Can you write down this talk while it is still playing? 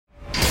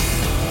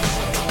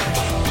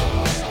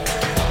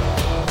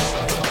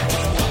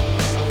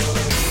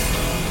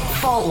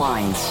Fault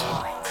Lines.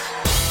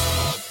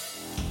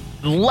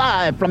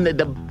 Live from the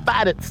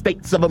divided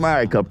states of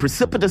America,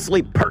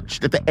 precipitously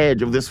perched at the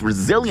edge of this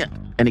resilient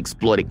and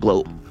exploited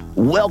globe.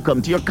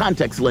 Welcome to your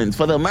context lens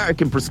for the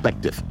American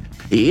perspective.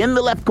 In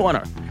the left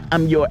corner,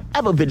 I'm your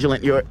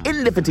ever-vigilant, your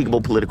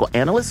indefatigable political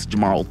analyst,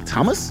 Jamarl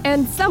Thomas.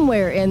 And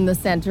somewhere in the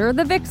center,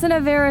 the vixen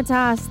of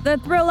Veritas, the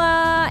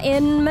thriller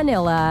in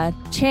Manila,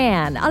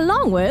 Chan,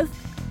 along with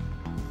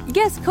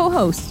guest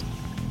co-host.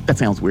 That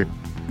sounds weird.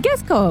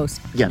 Guest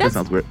co-host. Yeah, that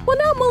sounds weird. Well,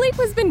 no, Melik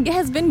has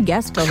been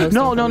guest co-host.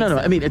 No.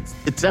 I mean,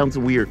 it sounds a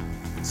weird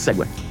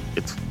segue.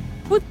 It's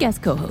with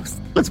guest co-host.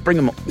 Let's bring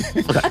him on.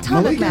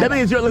 Okay. That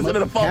means you're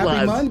listening to Fault Lines.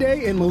 Happy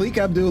Monday, and Malik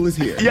Abdul is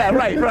here. Yeah,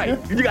 right.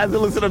 You guys are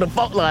listening to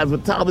Fault Lines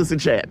with Thomas and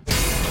Chad.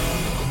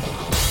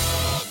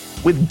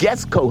 With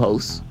guest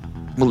co-host,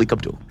 Malik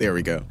Abdul. There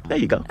we go. There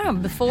you go.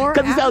 Before,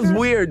 because it sounds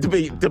weird to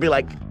be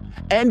like,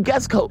 and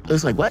guest co.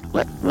 It's like, what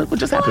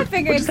just happened? I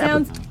figured it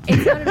sounded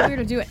weird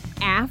to do it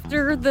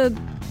after the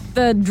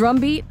drum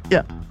beat.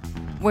 Yeah.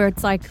 Where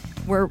it's like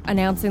we're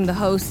announcing the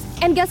host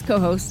and guest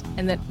co-host,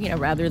 and then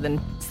rather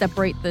than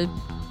separate the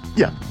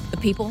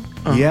people.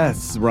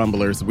 Yes,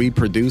 Rumblers, we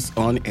produce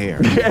on air.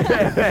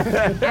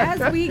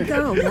 As we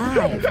go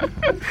live.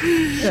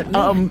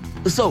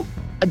 So,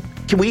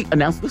 can we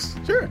announce this?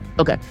 Sure.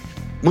 Okay.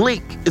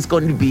 Malik is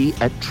going to be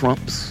at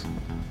Trump's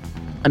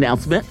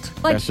announcement.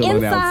 Like Special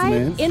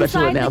announcement.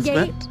 The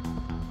gate.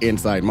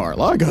 Inside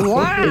Mar-a-Lago.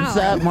 Wow.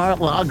 Inside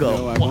Mar-a-Lago.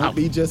 No, I won't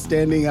be just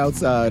standing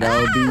outside.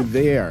 I'll be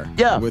there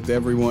with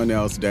everyone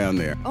else down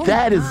there. Oh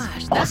that is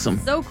awesome.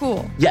 That's so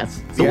cool.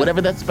 Yes. So whatever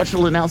that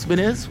special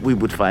announcement is, we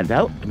would find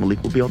out. And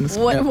Malik will be on the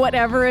spot.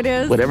 Whatever it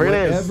is. Whatever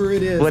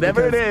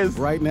it is.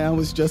 Right now,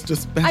 it's just a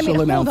special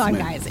announcement.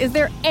 Hold on, guys. Is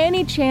there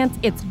any chance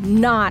it's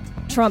not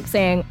Trump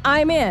saying,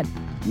 I'm in?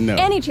 No.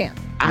 Any chance?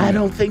 I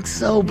don't think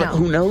so, but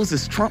who knows?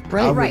 It's Trump,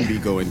 right? I wouldn't be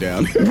going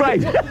down.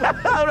 Right.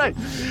 All right.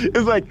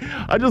 It's like,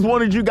 I just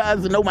wanted you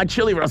guys to know my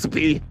chili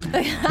recipe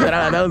that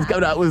was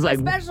coming out. It was like,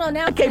 special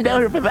announcement. I came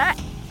down here for that.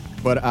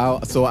 But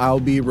I'll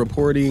be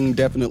reporting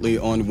definitely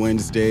on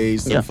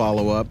Wednesdays to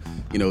follow up,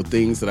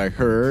 things that I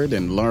heard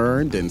and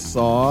learned and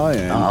saw.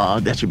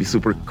 And that should be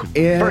super cool.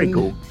 Very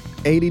cool.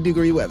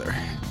 80-degree weather.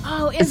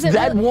 Oh, is it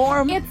that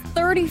warm? It's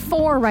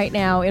 34 right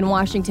now in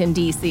Washington,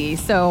 D.C.,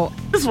 so...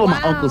 This is what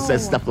my uncle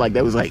says stuff like that.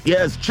 It was like,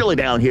 yeah, it's chilly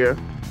down here.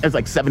 It's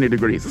like 70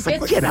 degrees. It's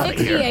like, get out of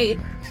here. 68.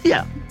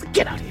 Yeah,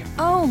 get out of here.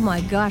 Oh, my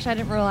gosh, I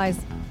didn't realize.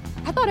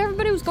 I thought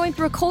everybody was going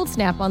through a cold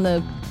snap on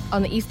the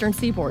eastern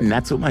seaboard.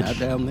 Not so much. Not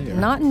down there.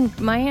 Not in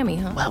Miami,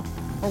 huh? Wow.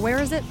 Or where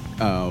is it?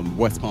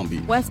 West Palm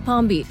Beach. West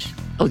Palm Beach.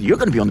 Oh, you're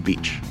going to be on the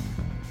beach.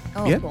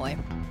 Oh, boy.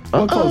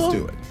 Well, close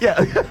to it.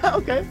 Yeah,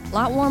 okay. A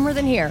lot warmer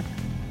than here.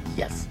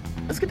 Yes.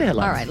 Let's get to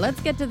headlines. All right, let's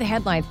get to the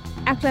headlines.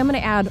 Actually, I'm going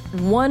to add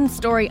one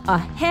story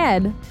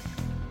ahead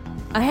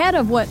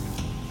of what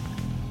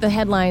the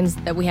headlines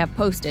that we have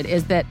posted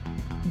is that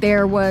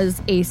there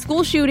was a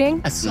school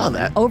shooting. I saw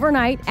that.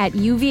 Overnight at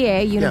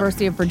UVA,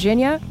 University of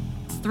Virginia.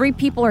 3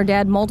 people are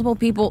dead, multiple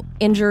people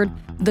injured.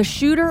 The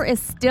shooter is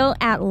still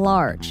at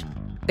large.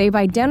 They've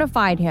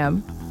identified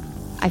him.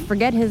 I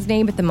forget his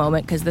name at the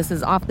moment because this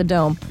is off the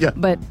dome. Yeah.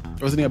 But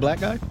wasn't he a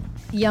black guy?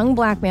 Young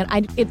black man.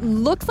 It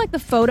looks like the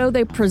photo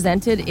they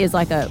presented is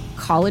like a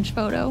college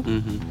photo.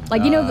 Mm-hmm.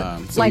 Like,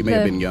 so like he may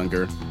have been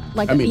younger.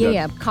 Like,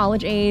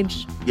 college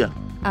age. Yeah.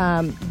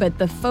 But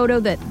the photo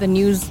that the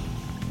news,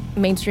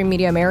 mainstream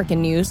media,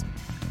 American news,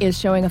 is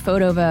showing a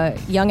photo of a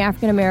young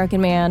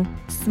African-American man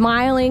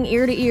smiling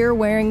ear to ear,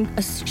 wearing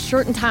a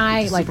shirt and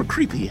tie. Super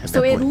creepy at so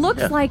that it point.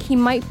 looks like he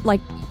might,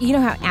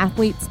 how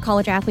athletes,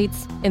 college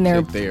athletes, in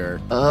their...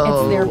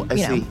 Oh,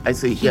 I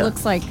see.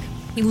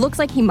 He looks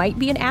like he might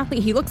be an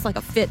athlete. He looks like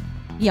a fit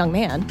young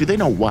man. Do they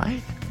know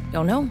why?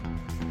 Don't know.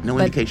 No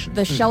indication.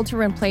 The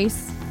shelter in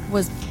place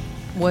was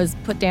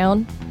put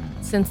down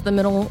since the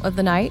middle of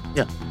the night.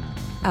 Yeah.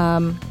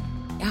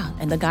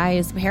 And the guy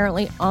is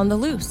apparently on the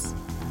loose.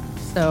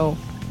 So,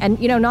 and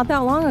not that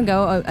long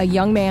ago, a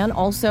young man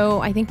also,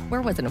 I think,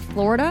 where was it, in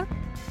Florida?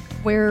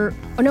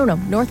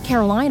 North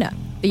Carolina.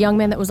 The young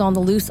man that was on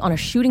the loose on a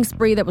shooting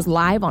spree that was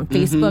live on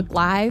Facebook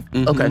Live.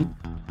 Mm-hmm. Okay.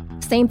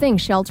 Same thing,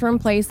 shelter in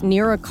place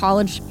near a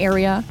college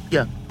area.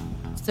 Yeah.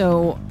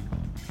 So,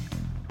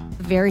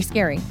 very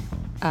scary.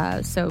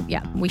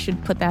 We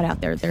should put that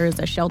out there. There is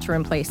a shelter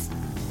in place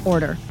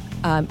order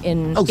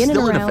in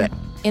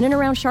and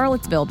around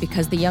Charlottesville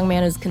because the young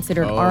man is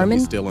considered armed.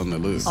 He's still on the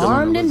loose.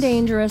 Armed and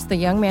dangerous. The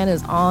young man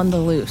is on the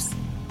loose.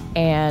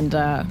 And,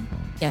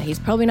 he's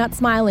probably not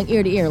smiling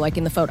ear to ear like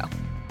in the photo.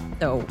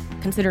 So,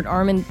 considered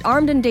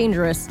armed and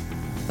dangerous.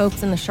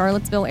 Folks in the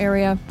Charlottesville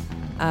area,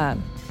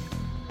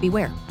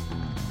 beware.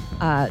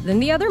 Then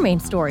the other main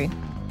story,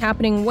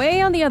 happening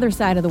way on the other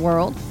side of the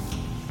world.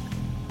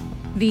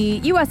 The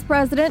U.S.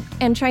 president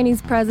and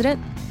Chinese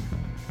president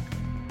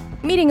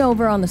meeting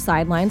over on the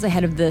sidelines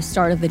ahead of the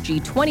start of the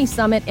G20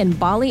 Summit in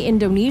Bali,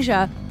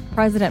 Indonesia.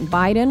 President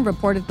Biden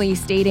reportedly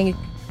stating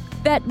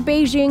that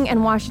Beijing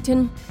and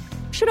Washington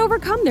should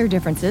overcome their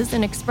differences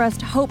and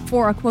expressed hope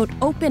for a, quote,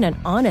 open and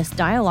honest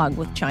dialogue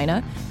with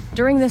China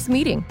during this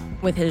meeting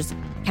with his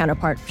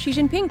counterpart Xi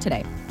Jinping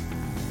today.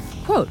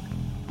 Quote,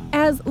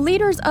 "As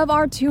leaders of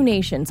our two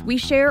nations, we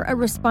share a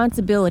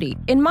responsibility,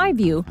 in my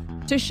view,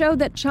 to show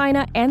that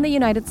China and the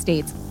United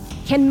States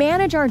can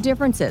manage our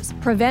differences,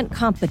 prevent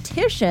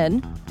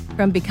competition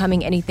from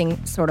becoming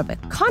anything sort of a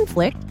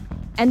conflict,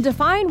 and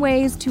define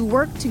ways to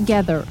work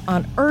together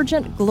on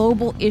urgent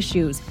global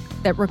issues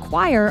that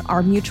require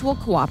our mutual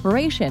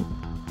cooperation.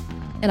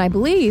 And I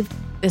believe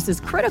this is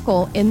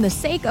critical in the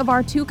sake of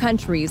our two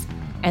countries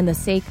and the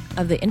sake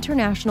of the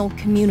international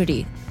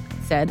community,"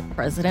 said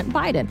President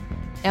Biden.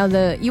 Now,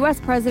 the U.S.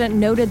 president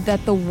noted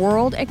that the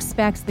world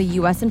expects the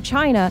U.S. and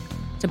China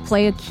to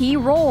play a key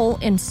role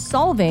in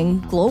solving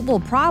global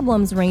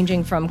problems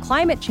ranging from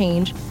climate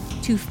change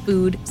to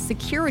food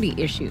security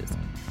issues.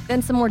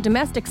 Then some more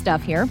domestic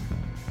stuff here.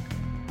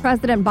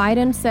 President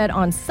Biden said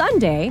on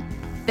Sunday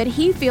that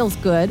he feels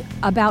good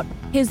about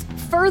his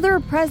further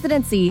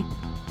presidency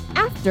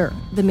after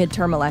the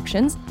midterm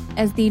elections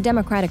as the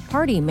Democratic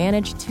Party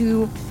managed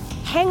to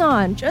hang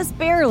on, just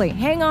barely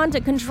hang on to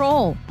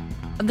control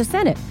of the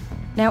Senate.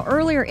 Now,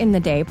 earlier in the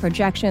day,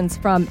 projections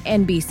from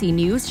NBC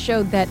News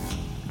showed that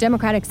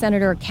Democratic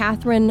Senator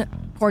Catherine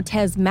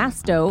Cortez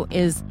Masto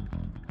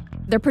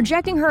they're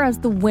projecting her as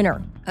the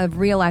winner of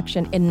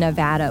re-election in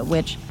Nevada,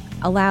 which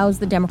allows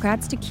the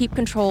Democrats to keep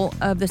control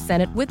of the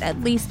Senate with at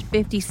least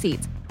 50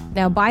 seats.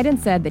 Now, Biden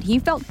said that he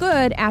felt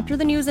good after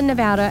the news in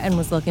Nevada and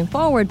was looking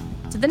forward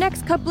to the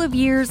next couple of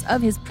years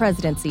of his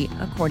presidency,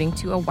 according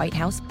to a White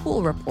House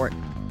poll report.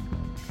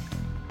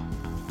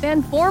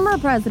 Then former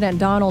President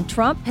Donald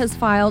Trump has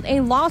filed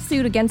a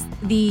lawsuit against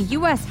the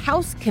U.S.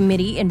 House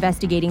committee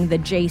investigating the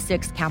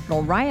J6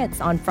 Capitol riots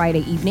on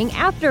Friday evening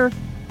after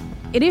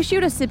it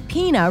issued a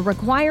subpoena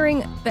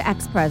requiring the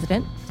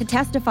ex-president to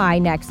testify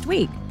next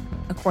week,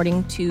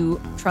 according to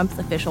Trump's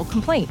official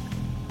complaint.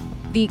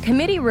 The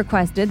committee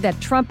requested that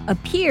Trump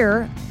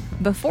appear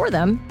before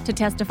them to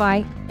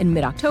testify in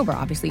mid-October.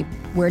 Obviously,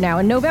 we're now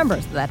in November,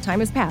 so that time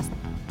has passed.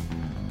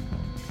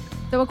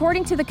 So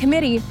according to the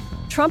committee,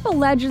 Trump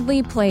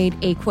allegedly played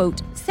a,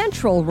 quote,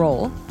 central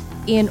role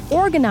in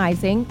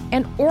organizing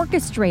and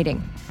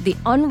orchestrating the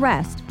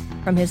unrest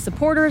from his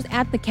supporters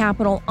at the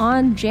Capitol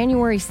on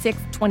January 6,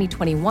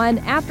 2021,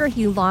 after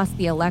he lost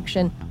the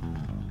election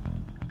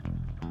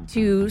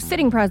to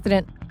sitting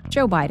President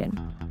Joe Biden.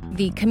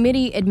 The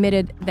committee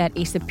admitted that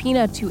a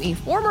subpoena to a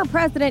former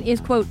president is,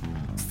 quote,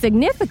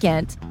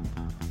 significant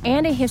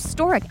and a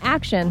historic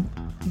action,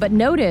 but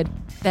noted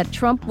that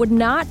Trump would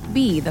not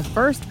be the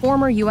first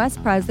former U.S.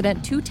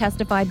 president to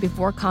testify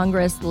before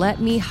Congress. Let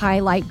me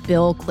highlight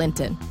Bill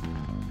Clinton.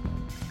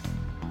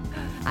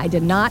 I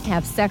did not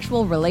have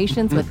sexual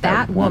relations with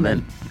that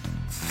woman.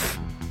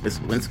 Miss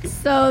Lewinsky.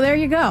 So there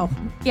you go.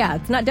 Yeah,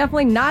 it's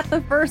definitely not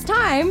the first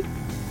time.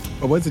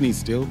 But wasn't he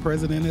still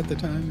president at the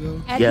time,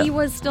 though? And Yeah. he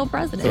was still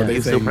president. So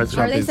he's still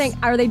president.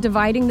 Are they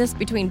dividing this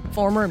between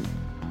former?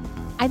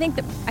 I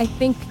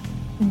think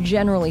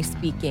generally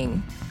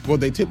speaking. Well,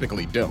 they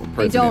typically don't.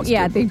 They don't.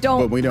 Yeah, they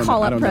don't. But we don't.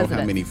 Call I up don't know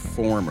presidents. how many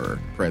former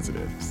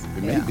presidents.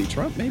 It may be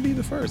Trump, maybe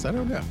the first. I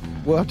don't know.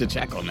 We'll have to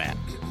check on that.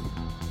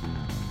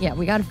 Yeah,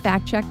 we got to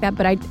fact check that.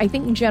 But I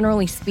think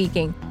generally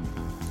speaking,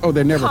 oh,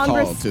 they're never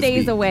Congress called to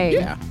stays speak.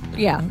 away.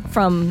 Yeah,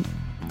 from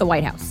the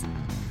White House.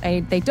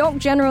 They don't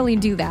generally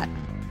do that.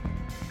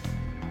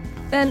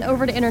 Then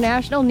over to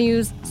international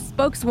news,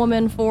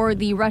 spokeswoman for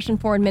the Russian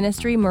Foreign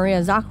Ministry,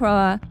 Maria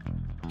Zakharova,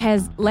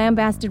 has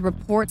lambasted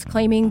reports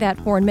claiming that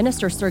Foreign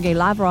Minister Sergei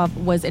Lavrov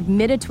was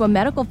admitted to a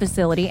medical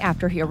facility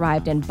after he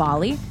arrived in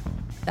Bali.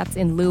 That's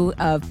in lieu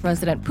of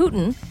President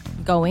Putin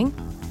going.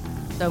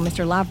 So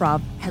Mr.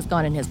 Lavrov has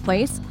gone in his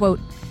place. Quote,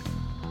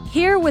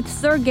 "Here with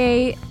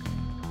Sergei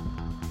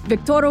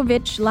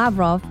Viktorovich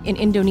Lavrov in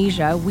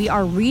Indonesia, we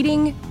are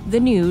reading the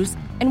news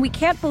and we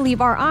can't believe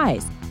our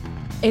eyes.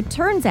 It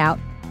turns out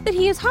that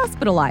he is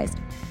hospitalized.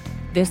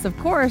 This, of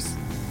course,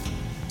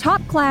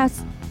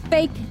 top-class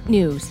fake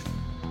news."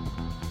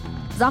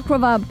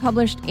 Zakharova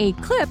published a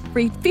clip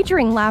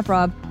featuring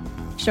Lavrov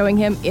showing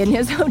him in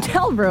his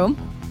hotel room,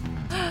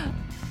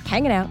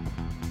 hanging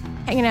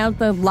out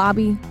the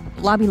lobby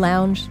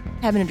lounge,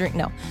 having a drink.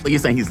 No. So you're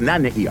saying he's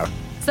not in the ER?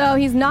 So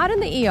he's not in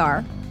the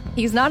ER.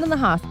 He's not in the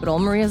hospital.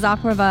 Maria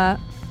Zakharova,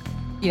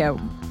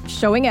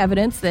 showing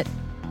evidence that,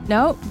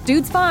 no,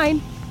 dude's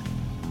fine.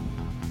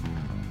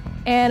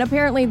 And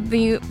apparently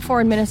the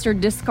foreign minister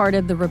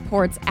discarded the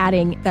reports,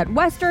 adding that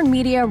Western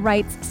media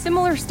writes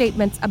similar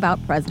statements about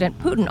President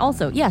Putin.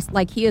 Also, yes,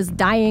 like he is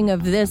dying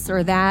of this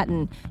or that,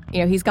 and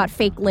he's got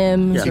fake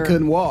limbs. Yeah. He or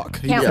couldn't walk.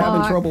 He was can't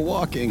having walk. trouble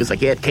walking. It's like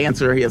he had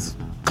cancer. He is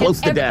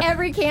close to death.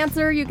 Every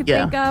cancer you could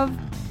think of,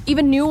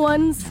 even new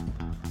ones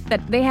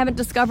that they haven't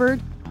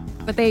discovered,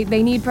 but they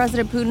need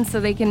President Putin so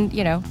they can,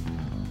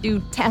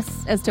 do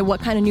tests as to what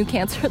kind of new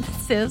cancer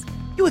this is.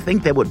 You would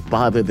think that would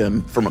bother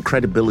them from a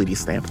credibility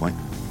standpoint.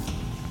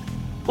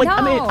 Like, No.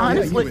 I mean, Yeah,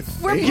 honestly,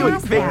 We're you would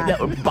past think that.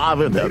 that would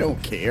bother They them.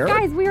 don't care.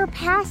 Guys, we are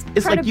past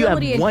It's like you have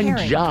credibility and one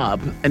caring.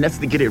 job, and that's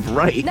to get it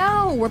right.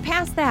 No, we're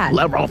past that.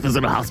 Lavrov is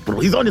in a hospital.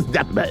 He's on his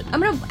deathbed.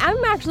 I'm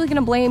actually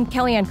gonna blame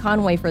Kellyanne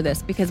Conway for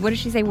this because what did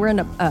she say? We're in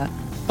a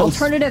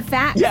Alternative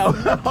facts. Yeah,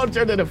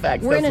 alternative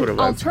facts. We're That's in what an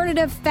it was.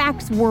 alternative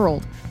facts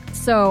world.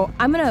 So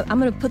I'm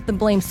gonna put the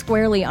blame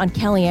squarely on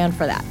Kellyanne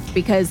for that,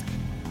 because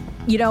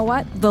you know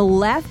what? The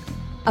left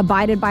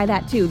abided by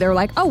that too. They're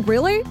like, oh,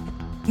 really?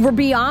 We're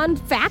beyond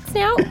facts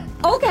now?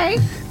 Okay.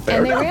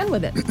 And they ran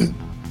with it.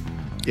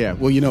 Yeah,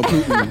 well,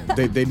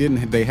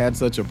 Putin, they had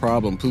such a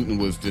problem. Putin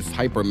was this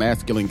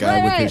hyper-masculine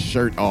guy with his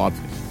shirt off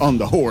on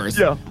the horse.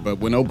 Yeah. But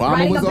when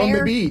Obama was on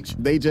the beach,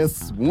 they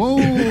just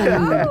swooned.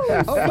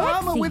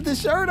 Obama sexy. with the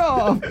shirt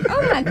off.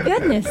 Oh my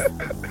goodness.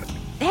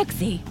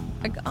 Sexy.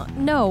 Like,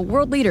 no,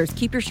 world leaders,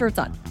 keep your shirts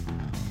on.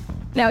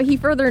 Now,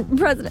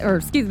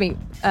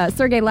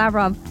 Sergei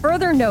Lavrov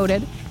further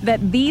noted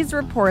that these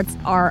reports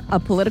are a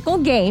political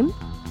game,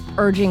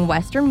 urging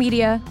Western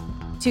media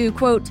to,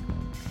 quote,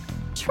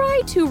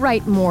 try to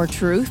write more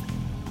truth.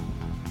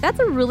 That's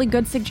a really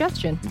good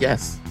suggestion.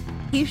 Yes.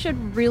 He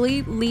should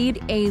really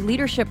lead a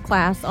leadership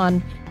class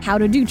on how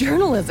to do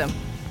journalism.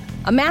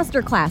 A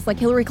master class like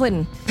Hillary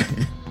Clinton.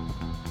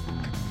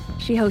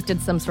 She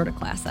hosted some sort of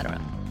class, I don't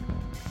know.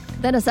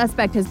 Then a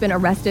suspect has been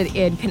arrested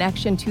in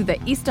connection to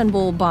the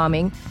Istanbul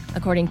bombing,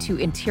 according to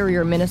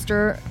Interior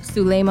Minister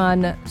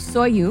Süleyman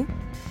Soylu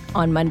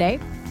on Monday.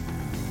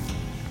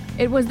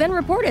 It was then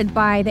reported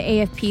by the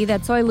AFP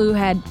that Soylu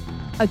had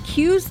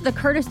accused the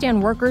Kurdistan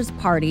Workers'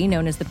 Party,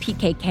 known as the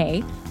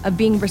PKK, of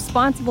being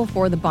responsible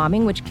for the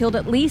bombing, which killed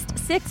at least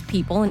 6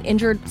 people and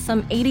injured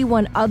some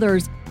 81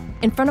 others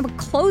in front of a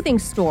clothing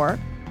store.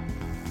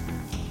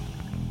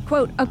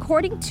 Quote,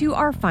 according to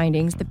our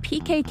findings, the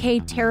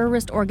PKK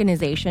terrorist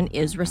organization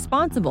is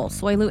responsible,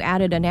 Soylu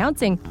added,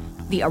 announcing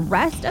the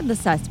arrest of the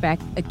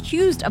suspect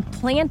accused of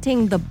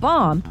planting the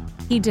bomb.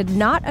 He did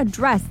not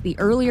address the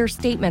earlier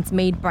statements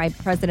made by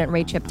President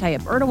Recep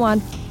Tayyip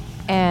Erdogan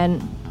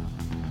and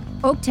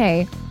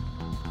Oktay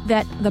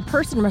that the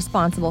person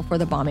responsible for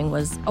the bombing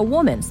was a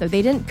woman. So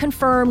they didn't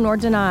confirm nor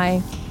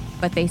deny,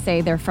 but they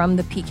say they're from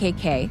the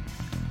PKK.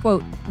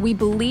 Quote, we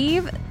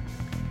believe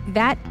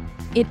that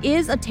it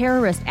is a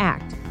terrorist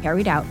act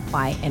carried out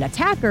by an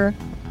attacker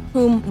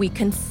whom we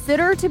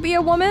consider to be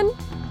a woman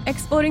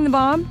exploding the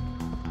bomb,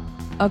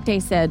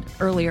 Oktay said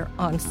earlier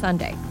on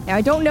Sunday. Now,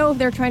 I don't know if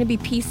they're trying to be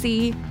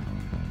PC,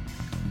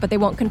 but they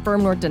won't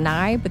confirm nor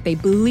deny, but they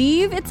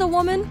believe it's a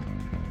woman.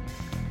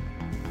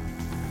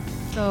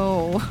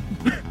 So,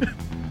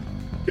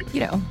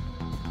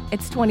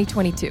 it's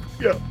 2022.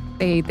 Yeah.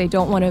 They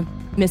don't want to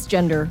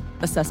misgender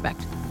a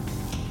suspect.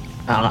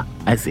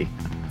 I see.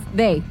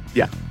 They.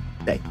 Yeah,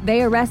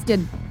 They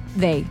arrested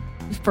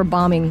for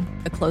bombing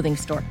a clothing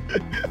store.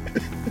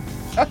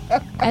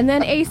 And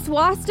then a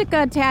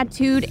swastika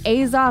tattooed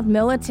Azov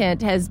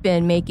militant has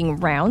been making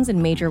rounds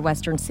in major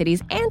Western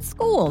cities and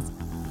schools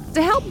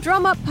to help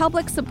drum up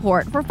public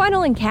support for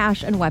funneling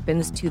cash and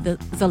weapons to the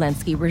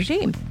Zelensky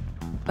regime.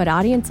 But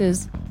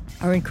audiences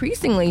are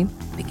increasingly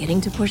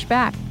beginning to push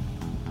back.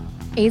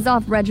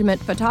 Azov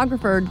Regiment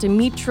photographer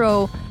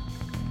Dmytro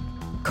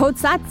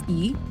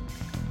Kotsatsky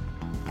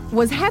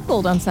was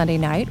heckled on Sunday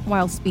night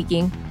while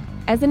speaking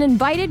as an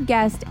invited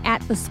guest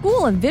at the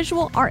School of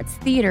Visual Arts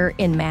Theater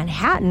in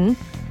Manhattan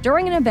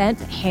during an event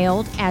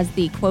hailed as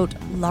the, quote,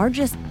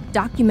 largest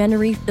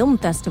documentary film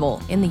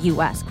festival in the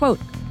U.S. Quote,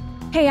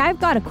 hey,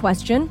 I've got a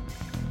question.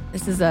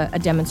 This is a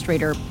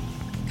demonstrator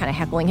kind of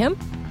heckling him.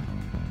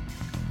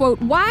 Quote,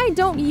 why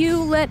don't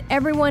you let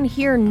everyone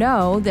here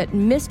know that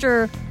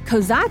Mr.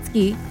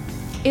 Kozatsky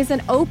is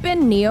an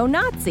open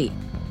neo-Nazi?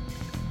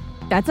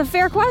 That's a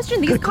fair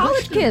question. These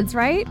college kids,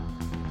 right?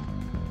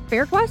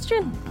 Fair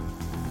question.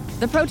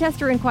 The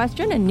protester in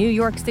question, a New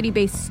York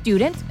City-based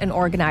student and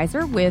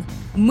organizer with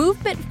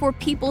Movement for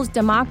People's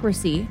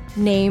Democracy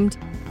named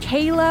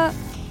Kayla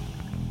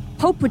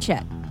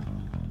Popuchet,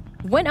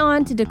 went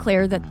on to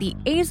declare that the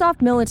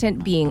Azov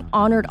militant being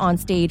honored on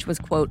stage was,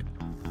 quote,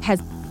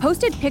 has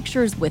posted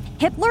pictures with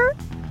Hitler,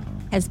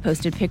 has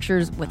posted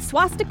pictures with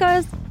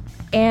swastikas,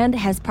 and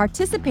has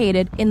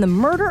participated in the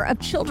murder of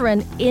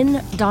children in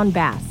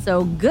Donbass.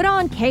 So good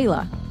on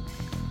Kayla.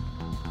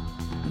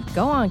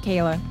 Go on,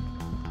 Kayla.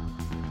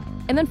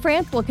 And then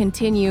France will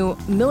continue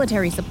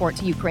military support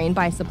to Ukraine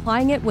by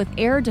supplying it with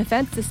air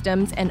defense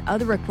systems and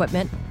other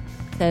equipment,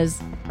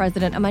 says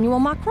President Emmanuel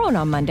Macron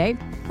on Monday.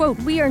 Quote,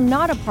 we are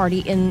not a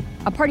party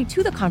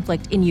to the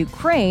conflict in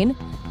Ukraine,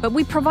 but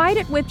we provide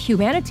it with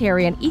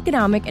humanitarian,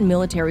 economic, and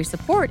military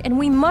support, and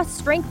we must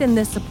strengthen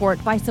this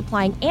support by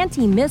supplying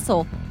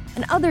anti-missile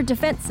and other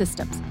defense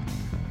systems.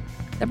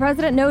 The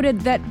president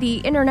noted that the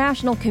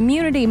international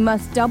community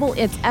must double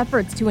its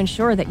efforts to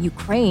ensure that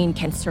Ukraine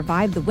can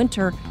survive the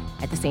winter.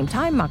 At the same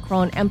time,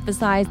 Macron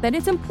emphasized that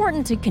it's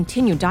important to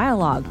continue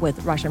dialogue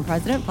with Russian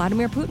President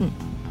Vladimir Putin.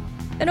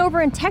 Then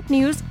over in tech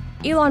news,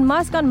 Elon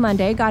Musk on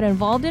Monday got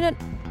involved in an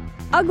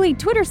ugly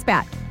Twitter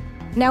spat.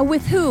 Now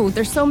with who?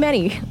 There's so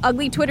many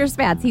ugly Twitter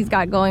spats he's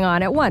got going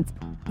on at once.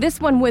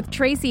 This one with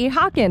Tracy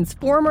Hawkins,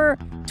 former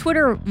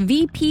Twitter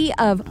VP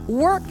of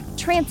Work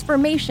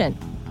Transformation.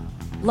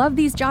 Love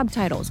these job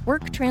titles,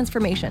 Work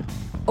Transformation.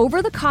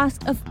 Over the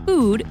cost of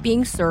food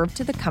being served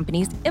to the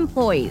company's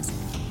employees.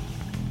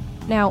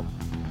 Now,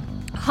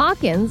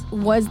 Hawkins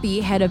was the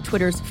head of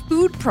Twitter's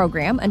food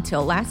program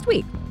until last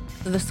week.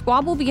 So the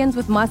squabble begins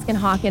with Musk and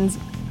Hawkins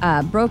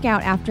broke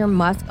out after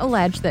Musk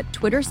alleged that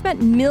Twitter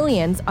spent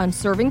millions on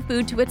serving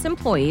food to its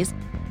employees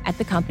at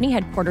the company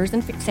headquarters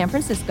in San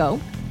Francisco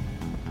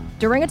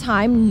during a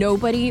time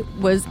nobody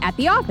was at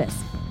the office.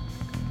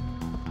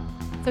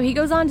 So he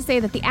goes on to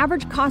say that the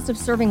average cost of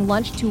serving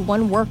lunch to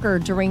one worker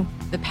during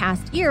the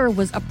past year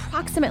was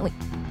approximately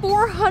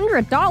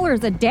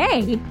 $400 a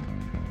day.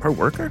 Per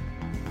worker?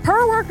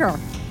 Per worker.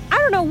 I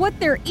don't know what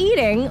they're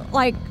eating,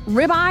 like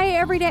ribeye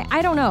every day.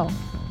 I don't know.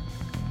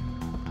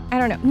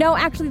 No,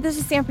 actually, this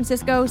is San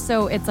Francisco,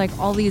 so it's like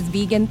all these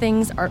vegan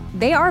things are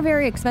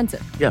very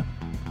expensive. Yeah,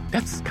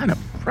 that's kind of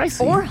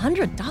pricey.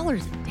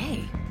 $400 a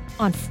day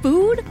on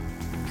food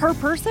per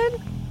person?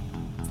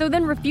 So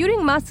then,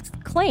 refuting Musk's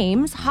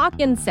claims,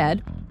 Hawkins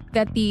said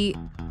that the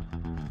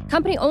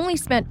company only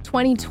spent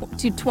 $20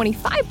 to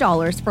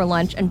 $25 for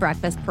lunch and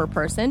breakfast per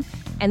person,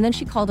 and then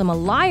she called him a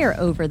liar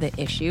over the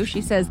issue.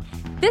 She says,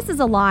 "This is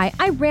a lie.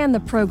 I ran the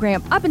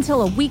program up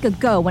until a week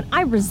ago when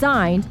I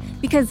resigned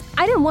because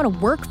I didn't want to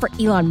work for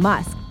Elon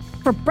Musk.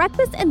 For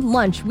breakfast and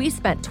lunch, we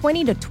spent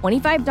 $20 to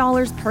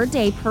 $25 per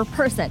day per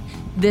person.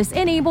 This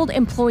enabled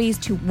employees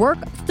to work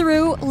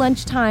through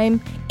lunchtime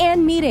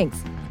and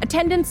meetings.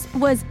 Attendance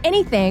was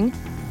anything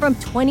from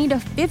 20 to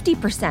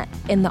 50%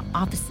 in the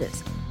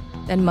offices."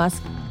 Then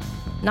Musk,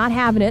 not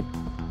having it,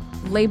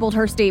 labeled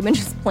her statement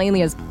just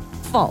plainly as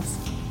false.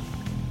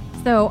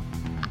 So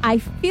I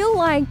feel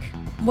like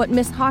what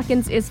Ms.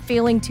 Hawkins is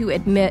failing to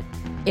admit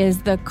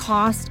is the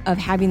cost of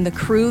having the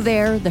crew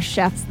there, the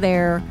chefs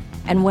there,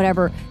 and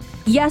whatever.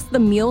 Yes, the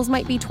meals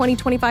might be $20,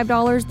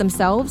 $25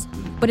 themselves,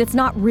 but it's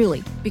not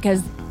really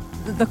because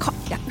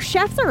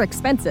chefs are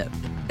expensive.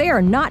 They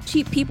are not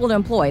cheap people to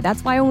employ.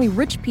 That's why only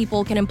rich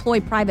people can employ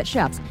private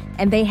chefs,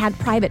 and they had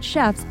private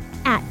chefs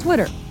at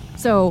Twitter.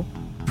 So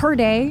per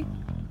day,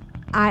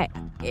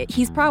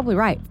 he's probably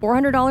right.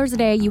 $400 a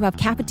day. You have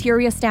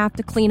cafeteria staff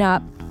to clean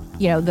up,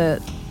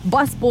 the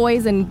bus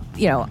boys and,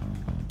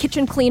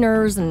 kitchen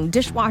cleaners and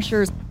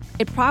dishwashers.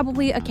 It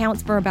probably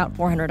accounts for about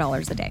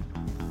 $400 a day.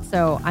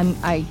 So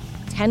I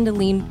tend to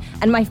lean,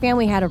 and my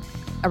family had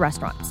a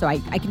restaurant, so I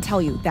can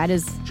tell you that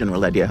is...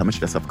 General idea how much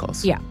that stuff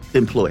costs. Yeah. The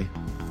employee.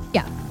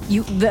 Yeah.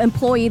 The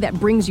employee that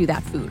brings you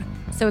that food.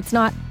 So it's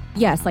not,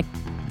 yes, like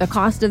the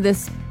cost of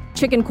this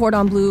chicken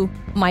cordon bleu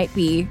might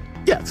be...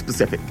 Yeah,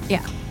 specific.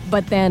 Yeah.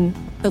 But then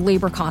the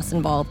labor cost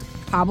involved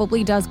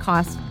probably does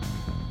cost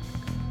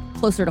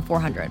closer to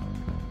 $400.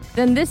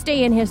 Then this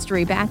day in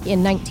history, back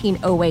in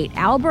 1908,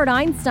 Albert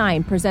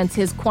Einstein presents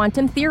his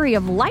quantum theory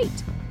of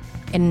light.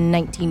 In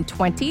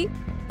 1920,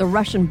 the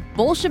Russian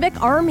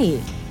Bolshevik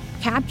army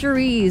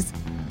captures,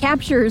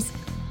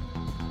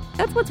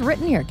 that's what's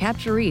written here,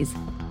 captures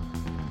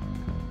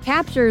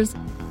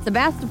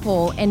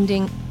Sebastopol,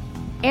 ending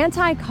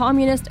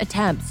anti-communist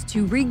attempts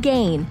to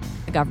regain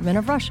the government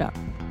of Russia.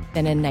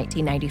 Then in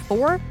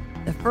 1994,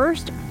 the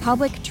first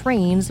public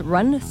trains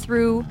run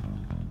through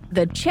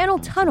the Channel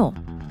Tunnel,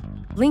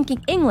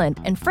 linking England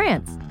and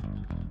France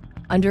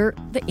under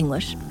the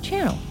English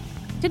Channel.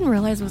 Didn't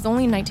realize it was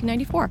only in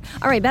 1994.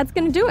 All right, that's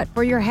going to do it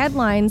for your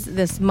headlines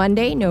this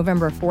Monday,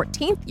 November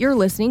 14th. You're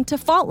listening to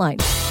Fault Line.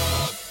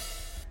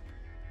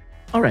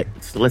 All right,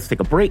 so let's take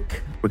a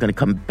break. We're going to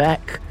come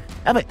back.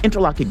 I have an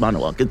interlocking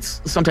monologue.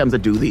 Sometimes I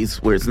do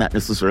these where it's not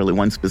necessarily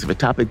one specific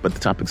topic, but the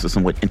topics are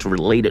somewhat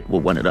interrelated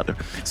with one another.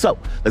 So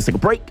let's take a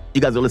break.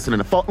 You guys are listening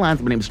to Fault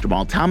Lines. My name is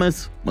Jamarl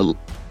Thomas,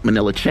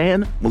 Manila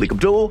Chan, Malik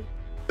Abdul.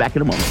 Back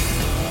in a moment.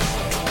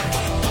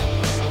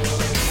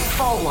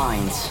 Fault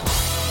Lines.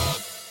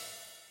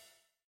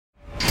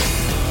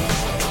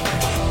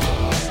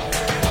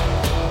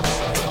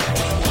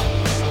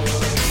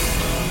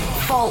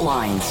 Fault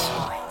Lines.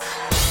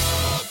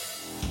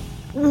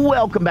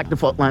 Welcome back to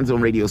Fault Lines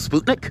on Radio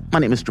Sputnik. My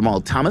name is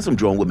Jamarl Thomas. I'm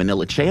joined with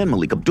Manila Chan,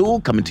 Malik Abdul,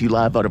 coming to you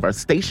live out of our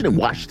station in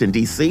Washington,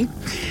 D.C.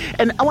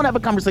 And I want to have a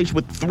conversation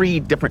with three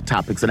different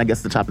topics, and I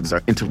guess the topics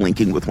are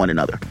interlinking with one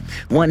another.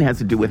 One has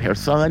to do with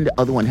Kherson, the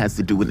other one has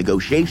to do with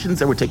negotiations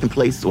that were taking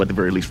place, or at the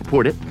very least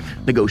reported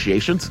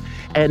negotiations.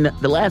 And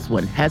the last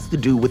one has to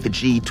do with the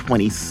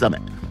G20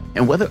 Summit,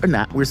 and whether or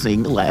not we're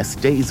seeing the last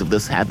days of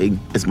this having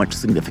as much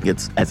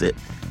significance as it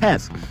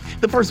has.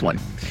 The first one,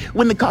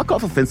 when the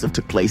Kharkov offensive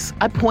took place,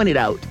 I pointed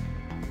out,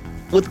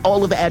 with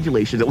all of the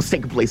adulation that was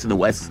taking place in the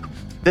West,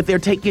 that they're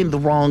taking the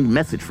wrong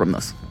message from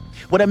us.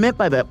 What I meant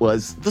by that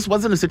was, this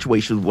wasn't a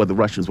situation where the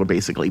Russians were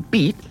basically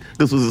beat.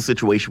 This was a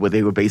situation where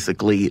they were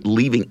basically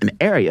leaving an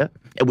area,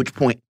 at which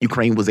point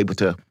Ukraine was able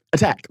to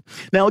attack.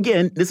 Now,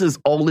 again, this is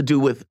all to do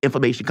with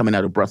information coming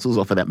out of Brussels,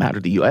 or for that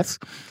matter, the U.S.,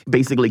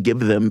 basically give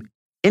them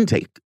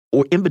intake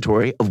or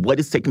inventory of what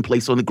is taking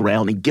place on the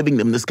ground and giving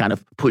them this kind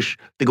of push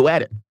to go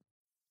at it.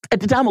 At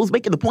the time, I was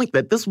making the point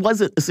that this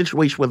wasn't a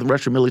situation where the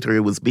Russian military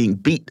was being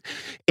beat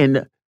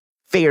in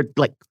fair,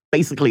 like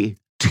basically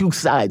two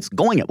sides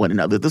going at one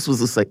another. This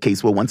was a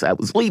case where one side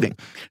was leaving,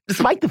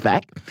 despite the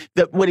fact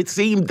that what it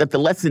seemed that the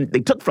lesson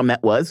they took from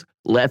that was,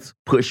 let's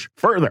push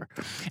further.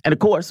 And of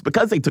course,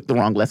 because they took the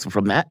wrong lesson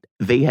from that,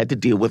 they had to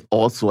deal with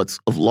all sorts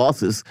of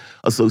losses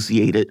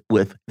associated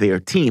with their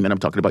team. And I'm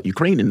talking about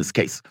Ukraine in this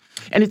case.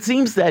 And it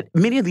seems that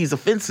many of these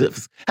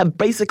offensives have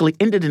basically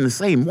ended in the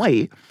same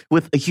way,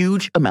 with a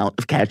huge amount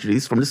of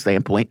casualties from the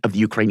standpoint of the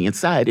Ukrainian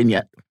side, and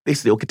yet they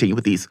still continue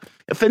with these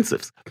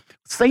offensives.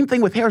 Same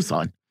thing with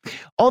Kherson.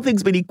 All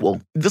things being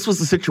equal, this was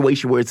a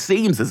situation where it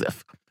seems as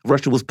if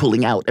Russia was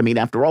pulling out. I mean,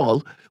 after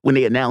all, when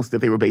they announced that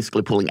they were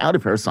basically pulling out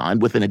of Kherson,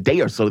 within a day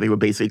or so, they were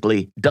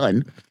basically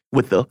done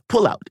with the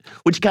pullout,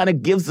 which kind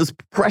of gives this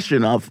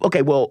impression of,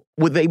 okay, well,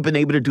 would they have been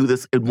able to do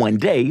this in one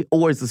day,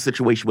 or is the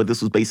situation where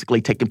this was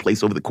basically taking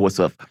place over the course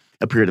of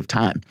a period of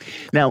time?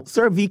 Now,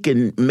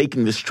 Surovikin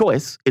making this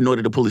choice in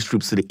order to pull his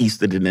troops to the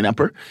east of the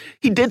Dnieper,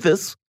 he did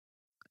this.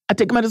 I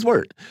take him at his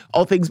word.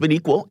 All things being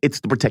equal, it's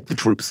to protect the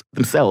troops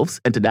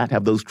themselves and to not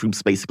have those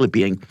troops basically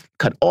being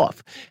cut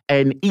off.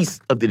 And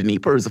east of the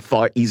Dnieper is a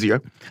far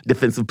easier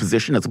defensive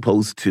position as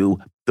opposed to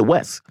the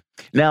west.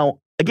 Now,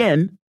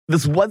 again,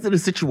 this wasn't a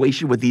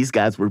situation where these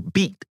guys were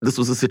beat. This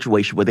was a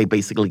situation where they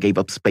basically gave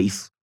up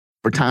space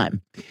for time,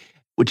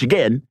 which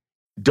again,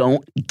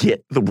 don't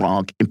get the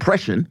wrong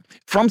impression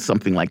from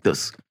something like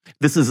this.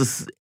 This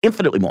is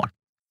infinitely more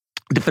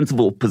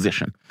defensible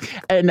position.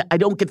 And I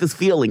don't get this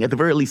feeling, at the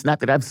very least not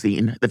that I've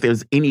seen, that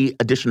there's any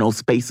additional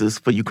spaces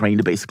for Ukraine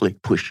to basically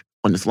push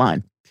on this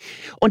line.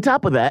 On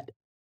top of that,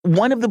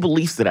 one of the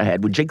beliefs that I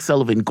had with Jake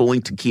Sullivan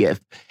going to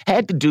Kiev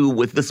had to do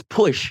with this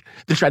push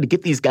to try to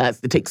get these guys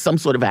to take some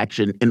sort of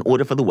action in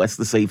order for the West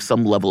to save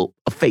some level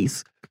of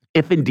face,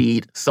 if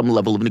indeed some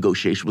level of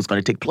negotiation was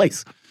going to take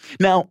place.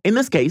 Now, in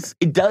this case,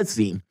 it does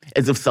seem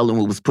as if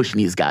Sullivan was pushing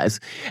these guys,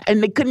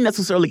 and they couldn't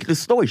necessarily get the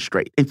story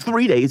straight. In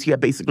 3 days, you had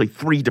basically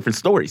 3 different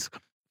stories.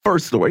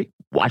 First story,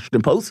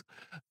 Washington Post.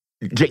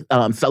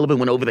 Sullivan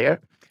went over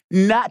there,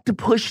 not to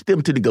push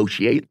them to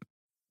negotiate,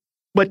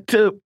 but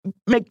to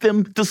make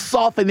them to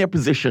soften their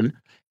position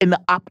in the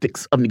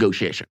optics of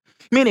negotiation.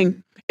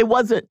 Meaning, it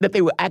wasn't that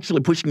they were actually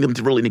pushing them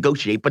to really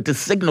negotiate, but to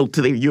signal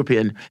to their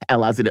European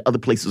allies and other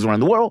places around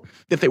the world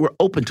that they were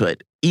open to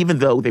it, even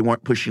though they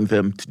weren't pushing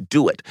them to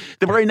do it.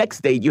 The very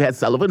next day, you had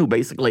Sullivan, who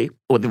basically,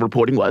 what the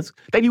reporting was,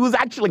 that he was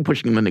actually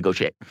pushing them to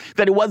negotiate.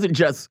 That it wasn't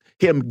just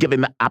him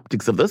giving the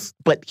optics of this,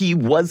 but he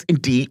was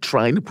indeed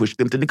trying to push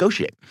them to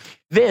negotiate.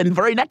 Then,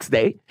 very next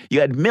day, you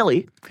had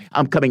Melik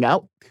coming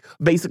out,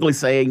 basically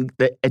saying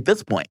that at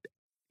this point,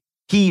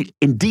 he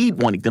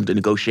indeed wanted them to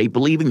negotiate,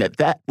 believing that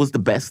that was the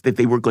best that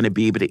they were going to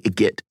be able to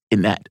get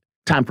in that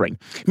time frame.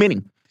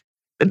 Meaning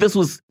that this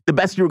was the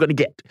best you were going to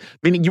get.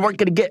 Meaning you weren't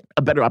going to get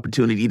a better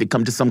opportunity to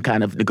come to some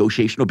kind of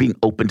negotiation or being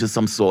open to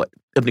some sort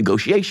of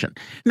negotiation.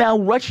 Now,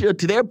 Russia,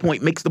 to their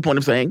point, makes the point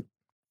of saying,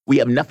 we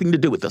have nothing to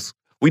do with this.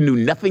 We knew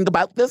nothing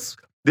about this.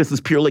 This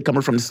is purely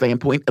coming from the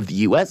standpoint of the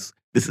U.S.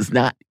 This is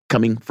not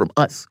coming from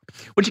us.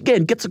 Which,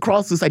 again, gets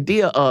across this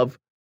idea of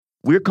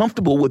we're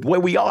comfortable with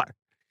where we are.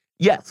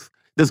 Yes.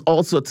 There's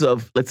all sorts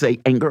of, let's say,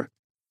 anger,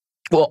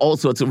 or all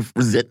sorts of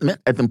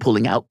resentment at them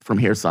pulling out from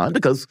Kherson,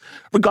 because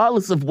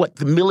regardless of what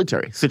the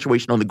military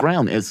situation on the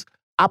ground is,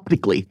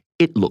 optically,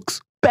 it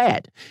looks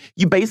bad.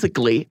 You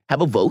basically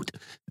have a vote.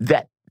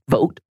 That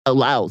vote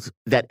allows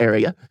that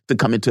area to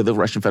come into the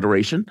Russian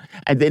Federation,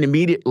 and then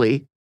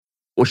immediately,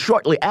 or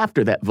shortly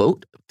after that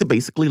vote, to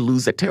basically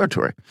lose that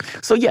territory.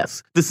 So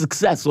yes, the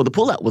success or the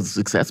pullout was a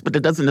success, but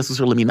that doesn't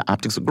necessarily mean the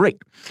optics are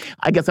great.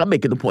 I guess I'm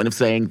making the point of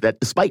saying that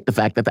despite the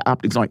fact that the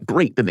optics aren't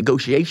great, the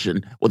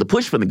negotiation or the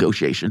push for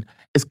negotiation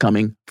is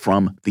coming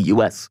from the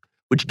U.S.,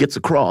 which gets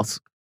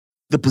across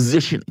the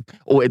position,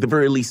 or at the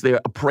very least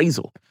their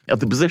appraisal of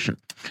the position.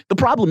 The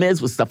problem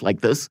is with stuff like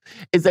this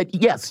is that,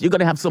 yes, you're going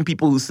to have some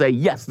people who say,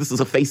 yes, this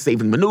is a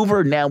face-saving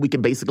maneuver. Now we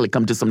can basically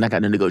come to some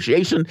kind of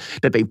negotiation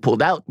that they've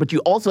pulled out. But you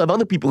also have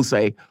other people who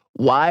say,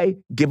 why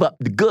give up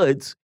the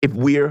goods if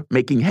we're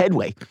making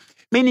headway?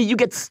 Meaning you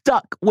get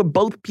stuck with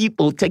both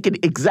people taking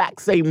the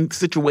exact same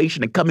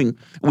situation and coming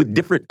with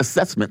different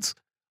assessments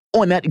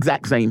on that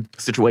exact same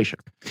situation.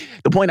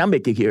 The point I'm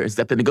making here is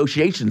that the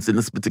negotiations in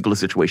this particular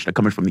situation are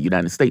coming from the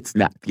United States,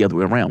 not the other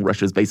way around.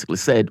 Russia has basically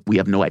said, we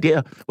have no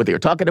idea what they're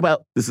talking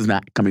about. This is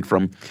not coming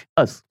from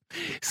us.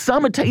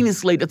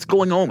 Simultaneously, that's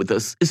going on with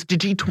this is the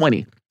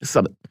G20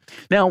 Summit.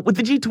 Now, with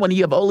the G20,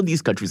 you have all of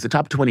these countries, the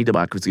top 20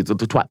 democracies, or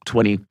the top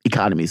 20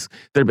 economies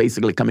that are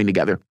basically coming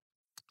together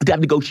to have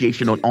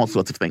negotiation on all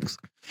sorts of things.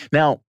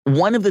 Now,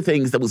 one of the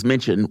things that was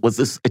mentioned was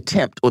this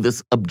attempt or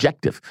this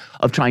objective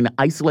of trying to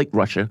isolate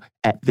Russia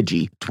at the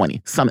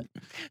G20 Summit.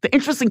 The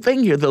interesting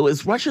thing here, though,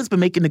 is Russia's been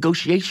making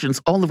negotiations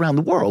all around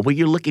the world, where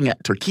you're looking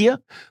at Turkey,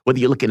 whether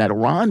you're looking at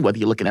Iran, whether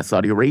you're looking at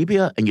Saudi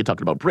Arabia, and you're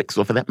talking about BRICS,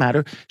 or for that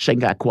matter,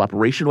 Shanghai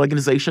Cooperation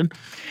Organization.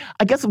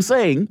 I guess I'm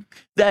saying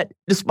that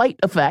despite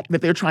the fact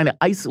that they're trying to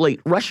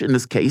isolate Russia in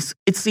this case,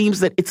 it seems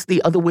that it's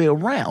the other way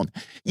around.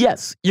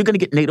 Yes, you're going to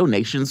get NATO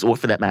nations, or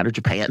for that matter,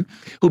 Japan,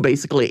 who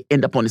basically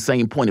end up on the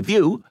same point of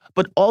view,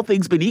 but all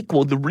things being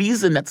equal, the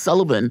reason that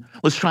Sullivan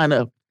was trying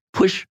to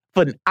push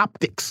for an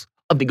optics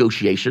of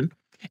negotiation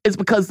is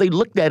because they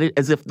looked at it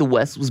as if the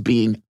West was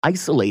being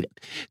isolated.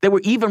 There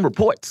were even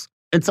reports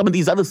in some of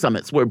these other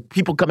summits where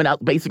people coming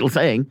out basically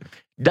saying,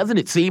 doesn't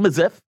it seem as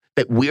if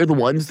that we're the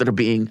ones that are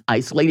being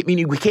isolated,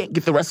 meaning we can't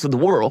get the rest of the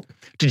world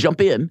to jump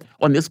in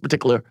on this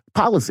particular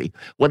policy,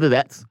 whether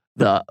that's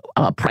the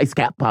price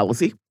cap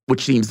policy,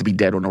 which seems to be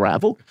dead on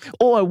arrival,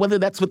 or whether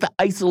that's with the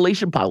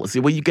isolation policy,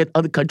 where you get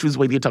other countries,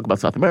 whether you talk about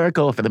South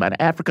America or for the matter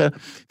Africa,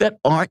 that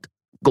aren't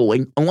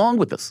going along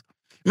with us.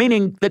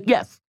 Meaning that,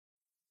 yes,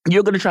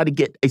 you're going to try to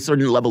get a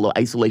certain level of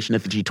isolation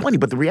at the G20,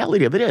 but the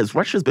reality of it is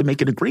Russia's been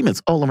making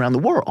agreements all around the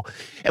world.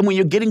 And when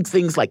you're getting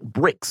things like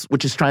BRICS,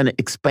 which is trying to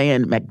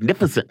expand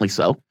magnificently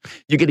so,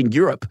 you're getting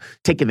Europe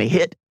taking the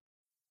hit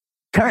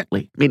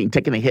currently, meaning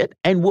taking the hit,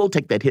 and will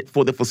take that hit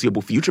for the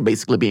foreseeable future,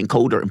 basically being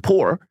colder and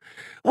poorer.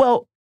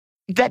 Well,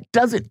 that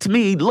doesn't, to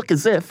me, look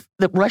as if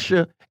that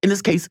Russia, in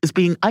this case, is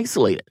being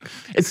isolated.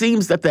 It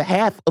seems that the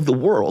half of the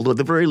world, or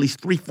the very least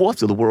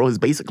 3/4 of the world, is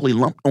basically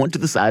lumped onto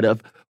the side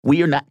of,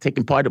 we are not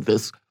taking part of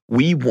this.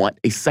 We want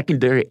a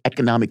secondary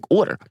economic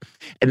order.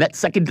 And that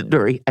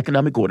secondary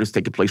economic order is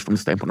taking place from the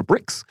standpoint of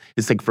BRICS.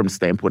 It's taken from the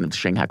standpoint of the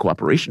Shanghai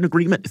Cooperation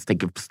Agreement. It's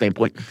taken from the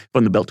standpoint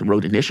from the Belt and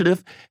Road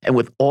Initiative. And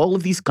with all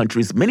of these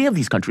countries, many of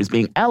these countries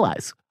being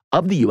allies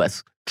of the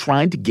U.S.,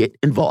 trying to get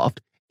involved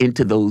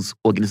into those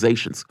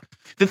organizations.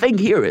 The thing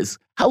here is,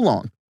 how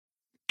long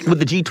would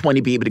the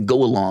G20 be able to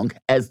go along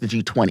as the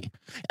G20,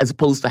 as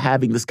opposed to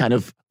having this kind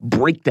of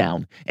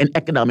breakdown in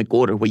economic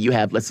order where you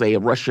have, let's say, a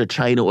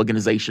Russia-China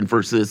organization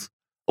versus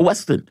a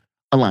Western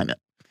alignment?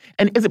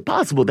 And is it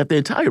possible that the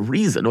entire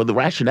reason or the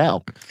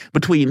rationale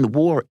between the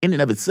war in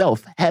and of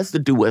itself has to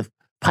do with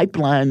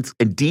pipelines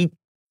and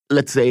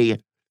let's say,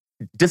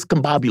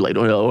 discombobulate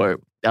or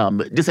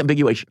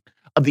disambiguation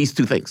of these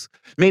two things?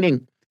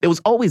 Meaning there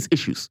was always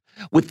issues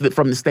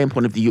from the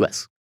standpoint of the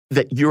U.S.,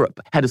 that Europe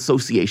had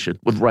association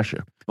with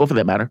Russia, or for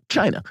that matter,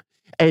 China.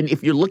 And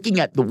if you're looking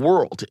at the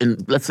world in,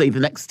 let's say, the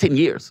next 10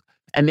 years,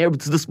 and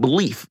there's this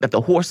belief that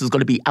the horse is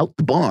going to be out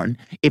the barn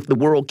if the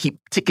world keeps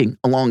ticking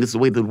along as the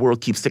way the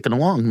world keeps ticking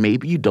along,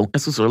 maybe you don't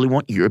necessarily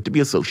want Europe to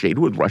be associated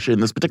with Russia in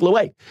this particular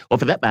way, or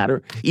for that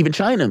matter, even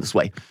China in this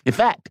way. In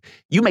fact,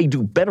 you may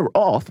do better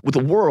off with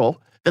a world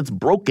that's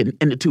broken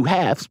into two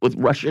halves, with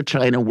Russia,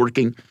 China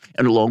working,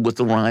 and along with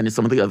Iran and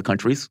some of the other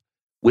countries,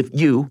 with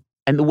you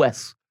and the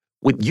West,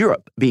 with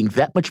Europe being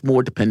that much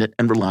more dependent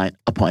and reliant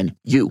upon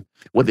you,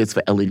 whether it's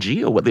for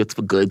LNG or whether it's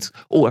for goods,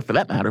 or for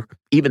that matter,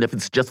 even if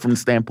it's just from the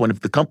standpoint of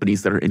the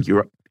companies that are in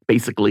Europe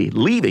basically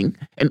leaving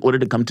in order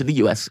to come to the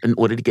U.S. in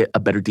order to get a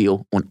better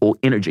deal on oil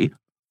energy,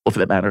 or for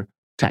that matter,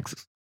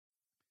 taxes.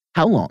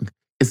 How long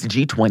is the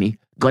G20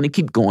 going to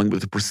keep going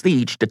with the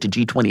prestige that the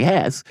G20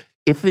 has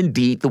if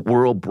indeed the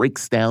world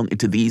breaks down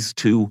into these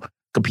two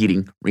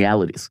competing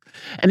realities?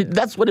 And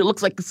that's what it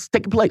looks like is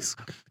taking place.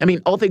 I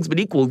mean, all things being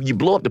equal, you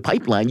blow up the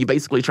pipeline, you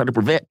basically try to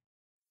prevent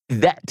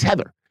that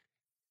tether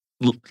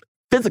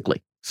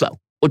physically,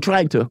 or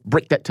trying to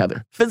break that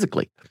tether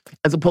physically,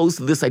 as opposed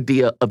to this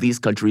idea of these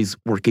countries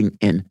working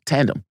in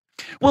tandem.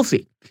 We'll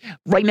see.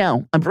 Right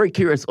now, I'm very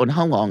curious on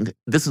how long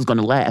this is going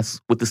to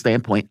last with the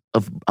standpoint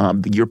of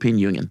the European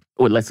Union,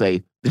 or let's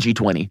say the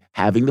G20,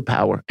 having the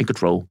power and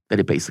control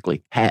that it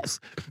basically has.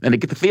 And I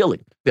get the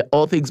feeling that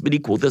all things being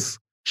equal, this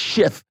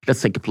shift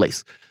that's taking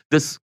place,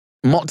 this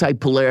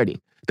multipolarity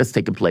that's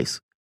taking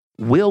place,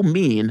 will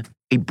mean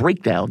a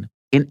breakdown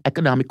in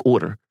economic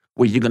order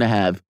where you're going to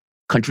have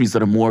countries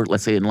that are more,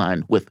 let's say, in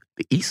line with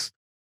the East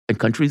and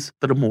countries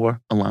that are more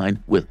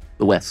aligned with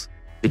the West.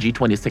 The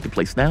G20 is taking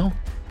place now.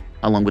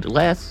 How long would it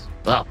last?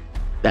 Well,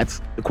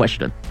 that's the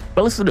question.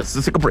 But listen to this.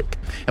 Let's take a break.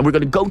 And we're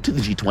going to go to the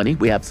G20.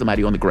 We have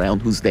somebody on the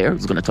ground who's there,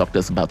 who's going to talk to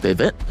us about the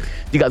event.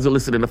 You guys are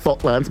listening to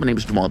Fault Lines. My name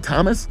is Jamarl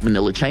Thomas,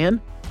 Manila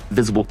Chan,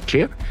 Visible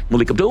Chair,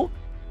 Melik Abdul.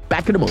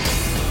 Back in a moment.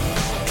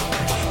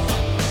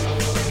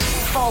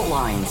 Fault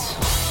Lines.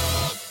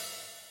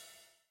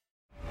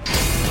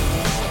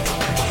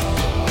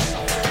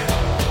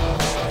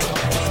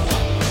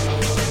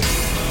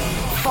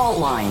 Fault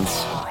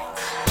Lines.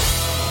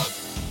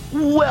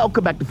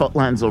 Welcome back to Fault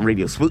Lines on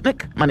Radio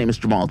Sputnik. My name is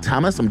Jamarl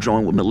Thomas. I'm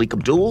joined with Melik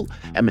Abdul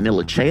and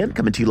Manila Chan,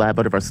 coming to you live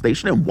out of our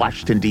station in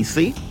Washington,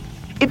 D.C.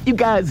 If you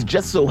guys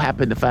just so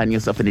happen to find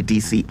yourself in the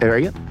D.C.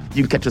 area,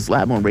 you can catch us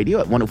live on radio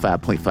at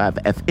 105.5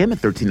 FM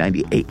at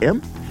 1390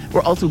 AM.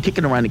 We're also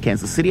kicking around in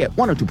Kansas City at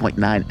 102.9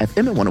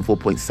 FM and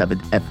 104.7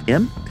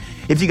 FM.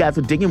 If you guys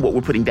are digging what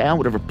we're putting down,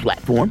 whatever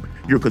platform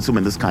you're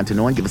consuming this content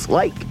on, give us a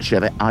like,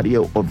 share that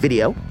audio or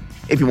video.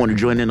 If you want to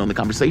join in on the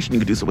conversation, you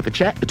can do so with a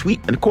chat, a tweet,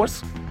 and of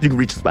course, you can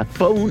reach us by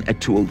phone at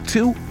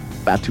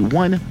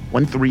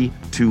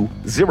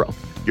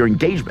 202-521-1320. Your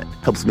engagement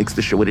helps make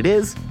the show what it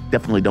is.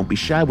 Definitely don't be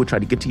shy. We'll try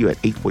to get to you at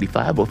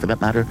 8:45, or for that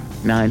matter,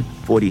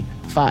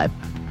 9:45.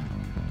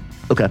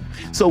 Okay,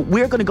 so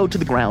we're going to go to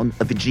the ground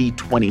of the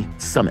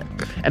G20 Summit.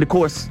 And of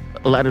course,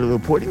 a lot of the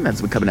reporting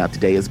that's been coming out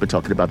today has been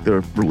talking about the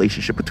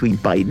relationship between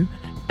Biden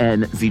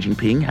and Xi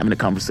Jinping, having a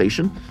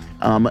conversation.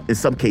 In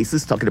some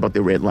cases, talking about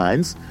their red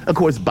lines. Of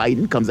course,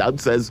 Biden comes out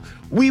and says,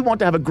 we want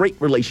to have a great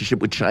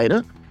relationship with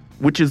China.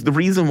 which is the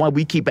reason why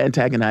we keep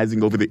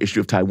antagonizing over the issue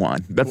of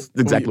Taiwan. That's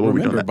exactly what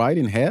we're doing. Remember,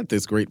 Biden had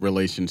this great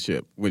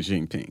relationship with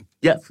Xi Jinping.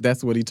 Yes.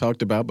 That's what he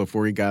talked about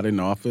before he got in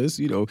office,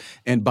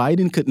 and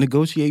Biden could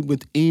negotiate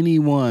with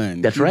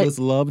anyone. That's right. He was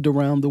loved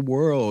around the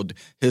world.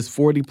 His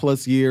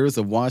 40-plus years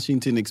of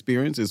Washington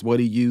experience is what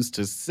he used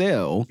to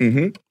sell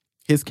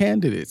his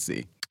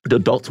candidacy. The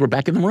adults were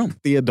back in the room.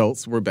 The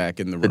adults were back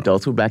in the room. The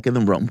adults were back in the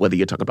room. Whether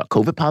you're talking about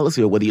COVID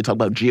policy or whether you're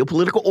talking about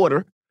geopolitical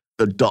order,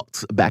 the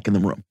adults are back in the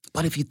room.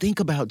 But if you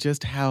think about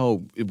just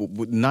how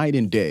night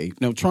and day,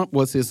 Trump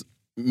was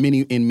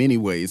in many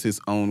ways his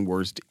own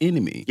worst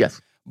enemy.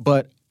 Yes.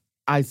 But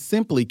I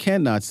simply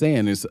cannot say,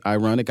 and it's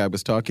ironic, I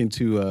was talking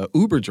to an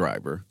Uber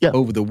driver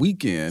over the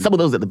weekend. Some of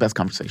those are the best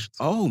conversations.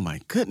 Oh, my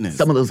goodness.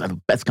 Some of those are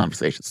the best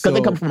conversations because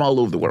they come from all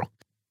over the world.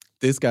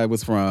 This guy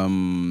was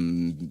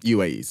from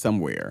UAE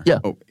somewhere. Yeah.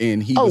 Oh,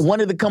 and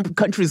one of the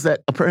countries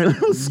that apparently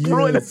was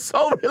screwing us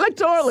over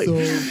electorally.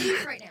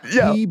 So right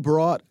now. He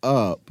brought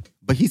up,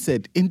 but he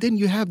said, and then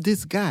you have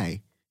this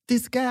guy,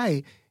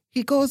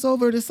 he goes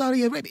over to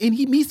Saudi Arabia and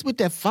he meets with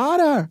their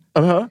father.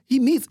 He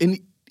meets, and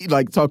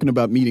like talking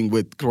about meeting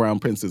with Crown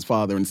Prince's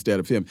father instead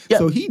of him. Yeah.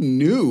 So he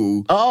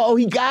knew. Oh,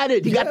 he got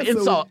it. He got the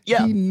insult.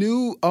 Yeah. He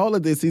knew all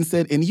of this. He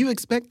said, and you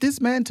expect this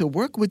man to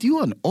work with you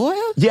on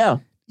oil? Yeah.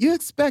 You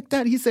expect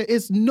that? He said,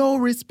 it's no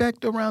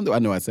respect around the... I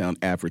know I sound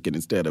African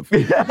instead of...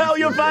 Oh,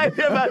 you're fine.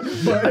 But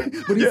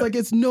he's like,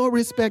 it's no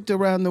respect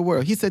around the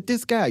world. He said,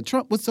 this guy,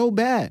 Trump was so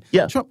bad.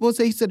 Yeah. Trump will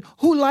say, he said,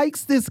 who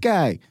likes this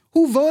guy?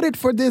 Who voted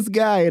for this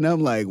guy? And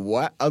I'm like,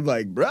 what? I'm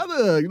like,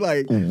 brother.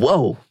 Like,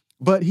 whoa.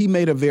 But he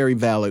made a very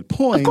valid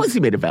point. Of course he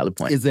made a valid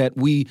point. Is that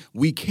we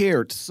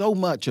cared so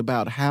much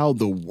about how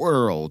the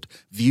world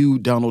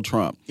viewed Donald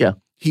Trump. Yeah.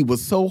 He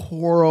was so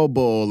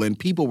horrible, and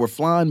people were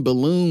flying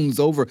balloons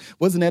over.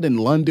 Wasn't that in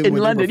London? In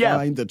London, they were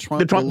flying the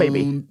Trump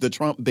baby, the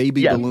Trump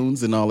baby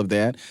balloons, and all of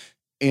that.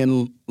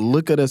 And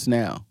look at us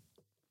now.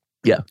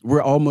 Yeah,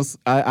 we're almost.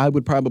 I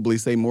would probably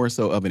say more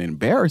so of an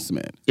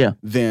embarrassment. Yeah.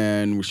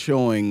 Than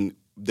showing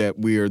that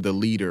we're the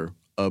leader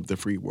of the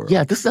free world.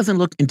 Yeah, this doesn't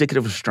look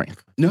indicative of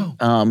strength. No.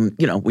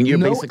 When you're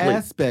basically no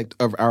aspect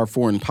of our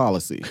foreign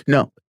policy.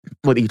 No.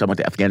 Whether you talk about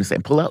the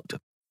Afghanistan pullout.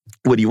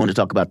 What do you want to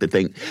talk about the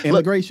thing?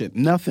 Immigration,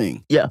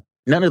 nothing. Yeah,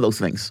 none of those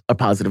things are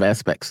positive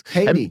aspects.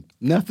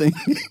 Nothing.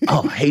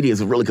 Haiti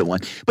is a really good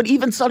one. But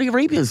even Saudi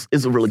Arabia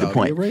is a really good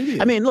point.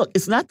 I mean, look,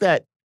 it's not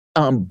that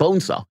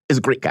Bonesaw is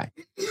a great guy.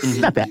 It's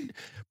not that.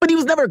 But he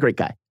was never a great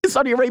guy.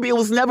 Saudi Arabia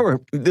was never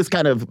this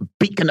kind of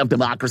beacon of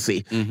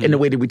democracy in the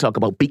way that we talk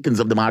about beacons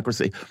of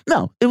democracy.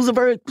 No, it was a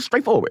very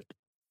straightforward.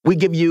 We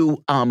give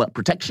you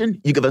protection,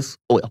 you give us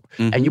oil.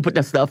 And you put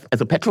that stuff as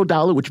a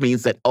petrodollar, which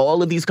means that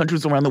all of these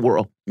countries around the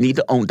world need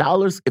to own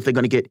dollars if they're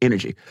going to get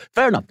energy.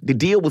 Fair enough. The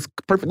deal was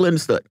perfectly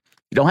understood.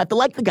 You don't have to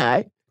like the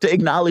guy to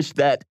acknowledge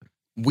that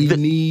we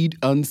need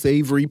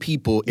unsavory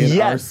people in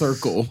our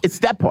circle. It's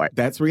that part.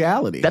 That's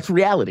reality. That's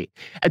reality.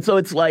 And so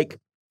it's like,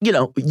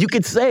 you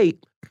could say...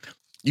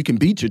 You can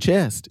beat your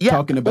chest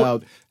talking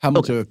about how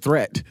much a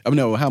threat.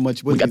 How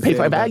much... We got to pay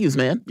for our values,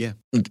 man. Yeah.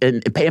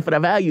 And paying for our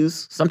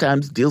values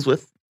sometimes deals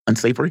with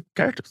unsavory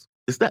characters.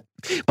 It's that.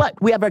 But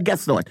we have our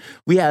guests on.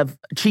 We have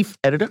Chief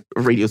Editor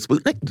of Radio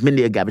Sputnik,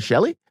 Mindia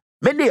Gavasheli.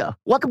 Mindia,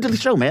 welcome to the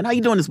show, man. How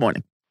you doing this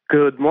morning?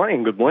 Good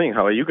morning. Good morning.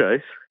 How are you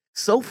guys?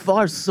 So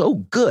far, so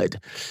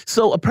good.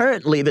 So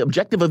apparently the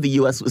objective of the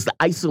U.S. was to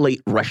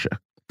isolate Russia.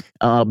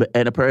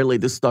 And apparently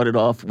this started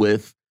off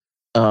with...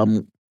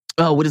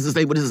 what is his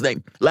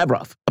name?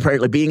 Lavrov,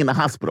 apparently being in the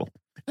hospital.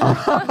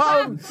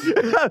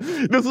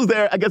 This was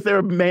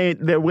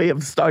their way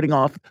of starting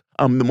off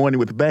the morning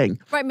with a bang.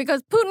 Right,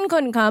 because Putin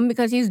couldn't come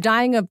because he's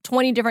dying of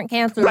 20 different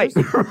cancers. Right.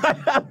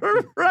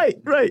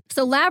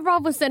 So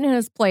Lavrov was sitting in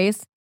his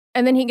place,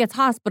 and then he gets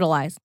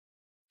hospitalized.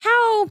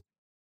 How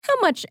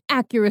much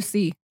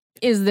accuracy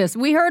is this?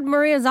 We heard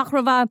Maria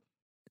Zakharova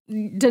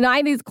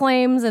deny these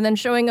claims and then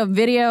showing a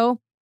video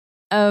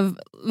of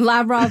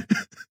Lavrov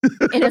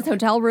in his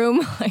hotel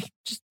room, like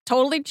just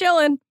totally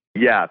chilling.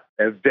 Yeah,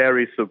 a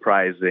very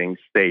surprising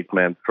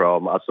statement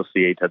from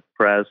Associated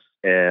Press,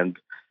 and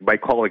my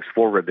colleagues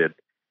forwarded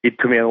it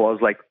to me, and I was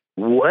like,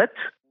 what?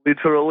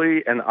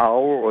 Literally an hour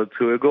or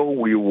two ago,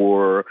 we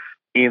were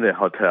in a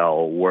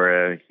hotel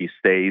where he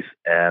stays,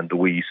 and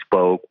we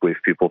spoke with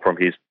people from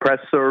his press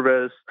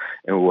service,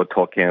 and we were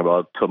talking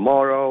about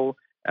tomorrow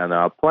and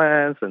our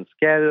plans and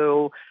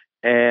schedule,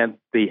 and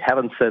they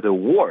haven't said a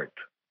word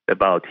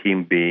about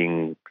him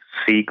being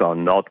sick or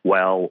not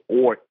well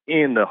or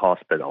in the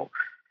hospital.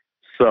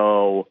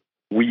 So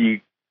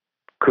we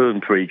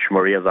couldn't reach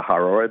Maria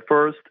Zakharova at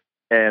first,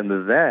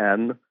 and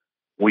then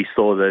we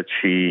saw that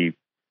she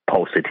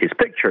posted his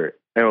picture,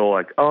 and we were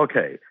like,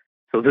 okay,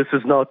 so this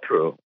is not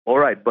true. All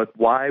right, but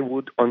why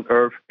would on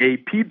earth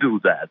AP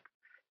do that?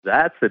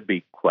 That's a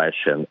big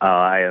question,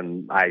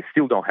 and I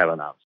still don't have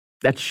an answer.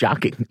 That's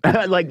shocking.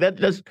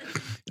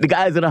 The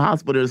guys in the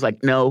hospital is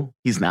like, no,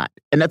 he's not.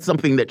 And that's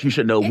something that you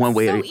should know one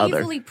way or the other.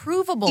 Easily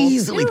provable.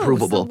 Easily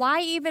provable. So why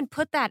even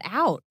put that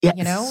out?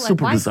 Yeah,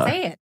 Super why bizarre.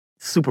 Say it?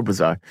 Super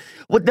bizarre.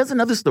 Well, there's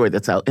another story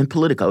that's out in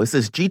Politico. It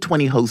says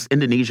G20 host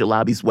Indonesia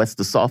lobbies West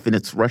to soften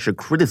its Russia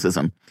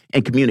criticism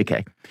and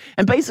communique.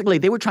 And basically,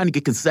 they were trying to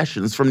get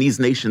concessions from these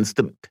nations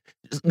to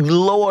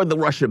lower the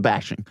Russia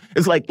bashing.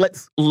 It's like,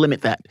 let's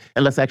limit that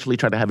and let's actually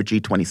try to have a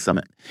G20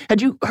 summit.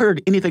 Had you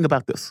heard anything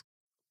about this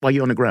while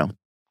you're on the ground?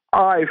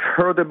 I've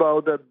heard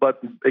about it, but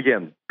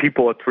again,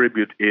 people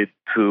attribute it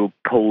to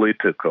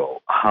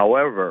Politico.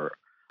 However,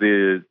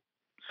 the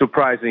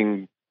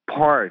surprising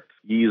part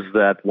is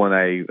that when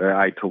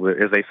I told,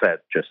 as I said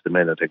just a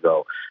minute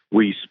ago,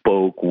 we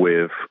spoke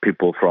with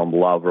people from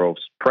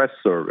Lavrov's press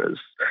service,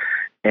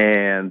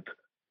 and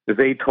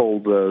they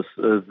told us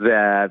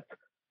that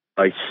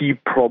he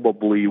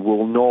probably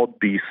will not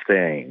be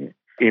staying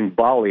in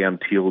Bali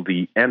until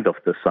the end of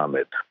the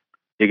summit,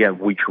 again,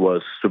 which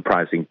was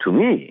surprising to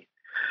me.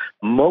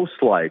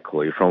 Most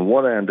likely, from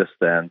what I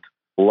understand,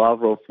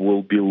 Lavrov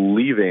will be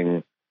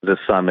leaving the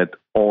summit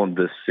on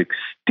the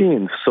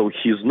 16th, so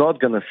he's not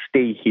going to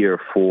stay here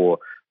for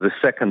the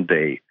second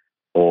day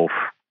of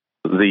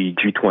the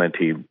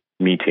G20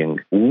 meeting,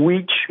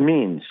 which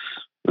means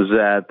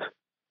that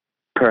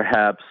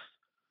perhaps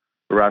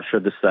Russia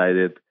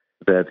decided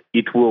that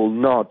it will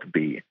not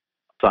be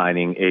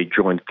signing a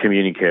joint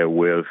communique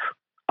with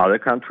other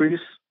countries,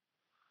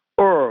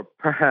 or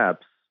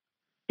perhaps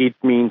it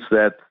means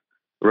that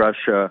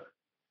Russia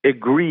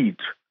agreed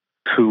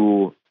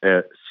to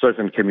a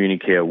certain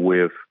communique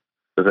with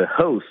the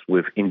host,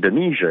 with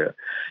Indonesia,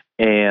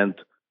 and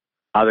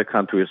other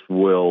countries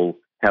will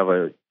have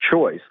a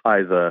choice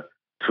either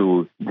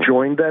to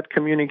join that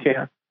communique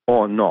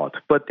or not.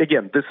 But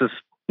again, this is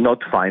not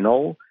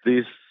final.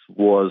 This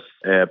was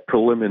a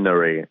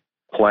preliminary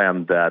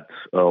plan that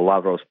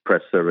Lavrov's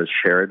press service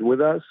shared with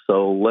us.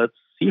 So let's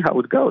see how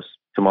it goes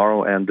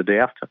tomorrow and the day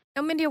after.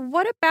 Now, Mindia,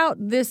 what about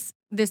this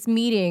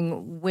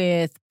meeting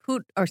with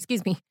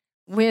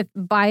with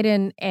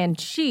Biden and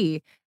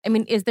Xi? I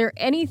mean, is there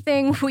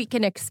anything we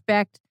can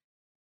expect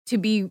to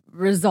be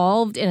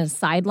resolved in a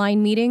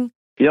sideline meeting?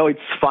 You know, it's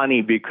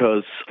funny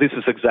because this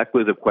is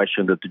exactly the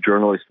question that the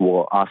journalists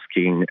were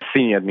asking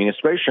senior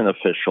administration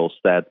officials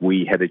that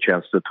we had a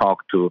chance to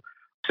talk to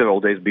several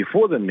days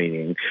before the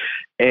meeting.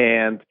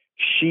 And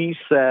she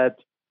said,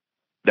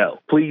 no,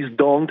 please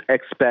don't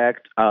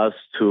expect us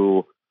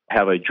to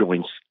have a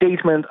joint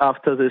statement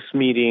after this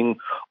meeting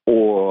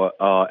or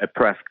a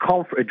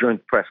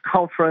joint press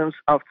conference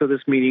after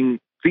this meeting.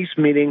 This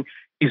meeting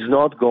is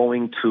not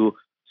going to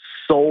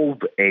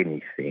solve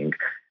anything.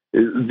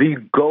 The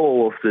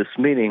goal of this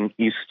meeting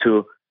is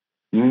to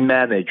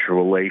manage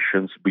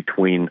relations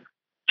between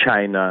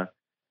China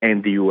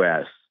and the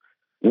U.S.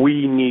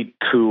 We need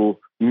to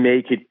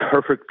make it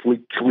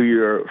perfectly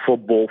clear for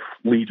both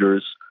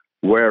leaders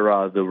where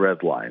are the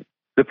red lines.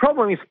 The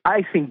problem is,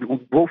 I think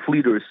both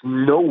leaders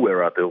know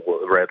where are the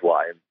red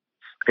lines.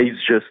 It's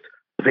just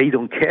they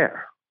don't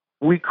care.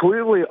 We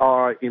clearly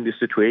are in the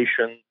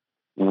situation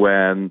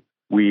when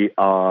we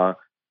are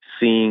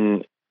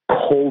seeing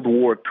Cold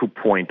War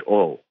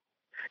 2.0.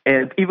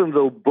 And even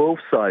though both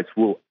sides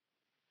will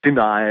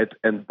deny it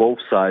and both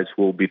sides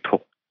will be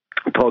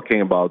talking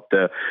about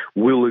the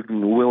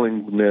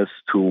willingness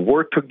to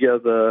work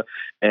together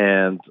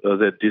and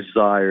the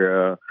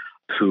desire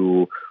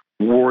to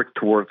work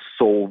towards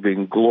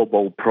solving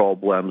global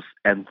problems,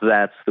 and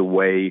that's the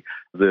way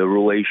the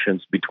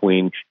relations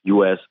between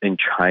U.S. and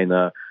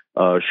China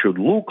should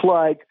look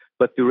like.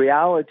 But the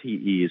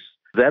reality is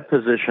their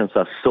positions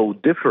are so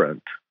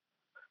different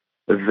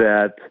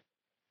that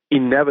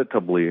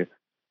inevitably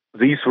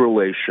these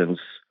relations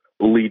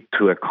lead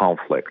to a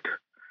conflict.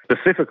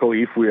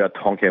 Specifically, if we are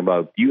talking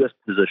about U.S.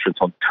 positions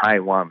on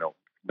Taiwan,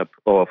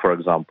 for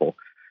example,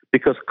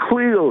 because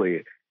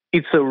clearly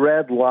it's a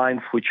red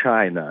line for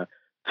China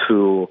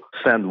to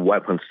send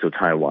weapons to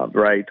Taiwan,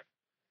 right?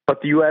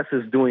 But the U.S.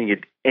 is doing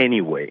it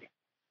anyway.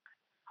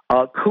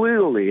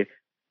 Clearly,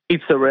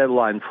 it's a red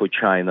line for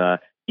China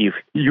if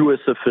U.S.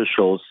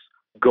 officials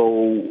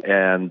go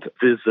and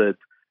visit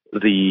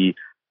the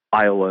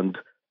island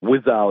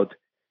without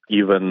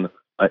even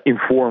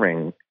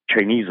informing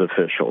Chinese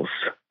officials.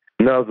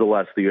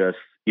 Nevertheless, the U.S.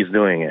 is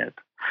doing it.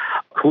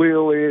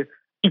 Clearly,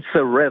 it's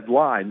a red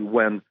line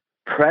when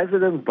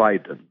President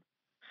Biden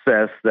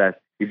says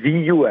that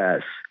the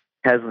U.S.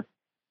 has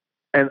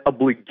an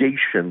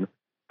obligation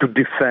to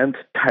defend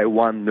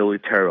Taiwan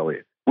militarily,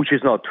 which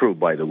is not true,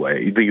 by the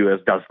way. The U.S.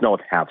 does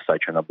not have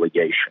such an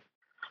obligation.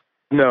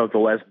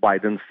 Nevertheless,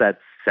 Biden said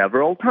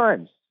several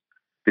times,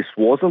 this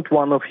wasn't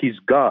one of his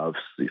gaffes,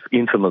 his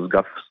infamous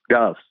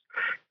gaffes,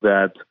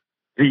 that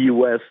the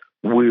U.S.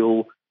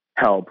 will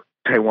help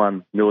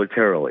Taiwan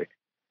militarily.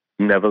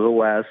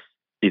 Nevertheless,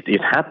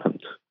 it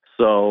happened.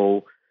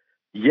 So,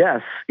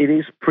 yes, it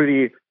is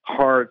pretty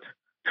hard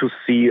to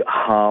see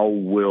how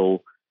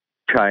will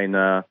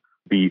China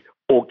be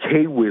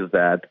okay with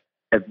that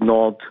and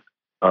not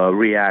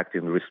react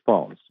in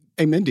response.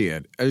 Hey,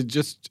 Mindia,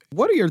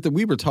 what are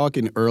we were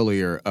talking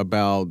earlier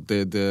about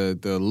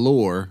the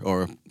lure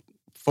or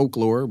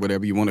folklore,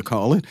 whatever you want to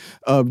call it,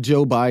 of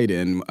Joe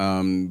Biden.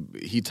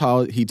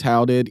 He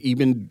touted,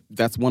 even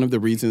that's one of the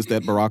reasons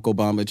that Barack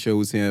Obama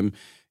chose him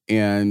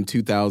in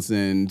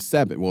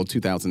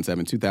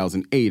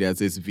 2008 as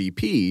his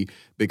VP,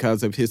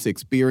 because of his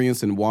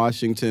experience in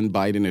Washington.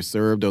 Biden has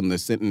served on the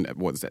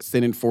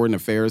Senate Foreign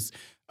Affairs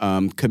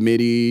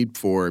Committee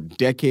for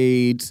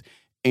decades.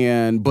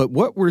 But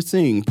what we're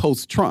seeing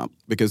post-Trump,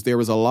 because there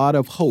was a lot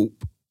of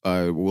hope,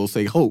 we'll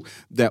say hope,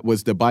 that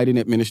was the Biden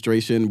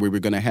administration, we were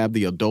going to have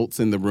the adults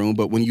in the room.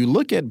 But when you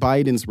look at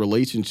Biden's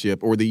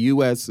relationship, or the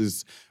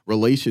U.S.'s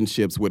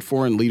relationships with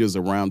foreign leaders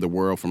around the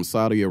world, from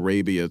Saudi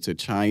Arabia to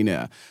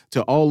China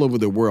to all over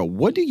the world,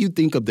 what do you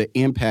think of the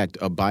impact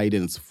of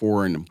Biden's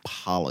foreign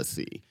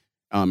policy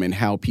and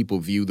how people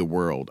view the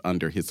world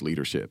under his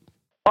leadership?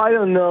 I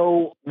don't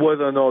know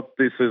whether or not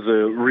this is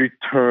a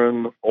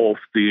return of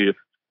the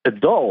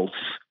adults,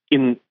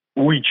 in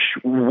which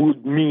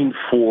would mean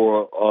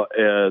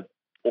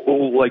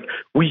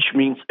which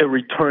means a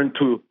return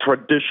to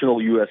traditional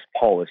U.S.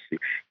 policy.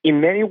 In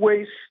many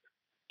ways,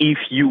 if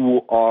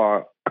you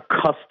are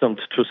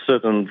accustomed to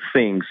certain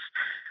things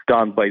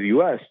done by the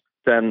U.S.,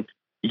 then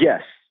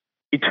yes,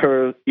 it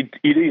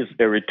is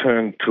a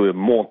return to a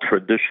more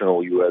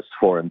traditional U.S.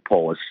 foreign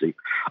policy.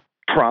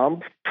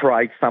 Trump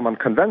tried some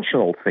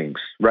unconventional things,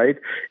 right?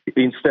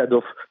 Instead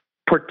of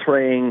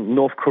portraying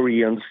North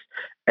Koreans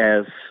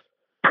as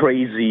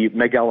crazy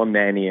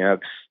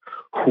megalomaniacs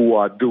who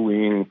are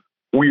doing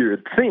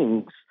weird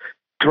things,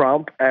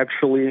 Trump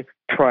actually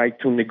tried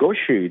to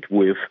negotiate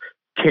with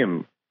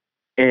Kim.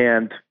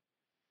 And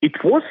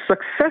it was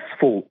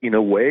successful in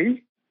a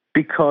way,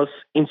 because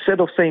instead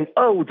of saying,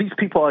 oh, these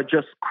people are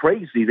just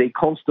crazy, they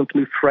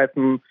constantly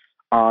threaten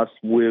us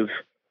with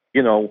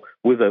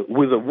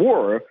a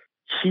war,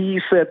 he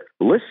said,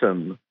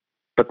 listen,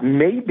 but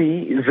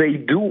maybe they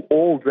do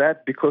all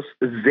that because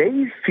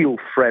they feel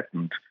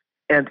threatened.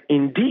 And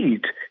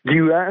indeed, the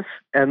U.S.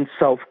 and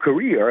South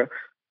Korea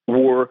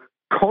were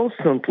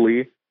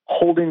constantly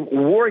holding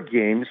war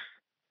games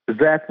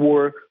that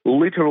were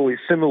literally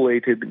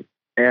simulating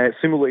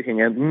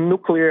a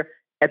nuclear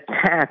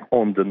attack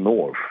on the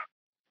North.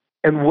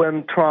 And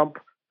when Trump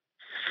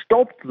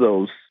stopped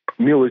those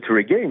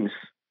military games,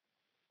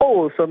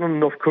 all of a sudden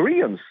North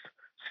Koreans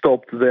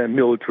stopped their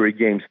military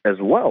games as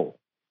well.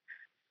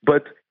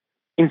 But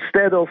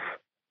instead of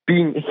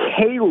being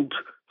hailed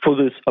for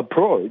this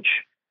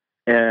approach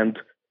and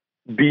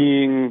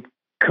being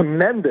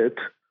commended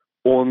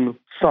on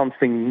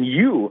something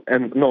new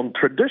and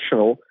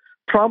non-traditional,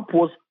 Trump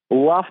was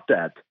laughed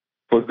at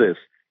for this.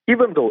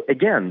 Even though,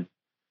 again,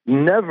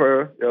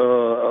 media,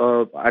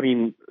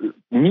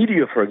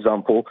 for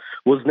example,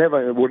 were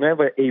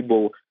never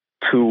able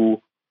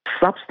to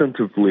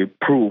substantively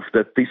prove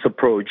that this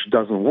approach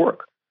doesn't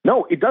work.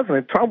 No, it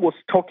doesn't. Trump was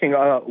talking,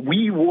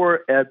 we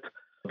were at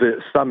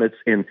the summits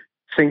in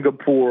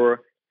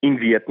Singapore, in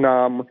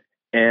Vietnam,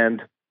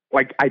 and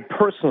I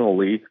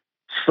personally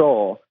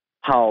saw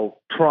how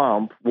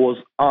Trump was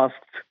asked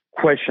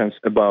questions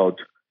about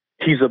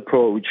his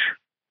approach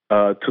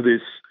to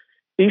this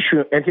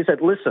issue. And he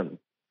said, listen,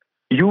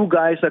 you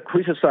guys are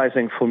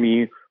criticizing for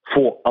me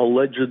for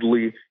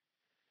allegedly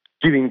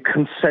giving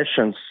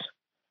concessions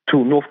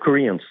to North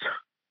Koreans.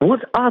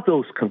 What are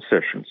those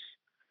concessions?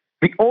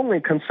 The only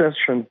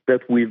concession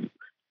that we've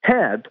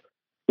had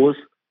was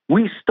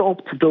we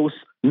stopped those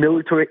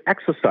military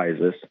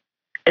exercises.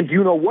 And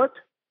you know what?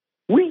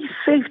 We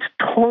saved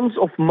tons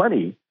of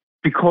money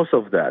because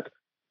of that.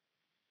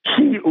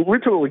 He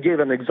literally gave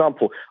an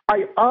example.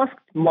 I asked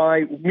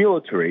my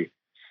military,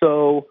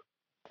 so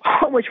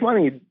how much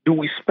money do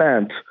we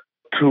spend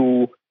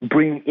to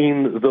bring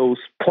in those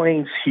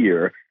planes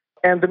here?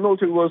 And the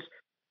military was,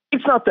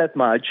 it's not that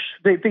much.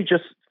 They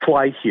just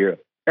fly here.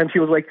 And he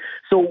was like,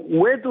 so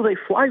where do they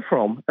fly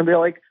from? And they're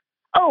like,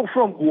 oh,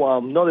 from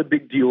Guam, not a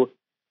big deal.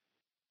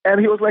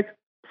 And he was like,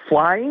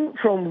 flying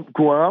from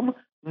Guam,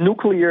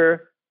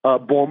 nuclear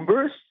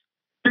bombers?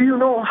 Do you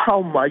know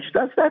how much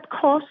does that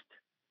cost?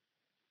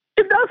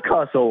 It does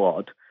cost a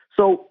lot.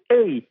 So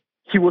A,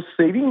 he was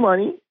saving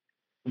money.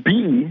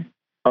 B,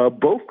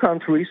 both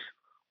countries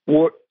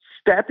were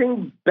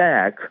stepping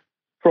back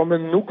from a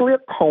nuclear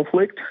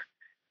conflict.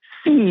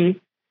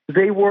 C,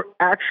 they were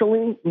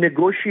actually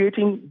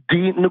negotiating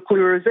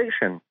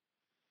denuclearization.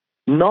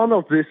 None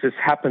of this is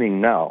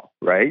happening now,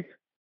 right?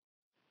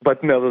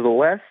 But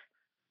nevertheless,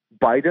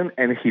 Biden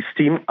and his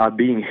team are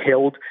being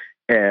held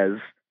as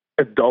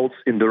adults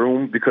in the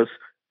room because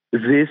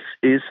this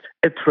is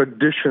a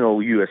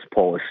traditional U.S.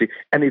 policy.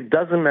 And it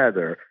doesn't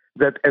matter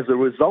that as a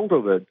result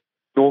of it,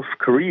 North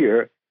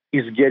Korea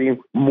is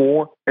getting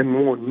more and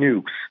more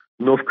nukes.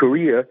 North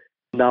Korea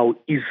now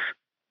is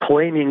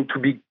claiming to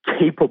be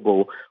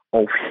capable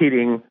of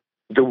hitting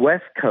the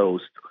West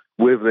Coast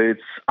with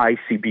its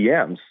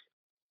ICBMs.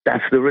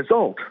 That's the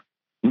result.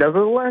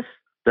 Nevertheless,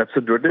 that's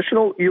a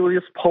traditional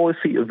U.S.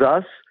 policy.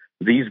 Thus,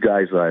 these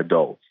guys are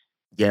adults.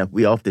 Yeah,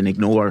 we often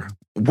ignore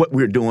what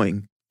we're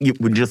doing.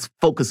 We just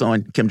focus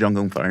on Kim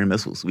Jong-un firing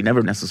missiles. We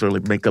never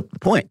necessarily make up the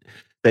point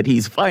that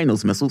he's firing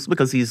those missiles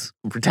because he's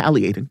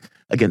retaliating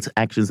against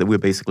actions that we're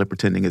basically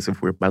pretending as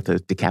if we're about to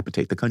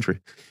decapitate the country.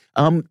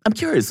 I'm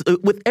curious,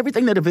 with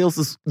everything that avails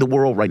us the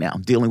world right now,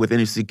 dealing with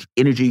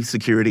energy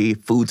security,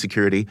 food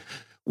security,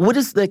 what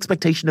is the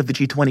expectation of the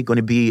G20 going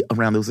to be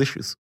around those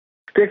issues?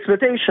 The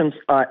expectations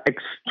are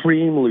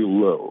extremely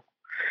low.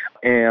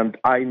 And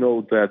I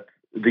know that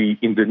the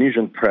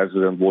Indonesian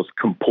president was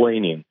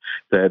complaining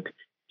that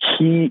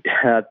he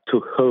had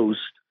to host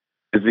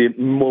the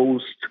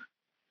most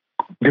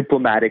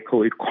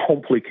diplomatically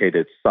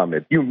complicated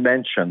summit. You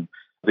mentioned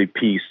the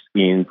piece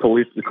in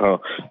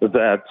Politico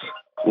that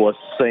was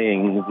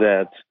saying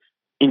that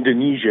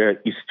Indonesia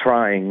is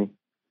trying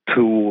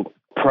to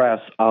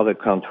press other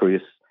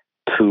countries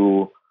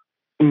to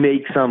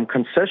make some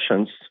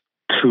concessions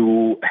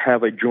to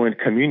have a joint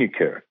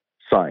communique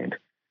signed.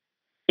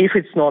 If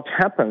it's not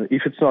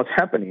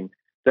happening,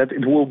 that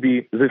it will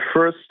be the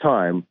first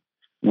time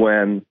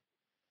when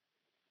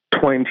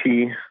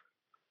 20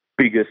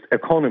 biggest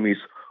economies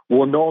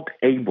were not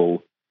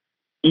able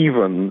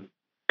even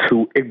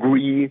to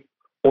agree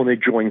on a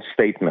joint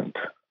statement.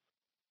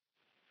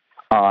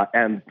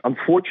 And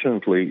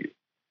unfortunately,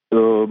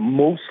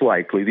 most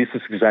likely, this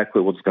is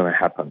exactly what's going to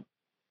happen.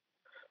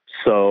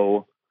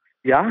 So,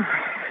 yeah,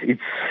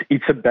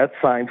 it's a bad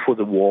sign for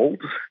the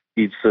world.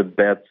 It's a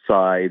bad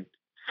sign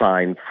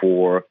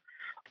for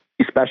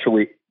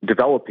especially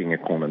developing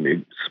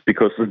economies,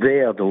 because they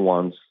are the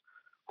ones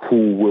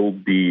who will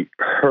be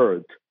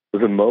hurt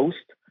the most.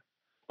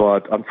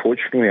 But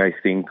unfortunately, I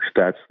think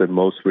that's the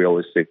most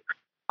realistic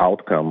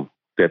outcome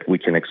that we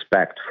can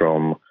expect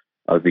from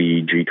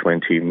the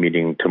G20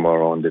 meeting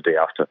tomorrow and the day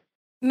after.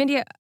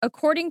 Mindia,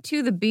 according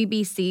to the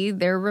BBC,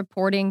 they're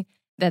reporting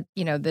that,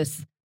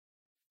 this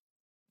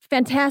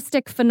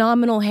fantastic,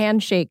 phenomenal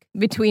handshake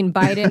between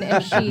Biden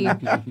and Xi,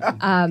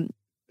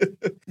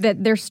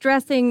 that they're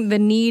stressing the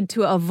need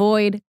to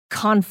avoid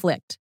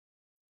conflict.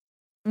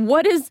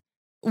 Which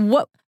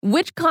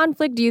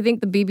conflict do you think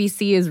the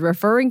BBC is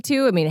referring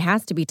to? I mean, it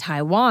has to be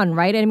Taiwan,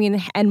 right? I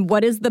mean, and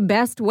what is the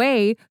best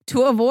way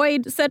to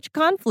avoid such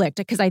conflict?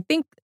 Because I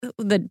think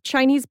the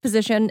Chinese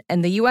position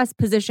and the U.S.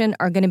 position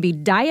are going to be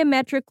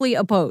diametrically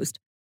opposed.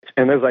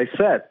 And as I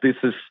said, this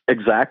is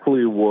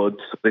exactly what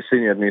the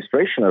senior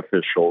administration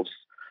officials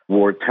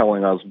were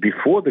telling us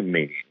before the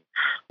meeting.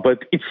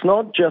 But it's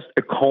not just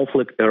a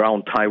conflict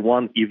around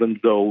Taiwan, even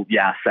though,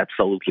 yes,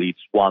 absolutely, it's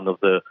one of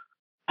the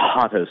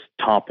hottest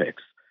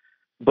topics.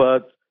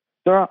 But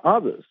there are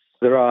others.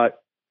 There are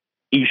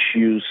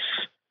issues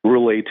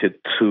related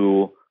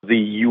to the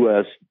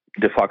U.S.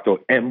 de facto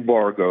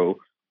embargo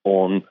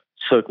on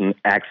certain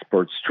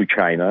exports to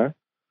China.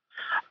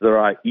 There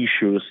are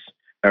issues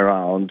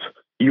around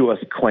U.S.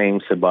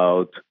 claims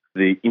about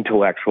the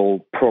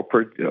intellectual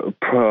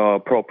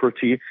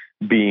property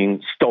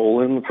being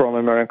stolen from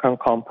American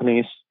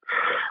companies.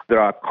 There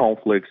are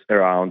conflicts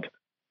around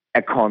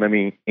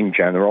economy in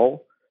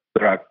general.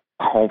 There are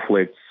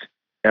conflicts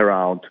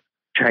around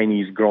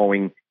Chinese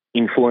growing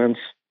influence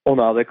on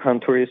other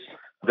countries.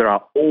 There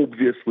are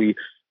obviously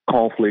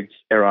conflicts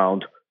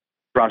around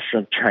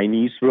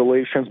Russian-Chinese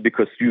relations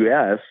because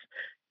U.S.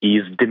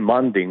 is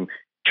demanding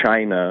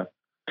China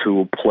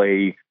to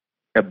play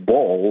a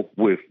ball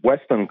with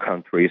Western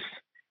countries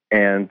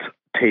and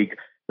take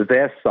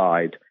their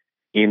side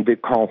in the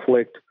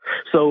conflict.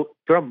 So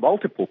there are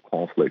multiple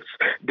conflicts.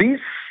 This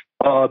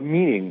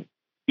meeting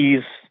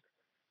is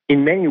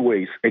in many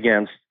ways,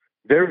 again,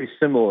 very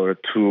similar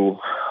to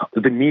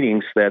the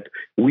meetings that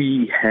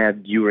we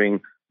had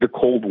during the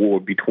Cold War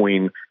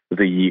between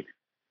the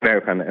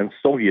American and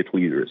Soviet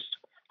leaders.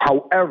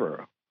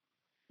 However,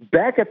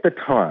 back at the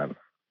time,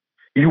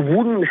 you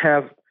wouldn't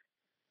have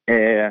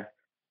a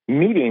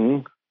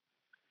meeting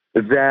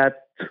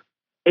that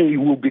A,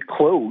 will be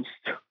closed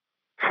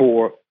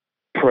for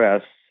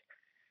press,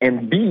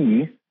 and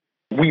B,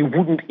 we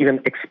wouldn't even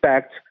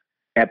expect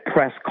a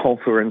press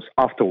conference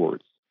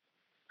afterwards.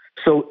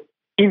 So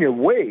in a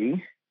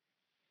way,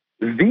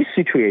 this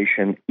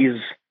situation is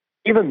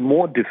even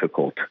more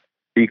difficult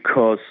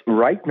because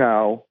right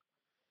now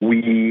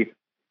we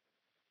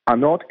are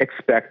not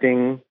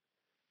expecting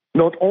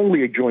not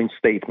only a joint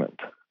statement,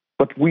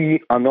 but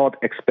we are not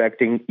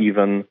expecting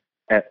even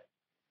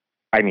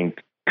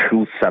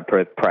two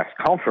separate press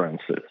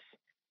conferences,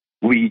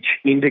 which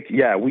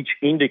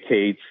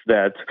indicates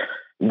that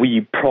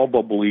we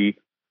probably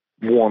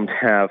won't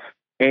have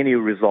any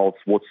results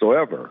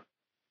whatsoever.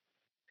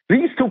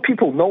 These two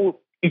people know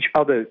each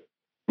other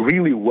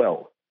really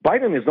well.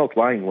 Biden is not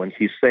lying when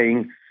he's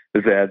saying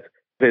that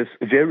there's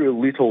very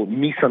little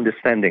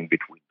misunderstanding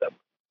between them.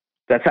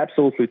 That's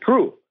absolutely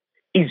true.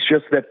 It's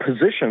just that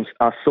positions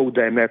are so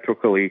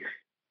diametrically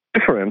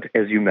different,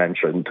 as you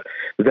mentioned,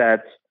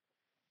 that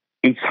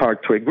it's hard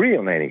to agree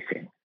on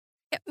anything.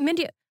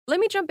 Mindia, let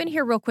me jump in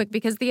here real quick,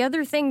 because the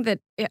other thing that,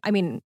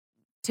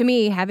 to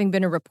me, having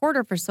been a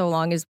reporter for so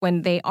long, is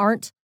when they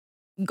aren't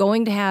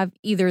going to have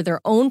either their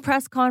own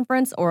press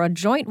conference or a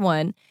joint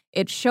one,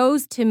 it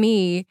shows to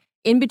me,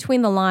 in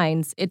between the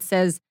lines, it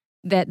says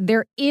that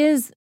there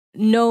is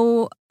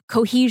no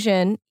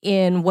cohesion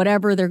in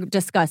whatever they're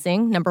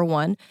discussing, number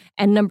one.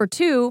 And number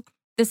two,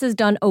 this is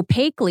done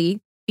opaquely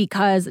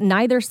because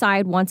neither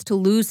side wants to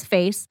lose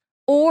face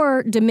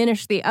or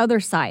diminish the other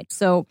side.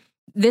 So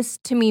this,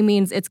 to me,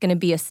 means it's going to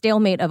be a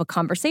stalemate of a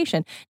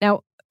conversation.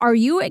 Now, are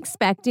you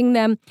expecting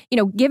them,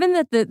 given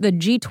that the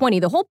G20,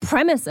 the whole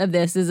premise of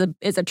this is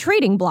a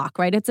trading bloc,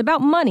 right? It's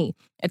about money.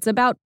 It's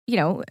about,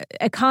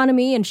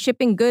 economy and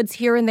shipping goods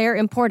here and there,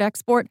 import,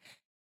 export.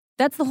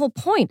 That's the whole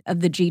point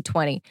of the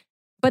G20.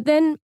 But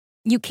then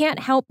you can't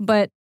help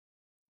but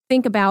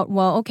think about,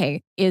 well,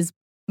 okay, is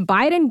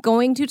Biden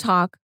going to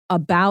talk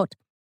about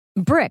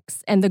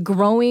BRICS and the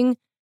growing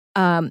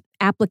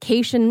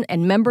application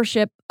and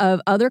membership of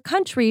other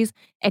countries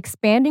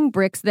expanding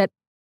BRICS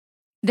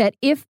that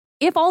if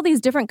all these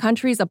different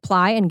countries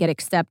apply and get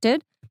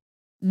accepted,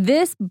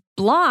 this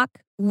bloc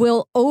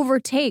will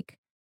overtake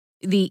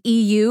the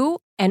EU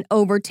and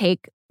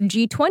overtake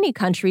G20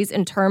 countries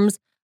in terms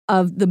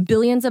of the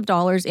billions of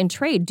dollars in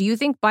trade. Do you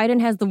think Biden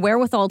has the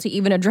wherewithal to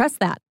even address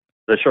that?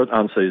 The short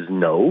answer is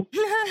no.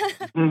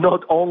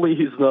 Not only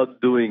he's not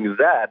doing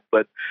that,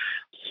 but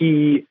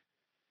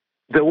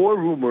there were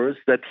rumors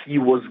that he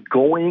was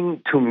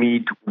going to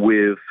meet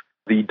with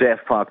the de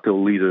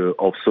facto leader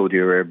of Saudi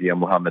Arabia,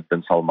 Mohammed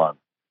bin Salman.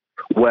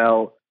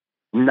 Well,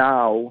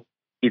 now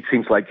it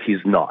seems like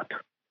he's not.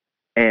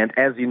 And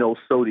as you know,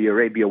 Saudi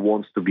Arabia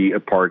wants to be a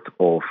part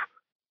of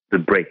the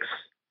BRICS.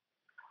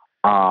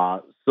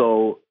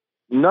 So,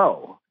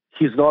 no,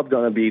 he's not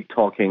going to be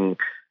talking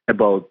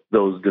about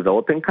those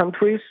developing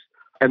countries.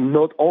 And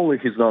not only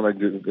he's not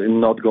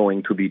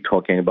going to be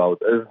talking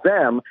about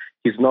them,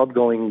 he's not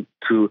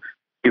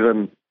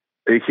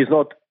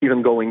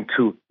even going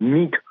to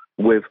meet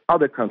with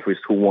other countries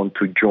who want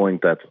to join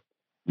that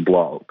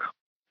bloc.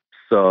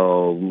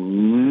 So,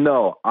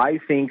 no, I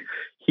think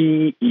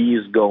he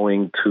is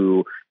going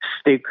to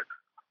stick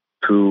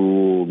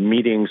to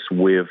meetings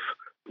with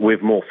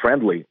more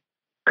friendly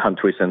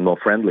countries and more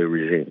friendly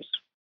regimes.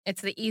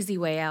 It's the easy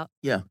way out.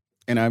 Yeah.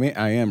 And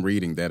I am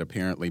reading that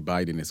apparently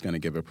Biden is going to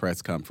give a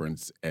press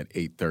conference at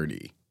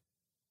 8:30.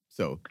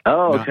 So,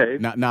 okay.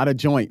 Not a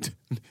joint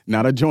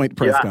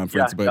press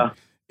conference, but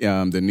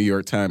the New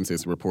York Times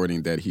is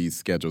reporting that he's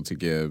scheduled to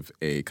give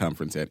a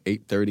conference at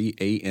 8:30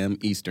 a.m.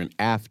 Eastern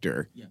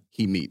after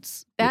he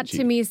meets. That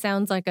to me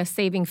sounds like a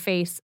saving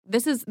face.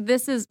 This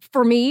is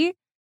for me,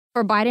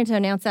 for Biden to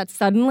announce that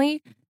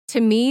suddenly.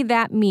 To me,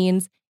 that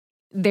means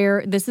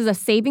this is a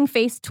saving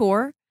face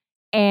tour,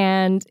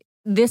 and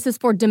this is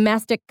for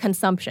domestic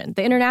consumption.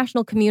 The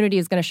international community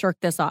is going to shirk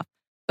this off.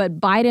 But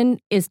Biden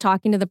is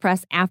talking to the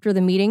press after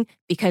the meeting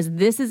because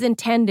this is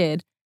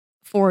intended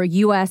for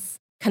U.S.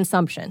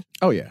 consumption.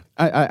 Oh, yeah.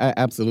 I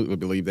absolutely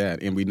believe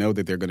that. And we know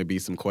that there are going to be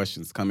some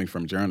questions coming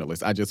from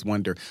journalists. I just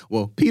wonder,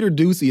 well, Peter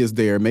Doocy is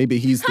there. Maybe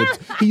he's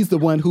the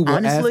one who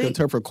will ask a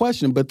tougher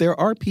question. But there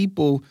are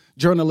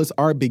journalists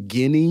are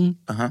beginning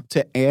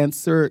to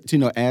answer,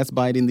 ask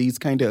Biden these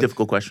kind of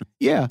difficult questions.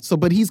 Yeah. So,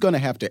 but he's going to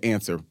have to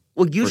answer.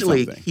 Well,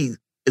 usually he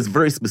is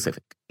very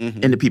specific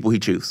in the people he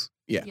chooses.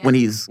 Yeah. When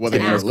he's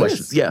taking those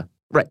questions. Yeah.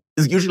 Right.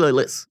 It's usually a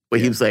list where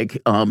he was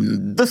like,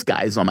 this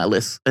guy's on my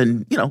list.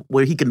 And,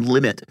 where he can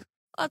limit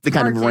the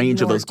kind of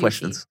range of those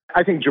questions.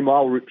 I think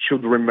Jamal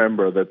should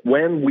remember that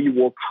when we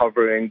were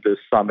covering the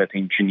summit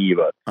in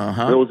Geneva,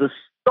 there was a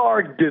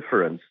stark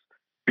difference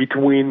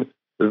between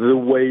the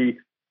way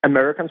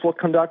Americans were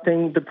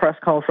conducting the press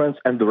conference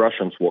and the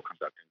Russians were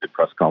conducting the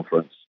press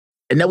conference.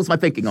 And that was my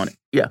thinking on it.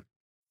 Yeah.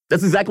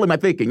 That's exactly my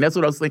thinking. That's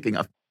what I was thinking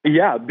of.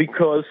 Yeah,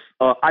 because,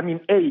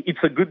 it's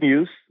a good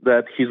news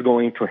that he's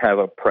going to have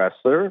a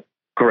presser.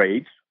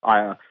 Great.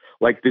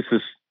 This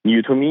is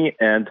new to me.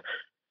 And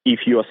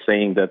if you are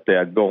saying that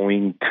they're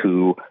going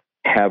to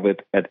have it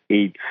at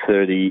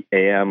 8:30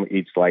 a.m.,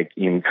 it's like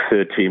in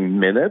 30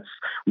 minutes.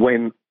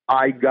 When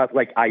I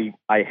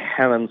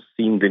haven't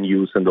seen the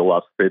news in the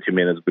last 30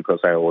 minutes because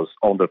I was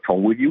on the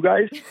phone with you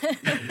guys.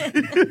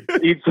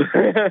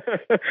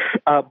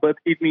 But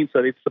it means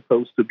that it's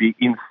supposed to be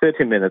in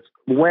 30 minutes.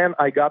 When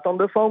I got on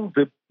the phone,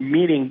 the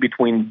meeting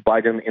between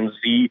Biden and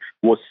Xi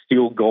was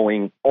still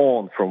going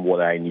on from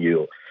what I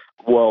knew.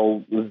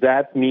 Well,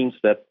 that means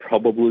that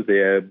probably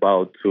they're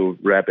about to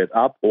wrap it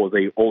up or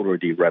they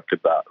already wrapped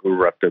it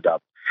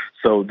up.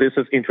 So this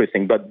is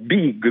interesting. But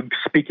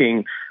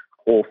speaking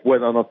of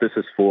whether or not this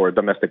is for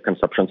domestic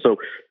consumption. So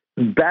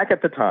back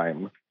at the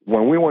time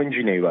when we were in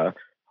Geneva,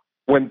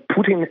 when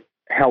Putin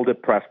held a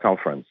press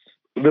conference,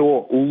 there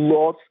were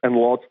lots and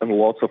lots and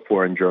lots of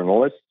foreign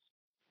journalists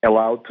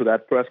allowed to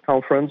that press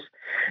conference,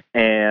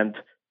 and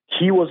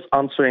he was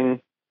answering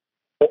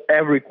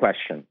every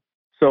question.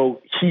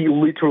 So he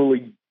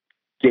literally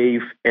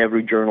gave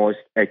every journalist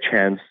a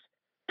chance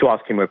to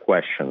ask him a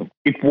question.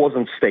 It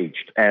wasn't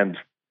staged, and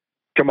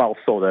Jamal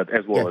saw that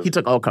as well. Yeah, he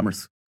took all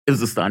comers. It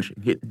was astonishing.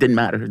 It didn't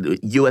matter. The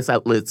U.S.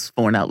 outlets,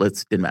 foreign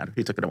outlets, didn't matter.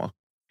 He took them all.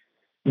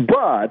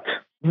 But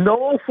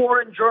no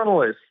foreign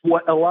journalists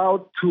were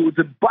allowed to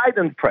the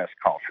Biden press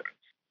conference.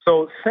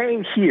 So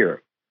same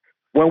here.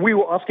 When we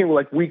were asking,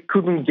 we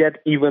couldn't get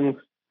even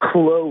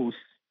close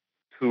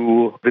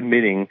to the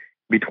meeting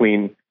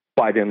between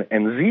Biden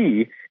and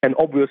Xi, and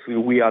obviously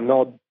we are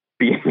not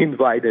being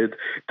invited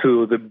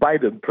to the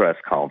Biden press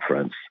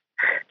conference.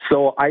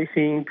 So I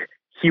think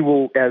he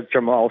will, as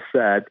Jamarl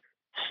said,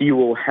 he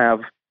will have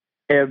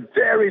a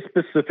very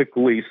specific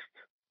list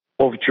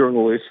of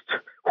journalists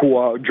who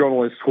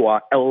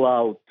are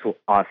allowed to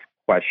ask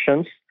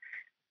questions.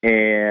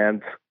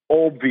 And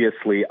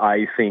obviously,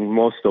 I think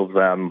most of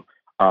them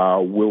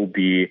will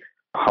be,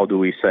 how do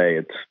we say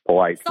it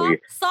politely,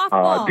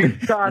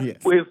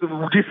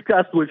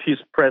 discussed with his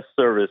press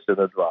service in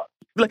advance.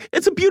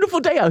 It's a beautiful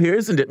day out here,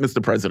 isn't it,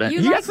 Mr. President?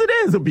 Yes, it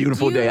is a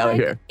beautiful day out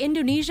here.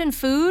 Indonesian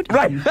food?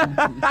 Right.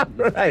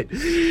 Right.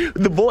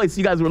 The voice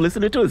you guys were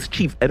listening to is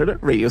Chief Editor,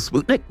 Radio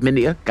Sputnik,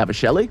 Mindia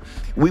Gavasheli.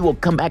 We will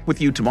come back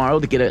with you tomorrow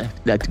to get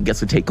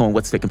a take on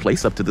what's taken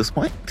place up to this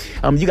point.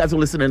 You guys are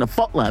listening to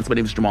Fault Lines. My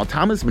name is Jamarl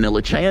Thomas,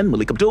 Manila Chan,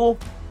 Melik Abdul.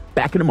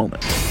 Back in a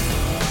moment.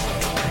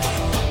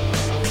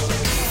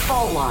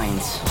 Fault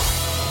Lines.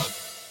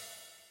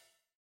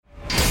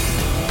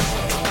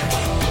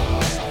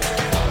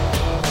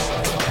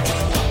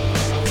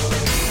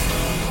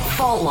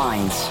 Fault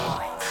Lines.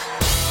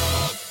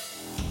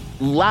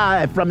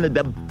 Live from the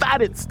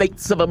divided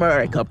states of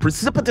America,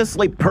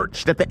 precipitously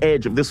perched at the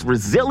edge of this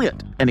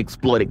resilient and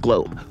exploited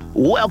globe.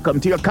 Welcome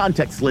to your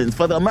context lens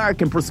for the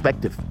American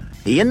perspective.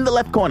 In the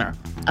left corner,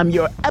 I'm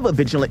your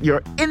ever-vigilant,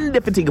 your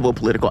indefatigable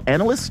political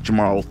analyst,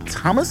 Jamarl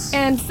Thomas.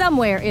 And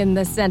somewhere in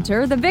the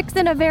center, the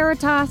vixen of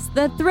Veritas,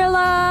 the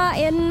thriller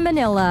in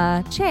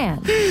Manila,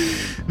 Chan.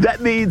 That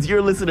means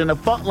you're listening to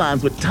Fault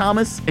Lines with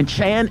Thomas and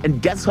Chan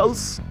and guest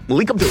hosts,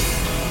 Melik Abdul.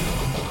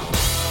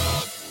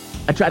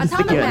 I tried to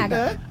stick you in.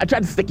 I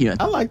tried to stick you in.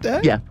 I like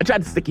that. Yeah, I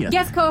tried to stick you in.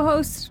 Guest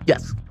co-host.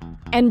 Yes.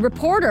 And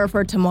reporter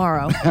for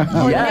tomorrow.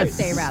 Or yes.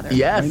 Wednesday, rather.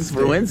 Yes,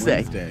 for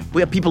Wednesday.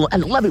 We have people, I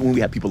love it when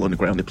we have people on the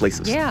ground in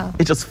places. Yeah.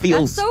 It just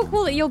feels That's so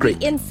cool that you'll great.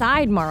 be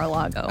inside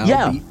Mar-a-Lago.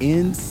 Yeah. Be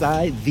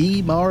inside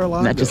the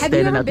Mar-a-Lago. Not just Have you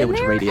standing ever out there been with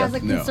your there radio. as a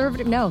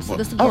conservative? No. So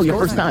this is your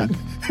first time.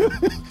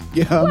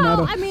 Yeah,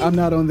 I'm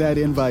not on that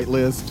invite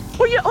list.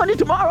 Well, you're on it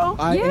tomorrow.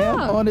 I am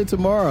on it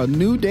tomorrow.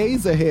 New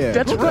days ahead.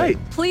 That's right.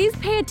 Please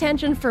pay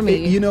attention for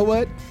me. You know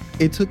what?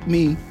 It took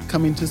me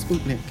coming to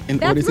Sputnik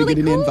in order to really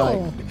get an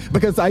cool. invite.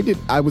 Because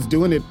I was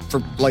doing it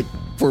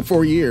for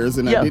 4 years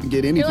and I didn't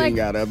get anything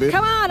out of it.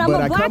 Come on, I'm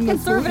a black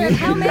conservative.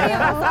 How many of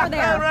us are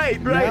there?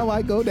 Right. Now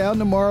I go down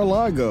to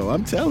Mar-a-Lago.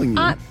 I'm telling you.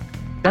 That's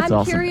I'm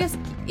awesome. curious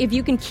if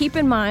you can keep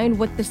in mind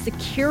what the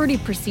security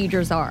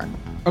procedures are.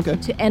 Okay.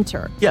 To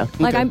enter. Yeah.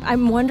 Like Okay.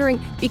 I'm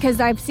wondering,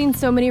 because I've seen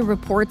so many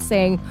reports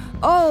saying,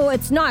 oh,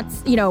 it's not,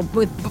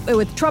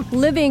 with Trump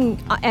living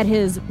at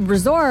his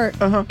resort,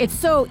 it's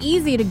so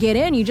easy to get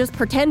in. You just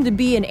pretend to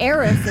be an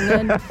heiress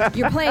and then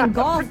you're playing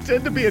golf.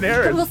 Pretend to be an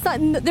heiress.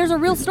 Well, there's a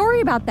real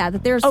story about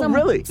that there's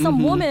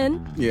some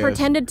woman Yes.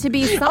 pretended to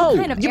be some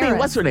kind of you heiress. mean,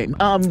 what's her name?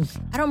 I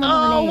don't remember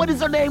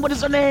her name. What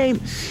is her name?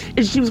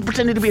 And she was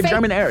pretending to be a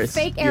German heiress.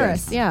 Fake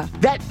heiress, yeah.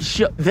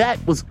 That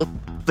was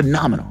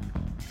phenomenal.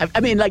 I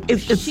mean, like,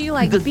 it's She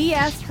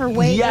BS'd her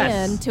way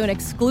in to an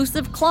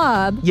exclusive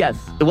club. Yes,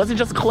 it wasn't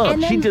just a club.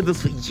 And then- she did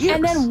this for years.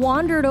 And then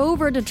wandered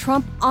over to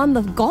Trump on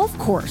the golf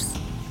course.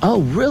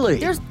 Oh, really?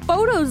 There's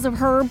photos of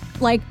her,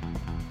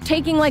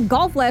 taking,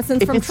 golf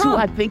lessons If from it's Trump.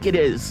 who I think it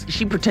is,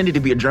 she pretended to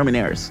be a German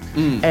heiress.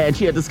 And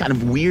she had this kind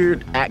of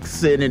weird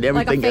accent and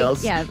everything fake-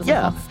 else. yeah, it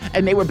was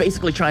And they were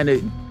basically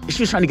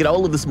she was trying to get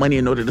all of this money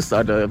in order to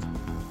start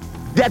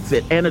that's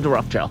it, Anna de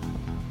Rothschild.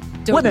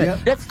 Wait a minute,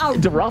 that's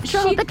de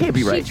Rothschild? That can't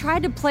be right. She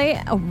tried to play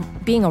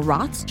being a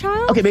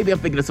Rothschild? Okay, maybe I'm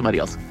thinking of somebody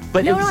else.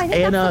 But No, it was I think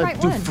that's Anna the right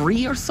one.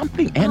 Dufresne or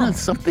something. Anna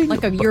something.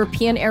 Like a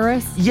European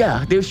heiress?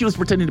 Yeah, she was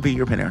pretending to be a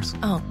European heiress.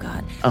 Oh,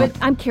 God. But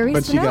I'm curious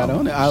But to she know. got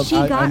on it.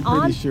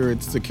 I'm pretty sure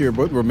it's secure.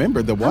 But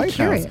remember, the White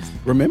House.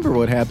 Remember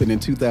what happened in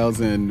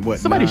 2000,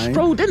 Somebody 9?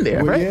 strolled in there,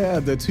 Well, right? Yeah,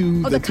 the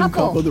two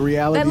couple the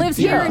reality that lives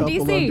TV here in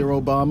couple D.C. under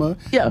Obama.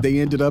 Yeah. They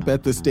ended up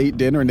at the state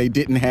dinner and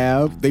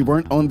they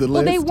weren't on the list.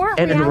 Well, they weren't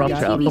Anna de reality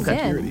Rothschild. TV Okay.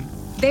 then.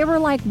 They were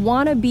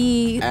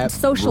wannabe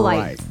socialites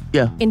Right.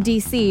 Yeah. in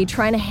D.C.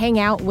 trying to hang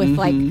out with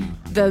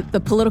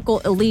the political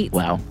elite.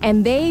 Wow.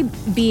 And they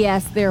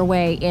BS their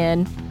way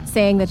in,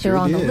 saying that they're Sure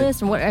on the did.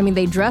 list. And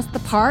they dressed the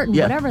part and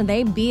whatever, and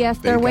they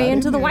BS their They way got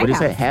into in the there. White What is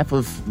House. that? Half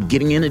of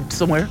getting in it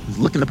somewhere is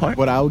looking the part?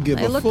 But I'll give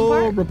They a look the full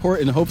part.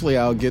 report, and hopefully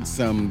I'll get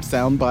some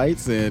sound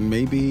bites and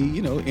maybe,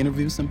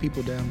 interview some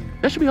people down there.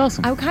 That should be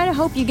awesome. I kind of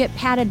hope you get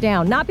patted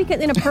down, not because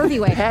in a pervy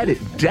way. Pat it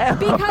down.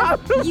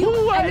 Because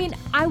What?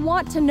 I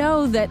want to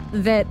know that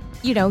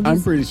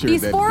I'm pretty sure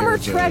these that former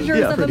there's treasures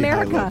a of pretty high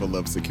America. level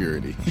of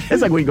security.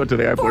 It's like when you go to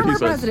the airport. Former He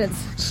says, presidents.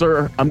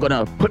 "Sir, I'm going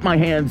to put my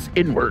hands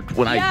inward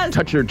when I Yes.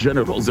 touch your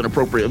genitals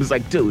inappropriate." It's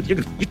like, dude, you're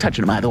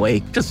touching them either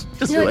way. Just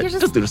do You're it.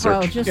 Just do the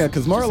search. Yeah,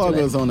 because Mar-a-Lago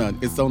just do is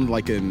it's on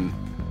like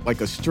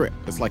a strip.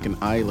 It's like an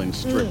island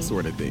strip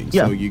sort of thing.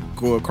 Yeah. So you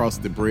go across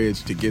the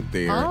bridge to get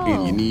there, and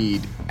Oh. you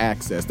need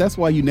access. That's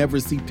why you never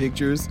see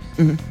pictures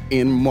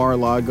in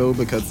Mar-a-Lago,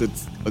 because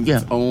it's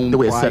its own the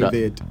way it's set up.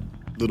 private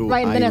little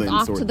Right, and island. then it's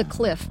off sort to of- the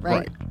cliff,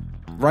 right?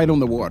 Right on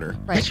the water.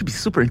 That should be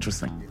super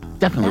interesting.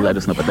 Definitely let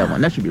us know about that one.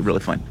 That should be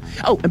really fun.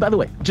 Oh, and by the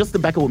way, just to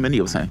back up what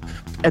Mindia was saying,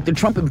 at the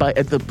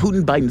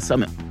Putin-Biden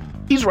summit,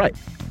 he's right.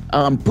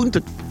 Putin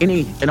took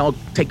any and all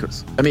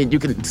takers. I mean, you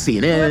can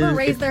CNN. Whoever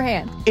raised their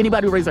hand.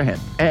 Anybody raise their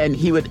hand. And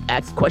he would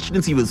ask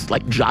questions. He was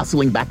like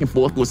jostling back and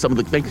forth with some of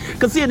the things.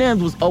 Because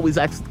CNN was always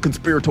asked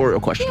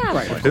conspiratorial questions. Yeah,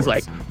 right. It's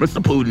like,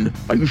 Mr. Putin,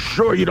 are you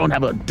sure you don't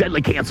have a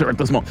deadly cancer at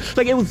this moment?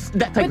 Like, it was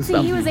that type of stuff.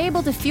 But he was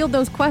able to field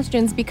those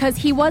questions because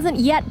he wasn't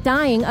yet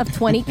dying of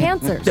 20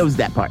 cancers. There was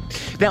that part.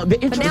 Now,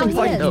 the interesting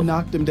part, he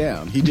knocked him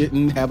down. He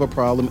didn't have a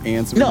problem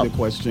answering the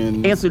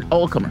question. Answered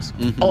all comers.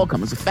 All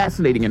comers. A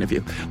fascinating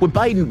interview. With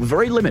Biden,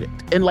 very limited.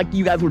 And like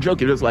you guys were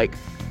joking, it was like,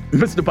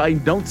 Mr.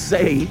 Biden, don't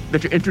say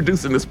that you're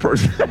introducing this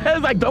person.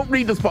 It's like, don't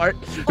read this part.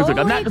 It's like,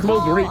 I'm not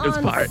supposed to read this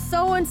part.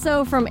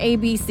 So-and-so from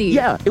ABC.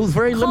 Yeah, it was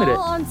very limited.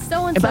 Call on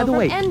so-and-so and by the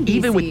way, from NBC.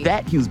 even with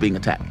that, he was being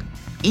attacked.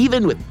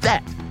 Even with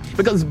that.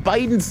 Because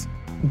Biden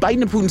and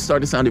Putin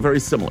started sounding very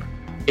similar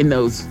in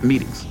those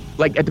meetings.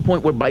 Like at the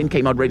point where Biden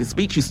came out ready to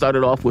speak, he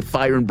started off with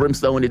fire and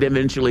brimstone and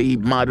eventually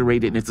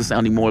moderated and it's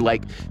sounding more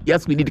like,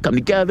 yes, we need to come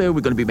together.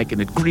 We're going to be making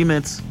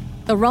agreements.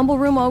 The Rumble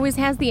Room always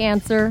has the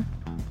answer.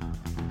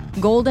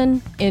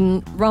 Golden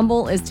in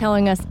Rumble is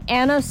telling us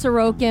Anna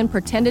Sorokin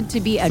pretended to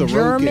be a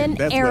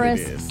German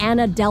heiress,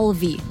 Anna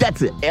Delvey.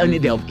 That's it, Anna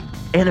Delvey.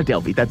 Anna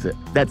Delvey, that's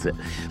it.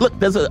 Look,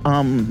 there's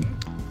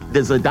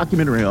a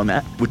documentary on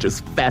that, which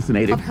is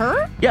fascinating. Of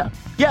her? Yeah.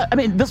 I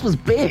mean, this was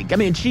big. I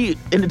mean,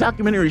 in the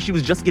documentary, she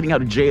was just getting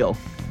out of jail.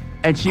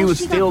 And she was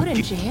still got put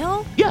in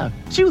jail? Yeah,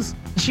 she was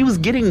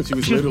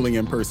literally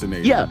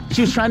impersonating. Yeah,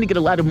 she was trying to get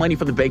a lot of money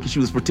from the bank, and she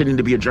was pretending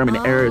to be a German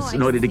heiress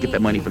in order to get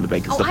that money from the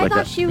bank and stuff like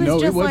that. She was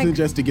just it wasn't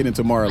just to get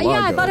into Mar-a-Lago.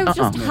 Yeah, I thought it was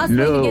just hustling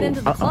to get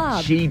into the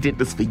club. She did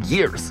this for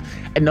years,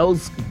 and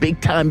those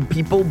big time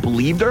people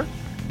believed her.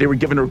 They were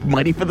giving her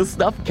money for the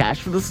stuff,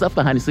 cash for the stuff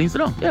behind the scenes.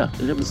 No, yeah,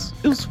 it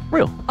was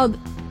real. Oh,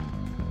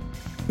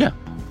 yeah.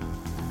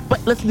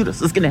 But let's do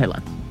this. Let's get in the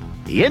headlines.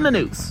 In the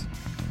news,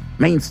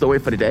 main story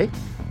for the day.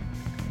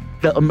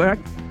 The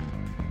American,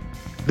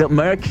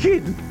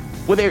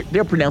 well,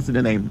 they're pronouncing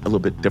the name a little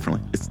bit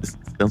differently. It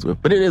sounds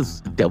weird, but it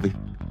is Delvey.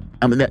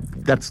 I mean,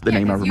 that's the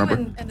name I remember.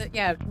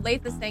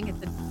 Lath is saying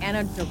it's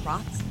Anna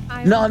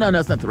Dorotskaya. No,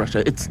 it's not the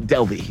Russia. It's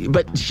Delvey.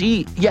 But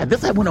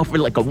this went on for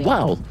like a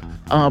while.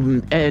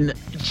 And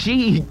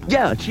she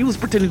was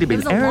pretending to be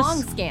an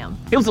heiress.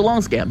 It was a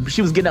long scam.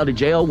 She was getting out of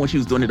jail when she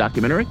was doing the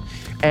documentary.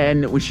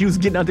 And when she was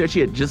getting out there, she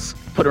had just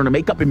put on her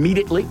makeup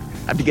immediately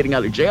after getting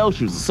out of jail.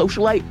 She was a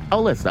socialite,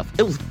 all that stuff.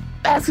 It was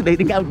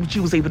fascinating how she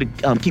was able to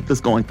keep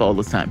this going for all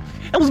this time.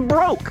 It was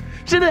broke.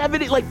 She didn't have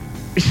any,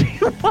 she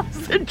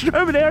wasn't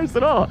German heiress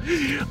at all.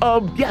 It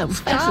was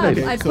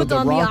fascinating. I put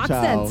on the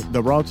accent.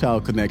 The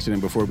Rothschild connection,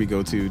 and before we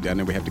go to, I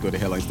know we have to go to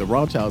headlines, the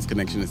Rothschild's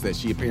connection is that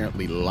she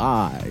apparently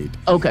lied.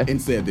 Okay.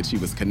 And said that she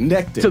was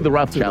connected to the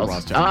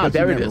Rothschilds.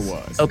 There it is.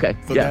 Was. Okay.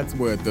 So that's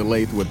what the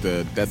Lath with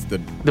that's the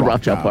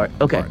Rothschild part.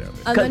 Okay. Part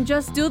of it. And then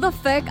just do the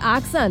fake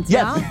accent.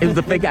 Yes, it was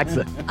a fake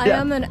accent. I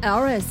am an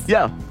heiress.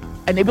 Yeah.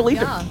 And they believed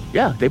her.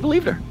 Yeah, they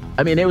believed her.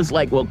 I mean, it was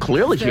like, well,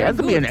 clearly she has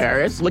to be an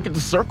heiress. Look at the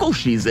circle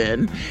she's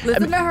in.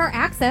 Listen to her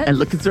accent. And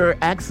look at her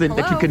accent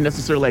that you couldn't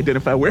necessarily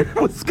identify where it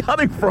was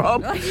coming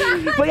from.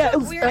 But yeah, it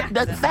was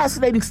that's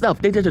fascinating stuff.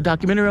 They did a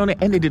documentary on it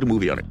and they did a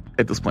movie on it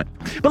at this point.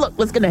 But look,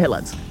 let's get into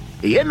headlines.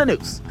 In the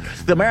news,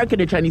 the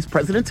American and Chinese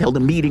presidents held a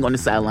meeting on the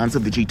sidelines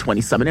of the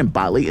G20 Summit in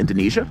Bali,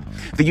 Indonesia.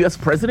 The U.S.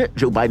 President,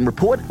 Joe Biden,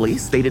 reportedly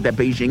stated that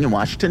Beijing and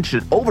Washington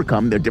should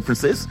overcome their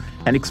differences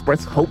and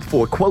express hope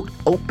for, quote,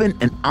 open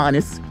and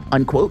honest,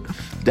 unquote,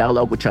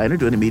 dialogue with China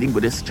during a meeting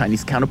with his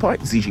Chinese counterpart,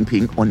 Xi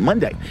Jinping, on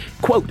Monday.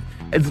 Quote,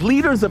 as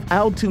leaders of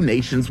our two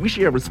nations, we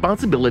share a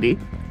responsibility,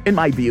 in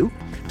my view,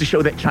 to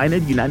show that China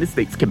and the United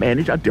States can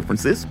manage our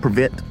differences,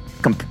 prevent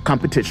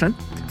competition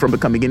from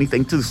becoming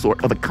anything to the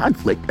sort of a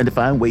conflict, and to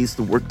find ways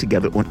to work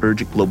together on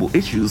urgent global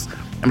issues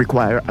and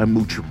require a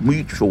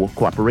mutual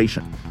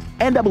cooperation.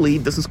 And I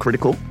believe this is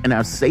critical in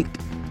our sake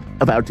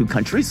of our two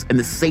countries and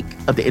the sake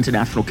of the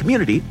international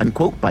community,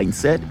 unquote, Biden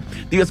said.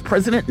 The U.S.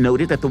 president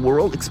noted that the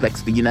world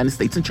expects the United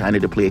States and China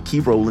to play a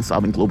key role in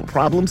solving global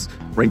problems,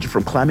 ranging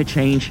from climate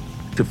change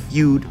to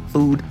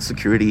food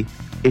security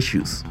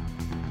issues.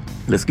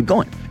 Let's keep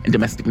going. In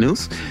domestic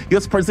news,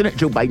 U.S. President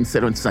Joe Biden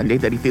said on Sunday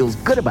that he feels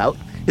good about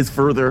his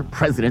further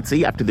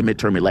presidency after the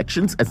midterm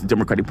elections as the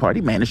Democratic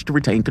Party managed to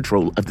retain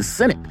control of the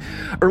Senate.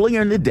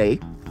 Earlier in the day,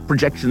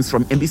 projections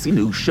from NBC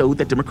News showed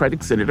that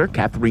Democratic Senator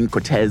Catherine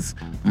Cortez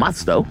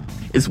Masto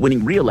is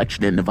winning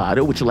re-election in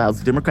Nevada, which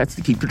allows Democrats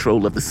to keep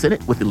control of the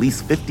Senate with at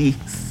least 50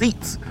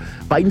 seats.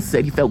 Biden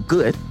said he felt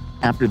good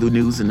after the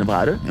news in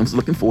Nevada and was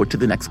looking forward to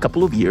the next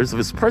couple of years of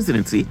his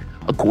presidency,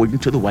 according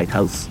to the White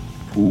House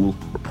pool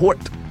report.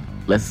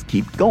 Let's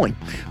keep going.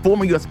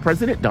 Former U.S.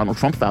 President Donald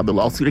Trump filed a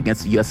lawsuit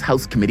against the U.S.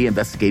 House Committee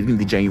investigating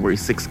the January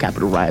 6th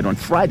Capitol riot on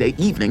Friday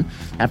evening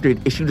after it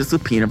issued a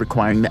subpoena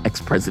requiring the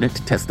ex-president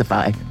to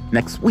testify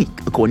next week,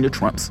 according to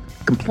Trump's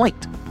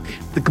complaint.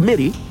 The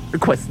committee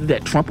requested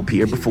that Trump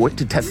appear before it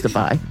to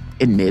testify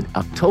in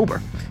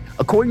mid-October.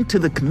 According to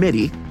the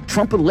committee,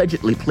 Trump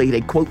allegedly played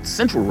a, quote,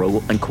 central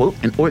role, unquote,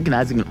 in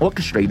organizing and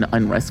orchestrating the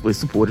unrest with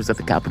supporters at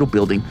the Capitol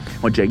building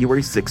on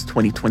January 6,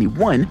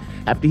 2021,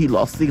 after he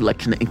lost the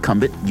election to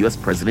incumbent U.S.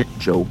 President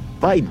Joe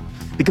Biden.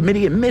 The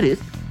committee admitted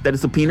that a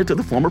subpoena to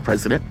the former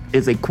president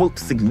is a, quote,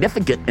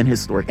 significant and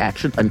historic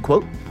action,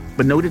 unquote,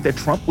 but noted that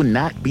Trump would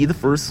not be the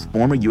first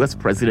former U.S.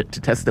 president to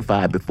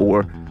testify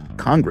before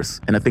Congress.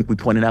 And I think we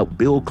pointed out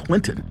Bill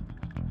Clinton.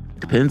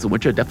 Depends on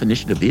what your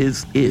definition of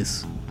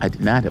is. I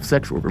did not have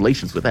sexual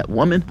relations with that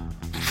woman.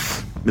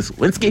 Ms.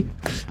 Lewinsky.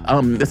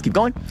 Let's keep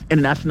going.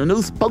 International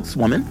news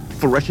spokeswoman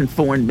for Russian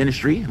Foreign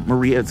Ministry,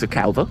 Maria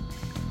Zakharova,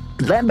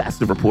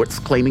 lambasted reports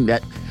claiming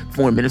that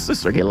Foreign Minister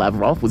Sergei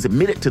Lavrov was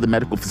admitted to the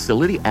medical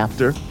facility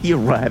after he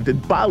arrived in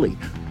Bali.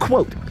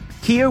 Quote,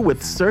 here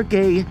with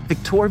Sergei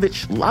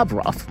Viktorovich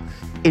Lavrov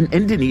in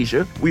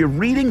Indonesia, we are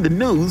reading the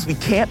news. We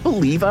can't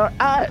believe our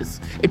eyes.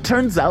 It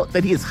turns out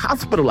that he is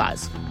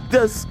hospitalized.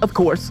 This, of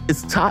course,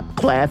 is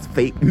top-class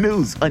fake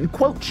news,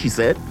 unquote, she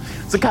said.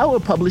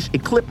 Zakharova published a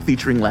clip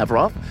featuring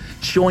Lavrov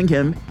showing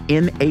him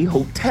in a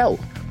hotel.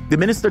 The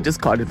minister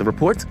discarded the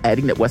reports,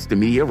 adding that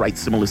Western media write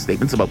similar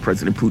statements about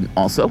President Putin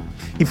also.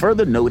 He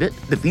further noted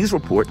that these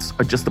reports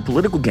are just a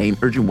political game,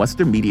 urging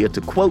Western media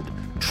to, quote,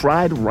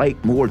 try to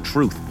write more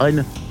truth,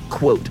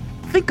 unquote.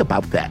 Think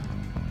about that.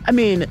 I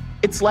mean,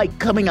 it's like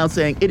coming out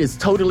saying it is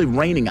totally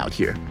raining out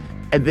here,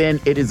 and then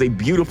it is a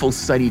beautiful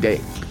sunny day.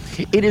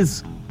 It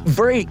is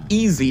very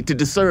easy to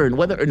discern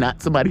whether or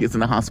not somebody is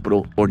in the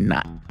hospital or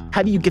not.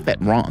 How do you get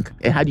that wrong?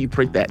 And how do you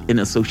print that in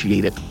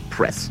Associated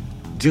Press?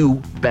 Do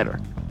better.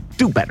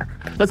 Do better.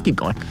 Let's keep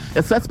going.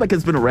 A suspect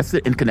has been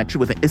arrested in connection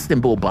with an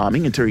Istanbul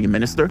bombing, Interior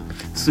Minister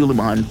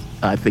Süleyman,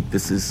 I think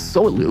this is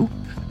Soylu,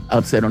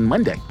 said on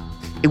Monday.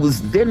 It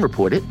was then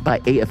reported by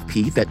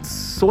AFP that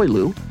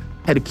Soylu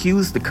had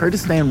accused the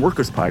Kurdistan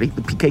Workers' Party,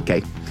 the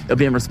PKK, of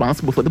being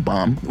responsible for the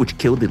bomb, which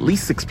killed at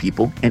least 6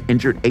 people and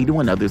injured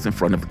 81 others in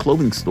front of the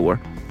clothing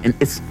store in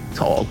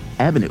Istal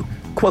Avenue.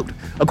 Quote,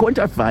 according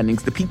to our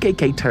findings, the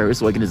PKK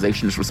terrorist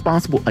organization is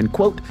responsible,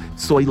 unquote,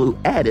 Soylu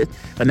added,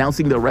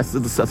 announcing the arrest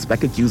of the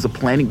suspect accused of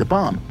planning the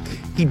bomb.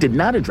 He did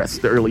not address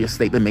the earlier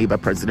statement made by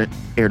President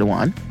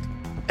Erdogan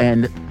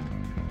and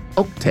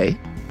Oktay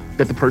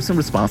that the person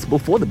responsible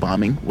for the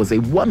bombing was a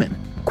woman.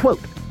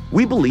 Quote,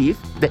 we believe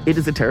that it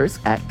is a terrorist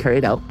act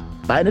carried out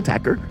by an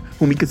attacker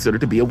whom we consider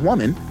to be a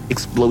woman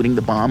exploding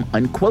the bomb,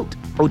 unquote,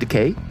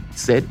 Oktay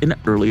said in an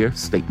earlier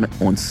statement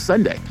on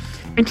Sunday.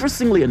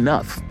 Interestingly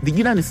enough, the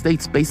United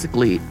States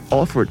basically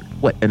offered,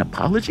 an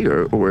apology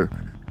or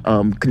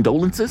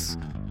condolences,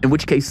 in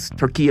which case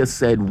Turkey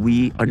said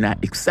we are not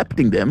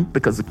accepting them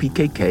because the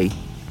PKK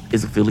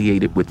is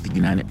affiliated with the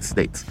United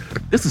States.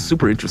 This is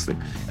super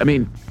interesting. I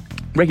mean,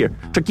 right here,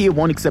 Turkey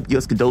won't accept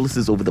U.S.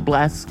 condolences over the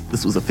blast.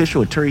 This was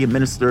official Interior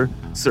Minister,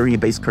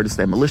 Syrian-based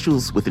Kurdistan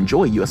militias with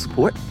enjoy U.S.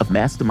 support of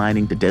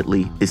masterminding the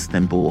deadly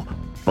Istanbul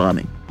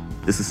bombing.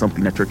 This is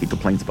something that Turkey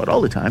complains about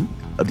all the time,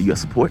 of the U.S.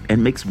 support,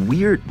 and makes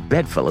weird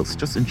bedfellows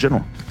just in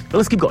general. But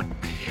let's keep going.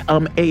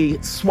 A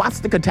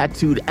swastika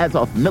tattooed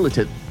Azov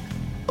militant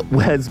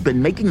has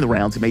been making the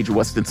rounds in major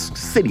Western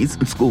cities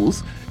and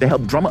schools to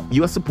help drum up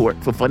U.S.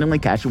 support for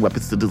funneling cash and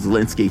weapons to the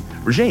Zelensky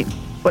regime.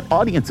 But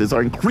audiences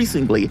are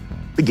increasingly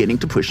beginning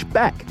to push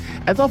back.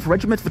 Azov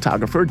regiment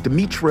photographer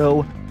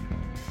Dmytro,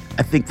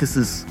 I think this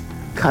is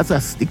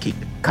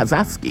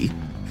Kazatsky,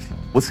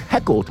 was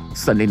heckled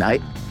Sunday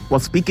night while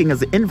speaking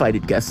as an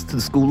invited guest to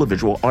the School of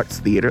Visual Arts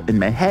Theater in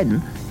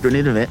Manhattan during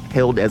an event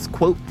held as,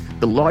 quote,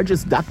 the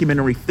largest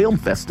documentary film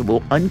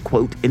festival,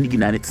 unquote, in the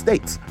United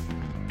States.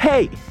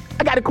 Hey,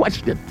 I got a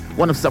question.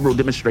 One of several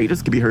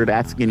demonstrators can be heard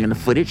asking in the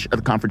footage of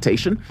the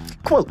confrontation,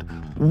 quote,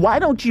 why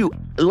don't you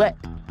let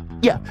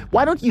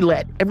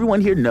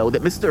everyone here know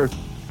that Mr.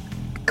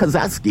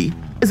 Kazatsky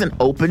is an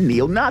open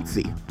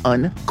neo-Nazi,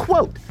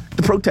 unquote.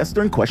 The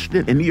protester in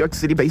question, a New York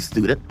City-based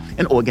student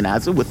and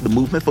organizer with the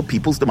Movement for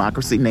People's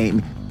Democracy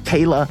named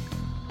Kayla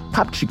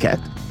Popchiket,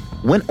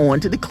 went on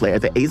to declare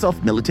the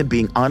Azov militant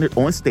being honored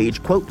on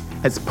stage, quote,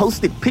 has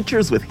posted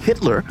pictures with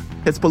Hitler,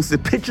 has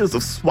posted pictures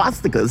of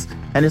swastikas,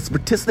 and has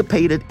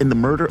participated in the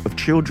murder of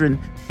children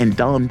in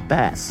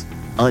Donbass,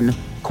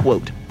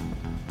 unquote.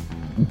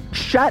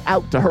 Shout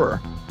out to her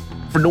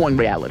for knowing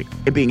reality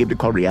and being able to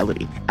call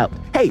reality out.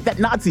 Hey, that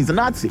Nazi's a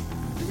Nazi.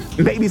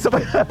 Maybe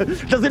somebody,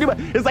 does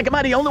anybody, it's like, am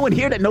I the only one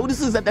here that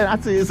notices that the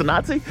Nazi is a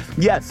Nazi?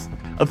 Yes.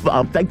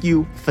 Thank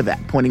you for that,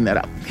 pointing that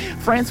out.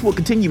 France will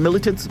continue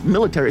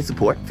military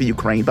support for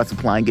Ukraine by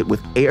supplying it with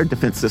air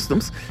defense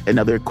systems and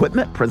other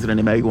equipment, President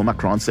Emmanuel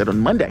Macron said on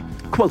Monday.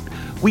 Quote,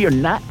 we are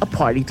not a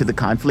party to the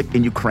conflict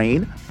in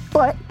Ukraine,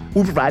 but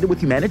we provided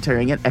with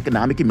humanitarian,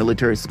 economic, and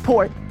military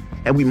support,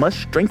 and we must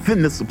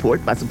strengthen this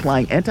support by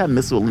supplying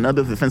anti-missile and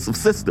other defensive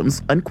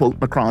systems, unquote,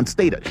 Macron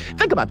stated.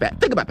 Think about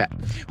that.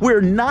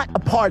 We're not a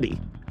party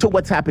to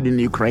what's happening in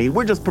Ukraine.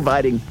 We're just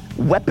providing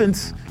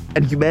weapons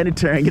and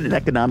humanitarian and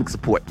economic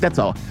support. That's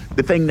all.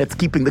 The thing that's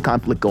keeping the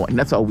conflict going.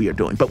 That's all we are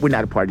doing. But we're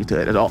not a party to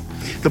it at all.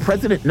 The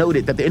president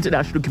noted that the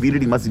international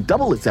community must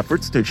double its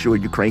efforts to ensure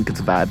Ukraine can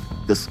survive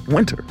this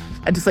winter.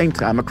 At the same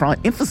time, Macron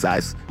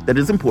emphasized that it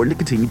is important to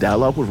continue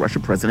dialogue with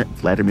Russian President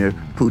Vladimir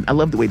Putin. I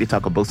love the way they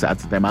talk on both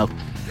sides of their mouth.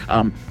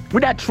 We're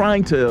not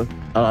trying to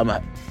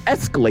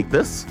escalate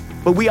this,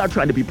 but we are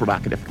trying to be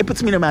provocative. It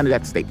puts me in mind of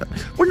that statement.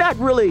 We're not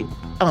really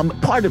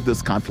part of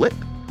this conflict,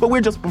 but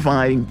we're just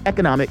providing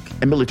economic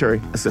and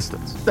military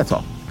assistance. That's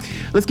all.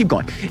 Let's keep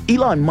going.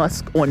 Elon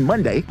Musk on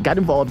Monday got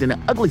involved in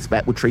an ugly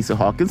spat with Tracy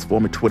Hawkins,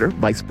 former Twitter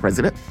vice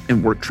president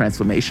in work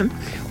transformation,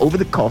 over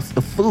the cost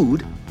of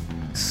food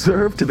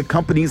served to the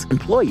company's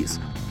employees.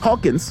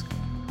 Hawkins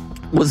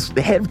was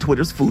the head of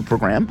Twitter's food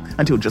program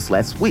until just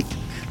last week.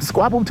 The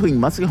squabble between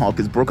Musk and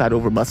Hawkins broke out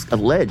over Musk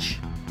alleged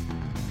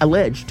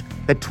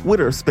that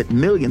Twitter spent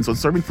millions on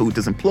serving food to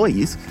its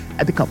employees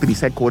at the company's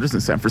headquarters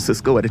in San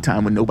Francisco at a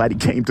time when nobody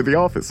came to the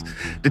office.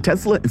 The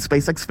Tesla and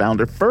SpaceX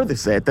founder further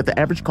said that the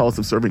average cost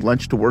of serving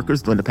lunch to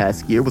workers during the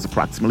past year was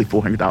approximately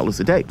 $400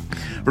 a day.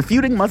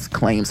 Refuting Musk's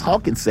claims,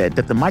 Hawkins said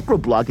that the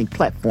microblogging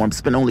platform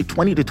spent only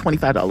 $20 to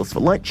 $25 for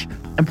lunch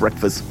and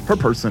breakfast per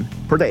person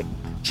per day.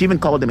 She even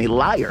called him a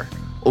liar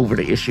over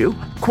the issue.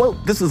 Quote,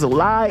 "This is a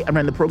lie. I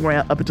ran the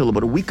program up until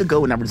about a week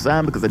ago and I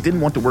resigned because I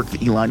didn't want to work for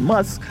Elon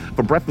Musk.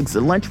 For breakfast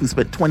and lunch, we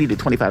spent $20 to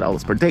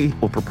 $25 per day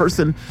or per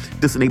person.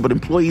 This enabled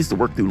employees to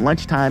work through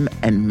lunchtime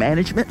and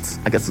management's,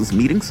 I guess those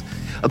meetings.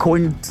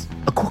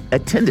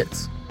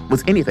 Attendance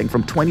was anything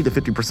from 20 to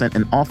 50%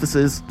 in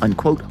offices,"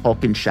 unquote,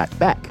 Hawkins shot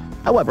back.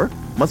 However,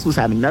 Musk was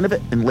having none of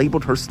it and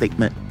labeled her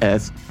statement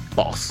as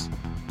false.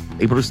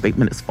 I don't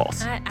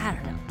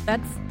know.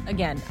 That's,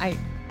 again,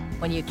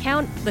 when you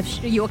account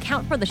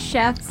for the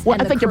chefs. Well,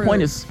 and I think your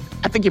point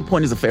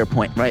is a fair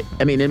point, right?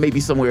 I mean, it may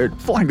be somewhere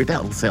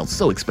 $400 sounds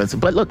so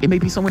expensive, but look, it may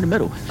be somewhere in the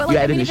middle. But you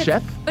add in a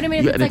chef. But I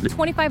mean, if it's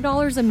like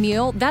 $25 a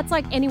meal, that's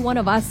like any one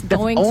of us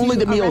going to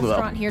a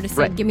restaurant here to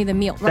say, "Give me the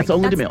meal." Right? That's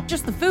only the meal.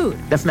 Just the food.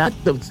 That's not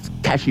the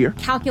cashier.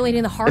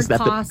 Calculating the hard costs.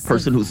 That's not the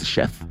person who's the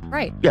chef.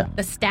 Right. Yeah.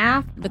 The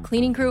staff, the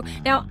cleaning crew.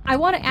 Now, I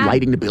want to add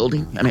lighting the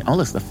building. I mean, all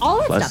that stuff.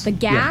 All that stuff. The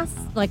gas,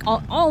 like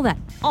all that.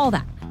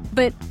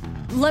 But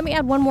let me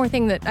add one more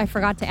thing that I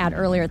forgot to add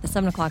earlier at the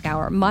 7 o'clock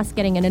hour. Musk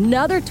getting in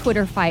another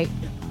Twitter fight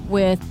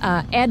with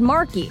Ed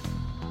Markey.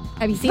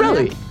 Have you seen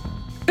that?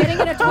 Getting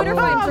in a Twitter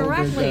fight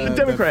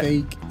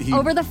directly.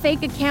 Over the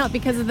fake account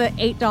because of the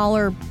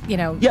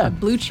 $8,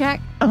 blue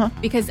check.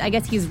 Because I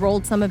guess he's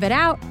rolled some of it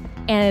out.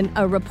 And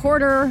a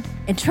reporter,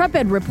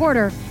 intrepid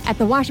reporter at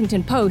the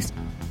Washington Post,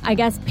 I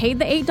guess paid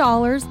the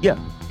 $8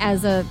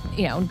 as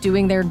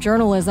doing their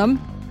journalism.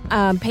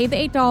 Paid the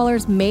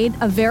 $8, made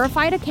a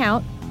verified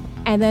account,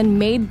 and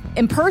then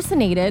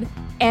impersonated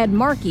Ed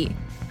Markey,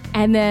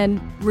 and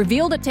then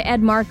revealed it to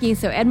Ed Markey.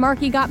 So Ed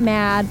Markey got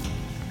mad,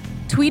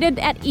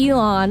 tweeted at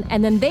Elon,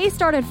 and then they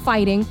started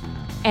fighting.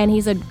 And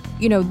he said,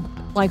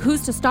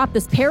 who's to stop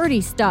this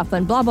parody stuff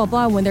and blah, blah,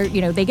 blah, when they're,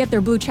 they get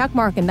their blue check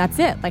mark and that's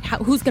it. Like,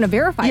 who's going to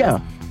verify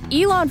this?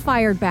 Elon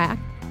fired back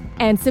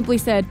and simply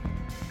said,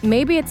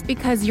 "Maybe it's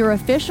because your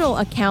official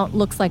account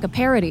looks like a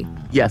parody."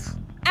 Yes.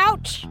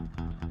 Ouch.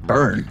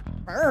 Burn.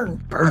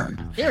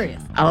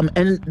 Serious.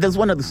 And there's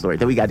one other story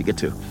that we got to get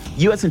to.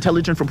 U.S.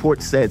 intelligence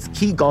report says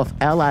key Gulf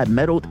ally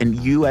meddled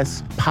in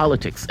U.S.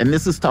 politics. And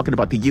this is talking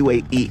about the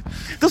UAE.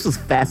 This was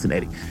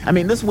fascinating. I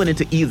mean, this went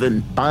into even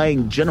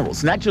buying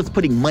generals, not just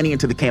putting money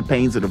into the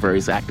campaigns of the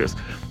various actors,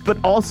 but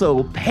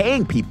also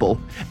paying people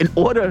in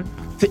order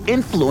to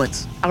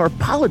influence our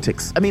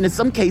politics. I mean, in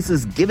some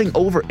cases, giving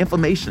over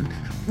information.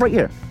 Right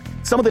here.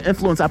 Some of the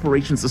influence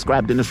operations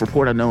described in this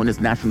report are known as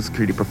national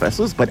security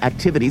professors, but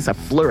activities have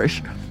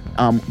flourished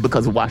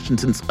because of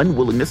Washington's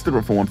unwillingness to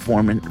reform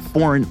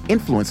foreign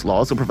influence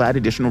laws or provide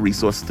additional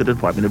resources to the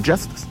Department of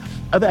Justice.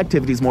 Other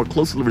activities more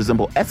closely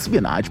resemble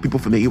espionage, people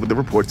familiar with the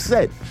report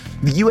said.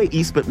 The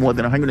UAE spent more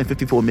than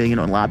 $154 million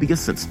on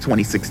lobbyists since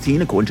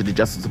 2016, according to the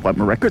Justice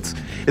Department records.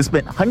 It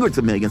spent hundreds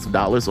of millions of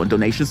dollars on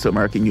donations to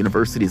American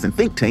universities and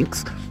think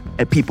tanks,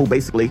 and people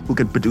basically who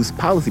can produce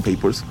policy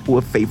papers who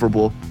are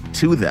favorable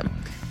to them.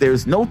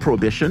 There's no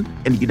prohibition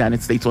in the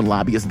United States on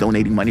lobbyists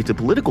donating money to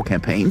political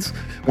campaigns.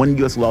 One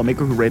U.S.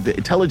 lawmaker who read the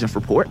intelligence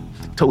report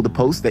told the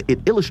Post that it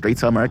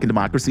illustrates how American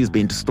democracy is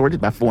being distorted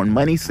by foreign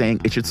money,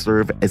 saying it should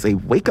serve as a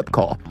wake-up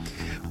call.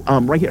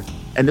 Right here.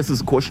 And this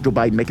is, of course, Joe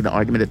Biden making the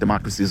argument that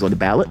democracy is on the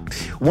ballot.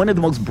 One of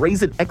the most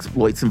brazen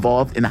exploits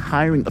involved in the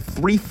hiring of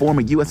 3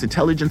 former U.S.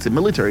 intelligence and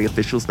military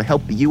officials to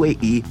help the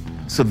UAE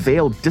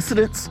surveil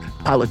dissidents,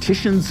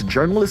 politicians,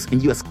 journalists,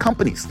 and U.S.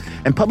 companies.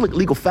 In public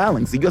legal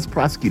filings, the U.S.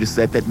 prosecutor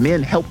said that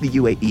men helped the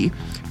UAE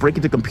break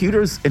into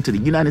computers into the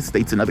United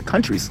States and other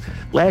countries.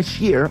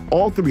 Last year,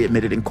 all 3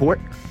 admitted in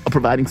court of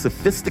providing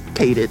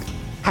sophisticated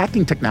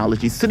hacking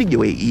technologies to the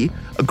UAE,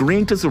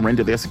 agreeing to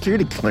surrender their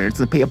security clearance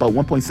and pay about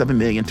 $1.7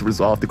 million to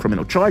resolve the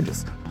criminal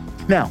charges.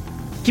 Now,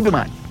 keep in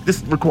mind,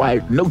 this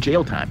required no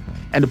jail time.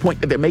 And the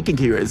point that they're making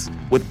here is,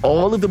 with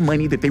all of the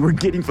money that they were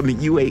getting from the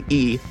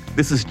UAE,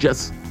 this is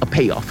just a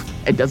payoff.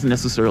 It doesn't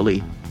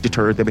necessarily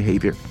deter their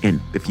behavior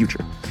in the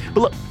future. But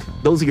look,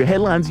 Those are your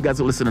headlines. You guys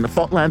are listening to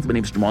Fault Lines. My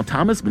name is Jamarl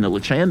Thomas, Manila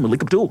Chan,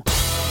 Melik Abdul.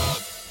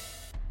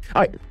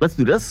 All right, let's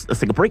do this. Let's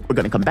take a break. We're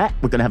going to come back.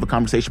 We're going to have a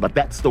conversation about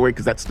that story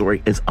because that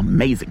story is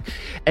amazing.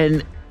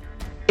 And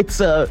it's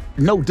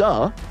no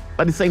duh.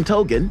 By the same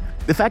token,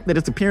 the fact that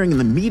it's appearing in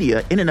the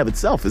media in and of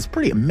itself is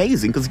pretty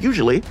amazing because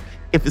usually,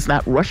 if it's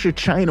not Russia,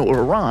 China, or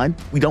Iran,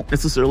 we don't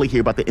necessarily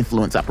hear about the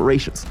influence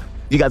operations.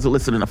 You guys are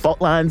listening to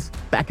Fault Lines.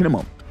 Back in a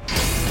moment.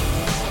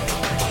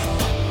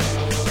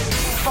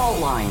 Fault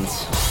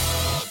Lines.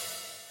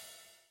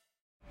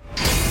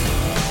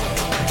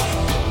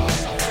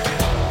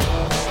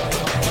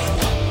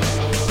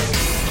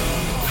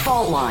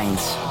 Fault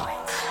Lines.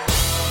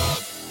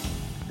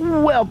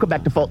 Welcome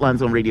back to Fault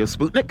Lines on Radio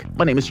Sputnik.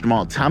 My name is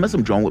Jamarl Thomas.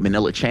 I'm joined with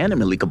Manila Chan and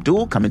Melik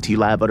Abdul, coming to you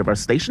live out of our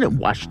station in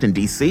Washington,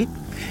 D.C.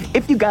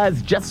 If you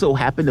guys just so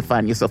happen to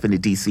find yourself in the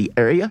D.C.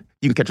 area,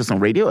 you can catch us on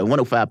radio at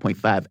 105.5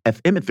 FM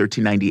at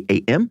 1390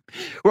 AM.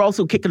 We're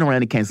also kicking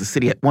around in Kansas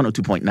City at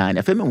 102.9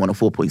 FM and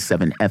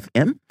 104.7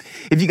 FM.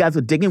 If you guys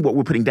are digging what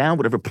we're putting down,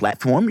 whatever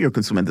platform you're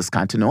consuming this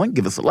content on,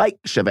 give us a like,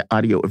 share that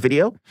audio or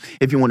video.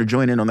 If you want to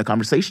join in on the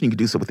conversation, you can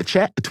do so with a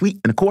chat, a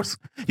tweet, and of course,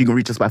 you can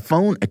reach us by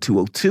phone at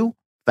 202-521-1320.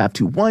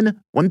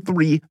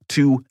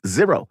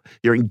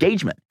 Your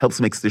engagement helps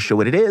make this show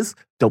what it is.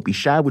 Don't be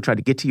shy. We'll try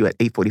to get to you at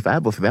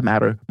 8:45, or for that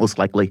matter, most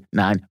likely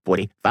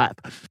 9:45.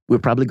 We're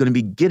probably going to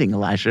be getting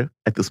Elijah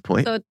at this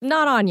point. So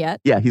not on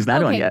yet. Yeah, he's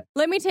not on yet.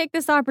 Let me take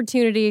this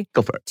opportunity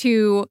Go for it.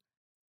 to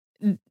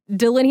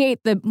delineate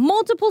the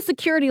multiple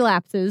security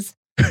lapses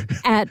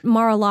at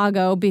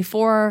Mar-a-Lago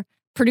before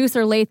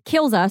producer Lath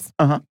kills us.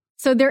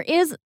 So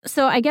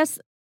I guess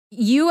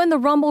you and the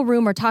Rumble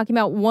Room are talking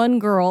about one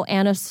girl,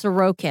 Anna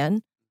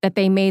Sorokin, that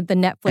they made the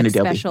Netflix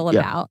special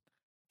about.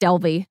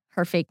 Delvey,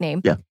 her fake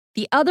name. Yeah.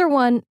 The other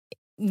one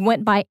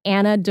went by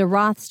Anna de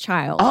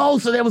Rothschild. Oh,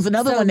 so there was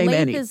another one named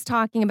Annie. Lath is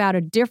talking about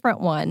a different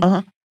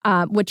one,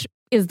 which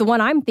is the one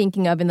I'm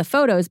thinking of in the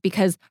photos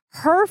because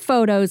her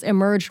photos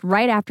emerged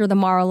right after the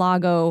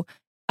Mar-a-Lago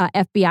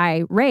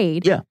FBI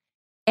raid. Yeah.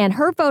 And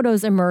her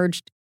photos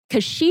emerged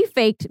because she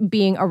faked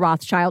being a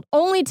Rothschild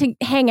only to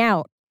hang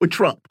out with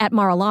Trump at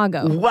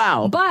Mar-a-Lago.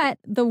 Wow. But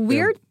the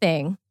weird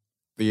thing...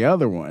 The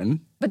other one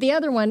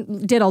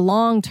did a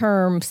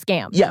long-term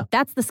scam. Yeah.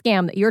 That's the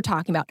scam that you're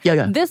talking about.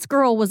 Yeah. This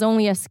girl was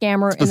only a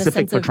scammer in the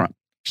sense of Trump.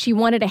 She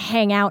wanted to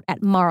hang out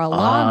at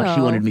Mar-a-Lago.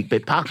 She wanted to meet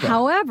Big Papa.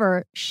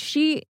 However,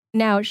 she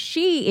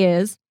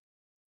is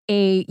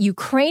a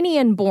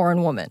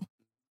Ukrainian-born woman.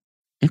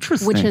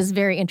 Interesting. Which is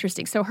very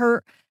interesting. So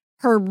her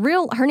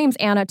name's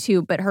Anna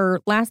too, but her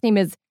last name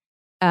is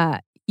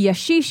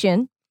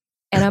Yashishin.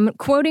 And I'm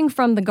quoting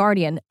from The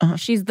Guardian.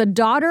 She's the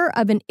daughter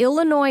of an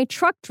Illinois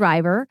truck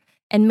driver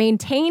and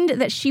maintained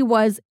that she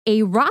was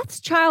a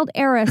Rothschild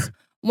heiress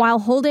while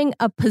holding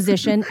a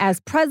position as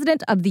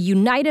president of the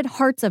United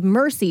Hearts of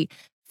Mercy,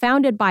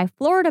 founded by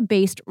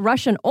Florida-based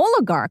Russian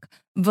oligarch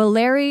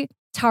Valery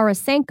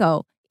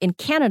Tarasenko in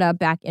Canada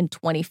back in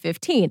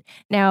 2015.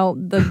 Now,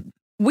 the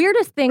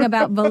weirdest thing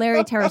about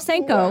Valery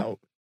Tarasenko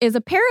is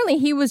apparently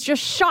he was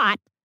just shot.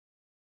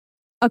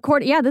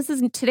 This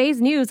is today's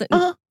news.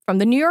 From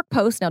the New York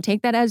Post. Now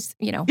take that as,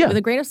 with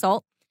a grain of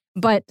salt.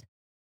 But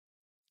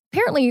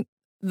apparently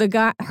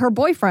her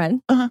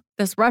boyfriend,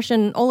 this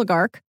Russian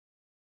oligarch,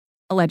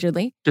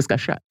 allegedly. Just got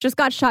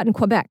shot in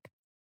Quebec.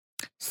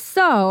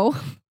 So.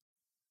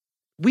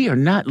 We are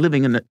not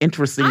living in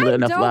interesting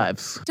enough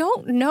lives.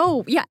 Don't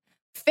know. Yeah.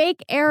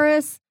 Fake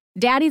heiress.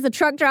 Daddy's a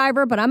truck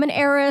driver, but I'm an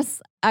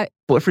heiress.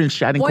 Boyfriend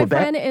shot in Quebec.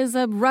 Boyfriend is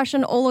a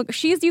Russian oligarch.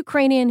 She's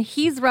Ukrainian.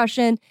 He's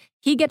Russian.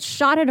 He gets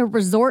shot at a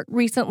resort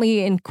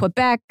recently in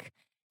Quebec.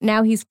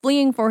 Now he's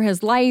fleeing for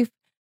his life.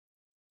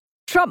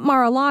 Trump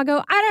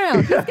Mar-a-Lago. I don't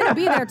know. He's going to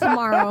be there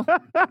tomorrow.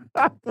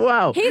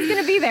 Wow. He's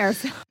going to be there.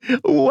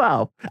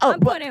 Wow. I'm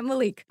putting it,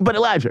 Melik. But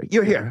Elijah,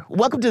 you're here.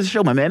 Welcome to the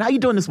show, my man. How you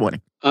doing this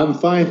morning? I'm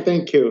fine,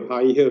 thank you. How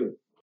are you?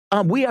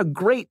 We are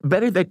great.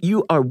 Better that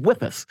you are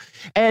with us.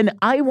 And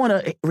I want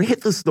to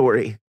hit the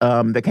story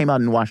that came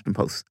out in the Washington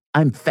Post.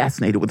 I'm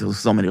fascinated with this on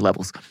so many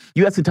levels.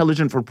 U.S.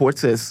 intelligence report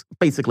says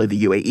basically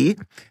the UAE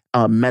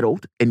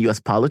meddled in U.S.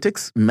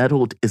 politics.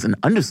 Meddled is an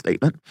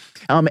understatement.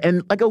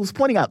 And like I was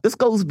pointing out, this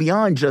goes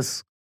beyond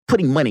just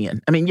putting money in.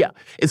 I mean, yeah,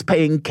 it's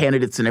paying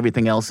candidates and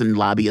everything else, and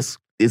lobbyists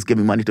is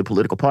giving money to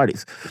political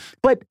parties.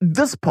 But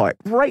this part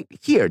right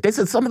here, they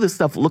said some of this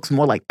stuff looks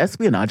more like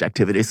espionage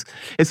activities.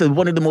 It said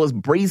one of the most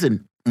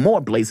brazen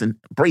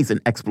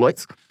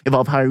exploits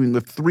involved hiring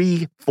of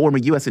 3 former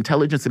U.S.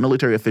 intelligence and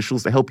military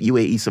officials to help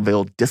UAE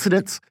surveil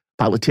dissidents,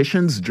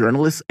 politicians,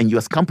 journalists, and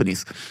U.S.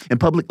 companies. In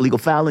public legal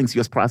filings,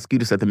 U.S.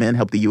 prosecutors said the men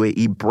helped the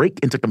UAE break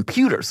into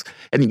computers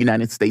in the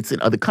United States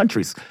and other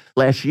countries.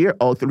 Last year,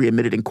 all 3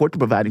 admitted in court to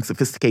providing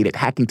sophisticated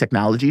hacking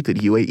technology to the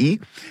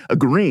UAE,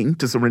 agreeing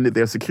to surrender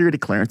their security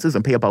clearances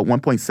and pay about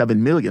 $1.7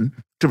 million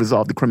to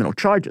resolve the criminal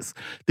charges.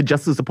 The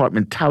Justice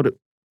Department touted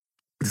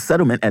the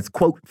settlement as,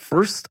 quote,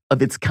 first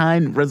of its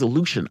kind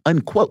resolution,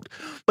 unquote.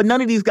 But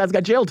none of these guys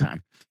got jail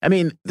time. I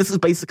mean, this is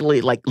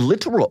basically like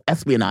literal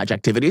espionage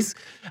activities,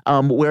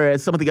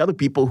 whereas some of the other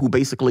people who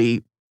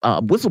basically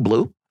whistle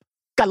blew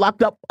got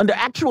locked up under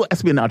actual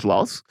espionage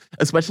laws,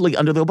 especially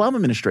under the Obama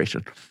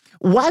administration.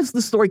 Why is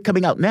the story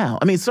coming out now?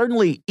 I mean,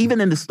 certainly,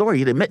 even in the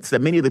story, it admits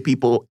that many of the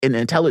people in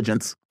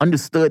intelligence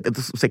understood that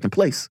this was taking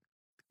place.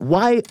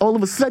 Why all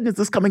of a sudden is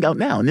this coming out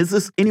now? And is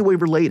this any way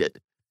related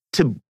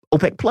to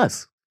OPEC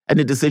Plus and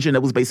the decision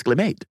that was basically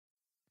made?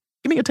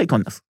 Give me your take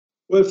on this.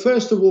 Well,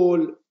 first of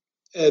all,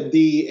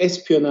 the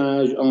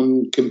espionage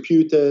on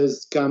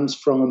computers comes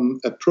from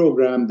a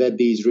program that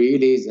the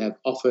Israelis have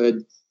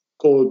offered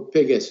called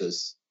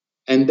Pegasus.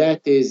 And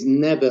that is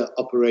never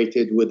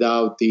operated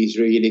without the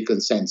Israeli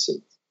consensus.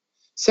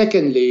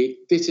 Secondly,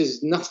 this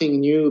is nothing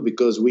new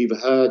because we've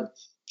heard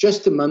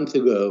just a month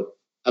ago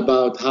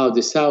about how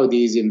the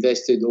Saudis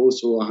invested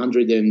also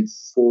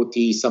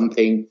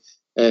 $140-something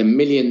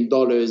million,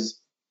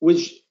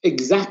 with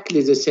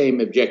exactly the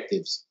same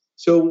objectives.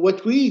 So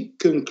what we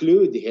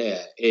conclude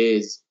here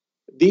is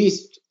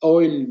these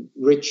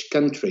oil-rich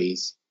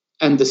countries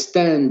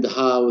understand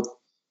how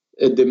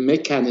the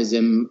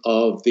mechanism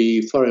of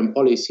the foreign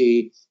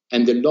policy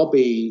and the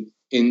lobby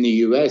in the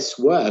US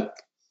work.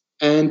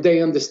 And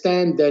they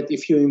understand that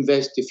if you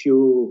invest a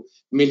few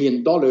 $1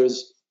 million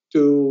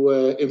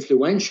to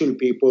influential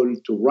people,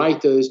 to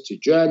writers, to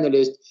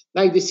journalists,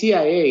 like the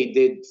CIA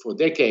did for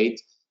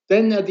decades,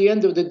 then at the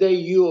end of the day,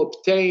 you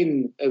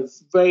obtain a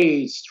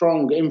very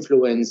strong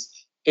influence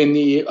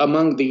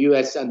among the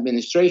US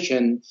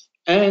administration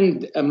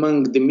and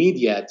among the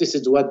media. This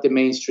is what the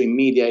mainstream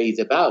media is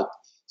about.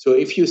 So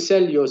if you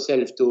sell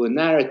yourself to a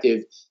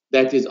narrative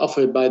that is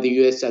offered by the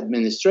US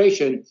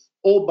administration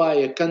or by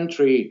a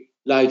country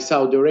like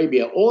Saudi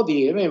Arabia or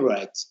the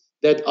Emirates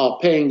that are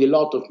paying a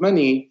lot of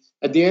money,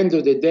 at the end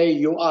of the day,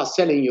 you are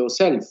selling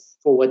yourself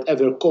for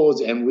whatever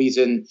cause and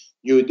reason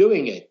you're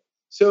doing it.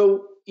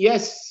 So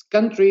yes,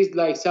 countries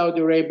like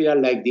Saudi Arabia,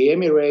 like the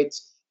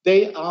Emirates,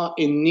 they are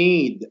in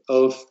need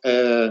of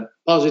a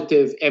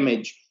positive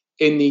image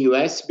in the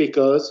US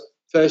because,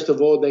 first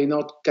of all, they're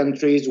not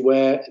countries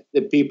where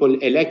the people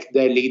elect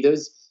their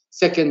leaders.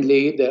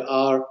 Secondly, there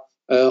are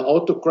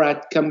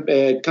autocrat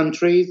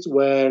countries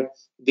where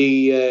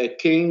the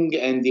king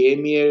and the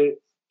emir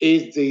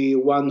is the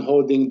one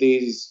holding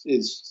this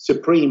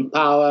supreme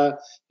power,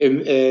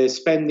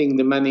 spending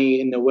the money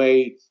in the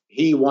way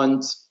he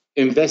wants,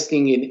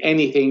 investing in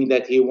anything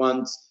that he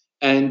wants.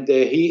 And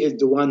he is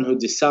the one who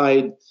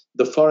decides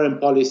the foreign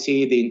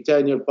policy, the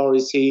internal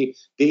policy,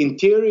 the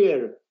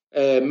interior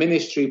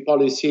ministry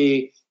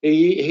policy.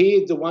 He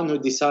is the one who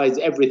decides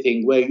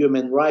everything, where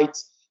human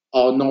rights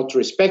are not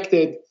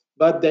respected,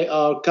 but they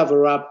are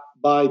covered up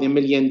by the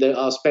million they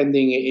are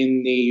spending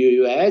in the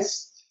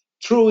US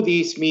through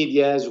these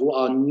medias who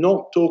are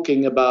not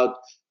talking about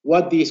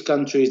what these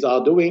countries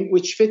are doing,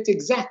 which fit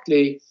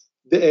exactly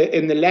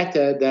in the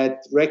letter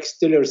that Rex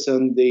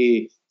Tillerson,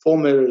 the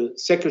former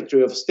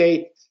Secretary of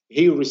State,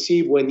 he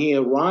received when he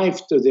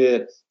arrived to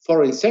the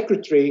Foreign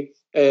Secretary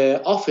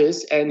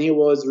office, and he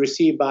was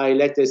received by a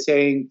letter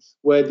saying,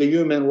 where the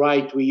human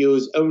right we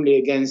use only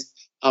against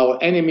our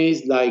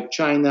enemies like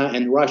China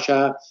and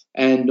Russia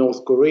and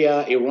North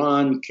Korea,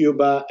 Iran,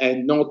 Cuba,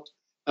 and not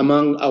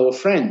among our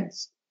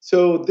friends.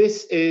 So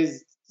this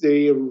is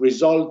the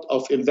result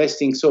of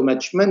investing so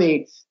much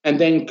money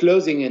and then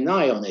closing an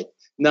eye on it.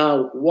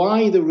 Now,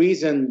 why the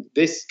reason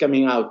this is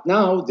coming out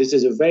now? This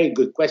is a very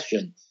good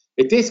question.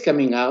 It is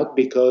coming out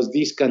because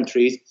these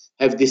countries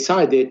have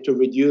decided to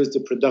reduce the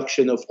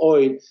production of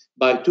oil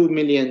by 2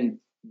 million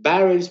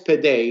barrels per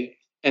day,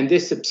 and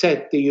this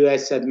upset the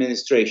US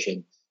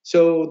administration.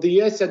 So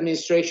the US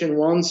administration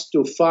wants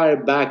to fire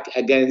back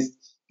against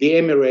the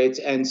Emirates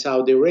and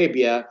Saudi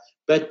Arabia,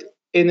 but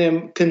in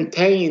a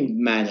contained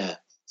manner.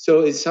 So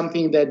it's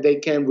something that they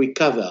can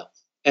recover.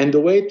 And the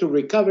way to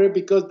recover,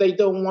 because they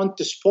don't want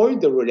to spoil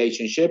the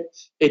relationship,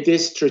 it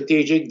is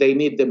strategic. They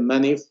need the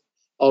money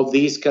of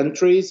these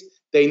countries.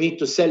 They need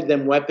to sell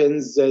them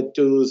weapons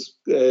to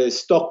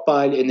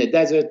stockpile in the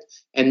desert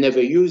and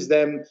never use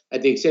them,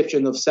 at the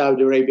exception of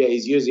Saudi Arabia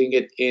is using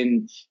it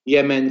in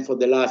Yemen for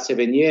the last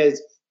 7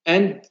 years.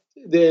 And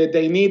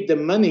they need the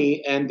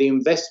money and the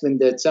investment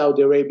that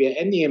Saudi Arabia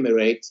and the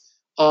Emirates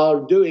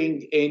are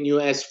doing in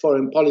U.S.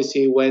 foreign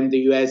policy when the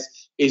U.S.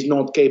 is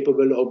not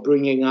capable of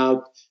bringing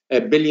out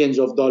billions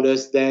of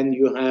dollars. Then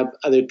you have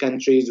other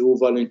countries who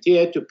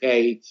volunteer to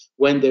pay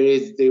when there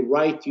is the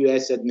right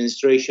U.S.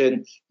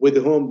 administration with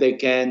whom they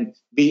can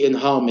be in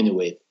harmony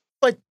with.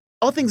 But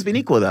all things being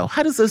equal, though,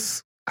 how does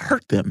this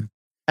hurt them?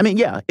 I mean,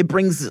 yeah, it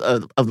brings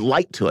a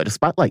light to it, a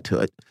spotlight to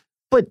it.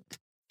 But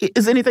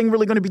is anything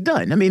really going to be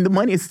done? I mean, the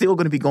money is still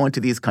going to be going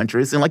to these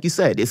countries. And like you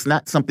said, it's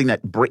not something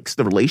that breaks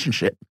the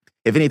relationship.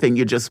 If anything,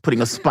 you're just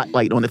putting a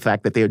spotlight on the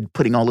fact that they're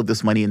putting all of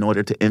this money in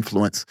order to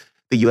influence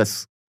the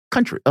U.S.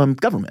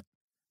 government.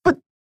 But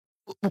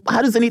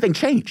how does anything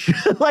change?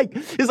 It's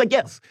like,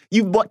 yes,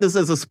 you bought this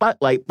as a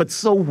spotlight, but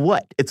so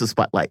what? It's a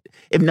spotlight.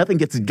 If nothing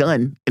gets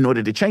done in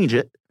order to change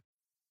it,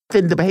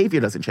 then the behavior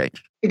doesn't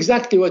change.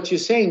 Exactly what you're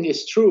saying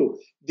is true.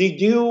 Do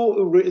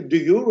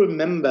you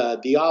remember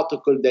the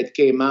article that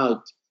came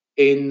out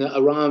in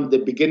around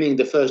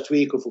the first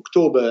week of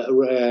October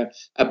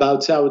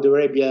about Saudi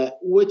Arabia,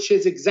 which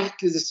is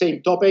exactly the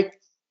same topic.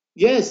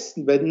 Yes,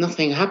 but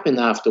nothing happened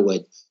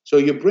afterward. So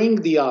you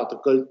bring the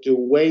article to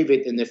wave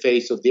it in the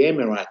face of the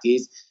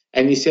Emiratis,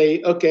 and you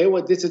say, okay,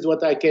 well, this is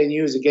what I can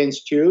use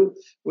against you.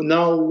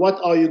 Now, what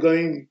are you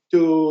going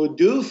to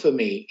do for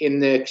me in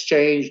the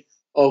exchange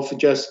of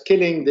just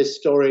killing this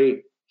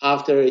story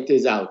after it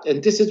is out?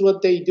 And this is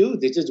what they do.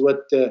 This is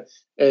what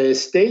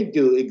state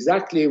do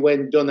exactly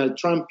when Donald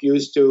Trump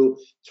used to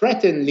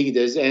threaten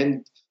leaders.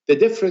 And the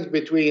difference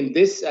between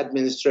this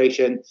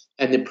administration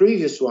and the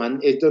previous one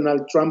is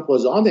Donald Trump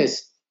was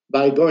honest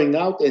by going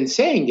out and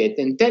saying it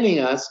and telling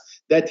us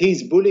that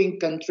he's bullying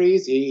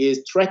countries, he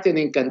is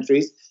threatening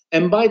countries,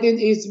 and Biden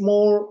is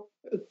more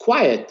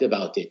quiet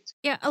about it.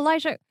 Yeah,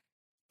 Elijah,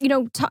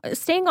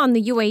 staying on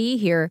the UAE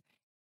here,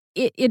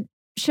 it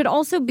should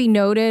also be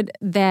noted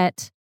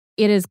that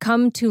it has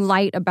come to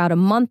light about a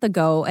month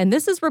ago, and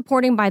this is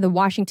reporting by the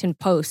Washington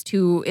Post,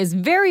 who is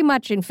very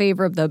much in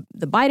favor of the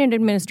Biden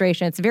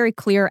administration. It's very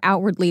clear,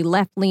 outwardly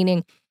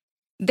left-leaning.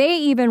 They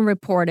even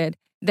reported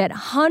that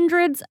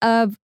hundreds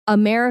of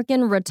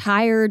American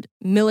retired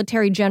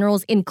military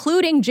generals,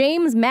 including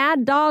James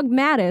Mad Dog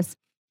Mattis,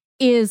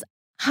 is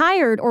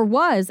hired or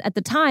was at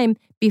the time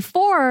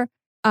before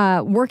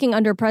working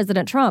under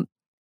President Trump.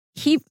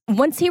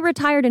 Once he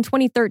retired in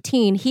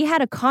 2013, he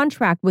had a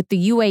contract with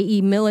the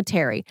UAE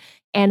military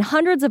and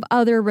hundreds of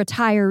other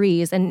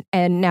retirees.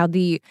 And now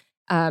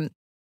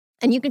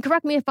and you can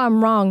correct me if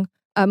I'm wrong,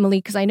 Melik,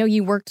 because I know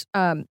you worked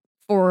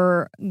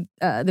for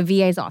the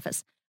VA's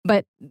office.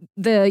 But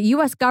the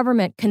U.S.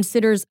 government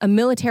considers a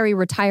military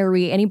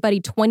retiree anybody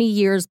 20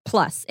 years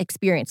plus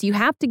experience. You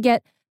have to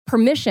get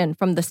permission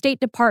from the State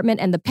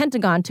Department and the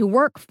Pentagon to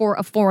work for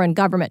a foreign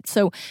government.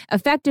 So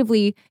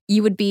effectively,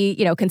 you would be,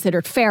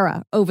 considered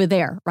FARA over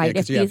there, right?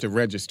 Because you have to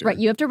register. Right,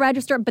 you have to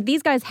register. But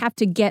these guys have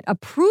to get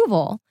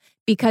approval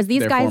because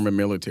they're former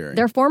military.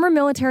 They're former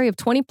military of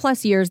 20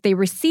 plus years. They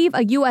receive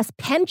a U.S.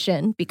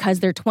 pension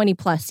because they're 20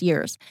 plus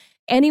years.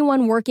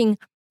 Anyone working,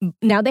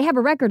 now they have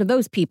a record of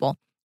those people.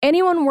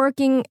 Anyone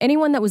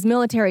that was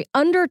military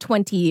under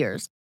 20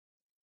 years,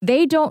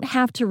 they don't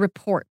have to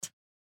report.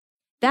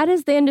 That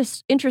is the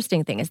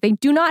interesting thing, is they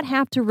do not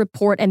have to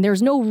report, and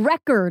there's no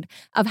record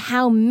of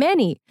how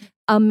many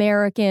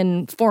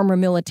American former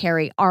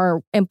military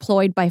are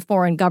employed by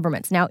foreign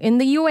governments. Now, in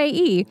the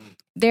UAE,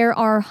 there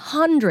are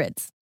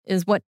hundreds,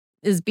 is what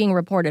is being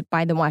reported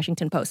by the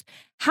Washington Post.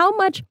 How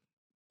much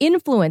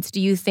influence do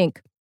you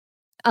think,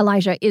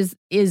 Elijah, is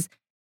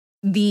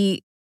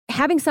the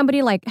having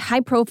somebody like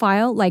high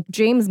profile, like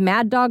James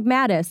Mad Dog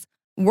Mattis,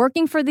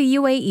 working for the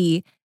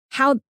UAE,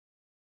 how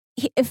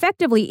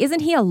effectively, isn't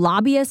he a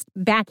lobbyist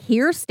back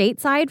here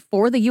stateside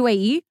for the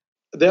UAE?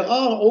 There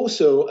are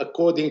also,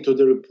 according to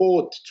the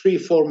report, 3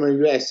 former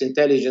U.S.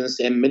 intelligence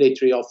and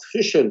military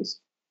officials.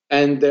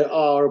 And there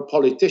are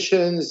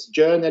politicians,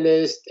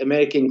 journalists,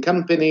 American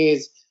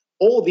companies.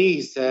 All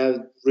these have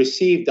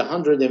received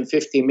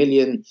 $150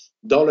 million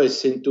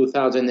in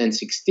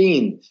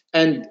 2016.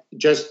 And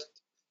just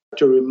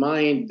to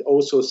remind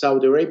also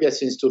Saudi Arabia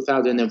since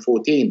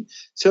 2014.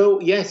 So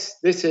yes,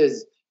 this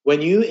is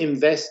when you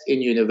invest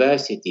in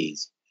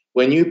universities,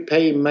 when you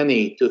pay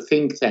money to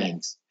think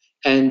tanks,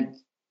 and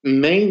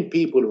main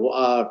people who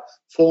are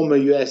former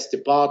U.S.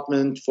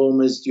 Department,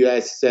 former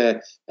U.S.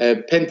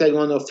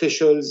 Pentagon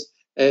officials,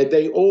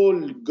 they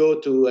all go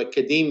to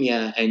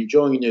academia and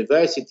join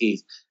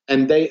universities,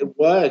 and they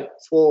work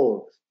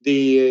for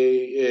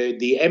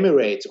the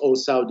Emirates or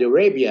Saudi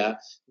Arabia.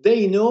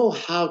 They know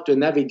how to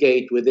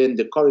navigate within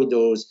the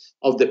corridors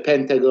of the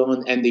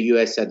Pentagon and the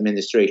U.S.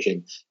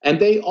 administration. And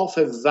they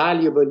offer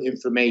valuable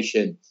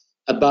information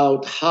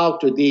about how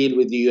to deal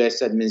with the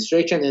U.S.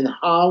 administration and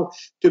how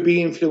to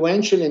be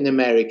influential in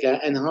America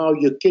and how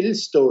you kill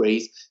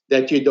stories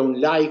that you don't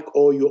like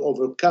or you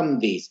overcome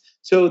these.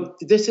 So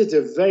this is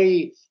a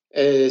very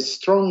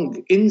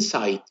strong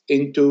insight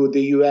into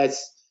the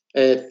U.S.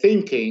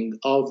 Thinking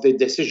of the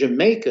decision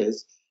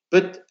makers.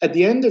 But at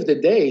the end of the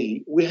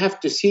day, we have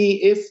to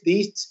see if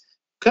these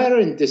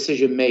current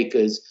decision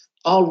makers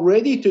are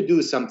ready to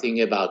do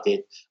something about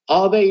it.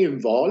 Are they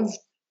involved?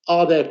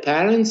 Are their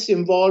parents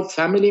involved?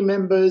 Family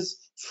members,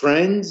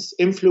 friends,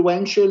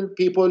 influential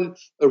people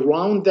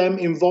around them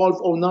involved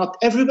or not?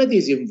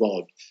 Everybody's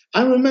involved.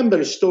 I remember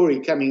a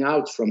story coming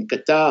out from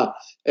Qatar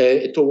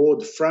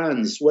toward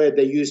France, where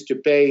they used to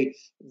pay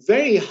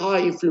very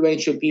high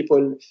influential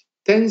people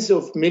tens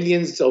of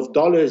millions of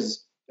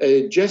dollars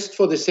just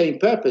for the same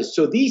purpose.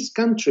 So these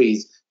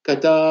countries,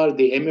 Qatar,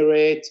 the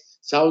Emirates,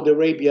 Saudi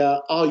Arabia,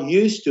 are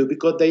used to,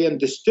 because they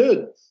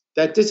understood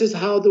that this is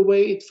how the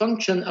way it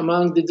functioned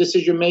among the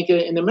decision maker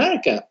in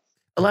America.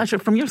 Elijah,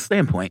 from your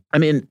standpoint, I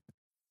mean,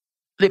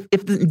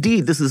 if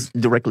indeed this is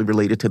directly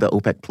related to the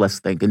OPEC Plus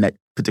thing in that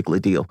particular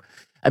deal,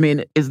 I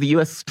mean, is the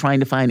U.S.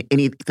 trying to find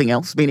anything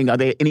else? Meaning, are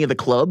there any of the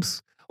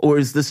clubs, or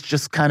is this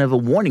just kind of a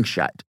warning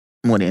shot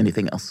more than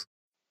anything else?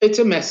 It's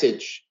a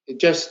message,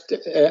 just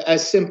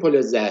as simple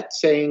as that,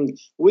 saying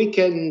we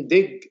can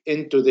dig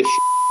into the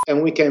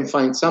and we can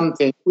find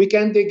something. We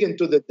can dig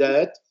into the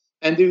dirt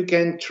and you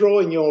can throw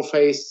in your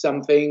face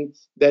something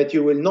that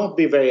you will not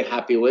be very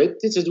happy with.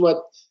 This is what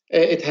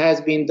it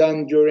has been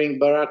done during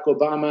Barack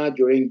Obama,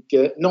 during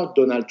not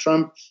Donald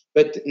Trump,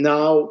 but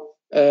now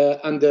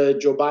under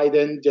Joe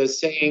Biden, just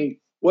saying,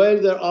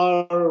 well, there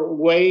are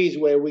ways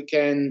where we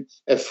can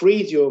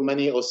freeze your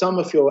money or some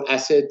of your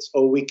assets,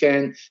 or we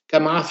can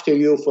come after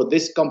you for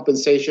this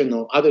compensation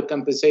or other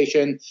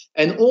compensation.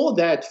 And all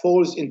that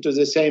falls into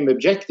the same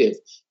objective.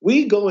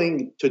 We're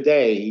going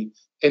today,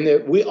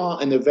 and we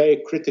are in a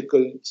very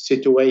critical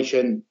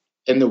situation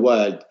in the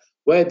world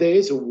where there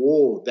is a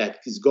war that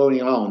is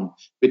going on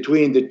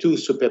between the two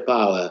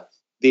superpowers,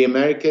 the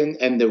American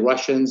and the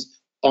Russians,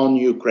 on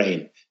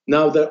Ukraine.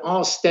 Now, there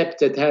are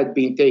steps that have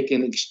been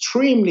taken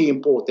extremely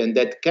important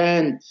that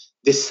can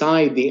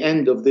decide the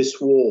end of this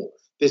war.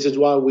 This is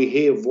why we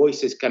hear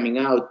voices coming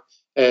out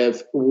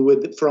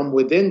from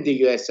within the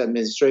U.S.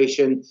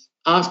 administration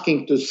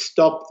asking to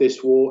stop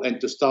this war and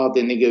to start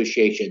the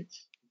negotiation.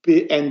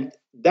 And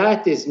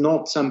that is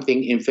not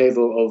something in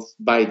favor of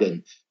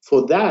Biden.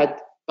 For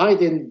that,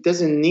 Biden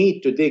doesn't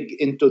need to dig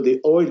into the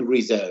oil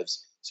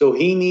reserves. So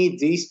he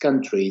needs these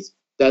countries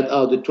that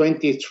are the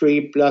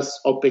 23 plus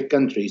OPEC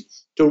countries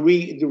to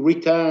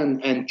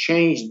return and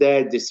change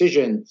their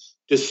decision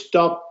to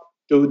stop,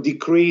 to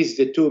decrease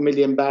the 2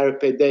 million barrels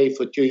per day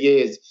for 2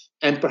 years,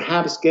 and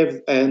perhaps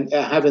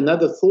have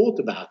another thought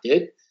about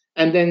it,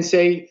 and then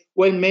say,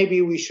 well,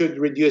 maybe we should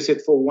reduce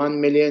it for 1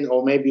 million,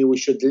 or maybe we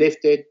should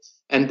lift it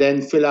and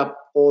then fill up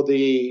all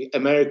the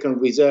American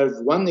reserve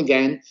one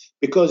again,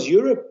 because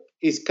Europe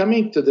is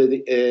coming to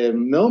the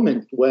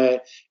moment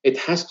where it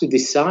has to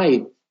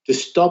decide to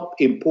stop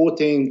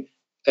importing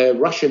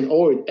Russian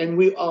oil. And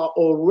we are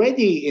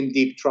already in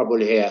deep trouble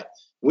here.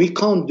 We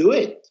can't do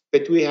it,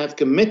 but we have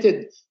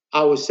committed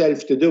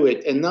ourselves to do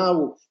it. And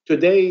now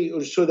today,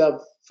 Ursula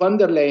von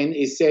der Leyen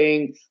is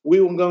saying we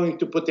were going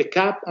to put a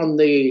cap on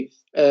the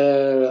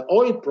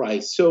oil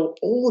price. So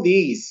all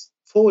these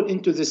fall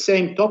into the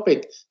same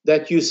topic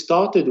that you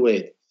started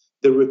with.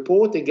 The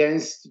report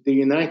against the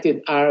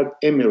United Arab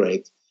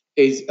Emirates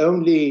is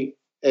only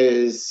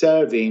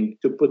serving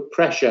to put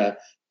pressure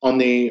on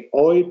the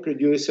oil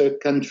producer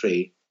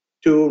country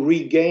to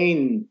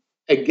regain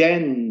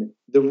again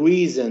the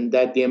reason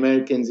that the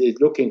Americans is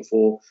looking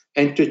for,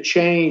 and to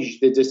change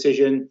the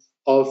decision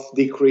of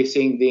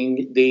decreasing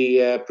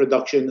the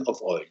production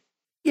of oil.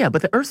 Yeah,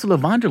 but the Ursula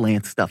von der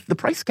Leyen stuff, the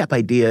price cap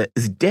idea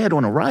is dead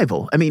on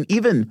arrival. I mean,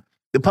 even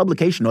the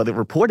publication or the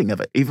reporting of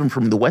it, even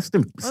from the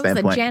Western standpoint.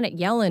 It was the Janet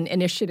Yellen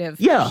initiative.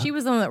 Yeah. She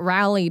was the one that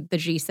rallied the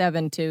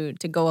G7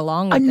 to go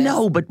along with this. I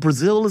know, but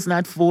Brazil is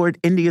not for it.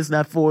 India is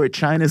not for it.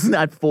 China's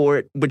not for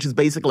it, which is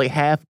basically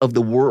half of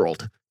the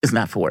world is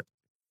not for it.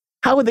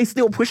 How are they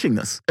still pushing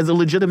this as a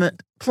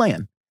legitimate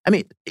plan? I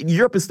mean,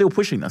 Europe is still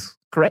pushing this,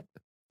 correct?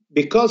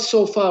 Because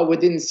so far we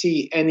didn't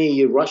see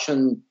any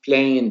Russian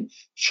plane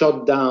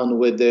shot down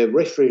with a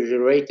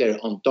refrigerator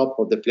on top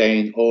of the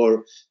plane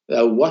or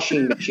a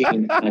washing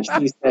machine. And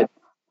she said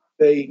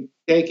they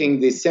taking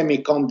the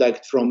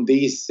semiconductor from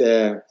this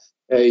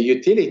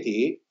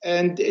utility,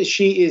 and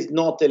she is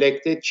not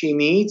elected. She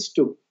needs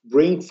to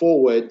bring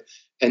forward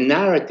a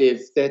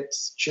narrative that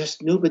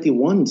just nobody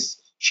wants.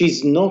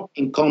 She's not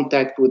in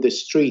contact with the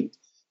street.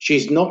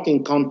 She's not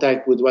in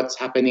contact with what's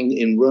happening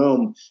in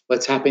Rome,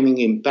 what's happening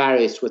in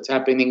Paris, what's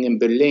happening in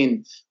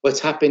Berlin, what's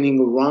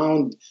happening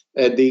around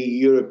the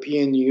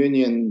European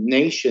Union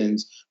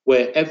nations,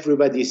 where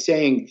everybody's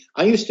saying,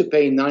 I used to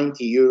pay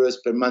 90 euros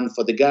per month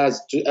for the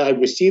gas. I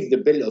received a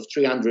bill of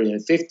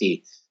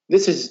 350.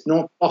 This is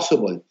not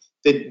possible.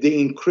 The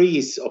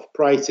increase of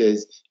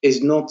prices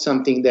is not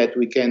something that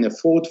we can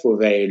afford for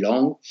very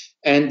long,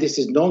 and this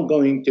is not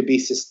going to be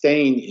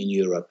sustained in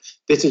Europe.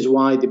 This is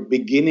why the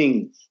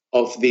beginning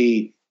of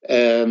the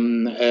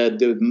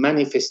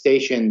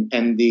manifestation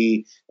and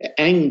the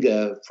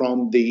anger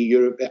from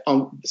the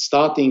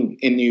starting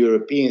in the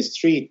European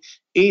street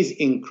is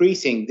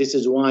increasing. This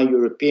is why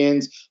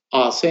Europeans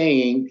are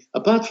saying,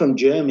 apart from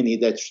Germany,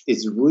 that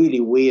is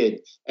really weird,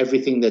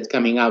 everything that's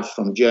coming out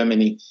from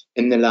Germany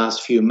in the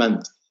last few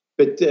months.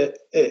 But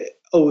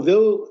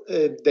although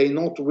they're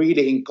not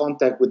really in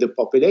contact with the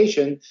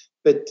population,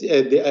 but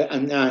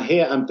and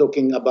here I'm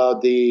talking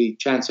about the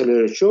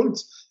Chancellor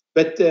Scholz,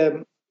 but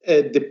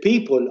the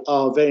people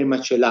are very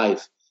much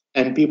alive,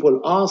 and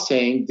people are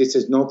saying this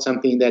is not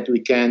something that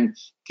we can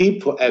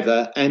keep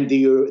forever. And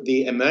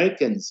the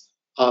Americans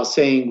are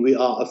saying we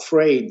are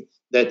afraid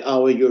that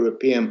our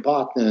European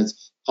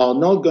partners are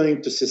not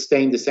going to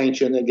sustain the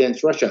sanction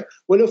against Russia.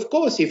 Well, of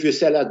course, if you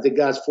sell us the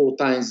gas 4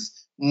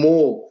 times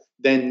more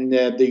than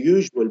the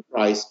usual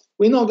price,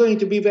 we're not going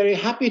to be very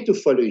happy to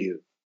follow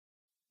you.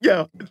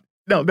 Yeah.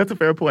 No, that's a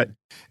fair point.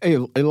 Hey,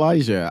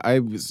 Elijah,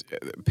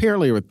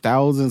 apparently with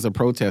thousands of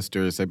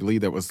protesters, I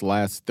believe that was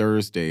last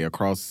Thursday,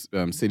 across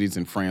cities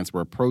in France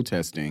were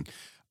protesting.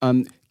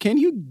 Can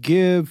you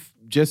give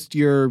just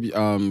your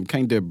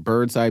kind of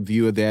bird's eye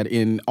view of that.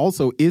 And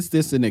also, is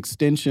this an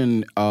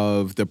extension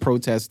of the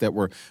protests that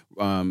were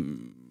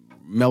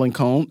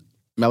Melik,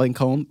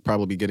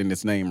 probably getting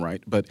this name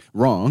right, but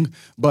wrong,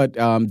 but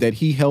that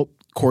he helped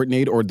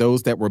coordinate, or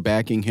those that were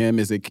backing him?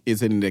 Is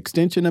it an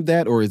extension of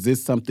that, or is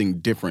this something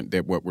different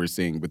than what we're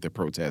seeing with the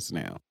protests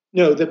now?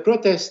 No, the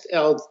protests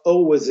are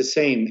always the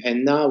same,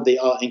 and now they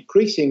are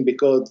increasing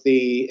because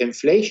the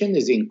inflation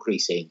is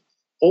increasing.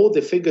 All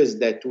the figures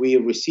that we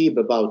receive,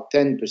 about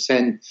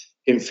 10%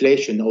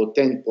 inflation or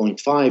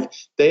 10.5,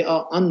 they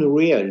are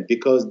unreal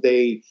because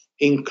they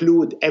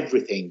include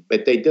everything,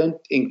 but they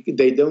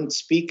don't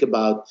speak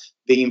about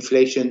the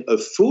inflation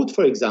of food,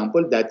 for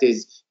example, that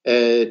is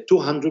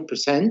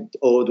 200%,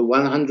 or the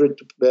 100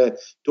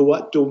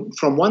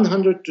 from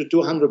 100 to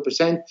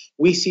 200%.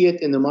 We see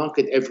it in the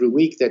market every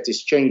week that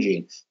is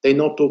changing. They're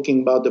not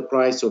talking about the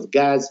price of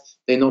gas.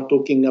 They're not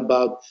talking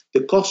about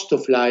the cost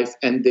of life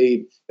and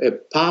the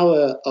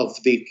power of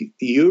the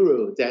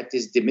euro that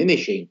is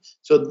diminishing.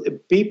 So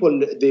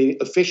the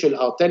officials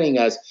are telling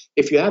us,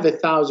 if you have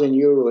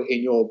 €1,000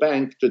 in your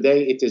bank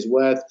today, it is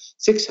worth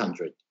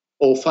 600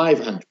 or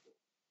 500.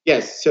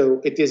 Yes,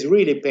 so it is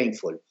really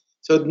painful.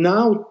 So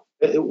now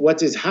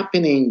what is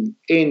happening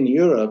in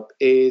Europe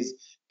is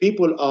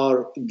people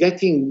are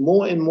getting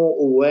more and more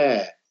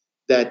aware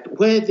that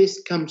where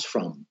this comes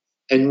from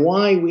and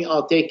why we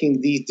are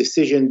taking these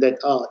decisions that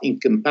are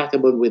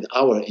incompatible with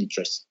our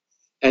interests.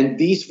 And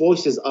these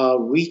voices are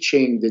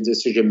reaching the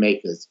decision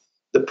makers.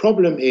 The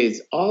problem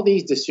is, are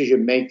these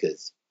decision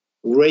makers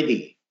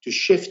ready to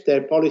shift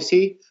their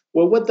policy?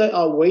 Well, what they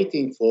are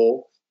waiting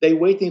for, they're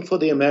waiting for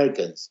the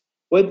Americans.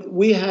 Well,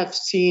 we have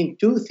seen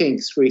two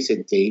things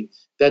recently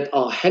that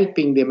are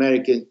helping the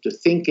Americans to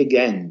think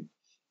again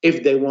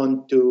if they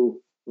want to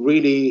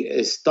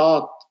really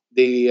start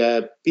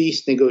the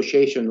peace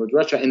negotiation with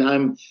Russia. And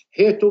I'm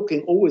here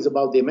talking always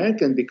about the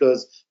Americans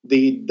because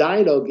the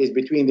dialogue is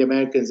between the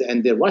Americans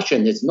and the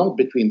Russians. It's not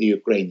between the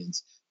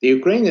Ukrainians. The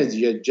Ukrainians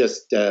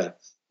just,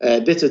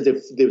 this is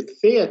the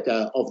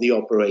theater of the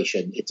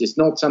operation. It is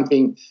not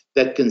something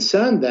that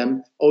concerns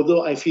them,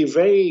 although I feel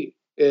very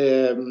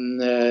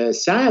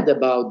sad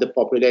about the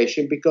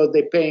population because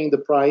they're paying the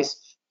price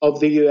of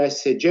the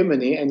U.S.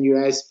 hegemony and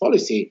U.S.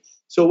 policy.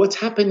 So what's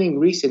happening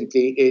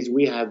recently is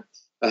we have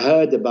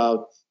heard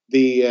about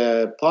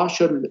the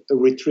partial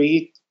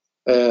retreat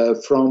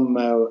from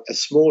a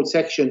small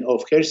section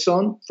of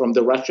Kherson from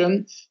the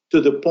Russian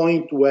to the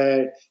point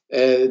where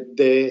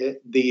the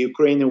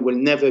Ukrainian will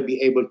never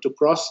be able to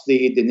cross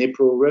the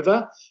Dnipro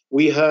River.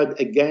 We heard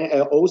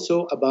again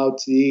also about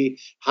the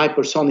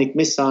hypersonic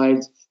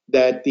missiles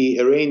that the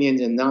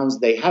Iranians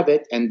announced they have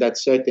it, and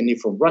that's certainly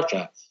from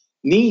Russia.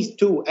 These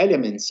two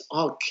elements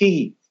are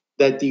key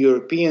that the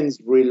Europeans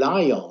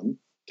rely on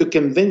to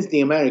convince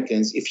the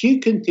Americans, if you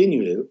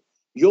continue,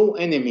 your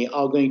enemy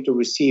are going to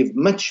receive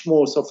much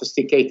more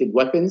sophisticated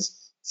weapons.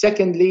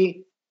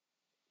 Secondly,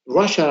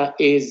 Russia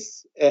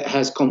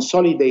has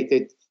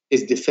consolidated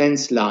its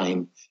defense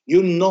line.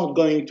 You're not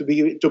going to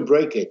be to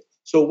break it.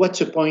 So what's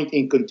the point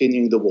in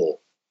continuing the war?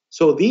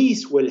 So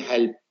these will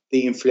help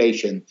the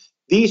inflation.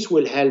 These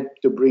will help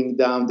to bring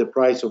down the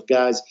price of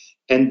gas.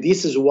 And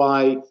this is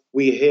why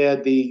we hear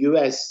the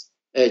U.S.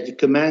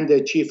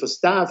 Commander-Chief of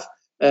Staff,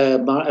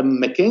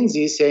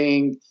 McKenzie,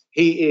 saying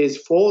he is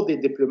for the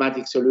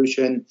diplomatic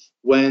solution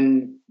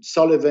when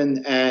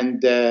Sullivan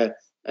and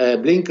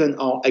Blinken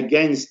are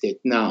against it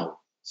now.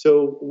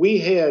 So we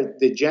hear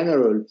the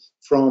general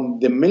from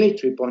the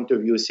military point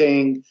of view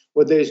saying,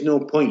 well, there's no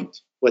point.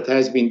 What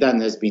has been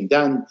done,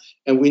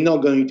 and we're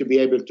not going to be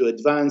able to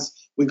advance.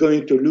 We're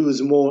going to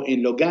lose more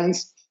in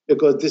Lugansk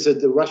because this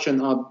is the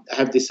Russians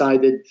have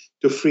decided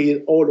to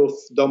free all of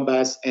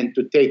Donbass and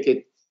to take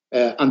it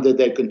under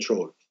their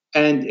control.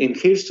 And in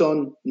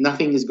Kherson,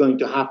 nothing is going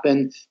to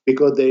happen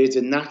because there is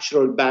a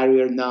natural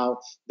barrier now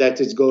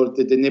that is called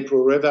the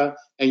Dnipro River,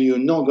 and you're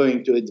not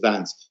going to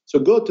advance. So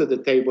go to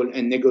the table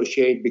and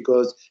negotiate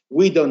because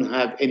we don't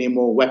have any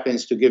more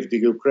weapons to give to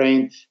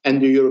Ukraine,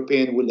 and the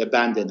European will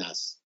abandon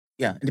us.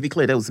 Yeah, and to be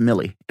clear, that was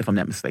Melik, if I'm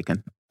not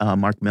mistaken,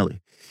 Mark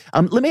Melik.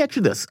 Let me ask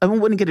you this. I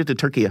want to get into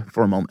Turkey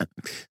for a moment.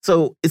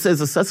 So it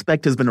says a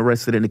suspect has been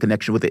arrested in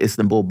connection with the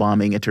Istanbul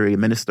bombing. Interior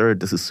Minister,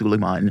 this is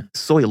Süleyman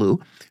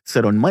Soylu,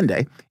 said on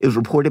Monday. It was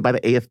reported by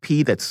the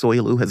AFP that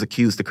Soylu has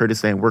accused the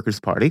Kurdistan Workers'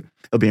 Party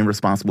of being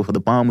responsible for the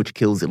bomb, which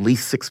kills at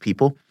least 6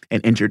 people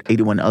and injured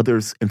 81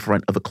 others in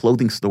front of a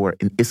clothing store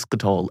in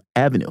Istiklal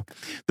Avenue.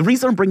 The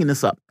reason I'm bringing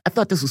this up, I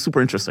thought this was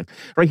super interesting.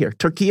 Right here,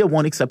 Turkey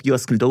won't accept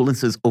U.S.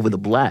 condolences over the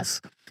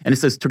blast. And it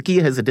says Turkey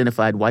has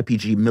identified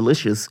YPG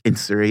militias in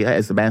Syria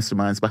as the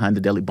masterminds behind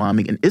the deadly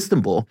bombing in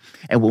Istanbul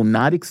and will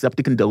not accept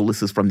the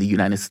condolences from the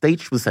United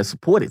States, which has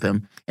supported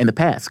them in the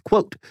past.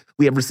 Quote,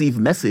 we have received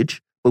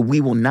message, but we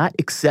will not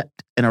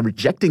accept and are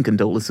rejecting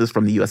condolences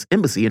from the U.S.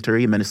 Embassy,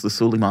 Interior Minister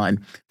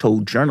Süleyman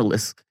told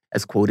journalists,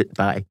 as quoted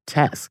by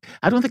TASS.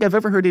 I don't think I've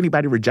ever heard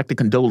anybody reject a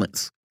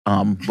condolence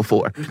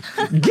before.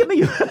 Give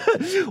me,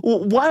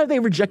 why are they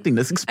rejecting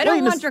this? Explain I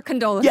don't this. want your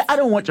condolences. Yeah, I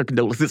don't want your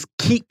condolences.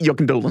 Keep your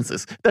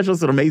condolences. That's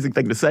just an amazing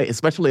thing to say,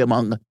 especially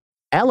among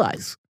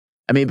allies.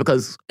 I mean,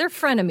 because they're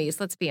frenemies,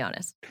 let's be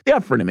honest. They are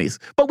frenemies,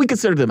 but we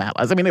consider them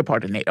allies. I mean, they're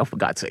part of NATO, for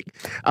God's sake.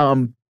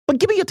 But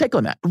give me your take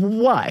on that.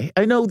 Why?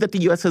 I know that the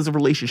U.S. has a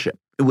relationship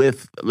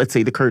with, let's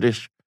say, the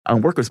Kurdish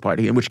Workers'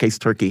 Party, in which case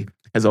Turkey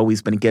has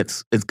always been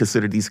against and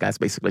considered these guys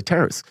basically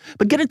terrorists.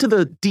 But get into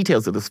the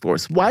details of this for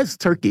us. Why is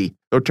Turkey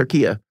or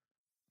Turkey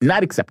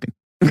not accepting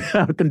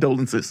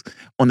condolences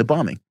on the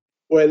bombing?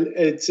 Well,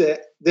 it's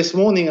this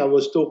morning I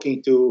was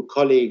talking to a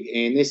colleague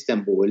in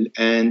Istanbul,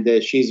 and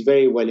she's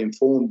very well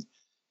informed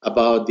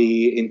about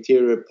the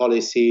interior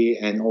policy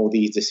and all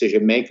these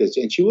decision makers.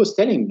 And she was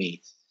telling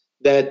me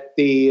that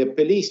the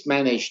police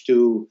managed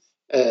to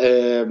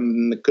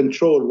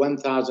control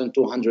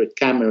 1,200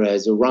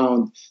 cameras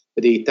around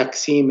the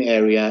Taksim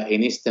area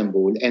in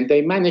Istanbul. And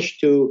they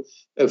managed to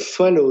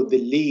follow the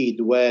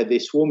lead where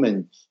this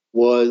woman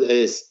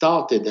was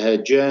started her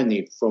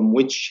journey, from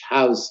which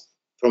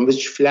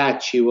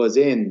flat she was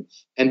in.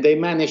 And they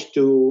managed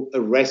to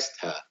arrest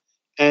her.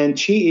 And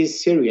she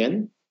is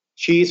Syrian.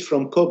 She is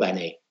from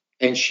Kobane.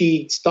 And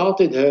she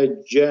started her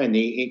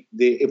journey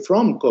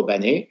from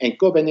Kobane. And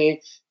Kobane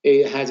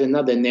has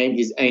another name,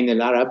 is Ain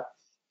al-Arab,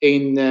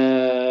 in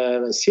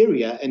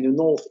Syria, in the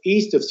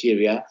northeast of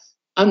Syria,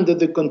 under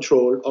the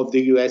control of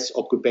the U.S.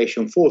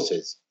 occupation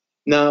forces.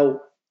 Now,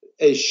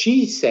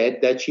 she said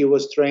that she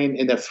was trained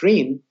in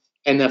Afrin,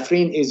 and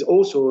Afrin is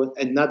also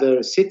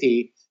another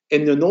city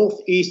in the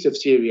northeast of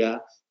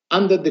Syria,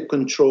 under the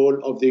control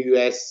of the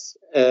U.S.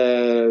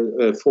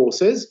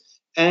 Forces.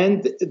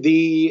 And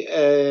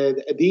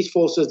these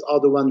forces are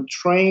the ones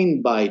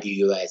trained by the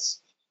U.S.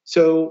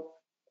 So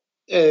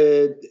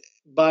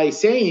by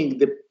saying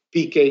the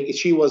PKK,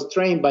 she was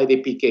trained by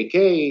the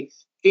PKK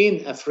in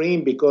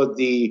Afrin, because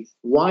the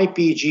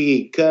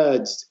YPG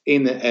Kurds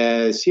in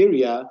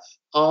Syria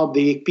are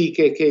the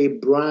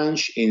PKK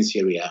branch in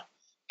Syria.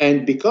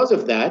 And because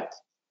of that,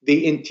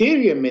 the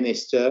interior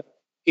minister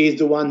is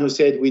the one who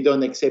said, we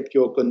don't accept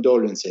your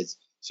condolences.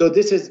 So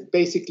this is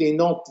basically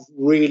not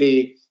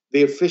really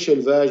the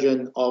official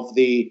version of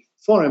the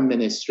foreign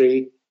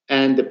ministry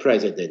and the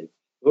president,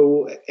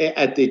 who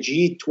at the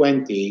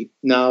G20,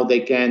 now they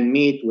can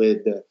meet with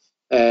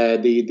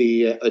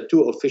the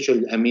two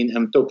official, I mean,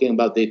 I'm talking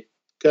about the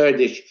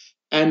Kurdish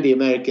and the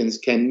Americans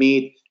can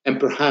meet and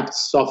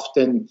perhaps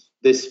soften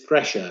this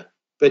pressure.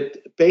 But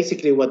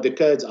basically what the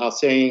Kurds are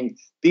saying,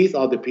 these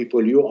are the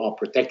people you are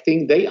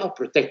protecting. They are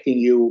protecting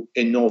you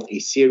in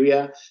northeast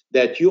Syria,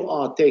 that you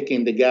are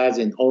taking the gas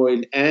and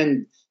oil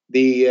and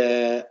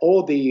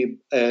all the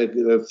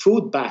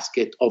food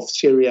basket of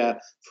Syria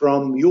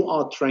from, you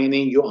are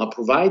training, you are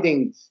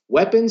providing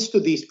weapons to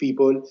these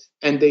people,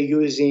 and they're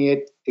using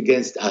it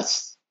against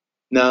us.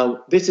 Now,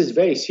 this is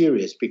very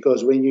serious,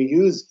 because when you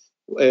use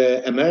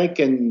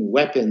American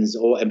weapons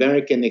or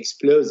American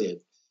explosive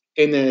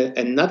in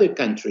another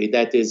country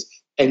that is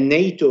a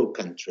NATO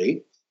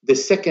country, the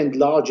second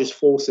largest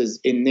forces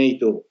in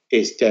NATO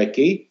is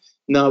Turkey.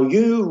 Now,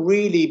 you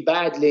really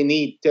badly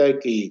need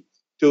Turkey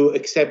to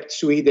accept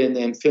Sweden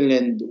and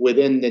Finland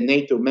within the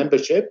NATO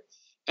membership.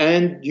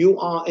 And you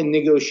are in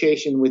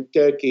negotiation with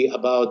Turkey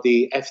about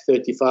the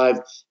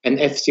F-35 and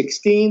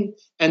F-16.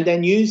 And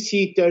then you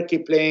see Turkey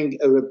playing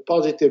a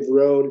positive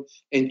role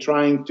in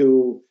trying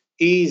to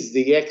ease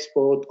the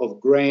export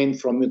of grain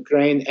from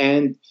Ukraine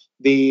and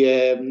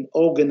the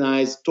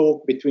organized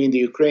talk between the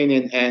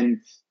Ukrainian and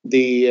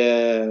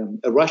the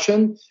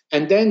Russian.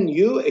 And then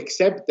you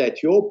accept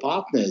that your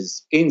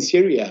partners in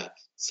Syria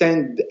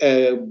send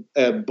a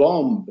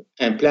bomb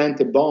and plant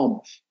a bomb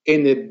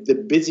in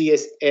the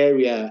busiest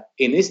area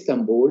in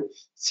Istanbul,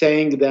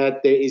 saying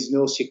that there is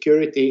no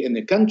security in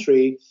the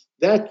country.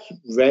 That's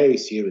very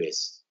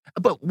serious.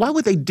 But why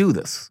would they do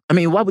this? I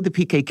mean, why would the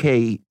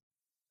PKK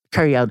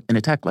carry out an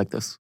attack like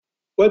this?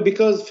 Well,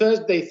 because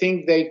first they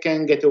think they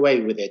can get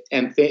away with it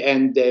and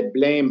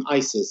blame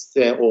ISIS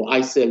or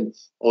ISIL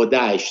or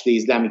Daesh, the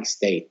Islamic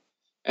State.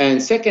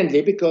 And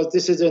secondly, because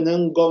this is an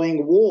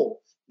ongoing war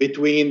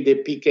between the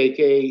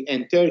PKK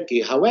and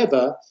Turkey.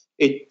 However,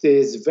 it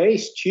is very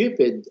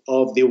stupid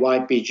of the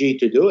YPG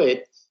to do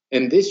it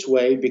in this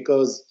way,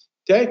 because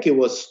Turkey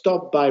was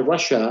stopped by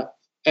Russia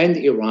and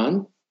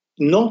Iran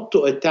not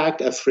to attack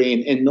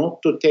Afrin and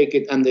not to take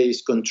it under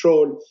its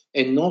control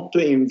and not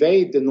to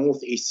invade the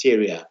northeast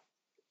Syria.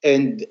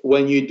 And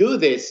when you do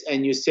this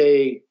and you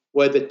say,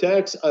 well, the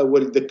Kurds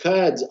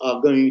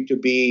are going to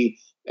be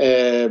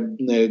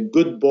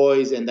good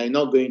boys and they're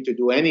not going to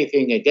do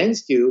anything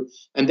against you,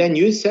 and then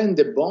you send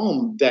a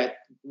bomb that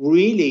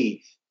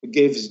really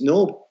gives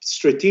no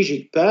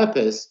strategic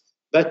purpose,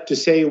 but to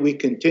say we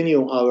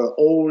continue our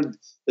old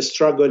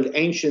struggle,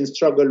 ancient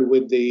struggle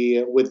with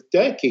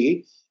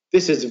Turkey,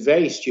 this is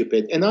very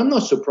stupid. And I'm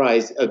not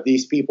surprised of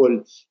these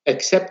people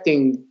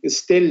accepting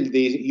still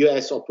the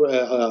U.S.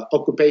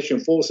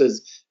 occupation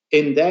forces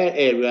in their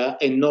area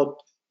and not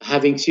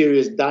having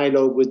serious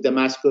dialogue with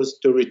Damascus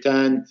to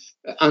return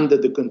under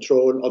the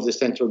control of the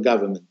central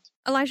government.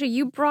 Elijah,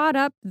 you brought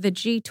up the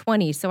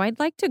G20, so I'd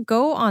like to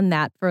go on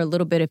that for a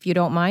little bit, if you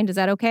don't mind. Is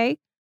that okay?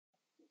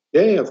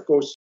 Yeah, of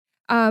course.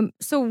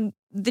 So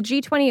the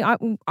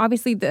G20,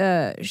 obviously,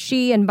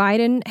 Xi and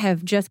Biden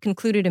have just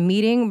concluded a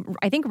meeting.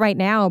 I think right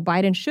now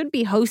Biden should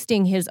be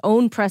hosting his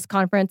own press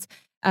conference.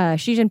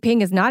 Xi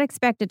Jinping is not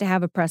expected to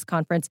have a press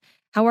conference.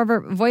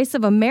 However, Voice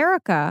of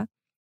America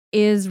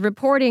is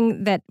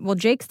reporting that,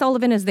 Jake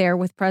Sullivan is there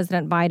with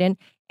President Biden,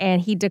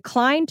 and he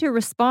declined to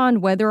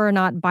respond whether or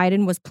not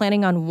Biden was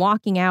planning on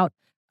walking out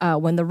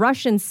when the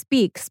Russians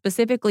speak,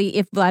 specifically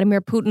if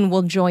Vladimir Putin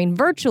will join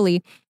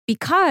virtually,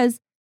 because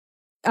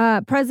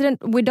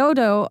President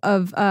Widodo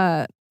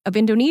of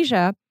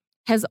Indonesia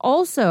has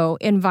also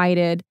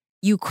invited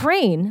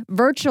Ukraine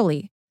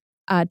virtually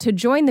to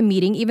join the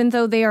meeting, even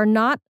though they are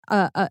not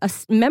a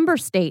member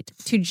state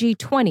to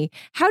G20.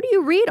 How do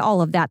you read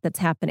all of that that's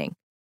happening?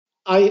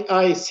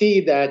 I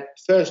see that,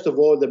 first of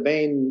all, the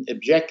main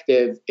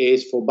objective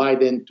is for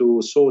Biden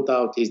to sort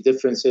out his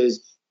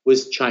differences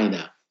with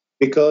China,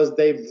 because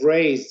they've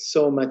raised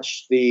so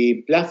much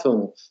the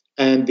platform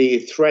and the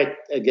threat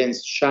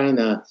against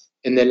China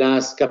in the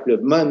last couple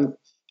of months.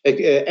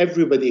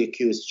 Everybody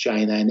accused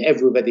China, and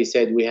everybody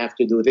said we have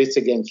to do this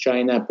against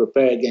China,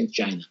 prepare against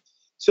China.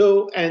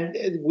 So, and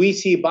we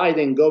see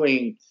Biden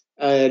going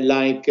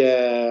like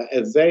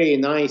a very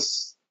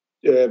nice,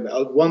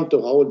 want to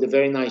hold a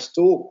very nice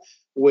talk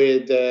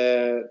with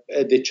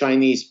the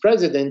Chinese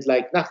president,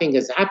 like nothing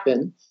has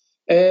happened.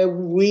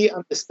 We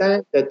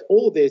understand that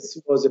all this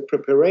was a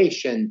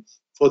preparation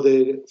for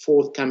the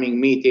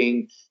forthcoming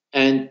meeting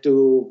and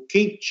to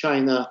keep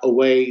China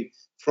away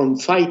from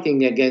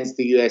fighting against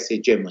the U.S.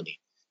 hegemony.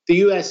 The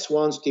U.S.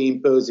 wants to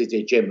impose its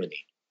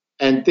hegemony,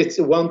 and they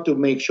want to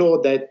make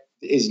sure that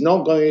is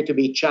not going to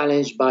be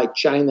challenged by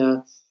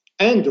China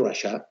and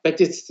Russia, but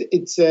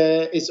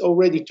it's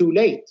already too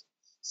late.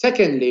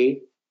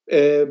 Secondly,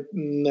 President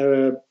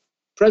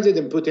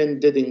Putin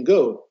didn't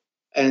go,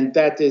 and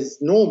that is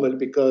normal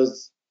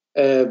because,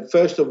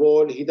 first of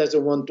all, he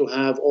doesn't want to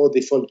have all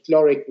the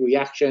folkloric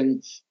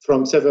reaction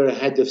from several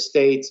heads of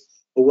states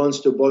who wants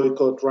to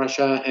boycott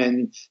Russia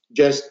and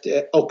just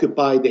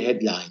occupy the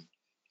headline.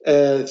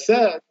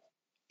 Third,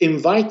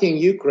 inviting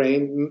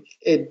Ukraine,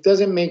 it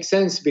doesn't make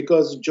sense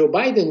because Joe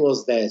Biden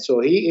was there, so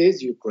he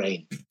is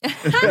Ukraine.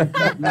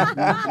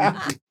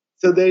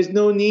 So there's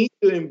no need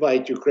to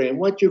invite Ukraine.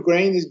 What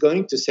Ukraine is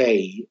going to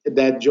say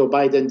that Joe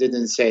Biden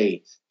didn't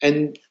say.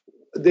 And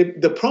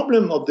the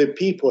problem of the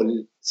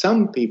people,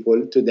 some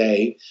people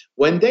today,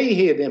 when they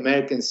hear the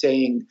Americans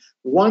saying,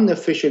 one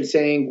official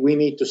saying we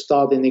need to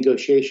start a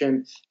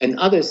negotiation, and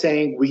others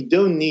saying we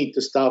don't need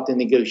to start a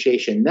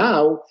negotiation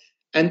now,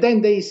 and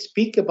then they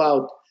speak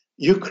about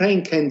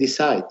Ukraine can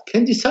decide.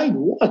 Can decide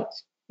what?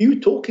 You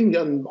talking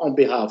on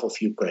behalf of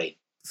Ukraine.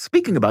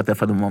 Speaking about that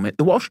for the moment,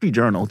 the Wall Street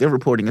Journal, they're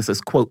reporting it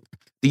says, quote,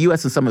 the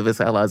U.S. and some of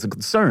its allies are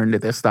concerned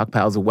that their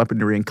stockpiles of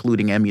weaponry,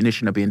 including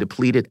ammunition, are being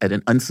depleted at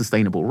an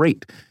unsustainable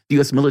rate. The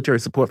U.S. military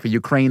support for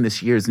Ukraine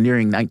this year is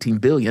nearing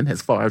 $19 billion,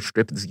 has far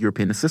outstripped its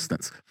European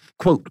assistance.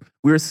 Quote,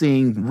 we're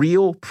seeing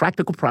real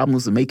practical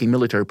problems in making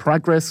military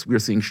progress. We're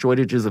seeing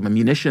shortages of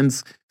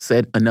munitions,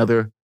 said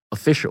another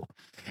official.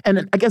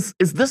 And I guess,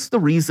 is this the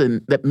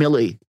reason that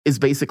Melik is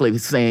basically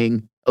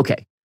saying,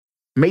 okay,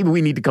 maybe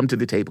we need to come to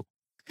the table?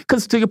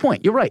 Because to your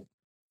point, you're right.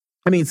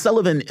 I mean,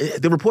 Sullivan,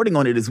 the reporting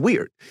on it is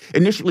weird.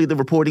 Initially, the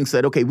reporting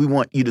said, okay, we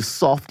want you to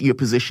soften your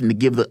position to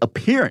give the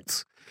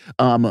appearance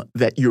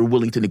that you're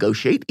willing to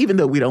negotiate, even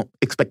though we don't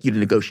expect you to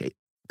negotiate.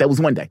 That was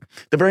one day.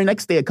 The very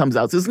next day it comes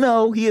out, says,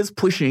 no, he is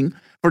pushing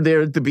for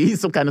there to be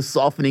some kind of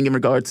softening in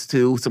regards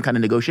to some kind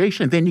of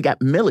negotiation. Then you got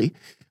Melik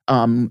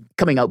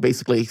coming out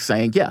basically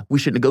saying, yeah, we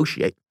should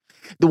negotiate.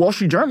 The Wall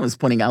Street Journal is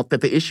pointing out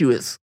that the issue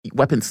is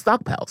weapon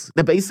stockpiles,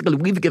 that basically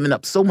we've given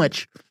up so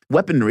much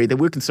weaponry that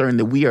we're concerned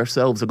that we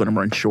ourselves are going to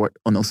run short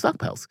on those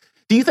stockpiles.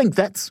 Do you think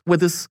that's where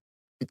this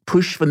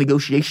push for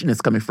negotiation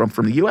is coming from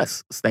the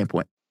U.S.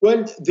 standpoint?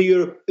 Well,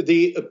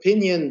 the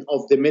opinion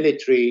of the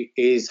military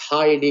is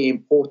highly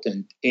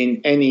important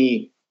in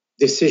any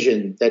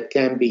decision that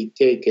can be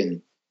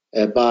taken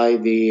by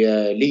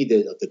the leader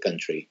of the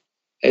country.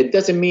 It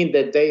doesn't mean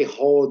that they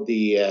hold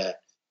the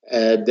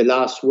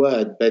last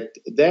word, but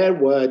their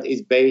word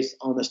is based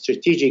on a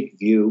strategic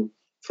view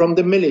from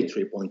the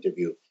military point of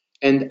view.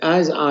 And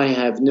as I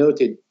have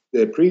noted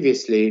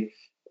previously,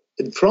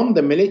 from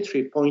the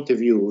military point of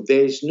view,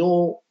 there is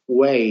no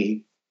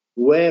way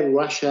where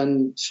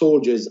Russian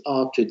soldiers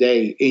are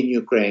today in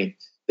Ukraine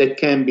that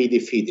can be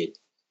defeated.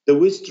 The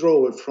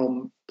withdrawal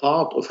from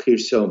part of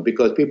Kherson,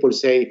 because people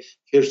say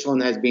Kherson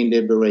has been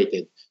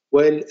liberated.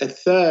 Well, a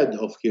third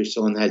of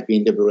Kherson has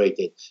been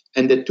liberated,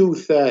 and the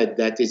 2/3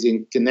 that is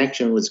in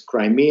connection with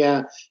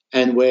Crimea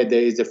and where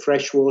there is the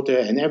fresh water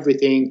and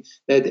everything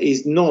that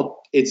is not,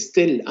 it's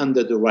still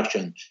under the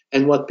Russian.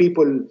 And what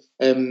people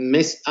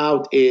miss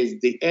out is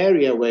the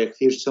area where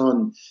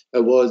Kherson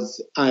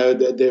was,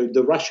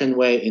 the Russian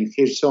way in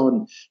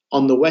Kherson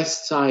on the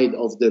west side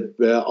of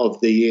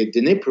the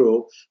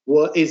Dnipro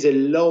is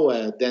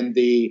lower than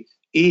the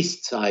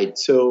east side.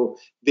 So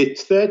the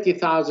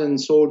 30,000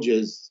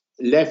 soldiers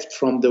left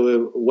from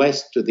the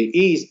west to the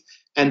east,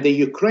 and the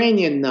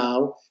Ukrainian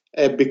now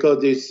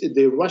because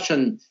the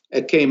Russian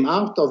came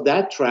out of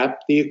that trap,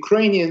 the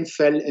Ukrainian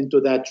fell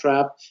into that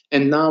trap,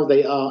 and now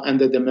they are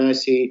under the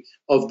mercy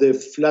of the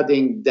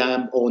flooding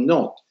dam or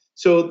not.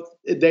 So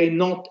they're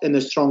not in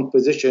a strong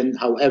position.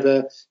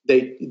 However,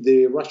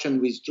 the Russian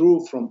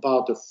withdrew from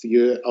part of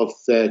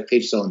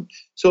Kherson.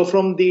 So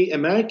from the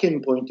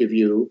American point of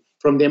view,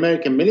 from the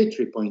American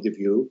military point of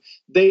view,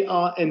 they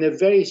are in a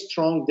very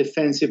strong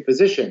defensive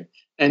position.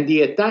 And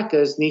the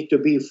attackers need to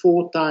be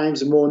 4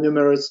 times more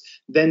numerous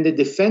than the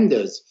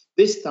defenders.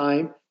 This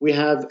time, we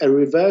have a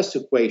reverse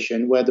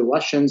equation where the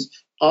Russians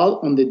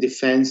are on the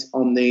defense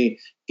on the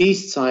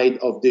east side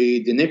of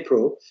the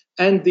Dnipro,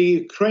 and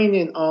the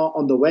Ukrainians are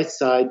on the west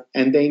side,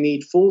 and they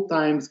need 4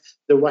 times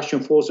the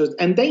Russian forces,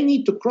 and they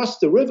need to cross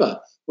the river,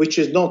 which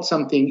is not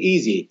something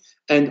easy.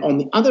 And on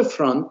the other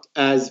front,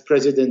 as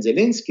President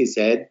Zelensky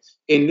said,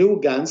 in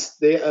Lugansk,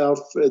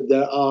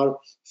 there are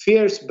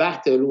fierce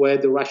battle where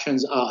the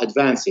Russians are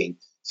advancing.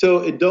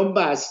 So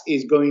Donbass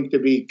is going to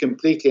be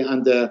completely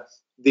under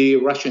the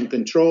Russian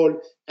control,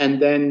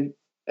 and then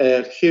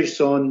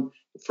Kherson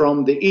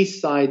from the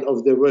east side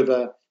of the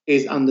river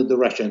is under the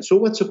Russian. So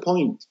what's the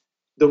point?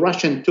 The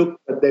Russian took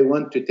what they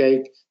want to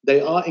take.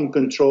 They are in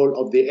control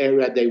of the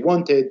area they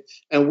wanted,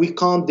 and we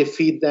can't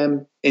defeat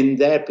them in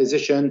their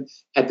position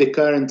at the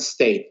current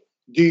state.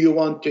 Do you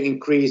want to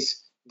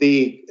increase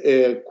the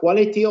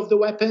quality of the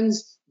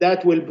weapons?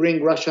 That will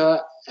bring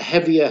Russia a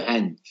heavier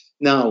hand.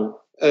 Now,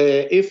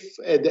 if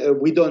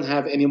we don't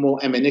have any more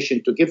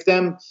ammunition to give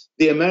them,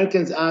 the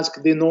Americans ask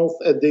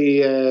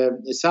the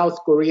South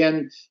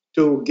Korean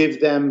to give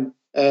them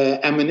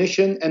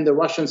ammunition, and the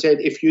Russians said,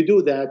 if you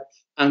do that,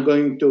 I'm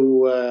going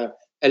to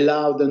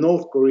allow the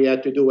North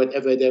Korea to do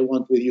whatever they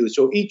want with you.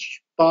 So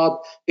each part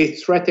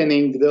is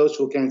threatening those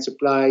who can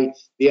supply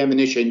the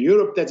ammunition.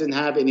 Europe doesn't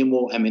have any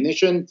more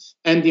ammunition,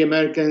 and the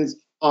Americans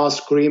are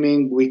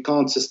screaming, we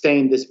can't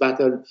sustain this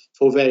battle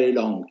for very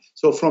long.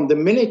 So from the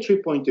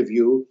military point of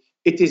view,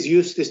 it is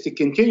useless to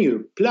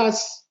continue.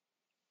 Plus,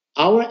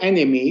 our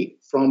enemy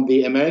from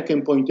the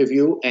American point of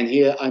view, and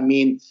here I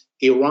mean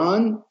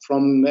Iran,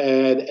 from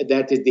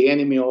that is the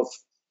enemy of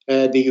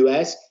the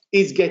U.S.,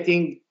 is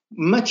getting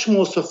much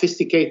more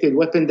sophisticated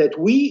weapon that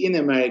we in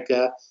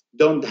America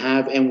don't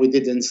have, and we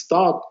didn't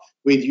start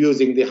with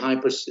using the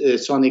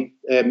hypersonic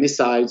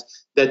missiles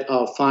that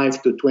are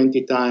 5 to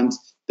 20 times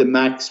the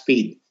Mach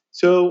speed.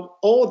 So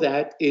all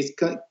that is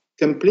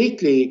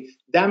completely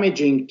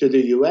damaging to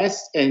the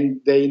U.S., and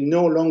they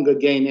no longer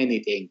gain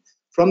anything.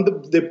 From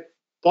the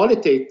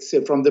politics,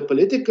 from the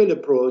political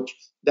approach,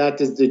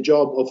 that is the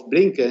job of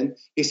Blinken.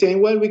 He's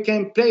saying, well, we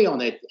can play on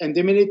it. And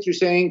the military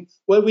saying,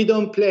 well, we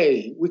don't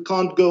play. We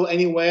can't go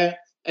anywhere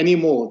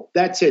anymore.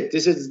 That's it.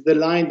 This is the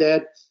line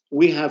that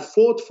we have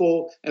fought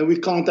for, and we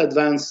can't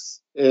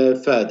advance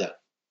further.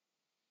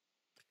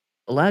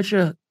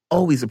 Elijah,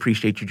 always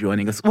appreciate you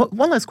joining us.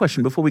 One last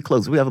question before we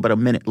close. We have about a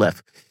minute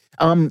left.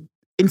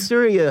 In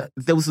Syria,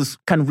 there was this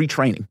kind of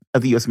retraining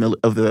of the U.S.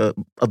 of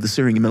the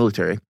Syrian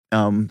military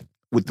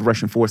with the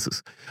Russian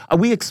forces. Are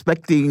we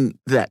expecting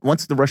that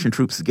once the Russian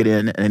troops get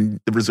in and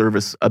the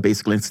reservists are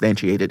basically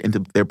instantiated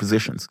into their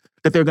positions,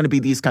 that there are going to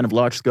be these kind of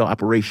large-scale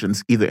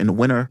operations either in the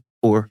winter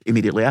or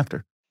immediately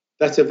after?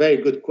 That's a very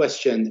good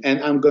question,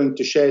 and I'm going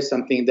to share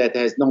something that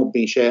has not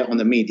been shared on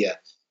the media.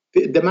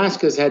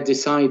 Damascus had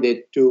decided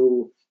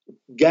to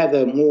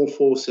gather more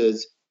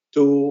forces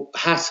to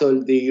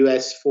hassle the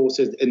U.S.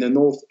 forces in the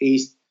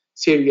northeast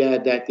Syria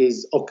that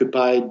is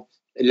occupied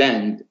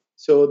land.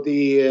 So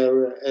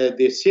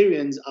the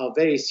Syrians are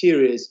very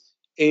serious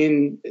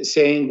in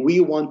saying we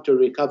want to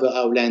recover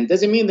our land.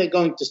 Doesn't mean they're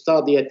going to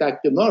start the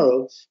attack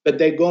tomorrow, but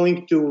they're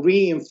going to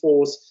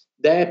reinforce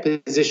their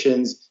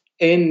positions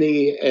in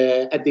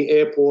at the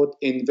airport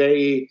in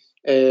very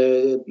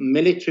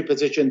military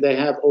position they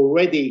have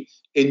already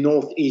in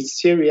northeast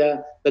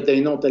Syria, but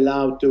they're not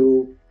allowed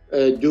to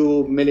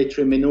do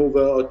military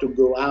maneuver or to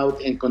go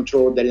out and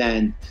control the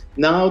land.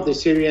 Now the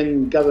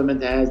Syrian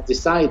government has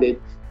decided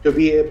to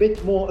be a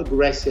bit more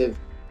aggressive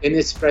in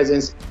its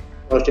presence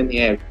in the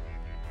area.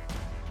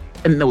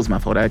 And that was my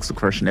fault. I asked the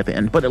question at the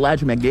end. But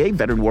Elijah Magnier,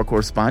 veteran war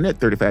correspondent,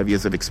 35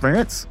 years of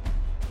experience.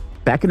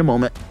 Back in a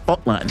moment. Fault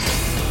lines.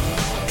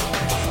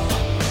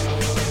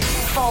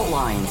 Fault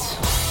lines.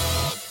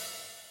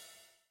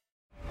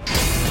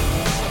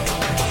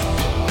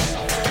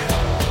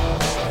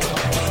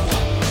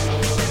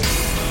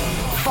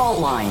 Fault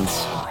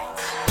lines.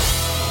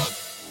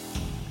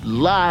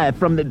 Live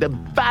from the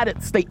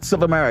divided states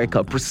of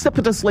America,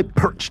 precipitously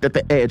perched at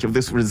the edge of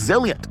this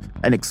resilient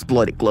and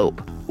exploited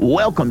globe.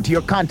 Welcome to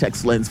your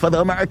context lens for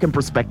the American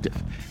perspective.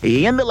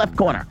 In the left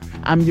corner,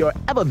 I'm your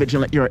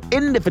ever-vigilant, your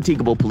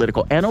indefatigable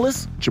political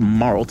analyst,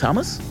 Jamarl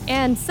Thomas.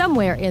 And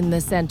somewhere in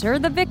the center,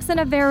 the vixen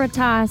of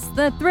Veritas,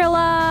 the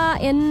thriller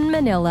in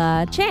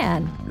Manila,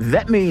 Chan.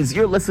 That means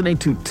you're listening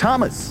to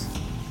Thomas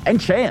and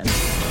Chan.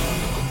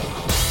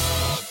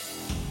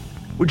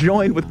 We're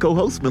joined with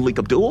co-host Melik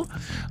Abdul.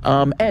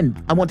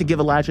 And I want to give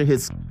Elijah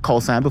his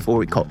call sign before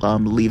we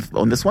leave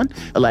on this one.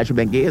 Elijah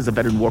Magnier is a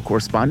veteran war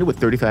correspondent with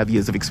 35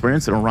 years of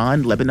experience in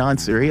Iran, Lebanon,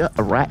 Syria,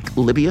 Iraq,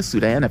 Libya,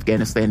 Sudan,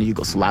 Afghanistan, and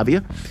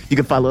Yugoslavia. You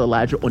can follow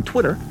Elijah on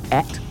Twitter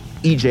at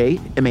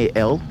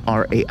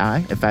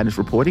EJMALRAI and find his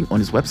reporting on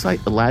his website,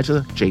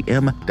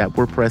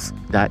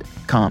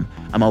 elijahjm.wordpress.com.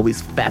 I'm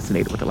always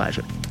fascinated with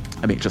Elijah.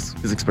 I mean, just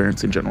his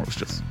experience in general is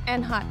just...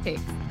 And hot take.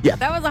 Yeah.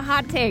 That was a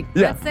hot take.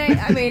 Yeah. Let's say,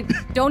 I mean,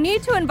 don't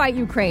need to invite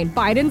Ukraine.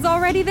 Biden's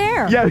already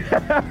there.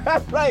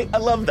 Yeah, right. I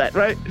love that,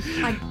 right?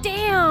 Like,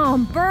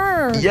 damn,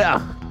 burn.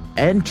 Yeah,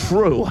 and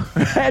true.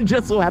 And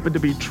just so happened to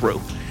be true.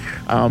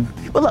 Well,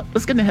 look,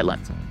 let's get into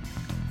headlines.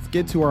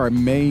 Get to our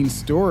main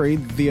story.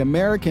 The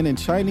American and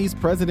Chinese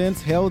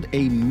presidents held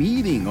a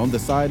meeting on the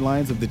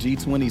sidelines of the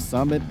G20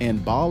 Summit in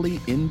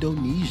Bali,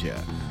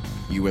 Indonesia.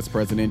 U.S.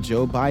 President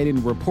Joe Biden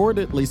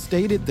reportedly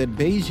stated that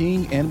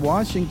Beijing and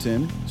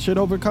Washington should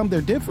overcome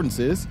their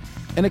differences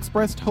and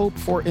expressed hope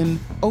for an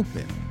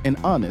open and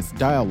honest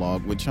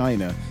dialogue with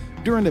China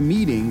during a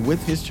meeting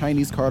with his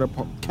Chinese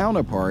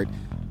counterpart,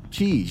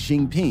 Xi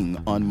Jinping,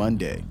 on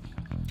Monday.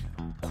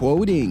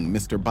 Quoting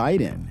Mr.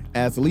 Biden,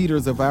 "As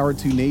leaders of our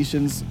two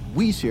nations,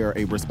 we share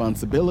a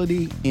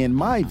responsibility, in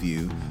my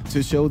view,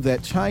 to show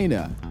that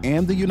China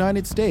and the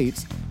United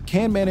States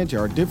can manage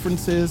our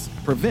differences,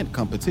 prevent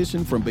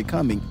competition from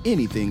becoming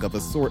anything of a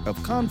sort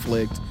of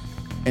conflict,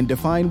 and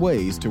define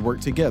ways to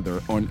work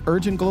together on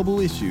urgent global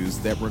issues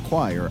that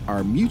require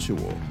our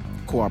mutual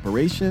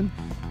cooperation.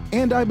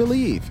 And I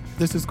believe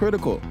this is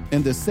critical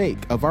in the sake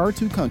of our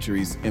two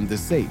countries and the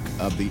sake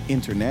of the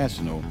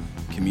international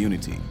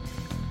community."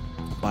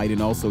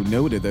 Biden also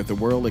noted that the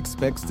world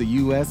expects the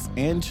U.S.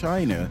 and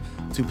China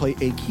to play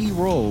a key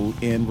role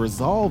in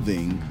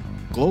resolving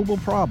global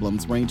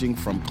problems ranging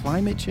from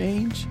climate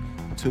change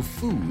to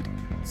food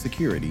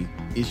security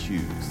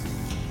issues.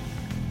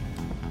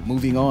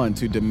 Moving on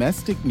to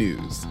domestic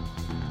news.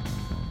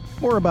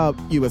 More about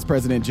U.S.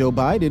 President Joe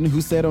Biden,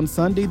 who said on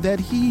Sunday that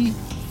he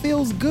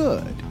feels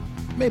good,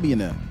 maybe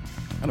in a,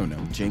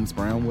 James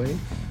Brown way,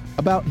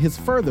 about his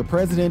further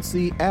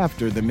presidency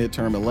after the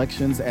midterm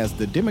elections as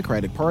the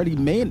Democratic Party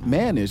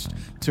managed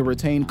to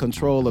retain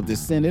control of the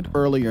Senate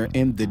earlier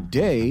in the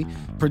day.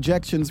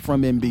 Projections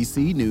from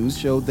NBC News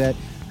showed that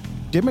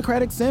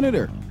Democratic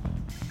Senator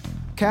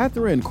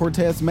Catherine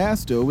Cortez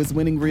Masto is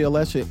winning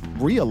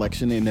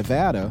re-election in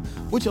Nevada,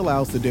 which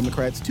allows the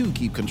Democrats to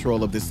keep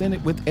control of the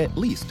Senate with at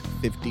least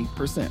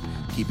 50%.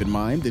 Keep in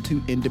mind, the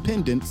two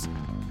independents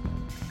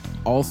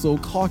also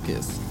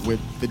caucus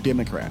with the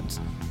Democrats.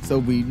 So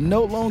we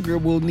no longer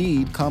will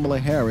need Kamala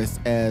Harris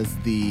as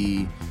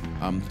the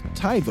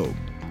tie vote,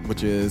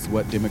 which is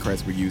what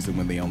Democrats were using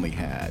when they only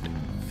had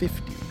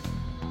 50.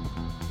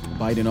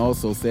 Biden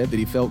also said that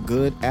he felt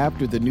good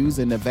after the news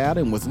in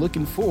Nevada and was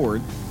looking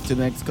forward to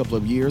the next couple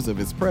of years of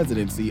his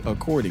presidency,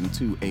 according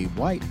to a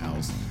White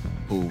House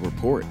poll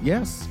report.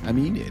 Yes, I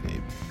mean,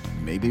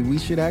 maybe we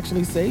should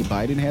actually say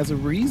Biden has a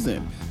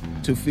reason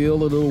to feel a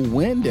little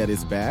wind at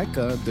his back.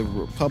 The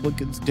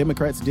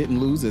Democrats didn't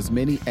lose as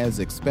many as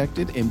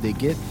expected, and they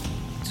get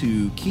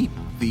to keep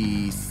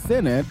the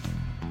Senate.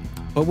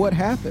 But what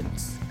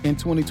happens in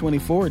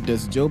 2024?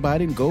 Does Joe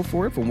Biden go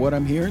for it? From what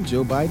I'm hearing,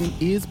 Joe Biden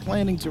is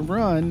planning to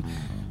run.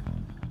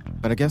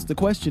 But I guess the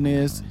question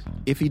is,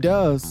 if he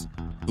does,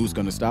 who's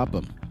going to stop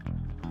him?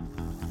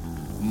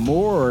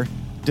 More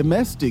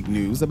domestic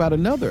news about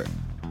another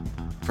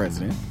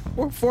president,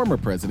 or former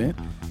president.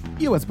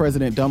 U.S.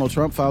 President Donald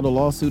Trump filed a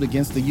lawsuit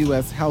against the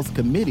U.S. House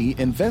Committee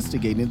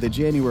investigating the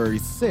January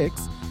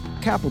 6th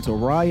Capitol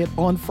riot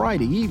on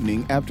Friday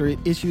evening after it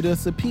issued a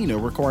subpoena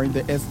requiring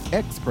the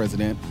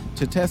ex-president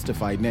to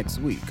testify next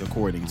week,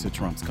 according to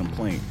Trump's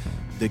complaint.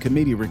 The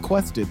committee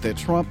requested that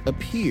Trump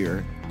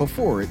appear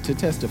before it to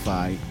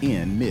testify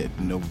in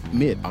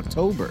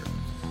mid-October.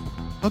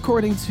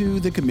 According to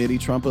the committee,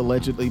 Trump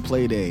allegedly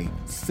played a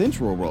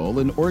central role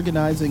in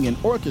organizing and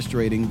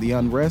orchestrating the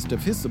unrest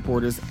of his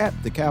supporters at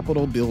the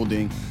Capitol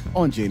building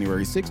on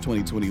January 6,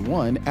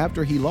 2021,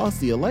 after he lost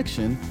the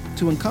election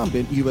to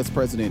incumbent U.S.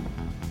 President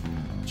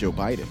Joe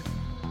Biden.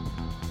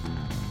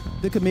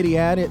 The committee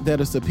added that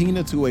a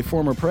subpoena to a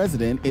former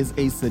president is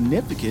a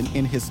significant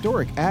and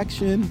historic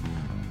action,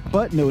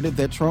 but noted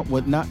that Trump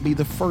would not be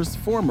the first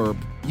former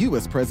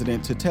U.S.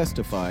 president to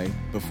testify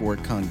before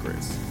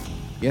Congress.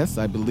 Yes,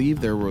 I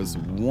believe there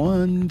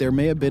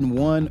may have been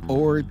one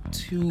or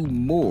two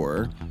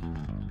more.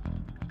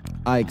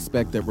 I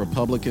expect that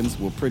Republicans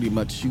will pretty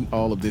much shoot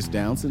all of this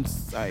down,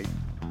 since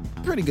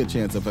pretty good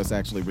chance of us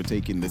actually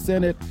retaking the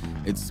Senate.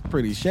 It's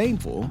pretty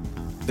shameful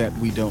that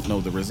we don't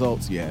know the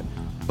results yet.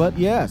 But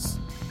yes,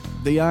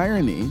 the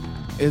irony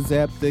is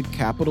that the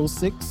Capitol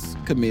 6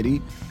 committee,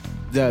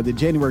 the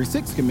January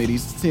 6th committee,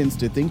 tends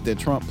to think that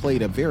Trump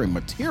played a very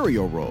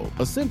material role,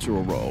 a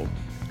central role.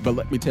 But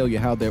let me tell you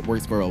how that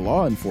works for a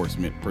law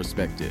enforcement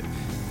perspective.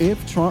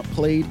 If Trump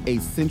played a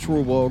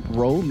central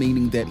role,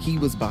 meaning that he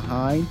was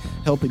behind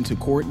helping to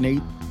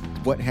coordinate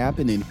what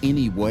happened in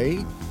any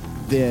way,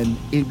 then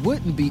it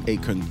wouldn't be a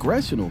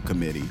congressional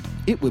committee.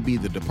 it would be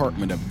the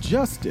Department of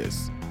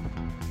Justice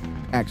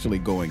actually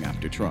going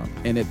after Trump.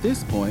 And at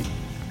this point,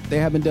 they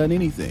haven't done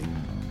anything,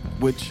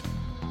 which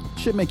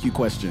should make you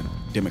question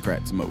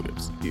Democrats'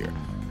 motives here.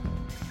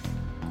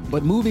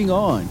 But moving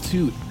on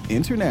to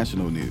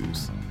international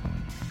news.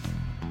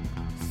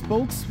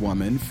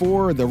 Spokeswoman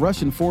for the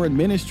Russian Foreign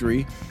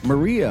Ministry,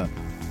 Maria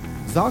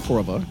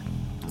Zakharova,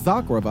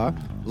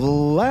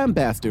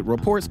 lambasted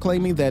reports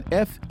claiming that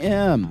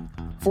FM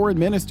Foreign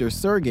Minister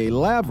Sergei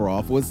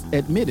Lavrov was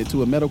admitted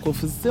to a medical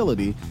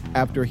facility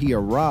after he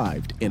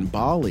arrived in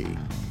Bali.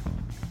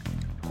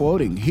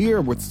 Quoting,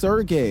 "Here with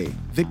Sergei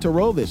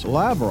Viktorovich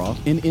Lavrov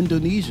in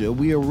Indonesia,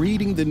 we are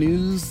reading the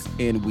news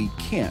and we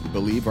can't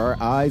believe our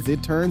eyes.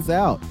 It turns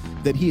out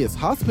that he is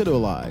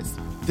hospitalized.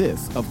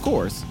 This, of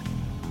course,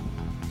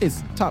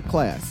 is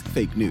top-class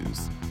fake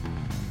news."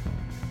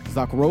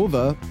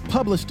 Zakharova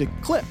published a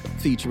clip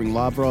featuring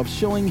Lavrov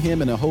showing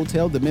him in a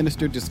hotel. The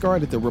minister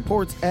discarded the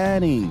reports,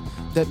 adding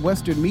that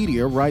Western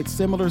media writes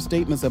similar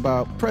statements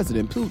about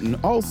President Putin.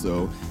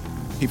 Also,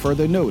 he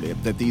further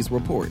noted that these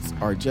reports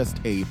are just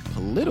a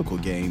political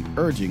game,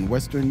 urging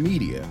Western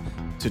media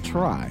to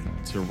try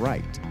to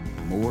write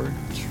more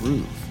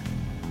truth.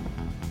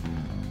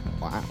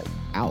 Wow.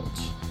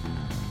 Ouch.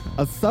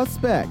 A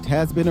suspect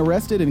has been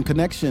arrested in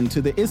connection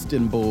to the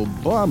Istanbul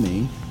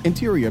bombing,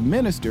 Interior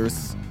Minister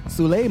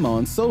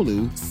Süleyman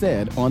Soylu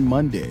said on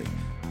Monday.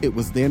 It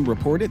was then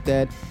reported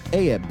that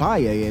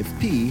by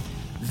AFP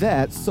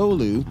that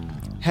Soylu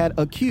had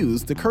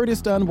accused the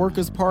Kurdistan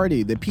Workers'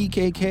 Party, the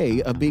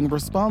PKK, of being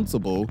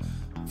responsible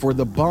for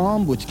the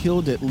bomb which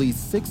killed at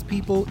least 6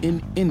 people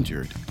and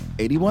injured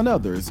 81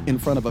 others in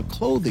front of a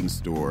clothing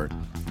store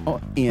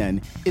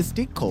in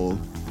Istiklal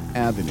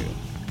Avenue.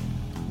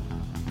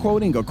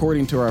 Quoting,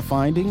 "According to our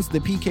findings,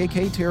 the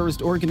PKK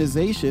terrorist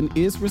organization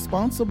is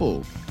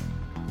responsible,"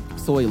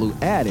 Soylu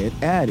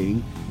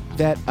adding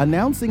that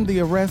announcing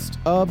the arrest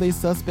of a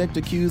suspect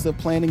accused of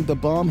planning the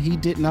bomb, he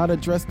did not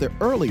address the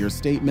earlier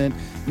statement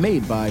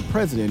made by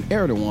President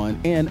Erdogan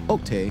and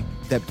Oktay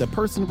that the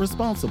person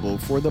responsible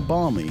for the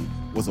bombing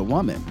was a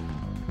woman.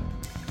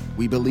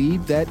 "We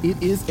believe that it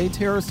is a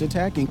terrorist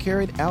attack and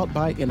carried out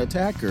by an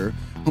attacker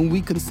whom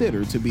we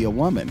consider to be a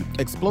woman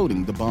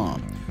exploding the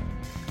bomb,"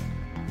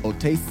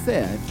 Oktay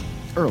said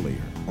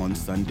earlier on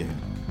Sunday.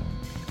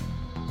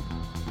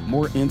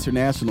 More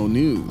international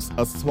news.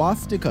 A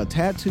swastika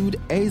tattooed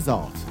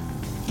Azov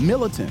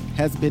militant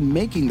has been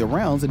making the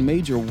rounds in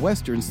major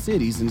Western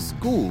cities and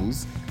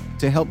schools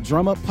to help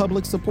drum up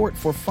public support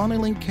for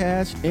funneling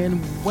cash and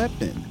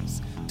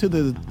weapons to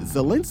the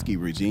Zelensky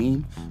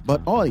regime,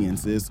 but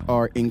audiences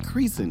are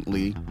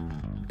increasingly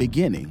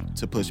beginning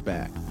to push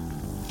back.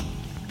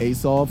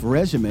 Azov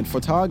Regiment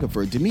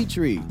photographer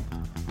Dmitry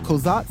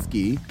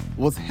Kozatsky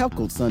was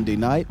heckled Sunday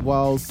night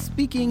while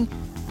speaking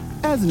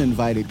as an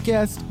invited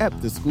guest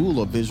at the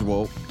School of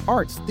Visual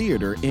Arts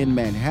Theater in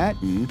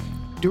Manhattan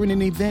during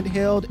an event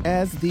held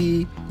as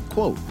the,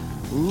 quote,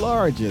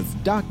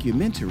 largest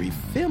documentary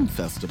film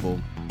festival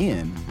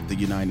in the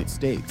United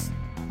States.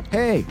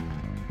 "Hey,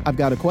 I've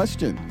got a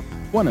question,"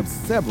 one of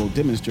several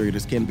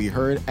demonstrators can be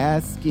heard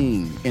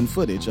asking in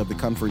footage of the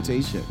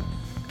confrontation.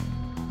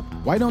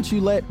 "Why don't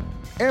you let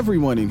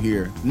everyone in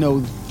here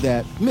know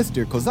that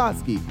Mr.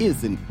 Kozatsky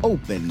is an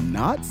open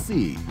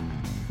Nazi?"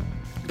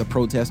 The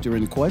protester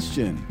in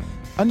question,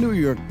 a New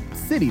York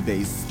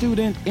City-based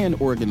student and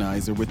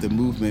organizer with the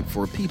Movement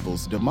for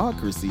People's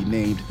Democracy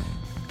named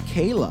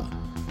Kayla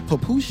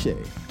Papuche,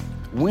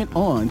 went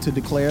on to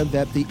declare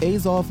that the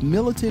Azov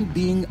militant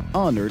being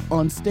honored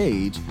on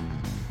stage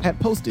had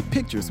posted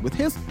pictures with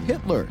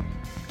Hitler,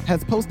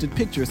 has posted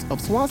pictures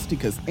of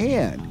swastikas,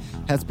 and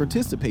has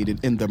participated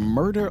in the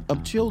murder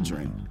of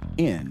children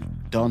in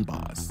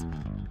Donbass.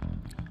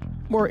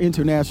 More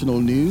international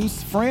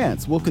news.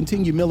 France will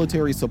continue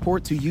military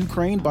support to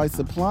Ukraine by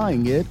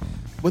supplying it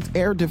with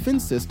air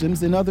defense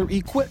systems and other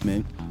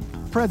equipment,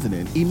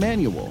 President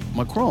Emmanuel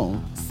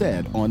Macron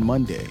said on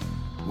Monday.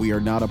 "We are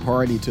not a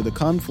party to the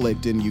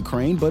conflict in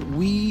Ukraine, but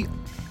we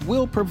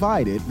will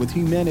provide it with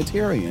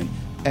humanitarian,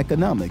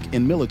 economic,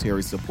 and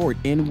military support,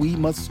 and we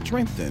must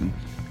strengthen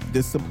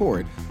this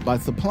support by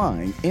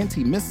supplying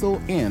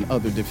anti-missile and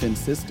other defense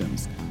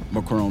systems,"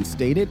 Macron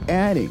stated,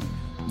 adding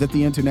that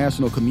the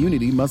international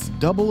community must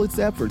double its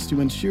efforts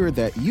to ensure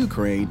that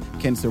Ukraine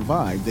can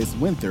survive this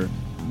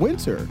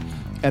winter.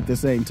 At the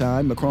same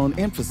time, Macron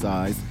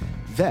emphasized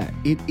that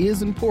it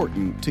is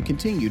important to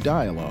continue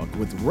dialogue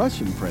with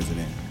Russian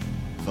President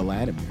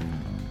Vladimir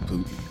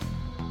Putin.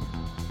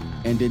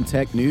 And in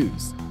tech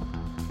news,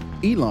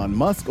 Elon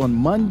Musk on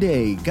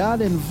Monday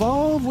got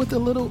involved with a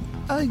little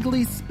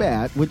ugly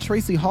spat with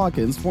Tracy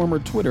Hawkins, former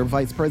Twitter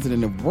Vice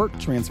President of Work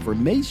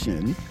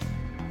Transformation,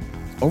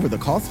 over the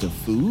cost of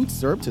food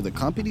served to the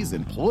company's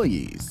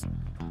employees.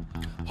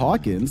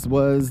 Hawkins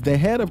was the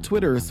head of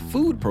Twitter's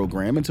food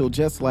program until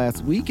just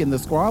last week, and the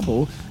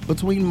squabble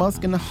between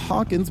Musk and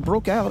Hawkins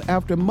broke out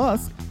after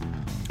Musk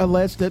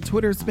alleged that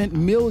Twitter spent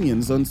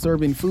millions on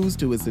serving foods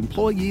to its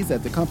employees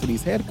at the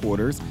company's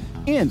headquarters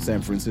in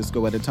San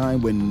Francisco at a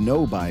time when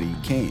nobody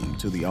came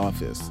to the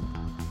office.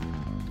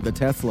 the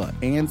Tesla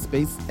and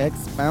SpaceX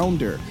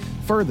founder,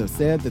 further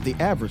said that the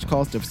average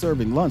cost of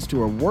serving lunch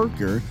to a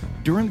worker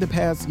during the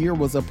past year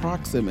was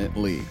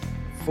approximately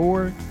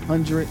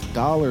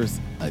 $400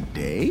 a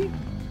day.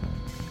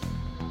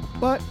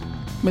 But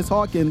Ms.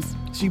 Hawkins,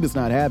 she was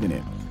not having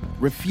it.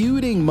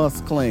 Refuting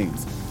Musk's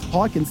claims,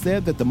 Hawkins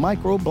said that the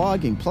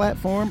microblogging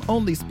platform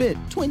only spent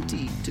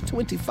 $20 to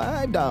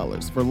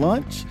 $25 for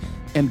lunch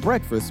and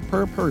breakfast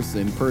per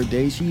person per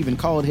day. She even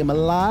called him a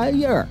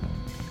liar.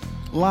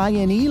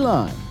 Lying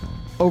Elon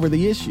over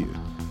the issue.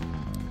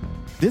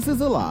 This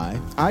is a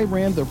lie. I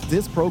ran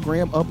this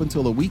program up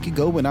until a week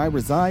ago when I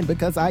resigned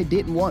because I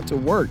didn't want to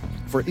work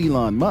for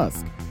Elon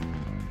Musk.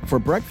 For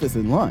breakfast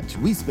and lunch,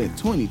 we spent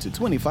 $20 to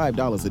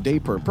 $25 a day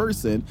per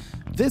person.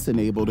 This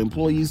enabled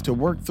employees to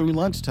work through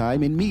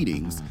lunchtime in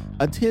meetings.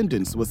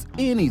 Attendance was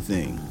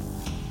anything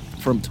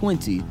from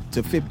 20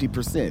 to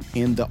 50%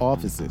 in the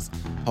offices.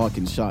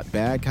 Hawkins shot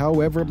back.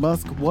 However,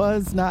 Musk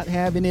was not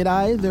having it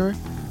either,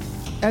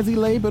 as he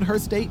labeled her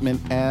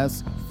statement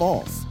as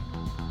false.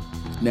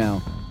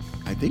 Now,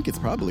 I think it's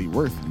probably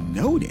worth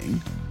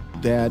noting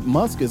that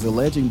Musk is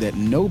alleging that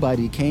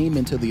nobody came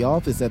into the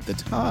office at the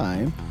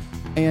time,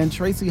 and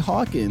Tracy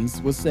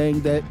Hawkins was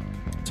saying that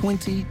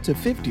 20 to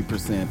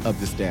 50% of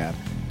the staff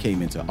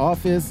came into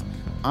office.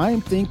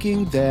 I'm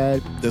thinking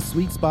that the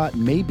sweet spot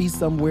may be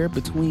somewhere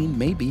between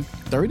maybe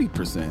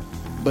 30%.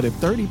 But if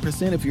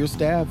 30% of your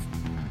staff,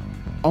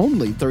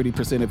 only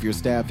 30% of your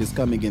staff is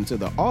coming into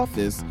the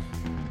office,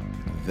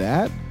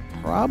 that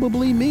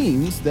probably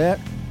means that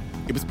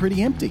it was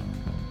pretty empty.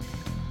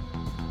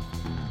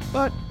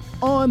 But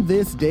on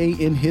this day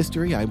in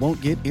history, I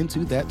won't get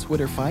into that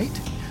Twitter fight,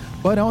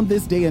 but on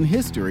this day in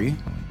history,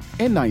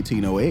 in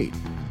 1908,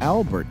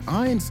 Albert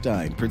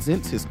Einstein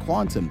presents his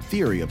quantum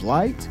theory of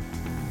light.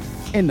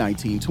 In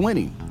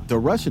 1920, the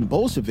Russian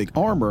Bolshevik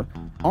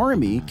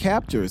army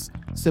captures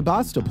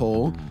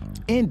Sebastopol,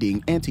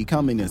 ending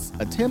anti-communist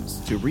attempts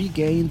to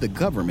regain the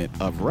government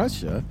of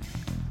Russia.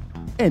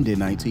 And in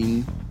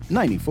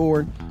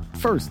 1994,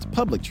 first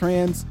public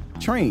trains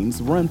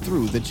run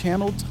through the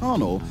Channel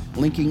Tunnel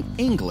linking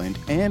England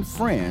and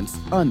France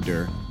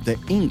under the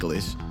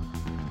English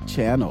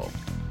Channel.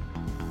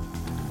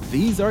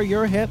 These are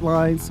your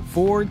headlines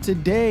for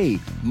today,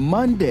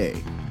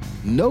 Monday,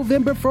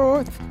 November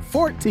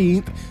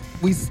 14th.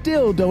 We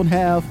still don't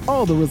have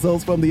all the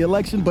results from the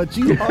election, but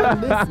you are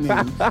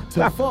listening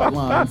to Fault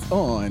Lines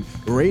on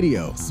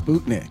Radio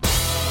Sputnik.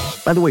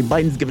 By the way,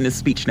 Biden's giving his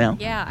speech now.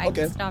 Yeah, I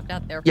stopped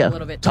out there for a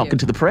little bit, too. Talking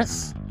to the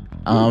press.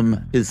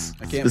 Is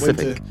I can't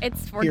specific. Wait to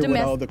it's for hear what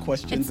all the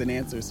questions and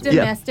answers.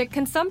 Domestic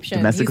consumption.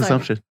 Domestic He's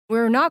consumption. Like,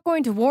 we're not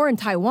going to war in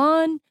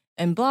Taiwan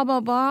and blah, blah,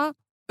 blah,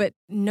 but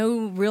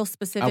no real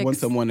specifics. I want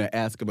someone to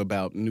ask him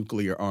about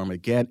nuclear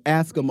Armageddon.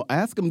 Ask them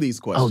these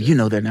questions. Oh, you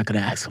know they're not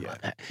going to ask him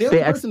about that. The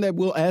other person that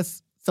will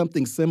ask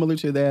something similar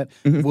to that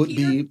would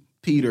be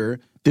Peter.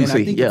 And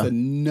I think it's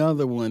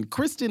another one.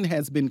 Kristen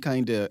has been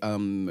kind of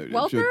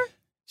Welker?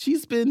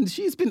 She's been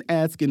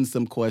asking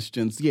some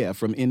questions,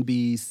 from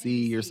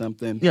NBC or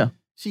something. Yeah.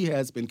 She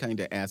has been kind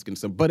of asking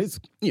some, but it's,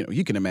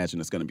 you can imagine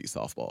it's going to be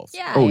softballs.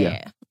 Yeah. Oh,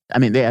 yeah. I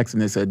mean, they asked him,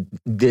 they said,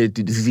 did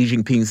Xi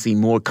Jinping seem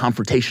more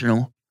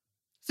confrontational?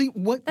 See,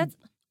 what?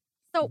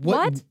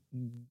 What?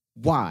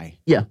 Why?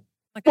 Yeah.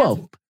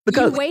 Because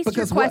you waste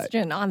your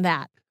question on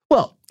that.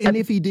 Well, and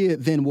if he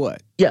did, then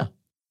what? Yeah.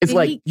 It's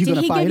you're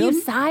going to fight him? Did he give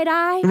you side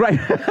eye?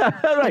 Right.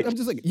 Right. I'm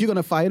just like, you're going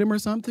to fight him or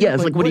something? Yeah,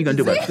 it's like what are you going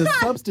to do about it? The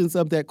substance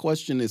of that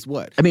question is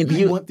what? I mean,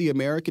 you want the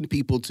American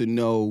people to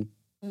know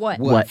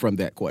what from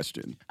that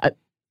question?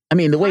 I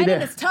mean, the way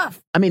it's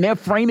tough. I mean, their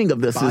framing of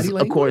this is,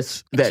 of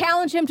course, that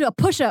challenge him to a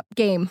push-up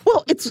game.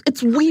 Well,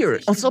 it's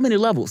weird on so many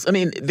levels. I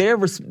mean, their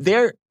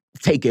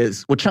take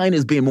is, well, China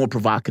is being more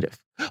provocative.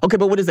 Okay,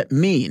 but what does that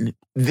mean?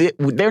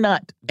 They're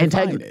not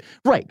antagonistic.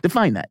 Right,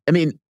 define that. I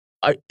mean,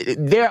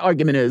 their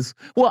argument is,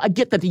 well, I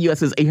get that the U.S.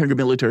 has 800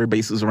 military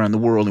bases around the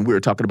world, and we were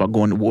talking about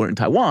going to war in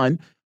Taiwan,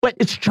 but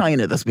it's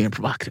China that's being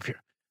provocative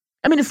here.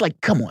 I mean, it's like,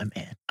 come on,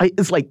 man.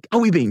 It's like, are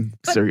we being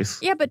serious?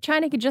 Yeah, but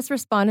China could just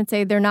respond and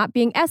say they're not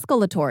being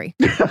escalatory.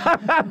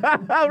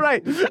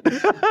 Right.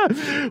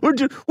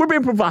 We're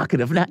being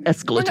provocative, not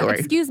escalatory. No,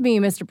 excuse me,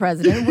 Mr.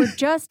 President. We're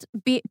just,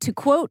 to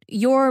quote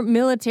your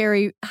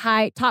military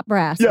top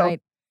brass, right?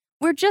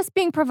 We're just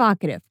being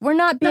provocative. We're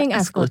not being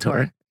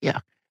escalatory. Yeah.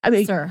 I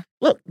mean, sir.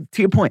 Look,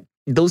 to your point,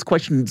 those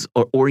questions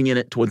are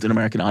oriented towards an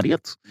American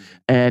audience.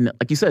 And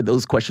like you said,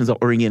 those questions are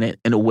oriented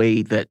in a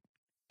way that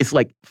it's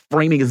like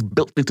framing is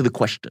built into the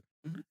question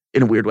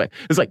in a weird way.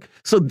 It's like,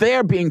 so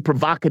they're being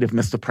provocative,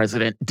 Mr.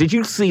 President. Did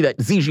you see that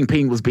Xi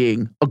Jinping was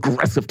being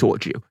aggressive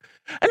towards you?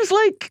 And it's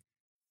like,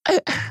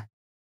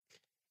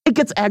 it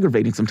gets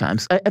aggravating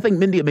sometimes. I think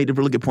Mindia made a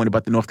really good point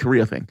about the North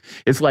Korea thing.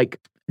 It's like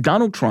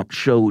Donald Trump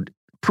showed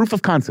proof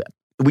of concept.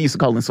 We used to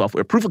call it in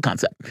software proof of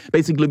concept.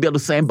 Basically, build a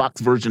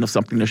sandbox version of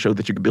something to show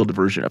that you could build a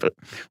version of it.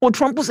 Well,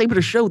 Trump was able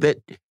to show that,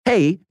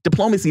 hey,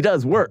 diplomacy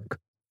does work.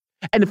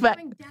 And in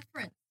fact,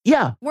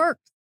 works.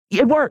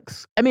 It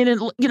works. I mean,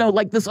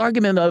 like this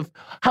argument of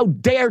how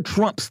dare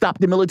Trump stop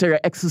the military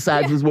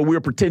exercises where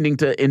we're pretending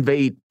to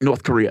invade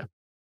North Korea.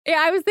 Yeah,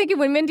 I was thinking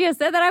when Mindia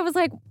said that, I was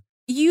like,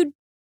 do you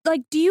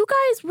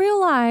guys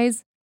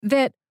realize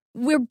that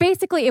we're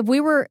basically, if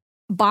we were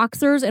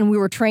boxers and we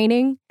were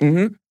training,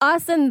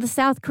 us and the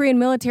South Korean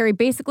military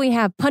basically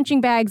have punching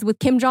bags with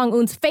Kim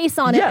Jong-un's face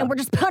on it, and we're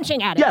just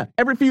punching at it. Yeah,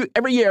 every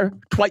year,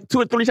 2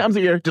 or 3 times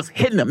a year, just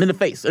hitting him in the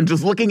face and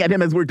just looking at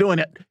him as we're doing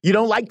it. You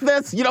don't like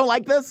this? You don't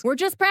like this? We're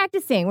just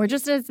practicing.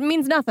 It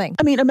means nothing.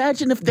 I mean,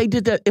 imagine if they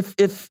did that,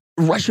 if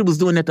Russia was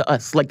doing it to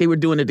us, like they were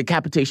doing a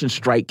decapitation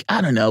strike,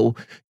 I don't know,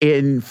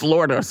 in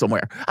Florida or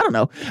somewhere. I don't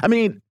know. I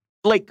mean,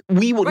 like,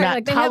 we would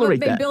not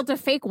tolerate that. They built a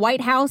fake White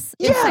House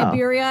in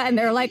Siberia, and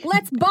they're like,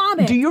 let's bomb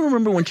it. Do you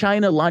remember when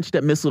China launched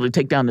that missile to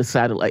take down the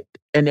satellite?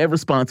 And their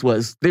response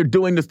was, they're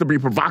doing this to be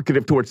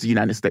provocative towards the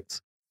United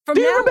States. Do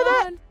you remember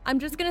that? I'm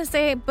just going to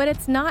say, but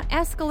it's not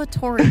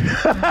escalatory.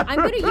 I'm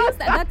going to use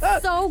that.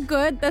 That's so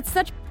good. That's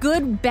such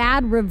good,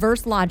 bad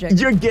reverse logic.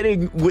 You're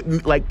getting,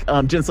 Jen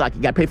Psaki,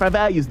 got paid for our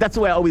values. That's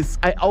the way I always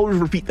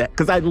repeat that,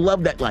 because I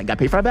love that line. Got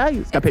paid for our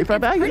values. Got paid for our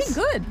values. It's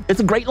pretty good. It's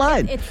a great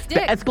line. It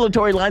sticks. The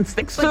escalatory line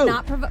sticks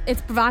but too.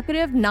 It's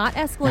provocative, not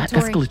escalatory. Not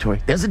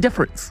escalatory. There's a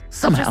difference.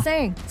 Somehow. Just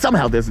saying.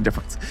 Somehow there's a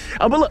difference.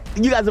 But look,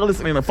 you guys are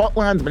listening to Fault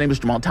Lines. My name is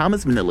Jamarl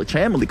Thomas, Manila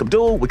Chan, Melik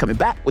Abdul. We're coming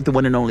back with the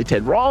one and only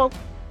Ted Rall.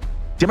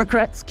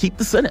 Democrats keep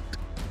the Senate.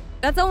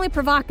 That's only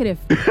provocative.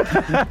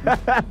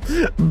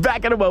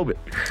 Back in a moment.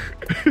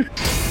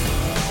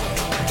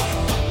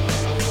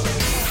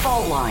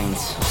 Fault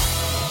Lines.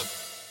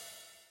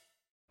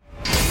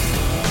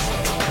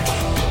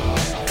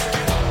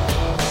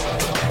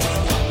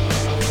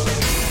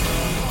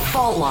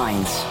 Fault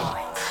Lines.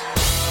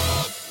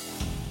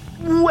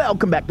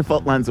 Welcome back to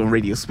Fault Lines on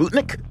Radio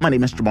Sputnik. My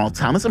name is Jamarl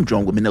Thomas. I'm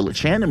joined with Manila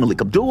Chan and Melik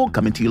Abdul,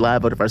 coming to you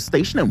live out of our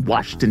station in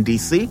Washington,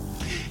 D.C.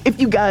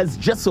 If you guys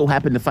just so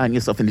happen to find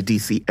yourself in the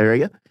D.C.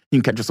 area, you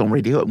can catch us on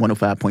radio at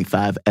 105.5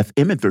 FM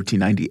and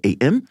 1390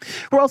 AM.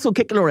 We're also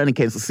kicking around in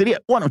Kansas City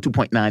at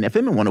 102.9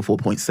 FM and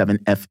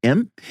 104.7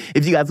 FM.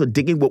 If you guys are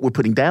digging what we're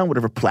putting down,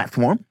 whatever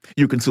platform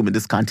you're consuming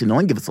this content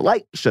on, give us a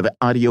like, share the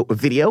audio or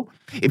video.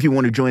 If you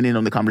want to join in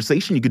on the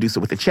conversation, you can do so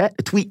with a chat,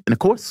 a tweet, and of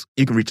course,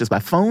 you can reach us by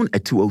phone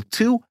at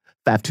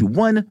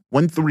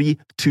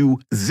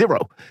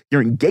 202-521-1320.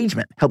 Your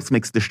engagement helps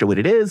make this show what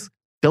it is.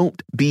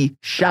 Don't be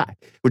shy.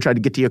 We'll try to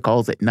get to your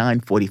calls at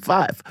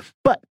 9:45.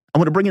 But I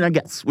want to bring in our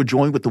guests. We're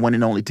joined with the one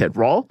and only Ted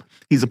Rall.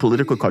 He's a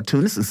political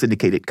cartoonist and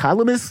syndicated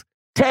columnist.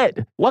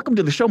 Ted, welcome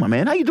to the show, my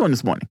man. How are you doing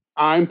this morning?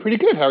 I'm pretty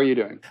good. How are you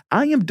doing?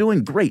 I am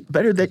doing great.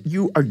 Better that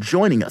you are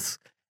joining us.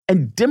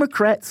 And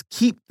Democrats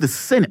keep the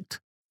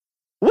Senate.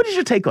 What is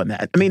your take on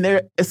that? I mean,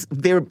 they're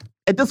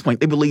at this point,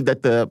 they believe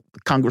that the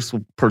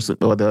congressperson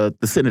or the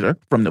senator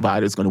from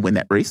Nevada is going to win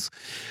that race.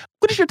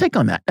 What is your take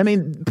on that? I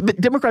mean,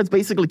 Democrats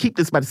basically keep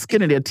this by the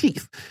skin of their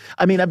teeth.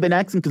 I mean, I've been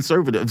asking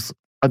conservatives,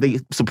 are they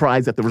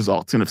surprised at the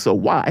results? And if so,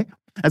 why?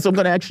 And so I'm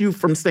going to ask you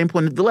from the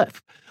standpoint of the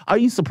left. Are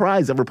you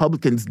surprised that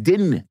Republicans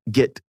didn't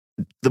get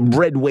the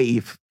red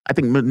wave? I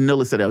think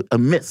Manila said a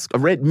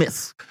red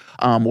miss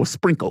or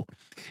sprinkle.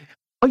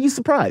 Are you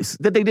surprised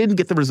that they didn't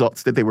get the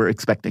results that they were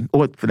expecting?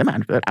 Or for the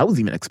matter, that I was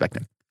even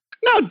expecting?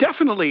 No,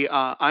 definitely.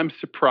 I'm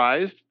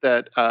surprised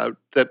that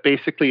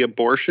basically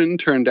abortion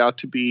turned out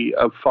to be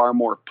a far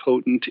more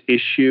potent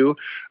issue.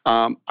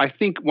 I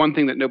think one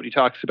thing that nobody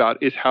talks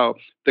about is how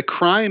the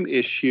crime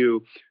issue,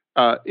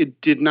 the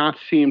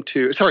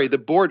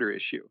border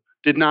issue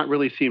did not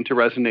really seem to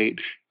resonate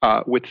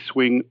with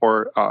swing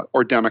or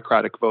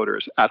Democratic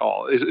voters at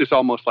all. It's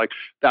almost like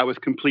that was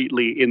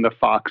completely in the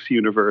Fox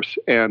universe,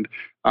 and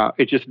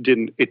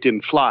it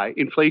didn't fly.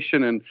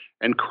 Inflation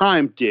and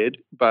crime did,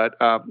 but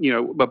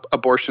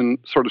abortion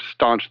sort of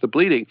staunched the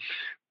bleeding.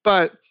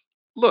 But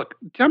look,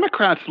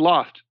 Democrats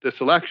lost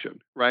this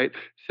election, right?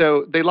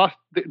 So they lost.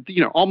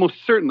 Almost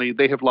certainly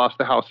they have lost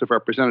the House of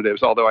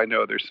Representatives. Although I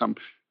know there's some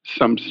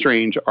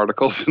strange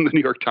articles in the New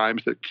York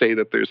Times that say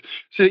that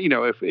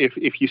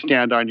if you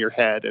stand on your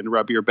head and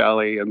rub your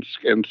belly and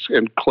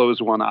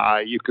close one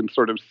eye, you can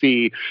sort of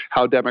see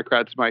how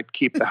Democrats might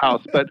keep the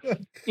House. But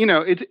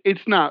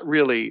it's not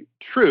really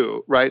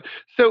true, right?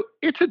 So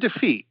it's a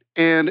defeat,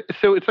 and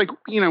so it's like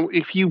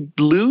if you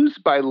lose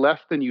by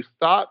less than you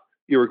thought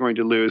you were going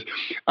to lose,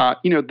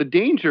 the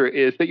danger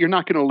is that you're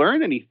not going to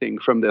learn anything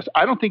from this.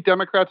 I don't think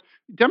Democrats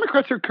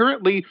are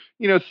currently,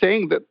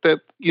 saying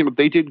that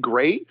they did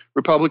great.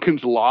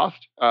 Republicans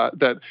lost.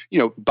 That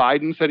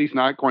Biden said he's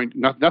not going.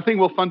 Nothing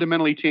will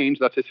fundamentally change.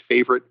 That's his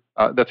favorite.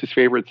 That's his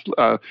favorite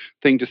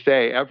thing to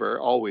say ever.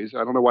 Always.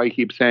 I don't know why he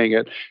keeps saying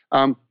it.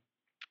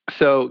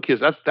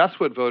 Because that's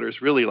what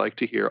voters really like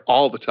to hear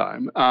all the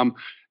time. I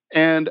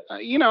don't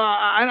know.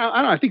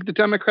 I think the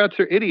Democrats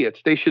are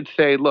idiots. They should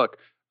say, look.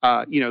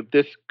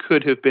 This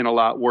could have been a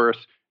lot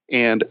worse,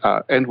 and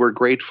we're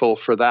grateful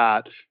for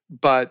that.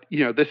 But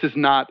this is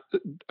not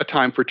a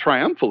time for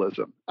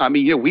triumphalism. I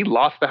mean, we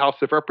lost the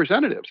House of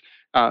Representatives.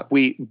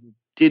 We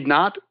did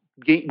not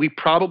gain. We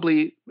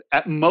probably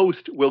at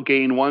most will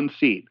gain one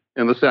seat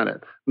in the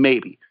Senate,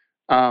 maybe.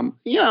 I don't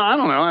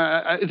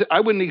know. I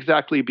wouldn't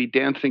exactly be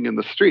dancing in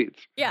the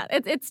streets. Yeah,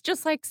 it's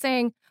just like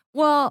saying,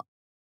 well,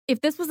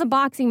 if this was a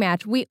boxing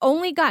match, we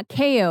only got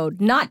KO'd,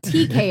 not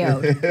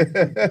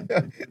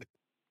TKO'd.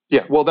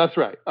 Yeah, well, that's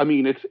right. I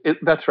mean,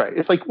 that's right.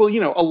 It's like, well,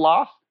 a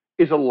loss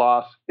is a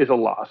loss is a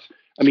loss.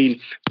 I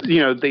mean,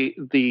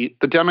 the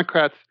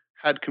Democrats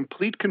had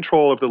complete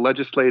control of the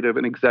legislative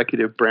and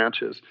executive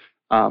branches,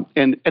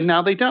 and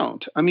now they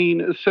don't. I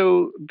mean,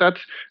 so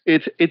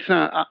it's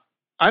not.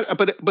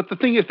 But the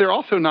thing is, they're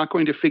also not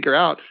going to figure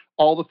out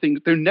all the things.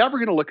 They're never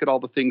going to look at all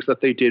the things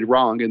that they did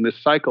wrong in this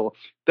cycle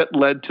that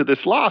led to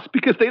this loss,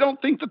 because they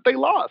don't think that they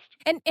lost.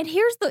 And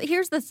here's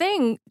the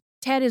thing,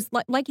 Ted, is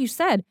like you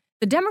said,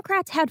 the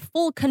Democrats had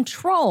full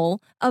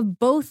control of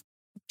both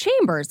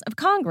chambers of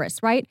Congress,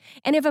 right?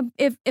 And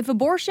if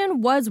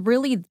abortion was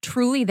really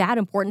truly that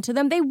important to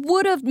them, they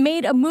would have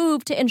made a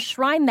move to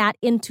enshrine that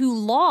into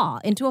law,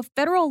 into a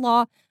federal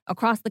law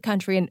across the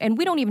country. And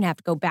we don't even have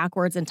to go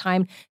backwards in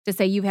time to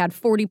say you've had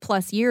 40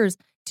 plus years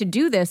to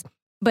do this.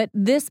 But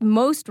this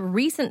most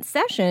recent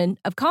session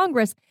of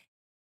Congress,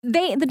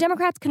 the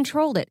Democrats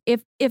controlled it.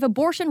 If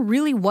abortion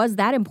really was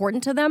that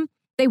important to them,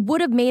 they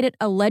would have made it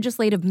a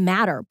legislative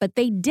matter, but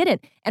they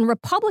didn't. And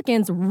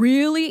Republicans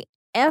really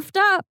effed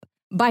up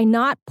by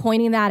not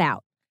pointing that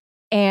out.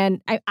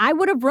 And I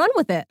would have run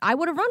with it. I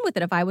would have run with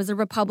it if I was a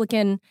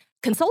Republican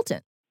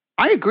consultant.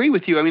 I agree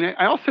with you. I mean,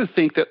 I also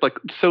think that,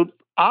 so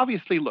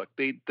obviously, look,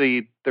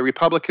 the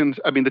Republicans,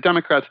 I mean, the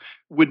Democrats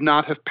would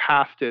not have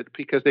passed it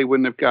because they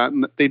wouldn't have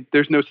gotten,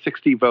 there's no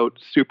 60-vote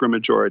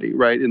supermajority,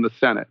 right, in the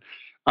Senate.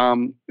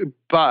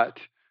 But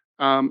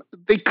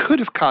they could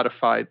have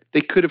codified.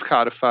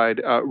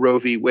 Roe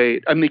v.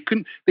 Wade. I mean,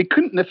 they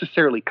couldn't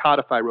necessarily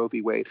codify Roe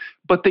v. Wade,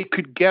 but they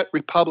could get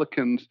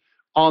Republicans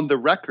on the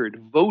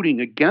record voting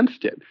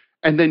against it,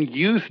 and then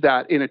use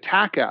that in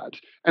attack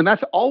ads. And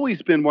that's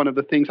always been one of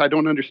the things I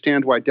don't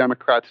understand why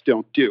Democrats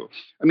don't do.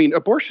 I mean,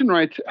 abortion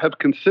rights have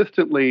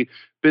consistently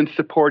been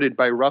supported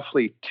by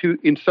roughly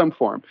in some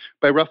form,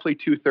 by roughly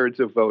 2/3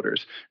 of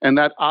voters. And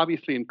that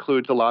obviously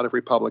includes a lot of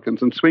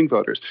Republicans and swing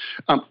voters.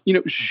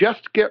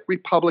 Just get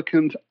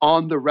Republicans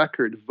on the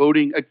record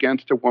voting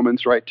against a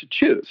woman's right to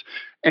choose.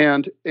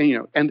 And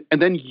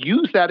then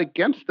use that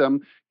against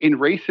them in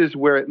races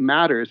where it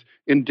matters,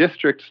 in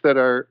districts that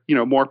are,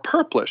 more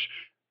purplish.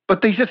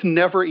 But they just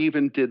never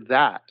even did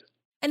that.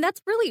 And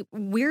that's really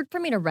weird for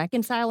me to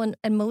reconcile. And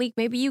Melik,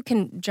 maybe you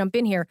can jump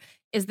in here,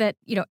 is that,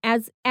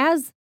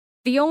 as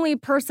the only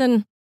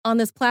person on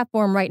this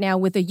platform right now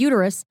with a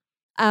uterus,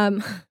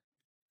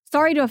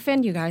 sorry to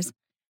offend you guys,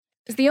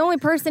 is the only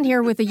person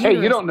here with a uterus.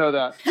 Hey, you don't know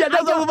that. Yeah,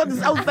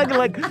 I was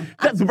thinking,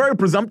 that's very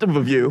presumptive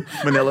of you,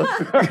 Manila.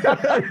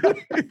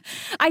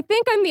 I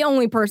think I'm the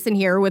only person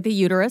here with a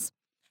uterus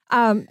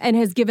and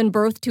has given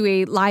birth to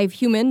a live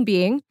human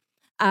being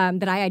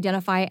that I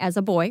identify as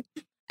a boy,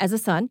 as a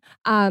son.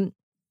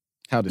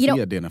 How does he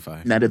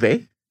identify? Not a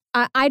they?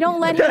 I don't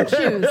let him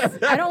choose.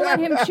 I don't let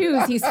him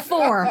choose. He's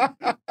 4.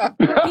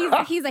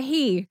 He's a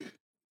he.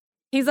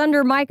 He's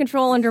under my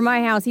control, under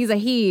my house. He's a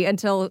he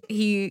until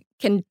he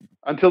can.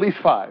 Until he's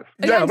 5.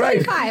 Yeah, until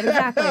he's 5,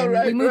 exactly.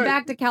 Right, we move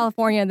back to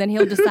California, and then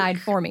he'll decide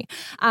for me.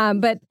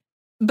 But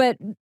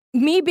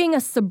me being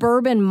a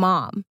suburban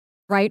mom,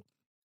 right,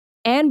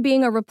 and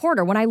being a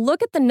reporter, when I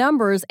look at the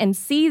numbers and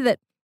see that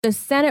the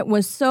Senate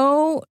was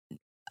so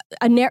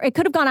narrow, it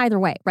could have gone either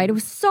way, right? It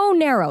was so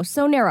narrow,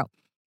 so narrow.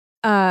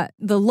 The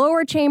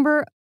lower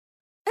chamber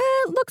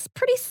looks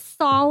pretty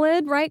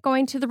solid, right?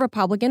 Going to the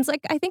Republicans.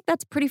 I think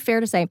that's pretty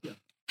fair to say.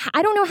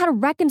 I don't know how to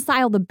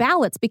reconcile the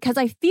ballots, because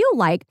I feel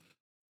like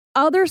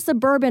other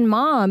suburban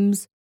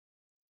moms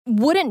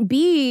wouldn't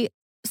be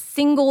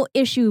single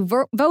issue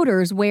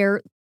voters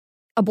where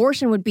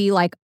abortion would be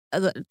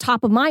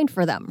top of mind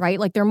for them, right?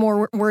 Like they're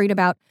more worried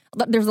about,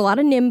 there's a lot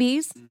of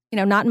NIMBYs,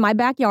 not in my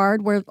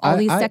backyard where all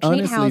these Section 8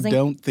 housing. I honestly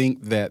don't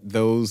think that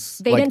those.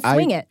 They didn't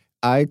swing it.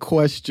 I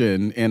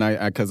question, and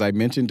because I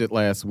mentioned it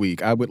last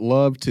week, I would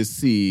love to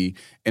see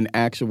an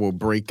actual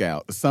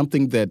breakout,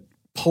 something that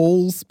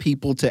polls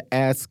people to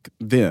ask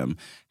them,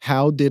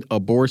 how did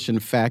abortion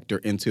factor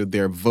into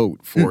their vote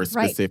for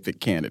specific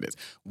candidates?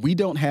 We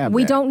don't have that.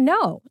 We don't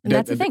know. And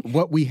that's the thing.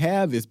 What we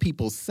have is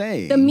people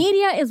saying. The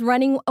media is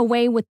running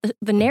away with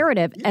the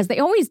narrative, as they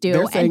always do.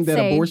 They're saying that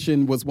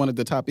abortion was one of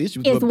the top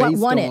issues, but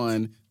based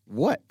on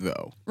what,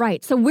 though?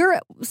 Right.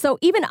 So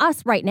even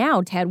us right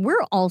now, Ted,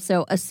 we're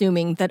also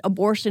assuming that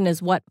abortion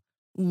is what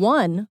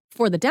won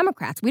for the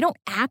Democrats. We don't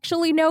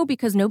actually know,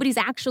 because nobody's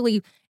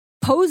actually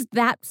posed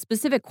that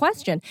specific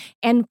question.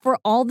 And for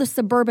all the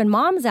suburban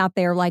moms out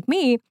there like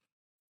me,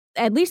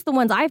 at least the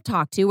ones I've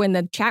talked to and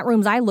the chat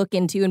rooms I look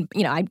into, and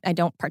I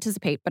don't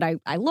participate, but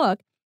I look,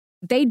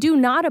 they do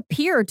not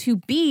appear to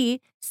be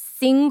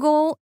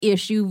single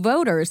issue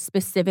voters,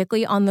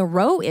 specifically on the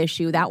Roe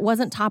issue. That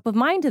wasn't top of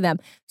mind to them.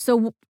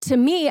 So to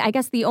me, I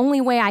guess the only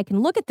way I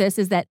can look at this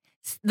is that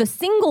the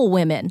single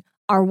women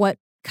are what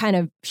kind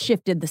of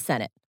shifted the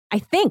Senate, I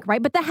think,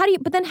 right? But then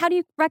how do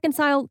you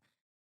reconcile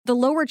the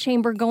lower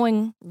chamber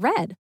going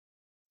red?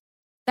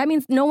 That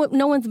means no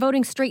one's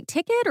voting straight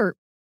ticket, or,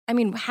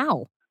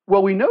 how?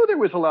 Well, we know there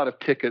was a lot of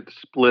ticket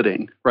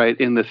splitting, right,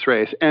 in this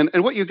race. And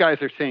what you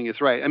guys are saying is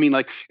right. I mean,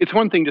 like, it's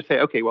one thing to say,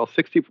 okay, well,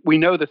 we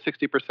know that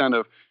 60%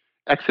 of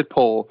exit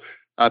poll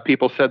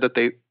people said that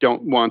they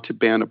don't want to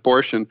ban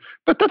abortion,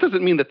 but that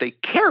doesn't mean that they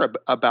care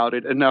about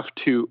it enough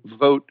to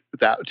vote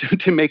that,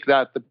 to make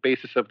that the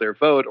basis of their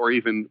vote or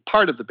even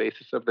part of the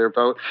basis of their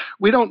vote.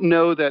 We don't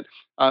know that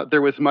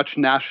there was much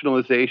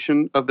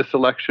nationalization of this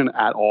election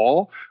at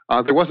all.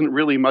 There wasn't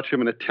really much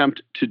of an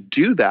attempt to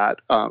do that,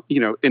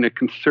 in a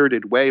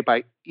concerted way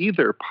by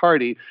either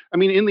party. I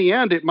mean, in the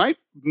end, it might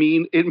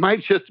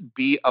just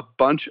be a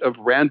bunch of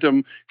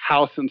random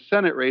House and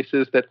Senate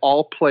races that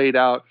all played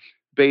out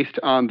based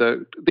on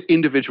the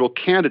individual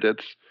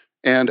candidates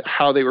and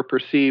how they were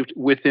perceived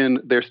within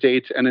their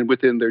states and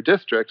within their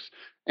districts.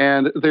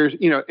 And there's,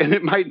 and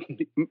it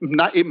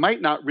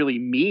might not really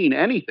mean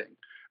anything,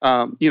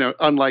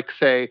 unlike,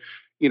 say,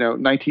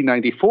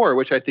 1994,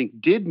 which I think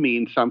did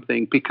mean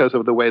something because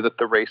of the way that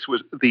the race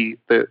was, the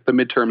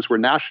midterms were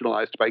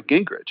nationalized by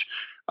Gingrich.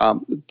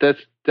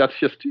 That's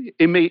just,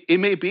 it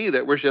may be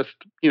that we're just,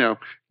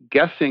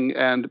 guessing,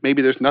 and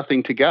maybe there's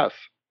nothing to guess.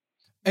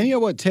 And you know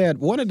what, Ted,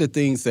 one of the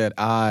things that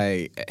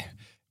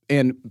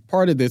and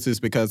part of this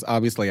is because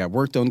obviously I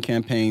worked on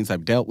campaigns,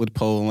 I've dealt with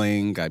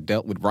polling, I've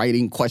dealt with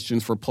writing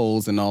questions for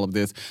polls and all of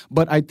this,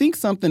 but I think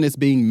something is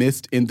being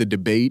missed in the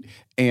debate,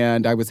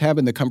 and I was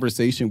having the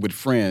conversation with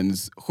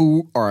friends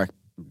who are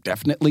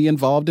definitely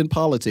involved in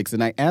politics,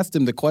 and I asked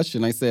them the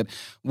question, I said,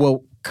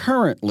 well,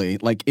 currently,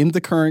 like in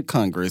the current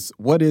Congress,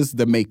 what is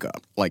the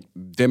makeup, like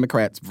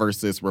Democrats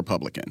versus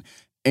Republican?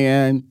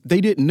 And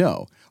they didn't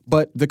know.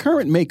 But the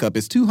current makeup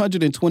is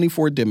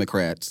 224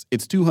 Democrats.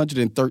 It's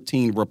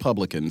 213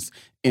 Republicans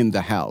in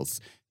the House.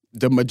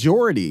 The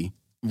majority,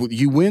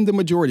 you win the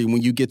majority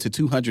when you get to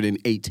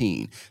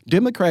 218.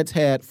 Democrats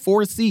had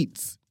 4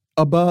 seats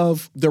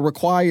above the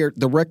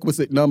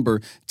requisite number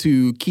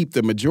to keep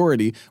the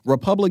majority.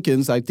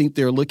 Republicans, I think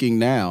they're looking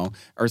now,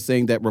 are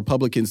saying that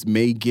Republicans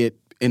may get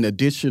an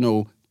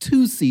additional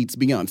 2 seats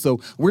beyond. So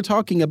we're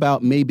talking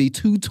about maybe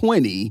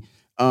 220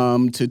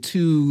 to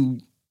 2...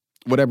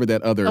 whatever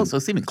that other... Oh, so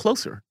it's even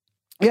closer.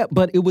 Yeah,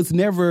 but it was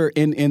never...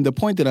 And the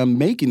point that I'm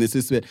making is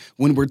that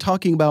when we're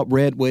talking about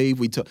red wave,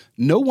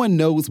 no one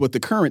knows what the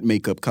current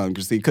makeup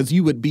Congress is, because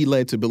you would be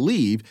led to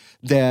believe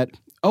that,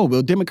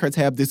 Democrats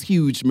have this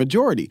huge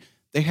majority.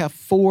 They have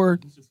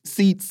 4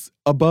 seats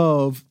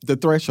above the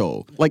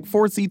threshold, like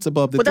 4 seats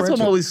above the threshold. But that's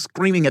what I'm always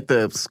screaming at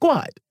the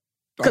squad.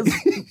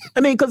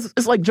 Because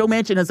it's like Joe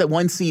Manchin has that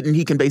 1 seat and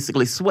he can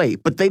basically sway,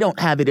 but they don't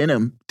have it in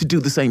him to do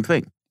the same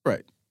thing.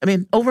 Right. I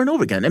mean, over and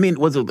over again. I mean,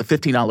 was it the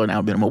 $15 an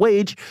hour minimum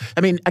wage?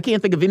 I mean, I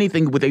can't think of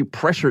anything with a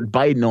pressured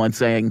Biden on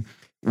saying,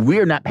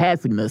 we're not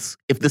passing this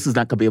if this is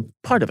not going to be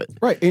a part of it.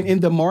 Right.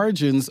 And the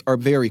margins are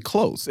very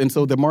close. And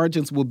so the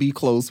margins will be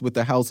close with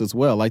the House as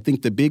well. I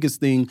think the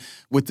biggest thing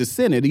with the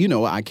Senate,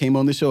 I came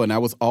on the show and I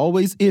was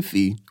always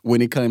iffy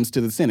when it comes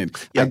to the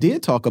Senate. Yep. I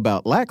did talk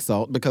about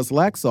Laxalt because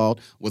Laxalt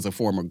was a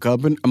former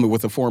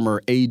was a former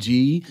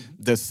AG,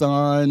 the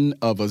son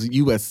of a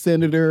U.S.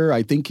 senator.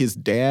 I think his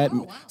dad,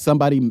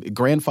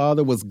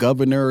 grandfather was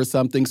governor or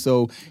something.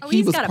 So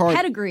he was got a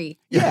pedigree.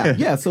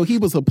 Yeah. So he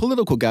was a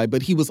political guy,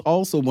 but he was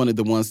also one of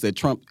the ones that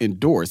Trump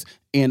endorsed.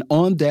 And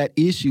on that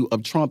issue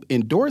of Trump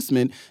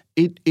endorsement,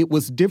 it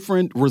was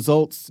different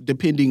results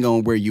depending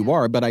on where you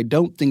are. But I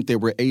don't think they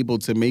were able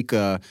to make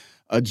a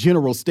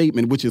general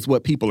statement, which is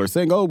what people are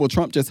saying. Oh, well,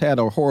 Trump just had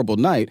a horrible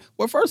night.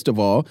 Well, first of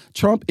all,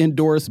 Trump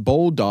endorsed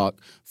Bolduc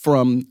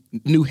from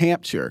New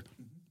Hampshire.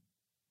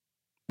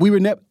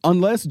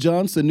 Unless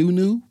John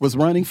Sununu was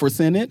running for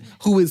Senate,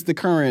 who is the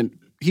current...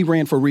 He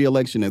ran for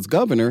re-election as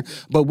governor,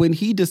 but when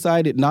he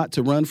decided not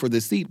to run for the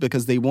seat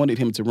because they wanted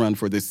him to run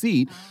for the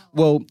seat,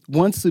 well,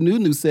 once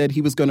Sununu said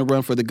he was going to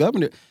run for the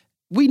governor,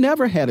 we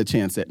never had a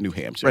chance at New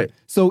Hampshire. Right.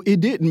 So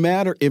it didn't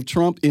matter if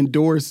Trump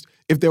endorsed,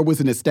 if there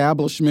was an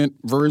establishment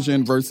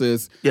version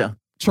versus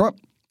Trump.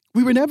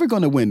 We were never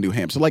going to win New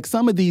Hampshire. Like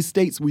some of these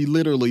states, we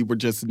literally were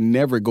just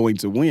never going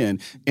to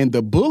win. And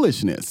the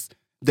bullishness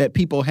that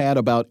people had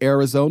about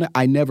Arizona,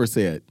 I never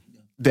said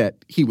that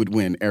he would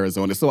win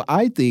Arizona. So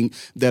I think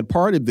that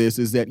part of this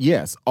is that,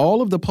 yes,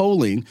 all of the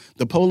polling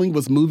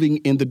was moving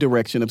in the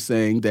direction of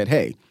saying that,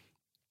 hey,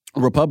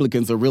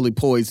 Republicans are really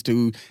poised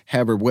to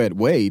have a red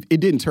wave.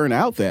 It didn't turn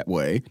out that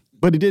way,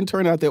 but it didn't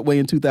turn out that way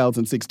in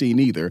 2016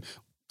 either,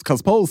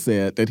 because polls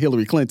said that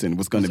Hillary Clinton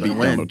was going to beat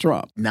Donald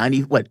Trump.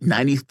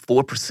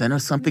 94% or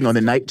something on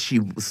the night she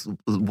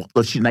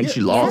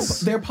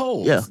lost? They're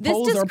polls. Yeah. This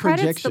polls are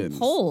discredits projections. The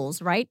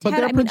polls, right? But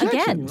they're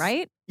projections. Again,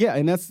 right? Yeah,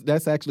 and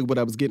that's actually what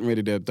I was getting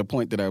ready to, the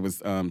point that I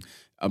was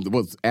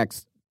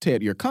asked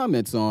Ted your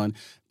comments on.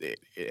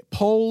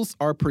 Polls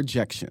are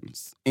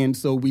projections. And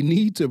so we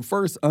need to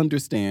first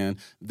understand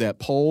that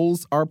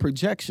polls are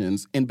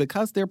projections, and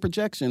because they're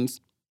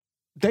projections,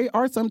 they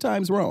are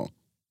sometimes wrong.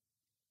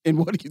 And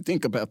what do you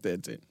think about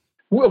that, Ted?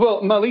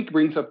 Well, Melik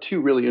brings up 2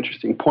 really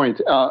interesting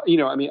points.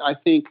 I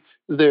think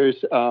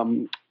there's,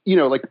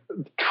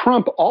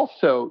 Trump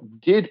also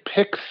did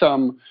pick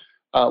some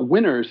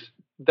winners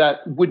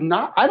that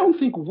I don't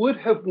think would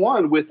have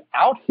won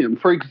without him.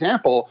 For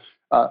example,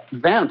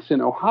 Vance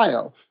in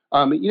Ohio.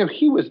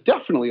 He was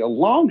definitely a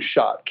long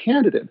shot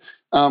candidate.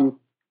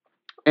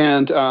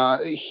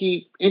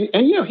 He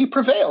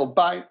prevailed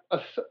by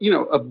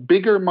a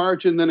bigger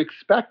margin than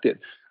expected.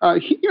 A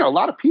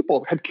lot of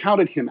people had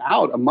counted him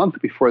out a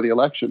month before the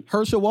election.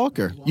 Herschel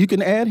Walker, you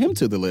can add him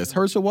to the list.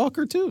 Herschel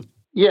Walker too.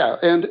 Yeah,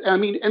 and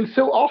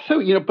so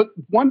also, but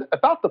one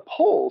about the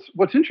polls.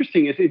 What's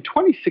interesting is in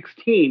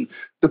 2016,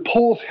 the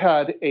polls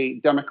had a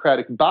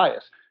Democratic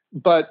bias,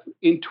 but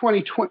in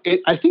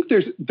 2020, I think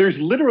there's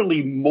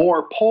literally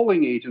more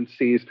polling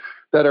agencies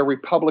that are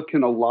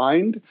Republican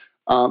aligned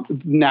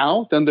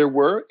now than there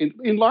were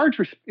in large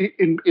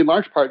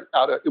part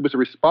it was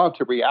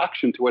a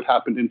reaction to what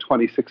happened in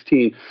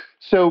 2016.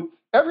 So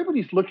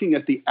everybody's looking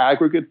at the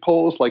aggregate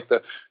polls, like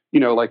the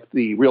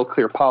Real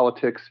Clear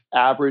Politics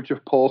average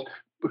of polls.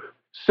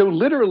 So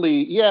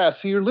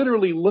you're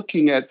literally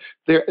looking at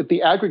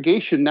the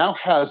aggregation now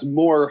has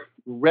more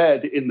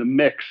red in the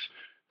mix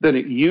than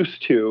it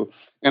used to,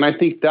 and I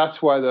think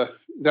that's why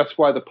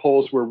the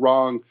polls were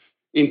wrong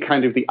in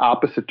kind of the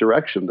opposite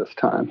direction this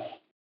time.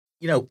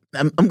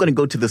 I'm going to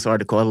go to this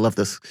article. I love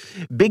this.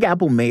 Big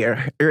Apple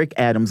Mayor Eric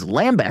Adams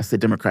lambasted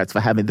Democrats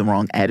for having the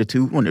wrong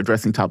attitude when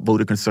addressing top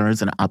voter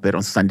concerns in an op-ed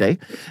on Sunday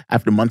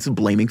after months of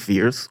blaming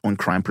fears on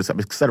crime,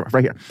 perception, et cetera.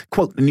 Right here.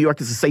 Quote, New York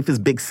is the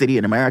safest big city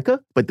in America,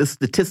 but this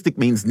statistic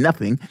means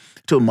nothing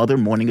to a mother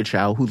mourning a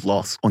child who's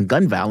lost on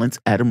gun violence,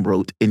 Adam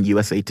wrote in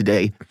USA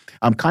Today,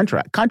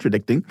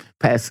 contradicting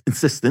past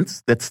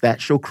insistence that stats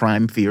show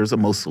crime fears are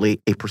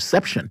mostly a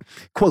perception.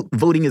 Quote,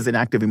 voting is an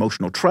act of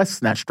emotional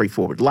trust, not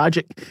straightforward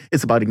logic.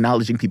 It's about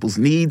acknowledging people's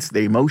needs,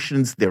 their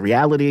emotions, their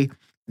reality,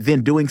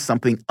 then doing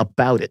something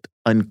about it,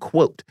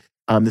 unquote.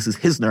 This is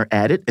Hisner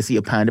added as he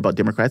opined about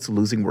Democrats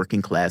losing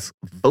working class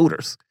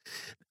voters.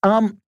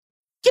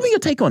 Give me your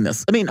take on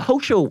this.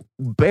 Hochul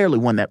barely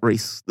won that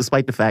race,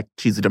 despite the fact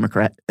she's a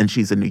Democrat and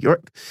she's in New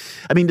York.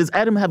 Does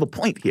Adam have a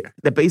point here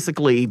that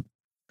basically,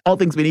 all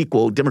things being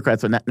equal,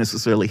 Democrats are not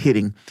necessarily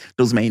hitting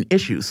those main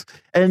issues?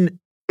 And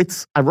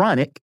it's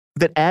ironic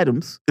that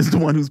Adams is the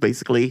one who's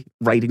basically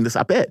writing this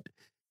op-ed.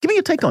 Give me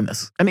your take on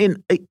this.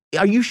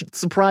 Are you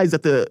surprised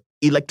at the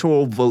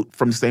electoral vote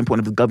from the standpoint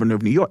of the governor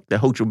of New York, that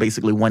Hochul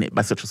basically won it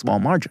by such a small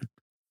margin?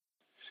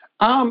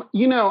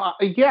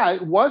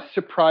 It was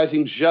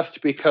surprising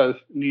just because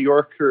New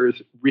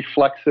Yorkers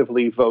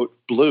reflexively vote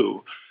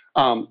blue,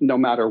 no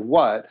matter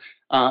what.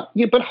 But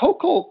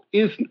Hochul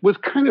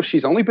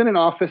she's only been in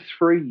office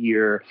for a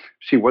year.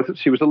 She was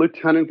a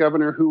lieutenant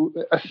governor who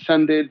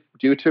ascended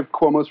due to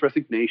Cuomo's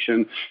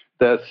resignation.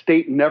 The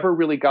state never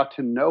really got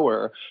to know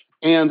her.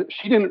 And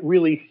she didn't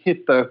really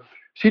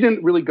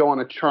go on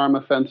a charm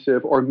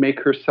offensive or make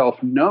herself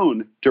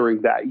known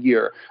during that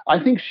year. I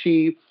think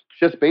she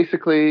just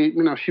basically,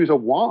 she was a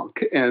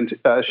wonk, and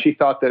she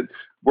thought that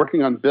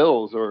working on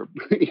bills or,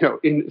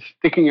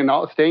 staying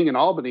in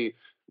Albany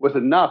was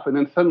enough. And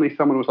then suddenly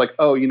someone was like,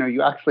 oh,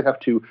 you actually have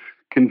to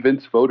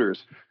convince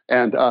voters.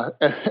 And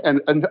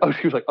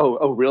she was like,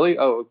 oh, really?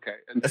 Oh, okay.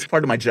 And that's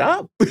part of my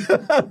job,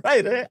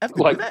 right? I have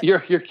to do that.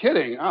 You're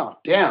kidding? Oh,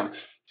 damn.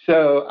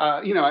 So,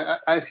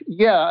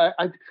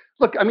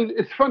 look,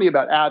 it's funny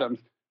about Adams.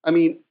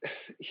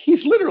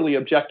 He's literally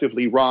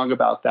objectively wrong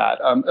about that.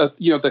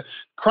 The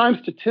crime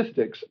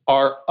statistics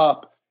are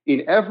up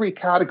in every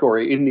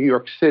category in New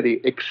York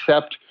City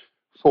except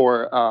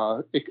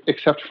for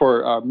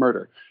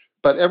murder,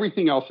 but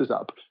everything else is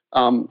up.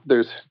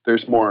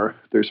 There's more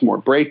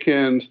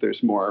break-ins,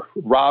 there's more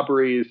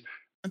robberies.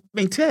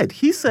 Ted,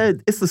 he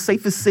said it's the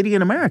safest city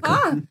in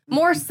America.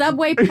 More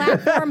subway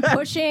platform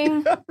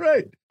pushing.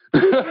 Right.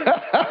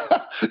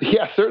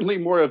 Yeah, certainly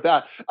more of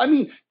that.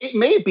 It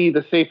may be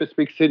the safest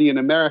big city in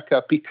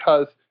America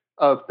because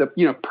of the,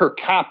 per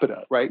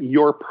capita, right?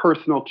 Your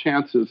personal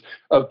chances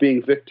of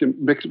being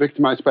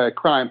victimized by a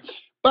crime.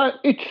 But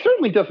it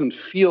certainly doesn't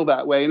feel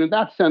that way. And in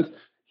that sense,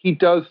 he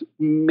does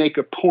make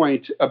a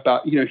point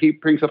about, he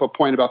brings up a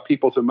point about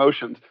people's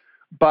emotions.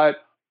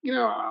 But,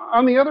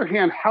 on the other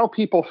hand, how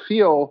people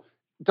feel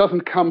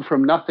doesn't come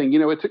from nothing.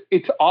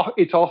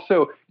 It's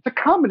also a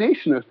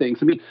combination of things.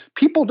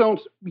 People don't,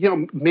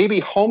 maybe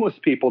homeless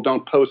people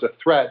don't pose a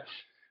threat,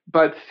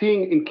 but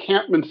seeing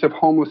encampments of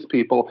homeless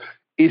people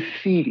is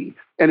seedy,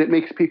 and it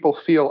makes people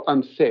feel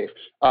unsafe.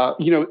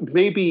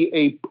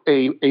 Maybe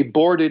a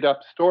boarded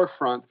up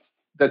storefront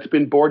that's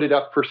been boarded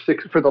up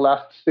for the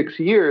last 6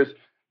 years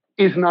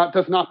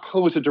does not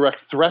pose a direct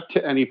threat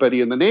to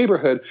anybody in the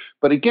neighborhood.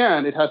 But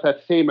again, it has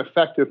that same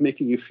effect of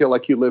making you feel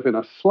like you live in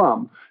a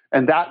slum,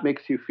 and that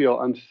makes you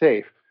feel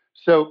unsafe.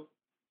 So,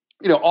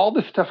 all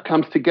this stuff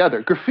comes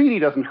together. Graffiti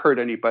doesn't hurt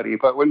anybody,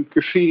 but when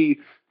graffiti,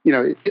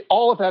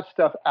 all of that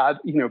stuff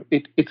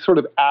it sort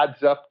of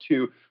adds up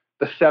to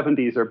the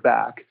 70s are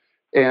back.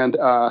 And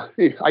I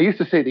used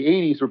to say the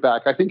 80s were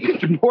back. I think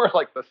it's more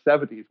like the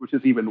 70s, which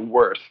is even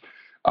worse.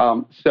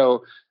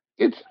 So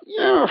it's,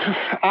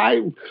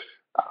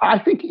 I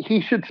think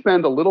he should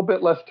spend a little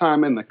bit less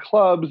time in the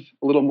clubs,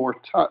 a little more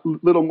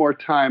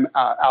time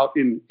out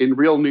in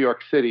real New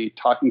York City,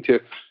 talking to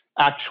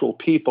actual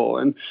people.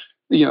 And,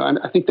 and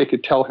I think they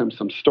could tell him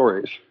some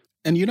stories.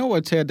 And you know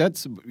what, Ted,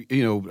 that's,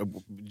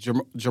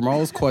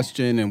 Jamarl's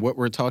question and what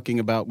we're talking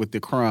about with the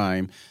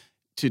crime,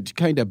 to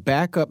kind of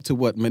back up to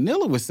what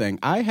Manila was saying.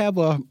 I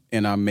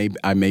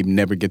may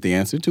never get the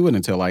answer to it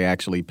until I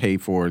actually pay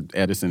for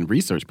Edison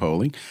research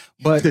polling,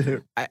 but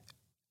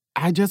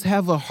I just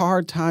have a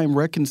hard time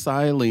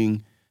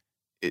reconciling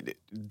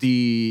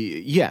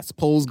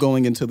polls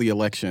going into the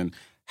election,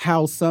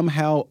 how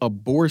somehow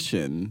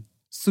abortion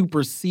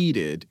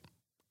superseded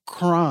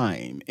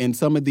crime and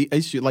some of the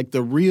issues, like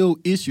the real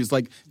issues.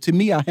 Like, to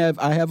me, I have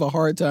a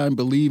hard time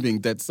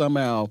believing that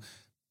somehow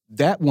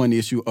that one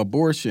issue,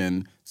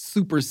 abortion,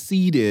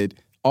 superseded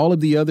all of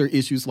the other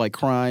issues like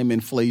crime,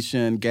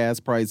 inflation, gas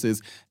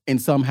prices,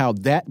 and somehow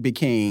that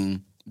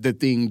became the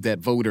thing that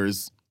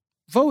voters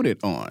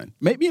voted on.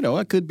 Maybe,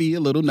 I could be a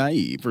little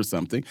naive or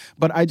something,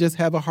 but I just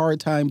have a hard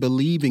time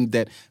believing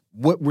that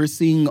what we're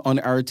seeing on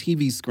our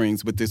TV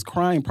screens with this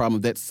crime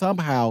problem, that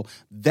somehow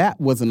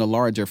that wasn't a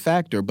larger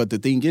factor. But the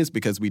thing is,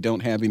 because we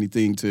don't have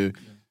anything to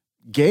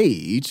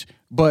gauge,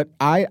 but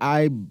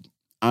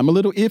I'm a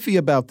little iffy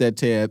about that,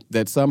 Ted,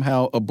 that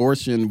somehow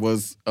abortion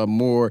was a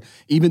more,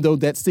 even though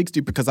that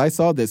 60, because I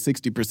saw that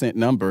 60%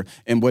 number,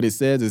 and what it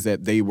says is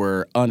that they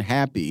were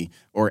unhappy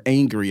or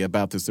angry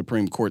about the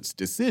Supreme Court's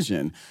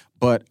decision.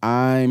 But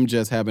I'm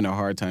just having a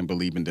hard time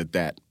believing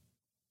that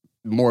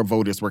more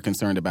voters were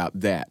concerned about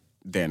that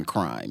than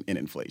crime and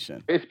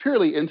inflation. It's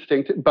purely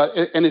instinct, but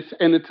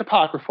it's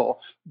apocryphal.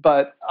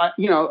 But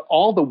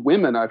all the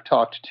women I've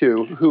talked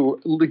to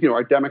who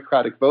are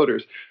Democratic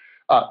voters,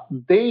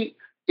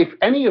 if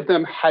any of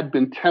them had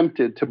been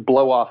tempted to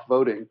blow off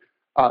voting,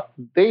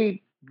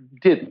 they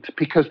didn't,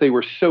 because they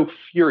were so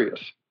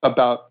furious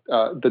about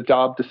the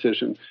Dobbs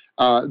decision.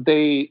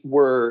 They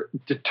were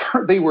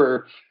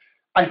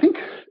I think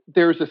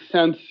there's a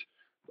sense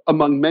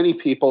among many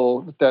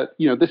people that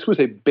this was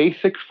a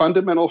basic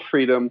fundamental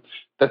freedom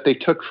that they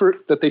took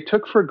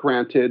for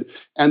granted,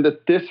 and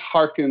that this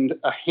harkened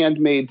a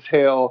Handmaid's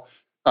Tale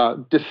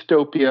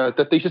dystopia,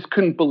 that they just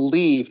couldn't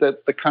believe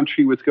that the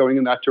country was going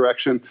in that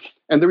direction.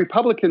 And the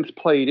Republicans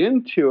played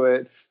into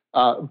it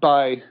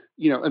by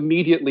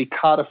immediately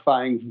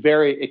codifying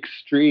very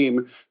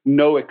extreme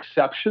no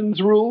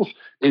exceptions rules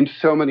in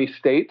so many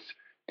states.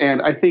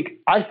 And I think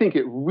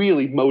it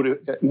really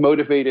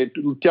motivated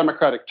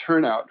Democratic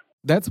turnout.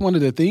 That's one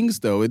of the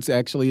things, though. It's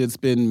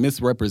been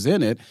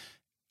misrepresented.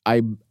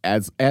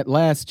 At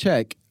last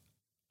check,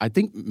 I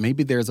think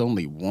maybe there's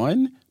only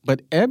one,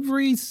 but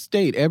every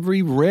state,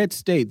 every red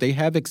state, they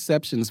have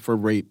exceptions for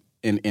rape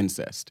and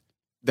incest.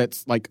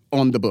 That's like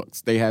on the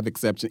books. They have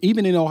exceptions.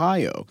 Even in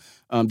Ohio,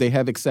 they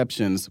have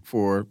exceptions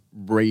for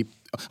rape.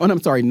 Oh, no,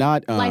 I'm sorry,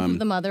 not life of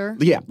the mother.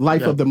 Yeah,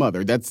 life of the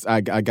mother. That's I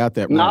got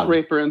that wrong. Not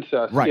rape or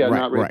incest. Right,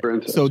 not rape or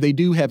incest. So they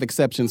do have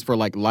exceptions for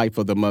like life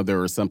of the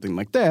mother or something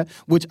like that,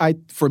 which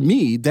for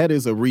me, that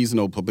is a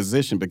reasonable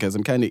position, because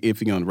I'm kind of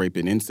iffy on rape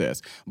and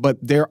incest. But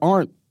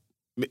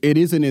it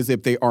isn't as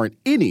if there aren't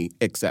any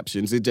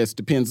exceptions. It just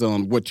depends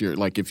on what you're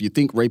like. If you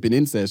think rape and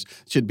incest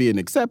should be an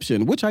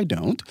exception, which I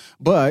don't,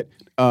 but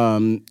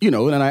and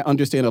I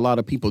understand a lot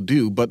of people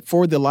do. But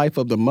for the life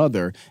of the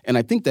mother, and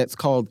I think that's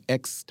called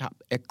ectopic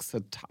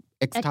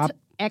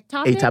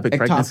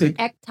pregnancy.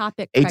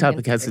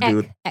 Ectopic has to do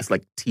with it's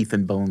like teeth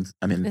and bones.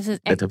 I mean, this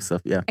is that type of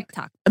stuff. Yeah.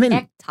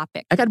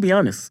 Ectopic. I got to be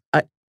honest.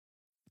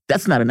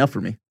 That's not enough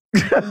for me.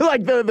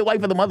 Like the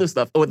wife of the mother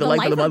stuff, or the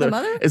life of the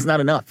mother is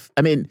not enough.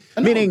 I mean,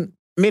 meaning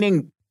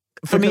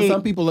for me,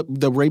 some people,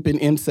 the rape and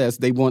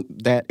incest, they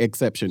want that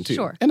exception too.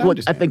 Sure. And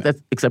I think that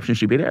exception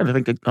should be there. I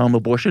think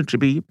abortion should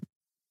be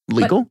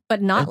legal,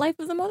 but not life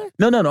of the mother.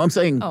 No. I'm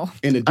saying,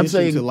 in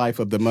addition to life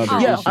of the mother,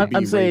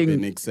 I'm saying rape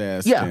and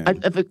incest. Yeah, I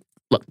think.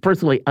 Look,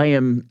 personally, I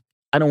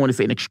don't want to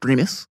say an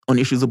extremist on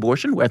issues of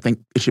abortion, where I think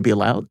it should be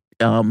allowed.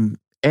 And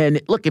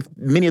look, if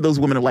many of those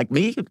women are like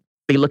me,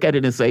 they look at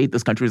it and say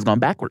this country has gone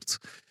backwards.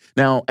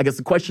 Now, I guess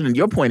the question and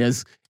your point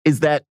is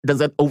that does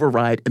that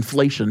override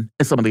inflation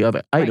and some of the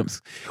other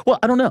items? Well,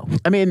 I don't know.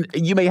 I mean,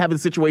 you may have a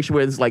situation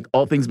where it's like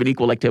all things being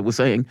equal, like Ted was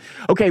saying.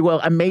 Okay, well,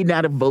 I may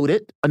not have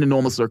voted under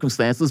normal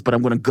circumstances, but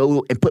I'm going to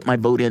go and put my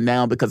vote in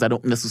now because I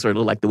don't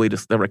necessarily like the way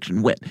this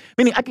direction went.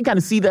 Meaning, I can kind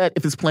of see that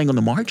if it's playing on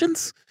the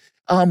margins.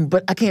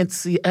 But I can't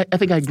see, I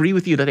think I agree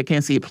with you that I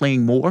can't see it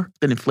playing more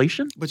than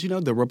inflation. But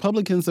the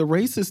Republicans, the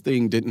racist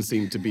thing didn't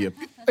seem to be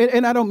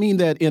and I don't mean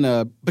that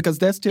because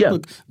that's typical.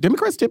 Yeah.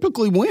 Democrats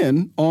typically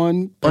win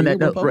on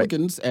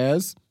Republicans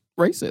as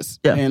racist.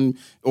 Yeah.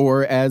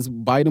 Or as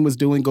Biden was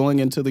doing going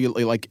into the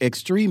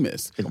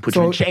extremists. They gonna put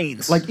you in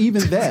chains. Like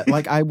even that,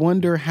 I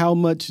wonder how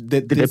much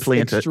that this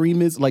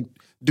extremist,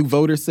 do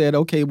voters said,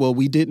 okay, well,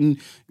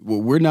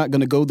 we're not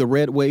going to go the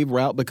red wave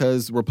route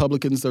because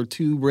Republicans are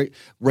too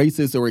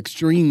racist or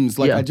extremes.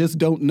 I just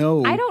don't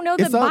know. I don't know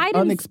that Biden's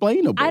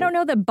unexplainable. I don't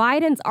know that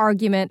Biden's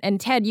argument, and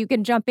Ted, you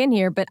can jump in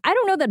here, but I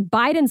don't know that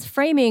Biden's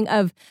framing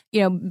of,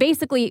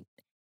 basically,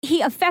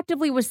 he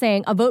effectively was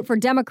saying a vote for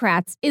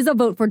Democrats is a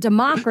vote for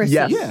democracy.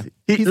 Yes. Yeah.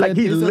 He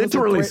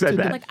literally said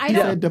that. He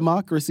said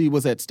democracy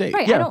was at stake.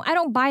 Right. Yeah. I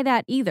don't buy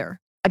that either.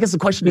 I guess the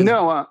question is...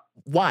 No,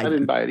 why? I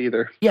didn't buy it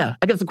either. Yeah,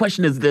 I guess the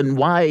question is then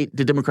why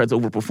did Democrats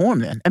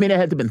overperform then? I mean, it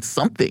had to have been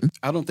something.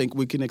 I don't think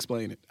we can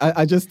explain it.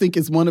 I just think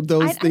it's one of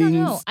those things. I don't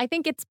know. I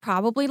think it's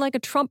probably like a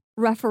Trump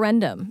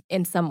referendum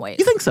in some ways.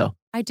 You think so?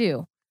 I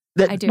do.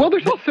 I do. Well,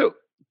 there's also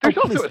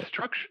a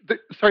structure.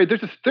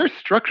 There's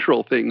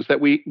structural things that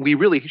we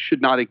really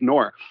should not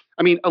ignore.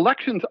 I mean,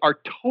 elections are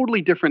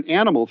totally different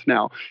animals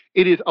now.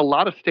 It is a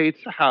lot of states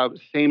have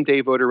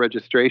same-day voter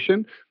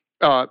registration.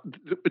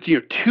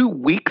 2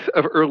 weeks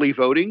of early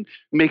voting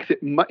makes it,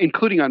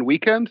 including on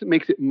weekends,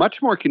 makes it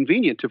much more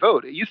convenient to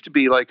vote. It used to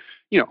be like,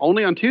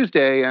 only on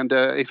Tuesday, and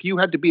if you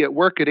had to be at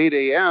work at 8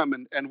 a.m.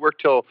 and work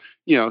till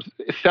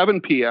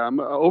 7 p.m.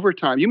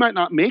 Overtime, you might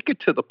not make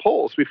it to the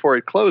polls before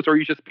it closed, or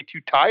you just be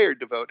too tired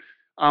to vote.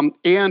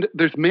 And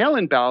there's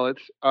mail-in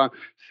ballots,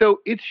 so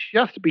it's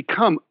just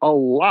become a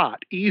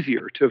lot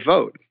easier to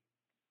vote.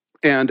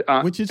 And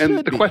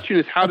the question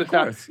is, how does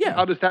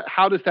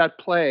that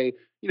play?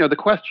 The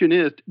question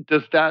is,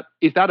 does that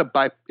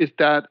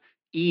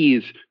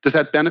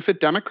benefit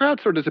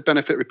Democrats or does it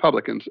benefit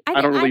Republicans?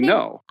 I don't really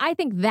know. I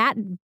think that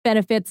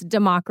benefits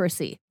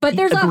democracy. But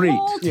there's a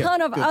whole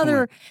ton of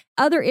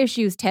other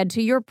issues, Ted,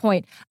 to your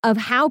point, of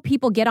how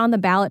people get on the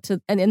ballot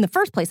in the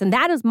first place. And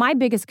that is my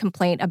biggest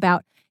complaint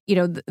about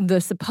the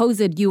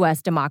supposed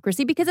U.S.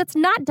 democracy, because it's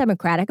not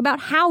democratic about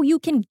how you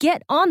can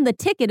get on the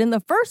ticket in the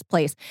first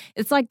place.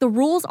 It's like the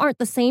rules aren't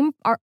the same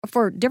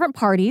for different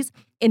parties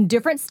in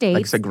different states.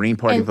 Like the Green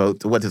Party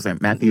vote. What is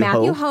that? Matthew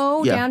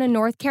Hoh down in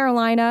North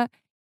Carolina.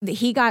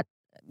 He got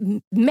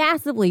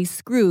massively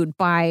screwed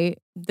by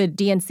the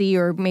DNC,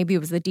 or maybe it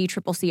was the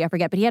DCCC, I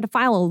forget. But he had to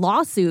file a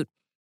lawsuit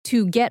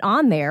to get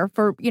on there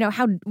for,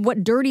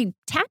 what dirty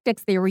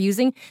tactics they were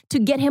using to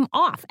get him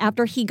off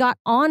after he got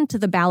onto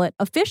the ballot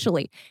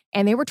officially.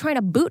 And they were trying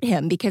to boot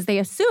him because they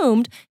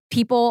assumed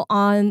people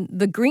on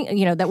the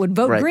green, that would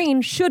vote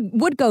green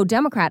would go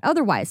Democrat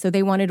otherwise. So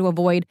they wanted to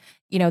avoid,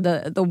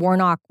 the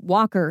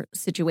Warnock-Walker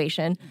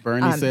situation.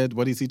 Bernie said,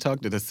 what does he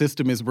talk to? The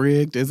system is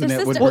rigged, isn't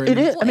that what Well, Bernie? it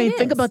is. I mean,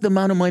 think about the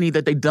amount of money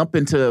that they dump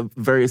into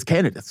various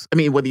candidates. I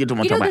mean, whether you don't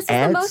want to talk about ads. This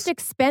is the most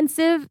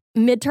expensive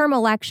midterm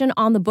election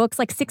on the books,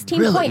 like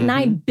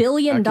 $16.9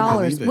 billion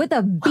with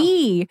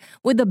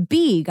a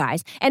B,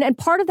 guys. And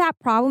part of that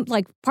problem,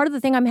 like part of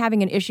the thing I'm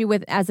having an issue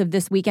with as of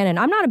this weekend, and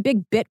I'm not a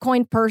big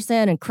Bitcoin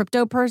person and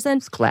crypto person.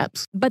 It's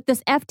collapse. But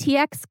this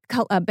FTX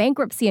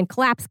bankruptcy and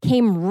collapse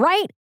came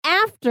right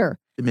after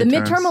the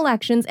midterm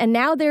elections, and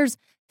now there's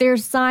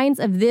signs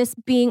of this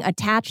being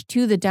attached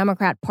to the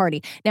Democrat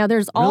Party. Now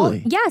there's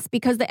yes,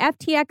 because the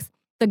FTX,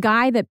 the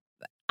guy that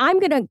I'm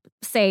going to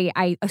say,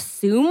 I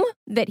assume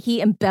that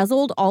he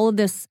embezzled all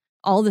this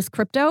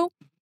crypto,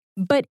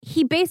 but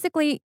he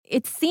basically,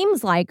 it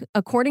seems like,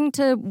 according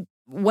to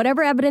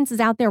whatever evidence is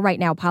out there right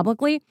now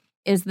publicly,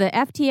 is the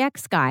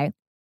FTX guy,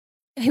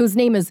 whose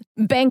name is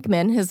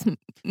Bankman.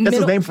 That's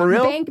his name for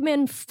real?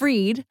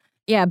 Bankman-Fried.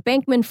 Yeah,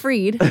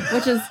 Bankman-Fried,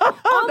 which is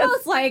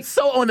almost like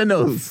so on the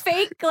nose.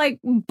 Fake, like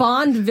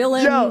Bond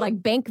villain,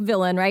 like bank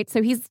villain, right?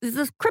 So he's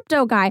this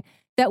crypto guy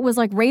that was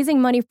like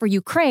raising money for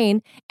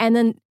Ukraine, and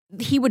then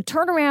he would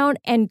turn around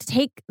and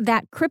take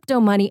that crypto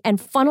money and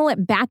funnel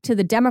it back to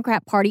the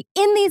Democrat Party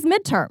in these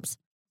midterms.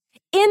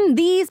 In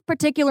these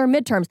particular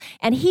midterms.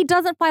 And he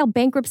doesn't file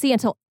bankruptcy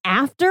until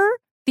after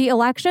the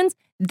elections.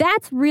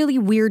 That's really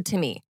weird to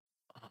me.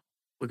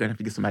 We're going to have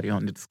to get somebody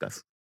on to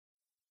discuss.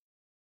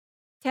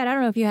 Ted, I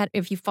don't know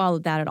if you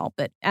followed that at all,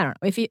 but I don't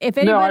know if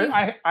anybody. No,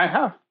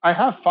 I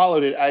have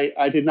followed it.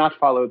 I did not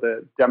follow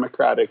the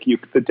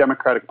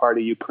Democratic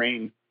Party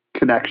Ukraine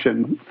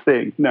connection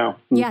thing. No.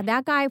 Yeah,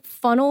 that guy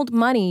funneled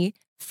money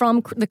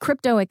from the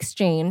crypto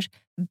exchange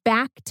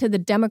back to the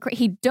Democrat.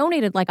 He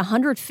donated like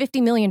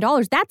 $150 million.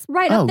 That's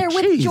right up there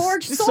with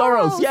George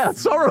Soros. Yeah,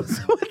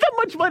 Soros. That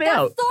much money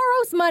out.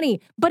 Soros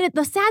money. But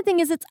the sad thing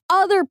is it's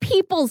other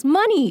people's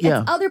money.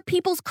 Yeah. It's other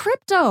people's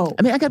crypto.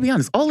 I mean, I got to be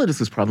honest. All of this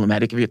is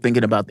problematic if you're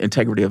thinking about the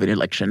integrity of an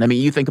election. I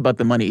mean, you think about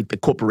the money the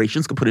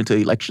corporations could put into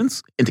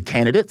elections, into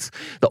candidates.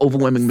 The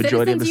overwhelming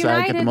majority of the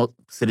side get the most.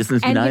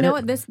 Citizens United. And you know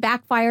what? This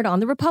backfired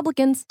on the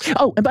Republicans.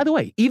 Oh, and by the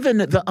way, even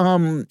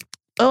the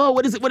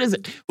what is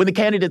it? When the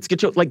candidates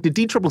get like the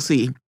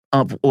DCCC,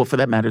 or for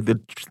that matter,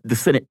 the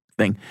Senate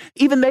thing,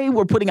 even they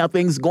were putting out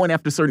things going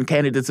after certain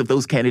candidates if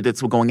those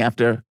candidates were going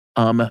after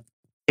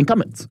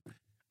incumbents.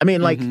 I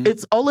mean, like,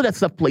 it's all of that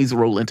stuff plays a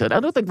role into it. I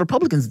don't think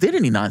Republicans did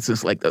any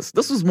nonsense like this.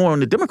 This was more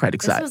on the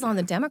Democratic side. This was on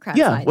the Democrat side.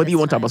 Yeah, whether you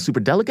want to talk about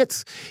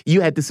superdelegates, you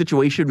had the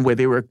situation where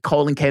they were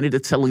calling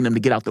candidates, telling them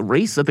to get out the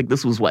race. I think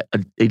this was,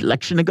 an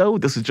election ago?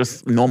 This is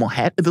just normal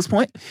hat at this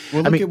point.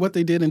 Well, look at what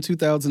they did in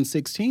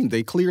 2016.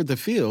 They cleared the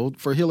field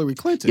for Hillary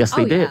Clinton. Yes,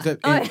 they did.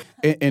 Yeah.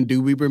 And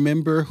do we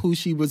remember who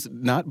she was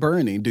not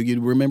burning? Do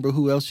you remember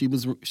who else she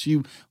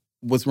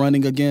was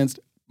running against?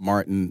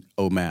 Martin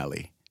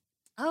O'Malley.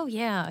 Oh,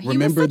 yeah.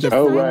 Remember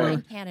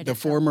the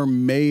former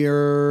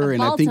mayor,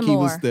 and I think he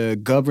was the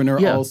governor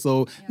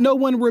also. Yeah. No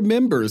one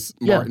remembers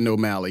Martin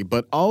O'Malley,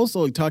 but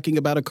also talking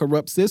about a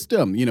corrupt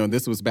system.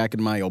 This was back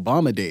in my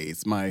Obama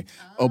days, I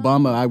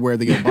wear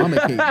the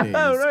Obama cape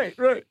days.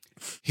 Right.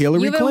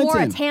 Hillary You even Clinton.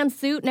 wore a tan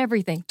suit and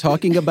everything.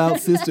 Talking about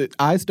system.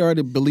 I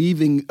started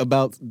believing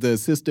about the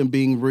system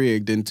being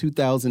rigged in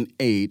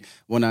 2008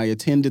 when I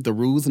attended the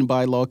Rules and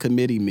Bylaw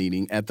Committee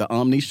meeting at the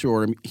Omni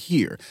Shore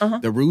here.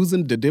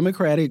 The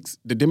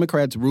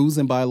Democrats' Rules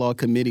and Bylaw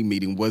Committee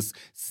meeting was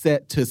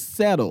set to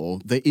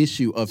settle the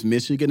issue of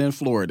Michigan and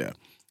Florida.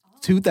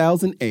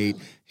 2008,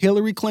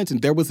 Hillary Clinton,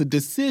 there was a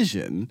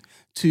decision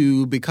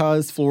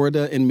because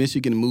Florida and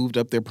Michigan moved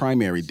up their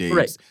primary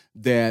dates,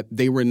 that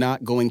they were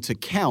not going to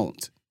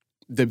count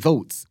the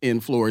votes in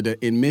Florida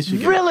and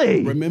Michigan.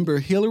 Really? Remember,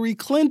 Hillary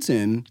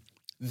Clinton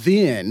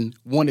then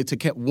wanted to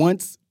count,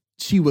 once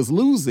she was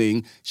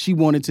losing, she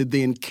wanted to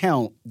then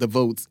count the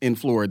votes in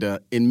Florida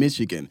and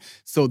Michigan.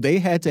 So they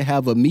had to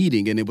have a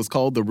meeting, and it was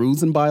called the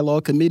Rules and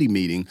Bylaw Committee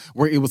meeting,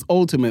 where it was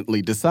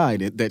ultimately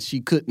decided that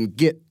she couldn't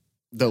get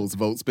those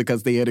votes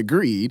because they had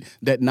agreed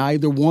that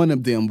neither one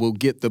of them will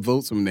get the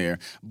votes from there.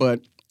 But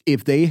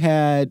if they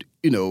had,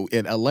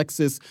 and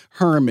Alexis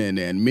Herman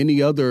and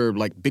many other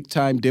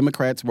big-time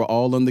Democrats were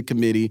all on the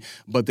committee,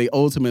 but they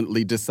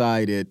ultimately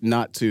decided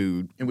not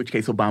to. In which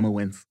case Obama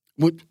wins.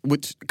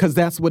 Which because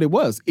that's what it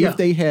was. Yeah. If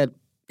they had,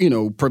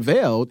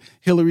 prevailed,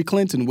 Hillary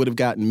Clinton would have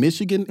gotten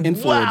Michigan and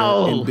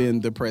Florida and been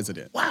the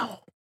president.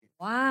 Wow.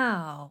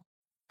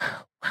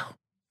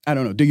 I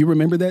don't know. Do you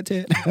remember that,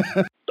 Ted?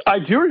 I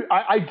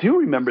do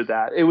remember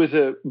that. It was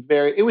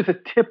a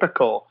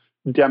typical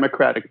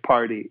Democratic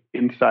Party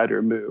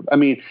insider move. I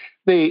mean,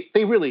 they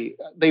really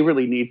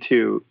need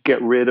to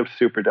get rid of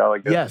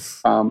superdelegates.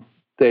 Yes.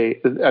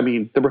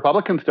 The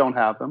Republicans don't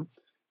have them,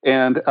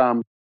 and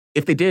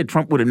if they did,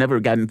 Trump would have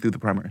never gotten through the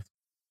primaries.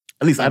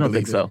 At least I don't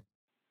think so.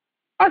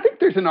 I think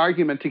there's an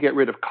argument to get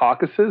rid of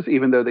caucuses,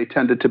 even though they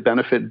tended to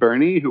benefit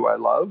Bernie, who I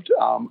loved.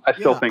 I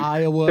still think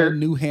Iowa,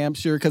 New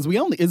Hampshire, because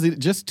is it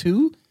just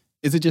two?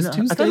 Is it just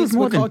two states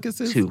with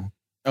caucuses? Two.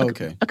 Oh,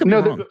 okay.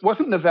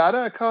 Wasn't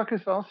Nevada a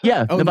caucus also?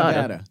 Yeah,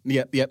 Nevada.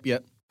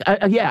 Yep.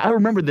 I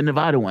remember the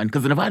Nevada one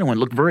because the Nevada one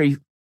looked very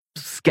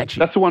sketchy.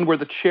 That's the one where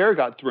the chair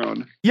got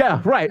thrown.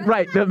 Yeah, right.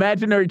 The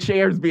imaginary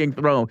chairs being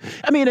thrown.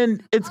 I mean,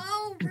 and it's.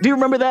 Do you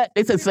remember that?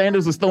 They said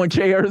Sanders was throwing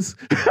chairs.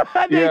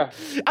 Yeah.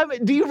 I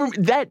mean, do you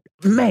remember that?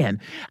 Man,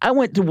 I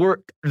went to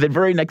work the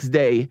very next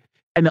day,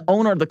 and the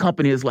owner of the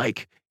company is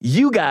like,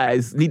 "You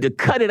guys need to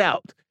cut it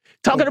out."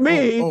 Talking to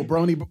me.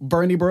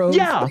 Bernie bros?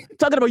 Yeah.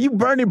 Talking about you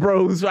Bernie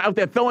bros out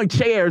there throwing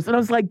chairs. And I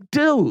was like,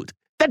 dude,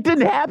 that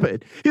didn't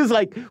happen. He was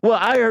like, well,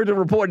 I heard the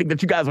reporting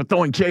that you guys were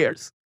throwing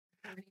chairs.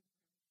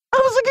 I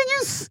was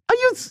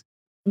like,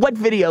 what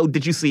video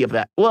did you see of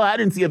that? Well, I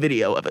didn't see a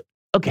video of it.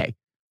 Okay.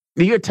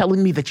 Now you're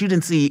telling me that you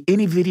didn't see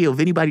any video of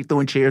anybody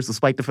throwing chairs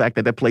despite the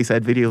fact that place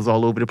had videos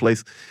all over the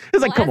place.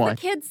 It's like, come on. As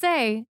the kids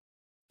say,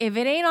 if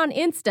it ain't on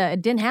Insta,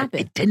 it didn't happen.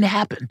 It didn't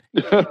happen.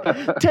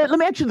 Ted, let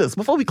me ask you this.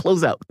 Before we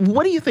close out,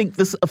 what do you think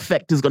this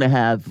effect is going to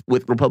have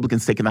with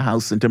Republicans taking the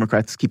House and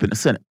Democrats keeping the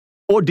Senate?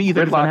 Or do you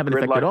think it's going to have an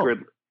effect at all?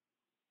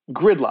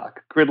 Gridlock.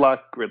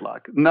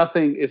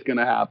 Nothing is going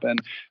to happen.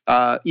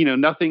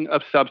 Nothing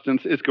of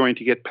substance is going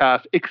to get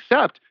passed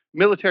except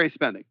military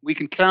spending. We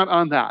can count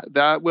on that.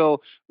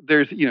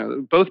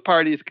 Both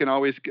parties can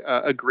always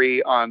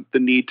agree on the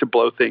need to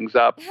blow things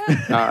up.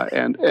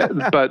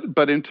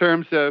 But in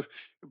terms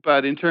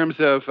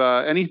of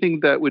anything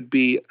that would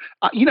be,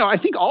 I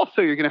think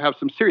also you're going to have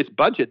some serious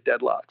budget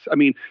deadlocks. I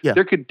mean,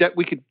 we could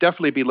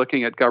definitely be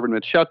looking at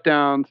government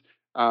shutdowns.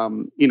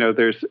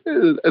 There's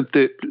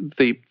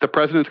the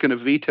president's going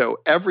to veto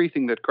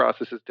everything that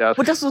crosses his desk.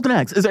 Well, that's what I was going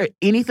to ask. Is there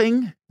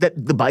anything that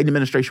the Biden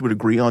administration would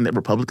agree on that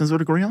Republicans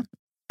would agree on?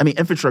 I mean,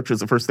 infrastructure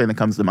is the first thing that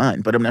comes to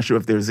mind, but I'm not sure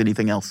if there's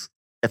anything else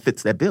that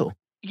fits that bill.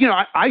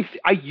 I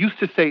used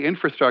to say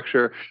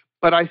infrastructure,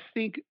 but I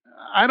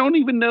don't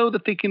even know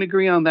that they can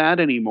agree on that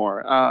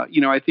anymore.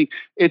 I think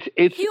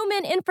it's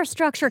human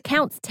infrastructure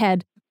counts,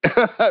 Ted.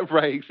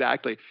 Right,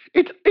 exactly.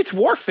 It's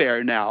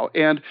warfare now,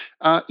 and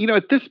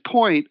at this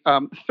point,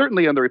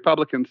 certainly on the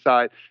Republican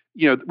side,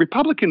 the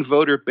Republican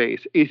voter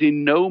base is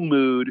in no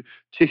mood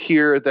to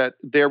hear that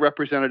their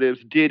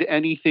representatives did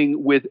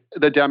anything with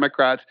the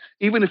Democrats,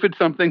 even if it's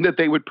something that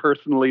they would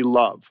personally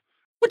love.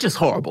 Which is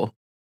horrible.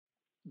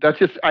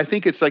 I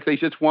think it's like they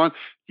just want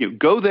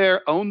go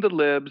there, own the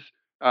libs.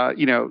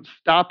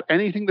 Stop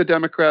anything the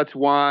Democrats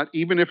want,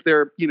 even if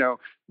they're,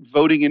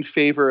 voting in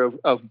favor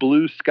of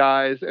blue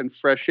skies and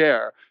fresh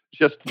air.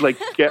 Just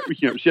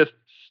just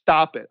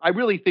stop it. I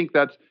really think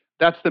that's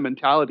the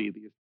mentality of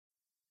these.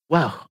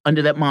 Wow.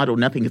 Under that model,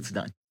 nothing gets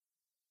done.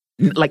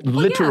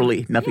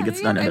 Literally nothing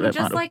gets done under that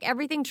model. Just like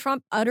everything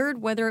Trump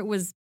uttered, whether it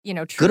was,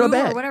 true good or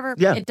bad, or whatever,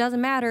 it doesn't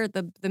matter.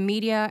 The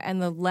media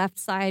and the left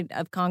side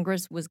of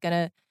Congress was going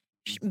to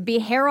be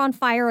hair on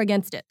fire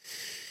against it.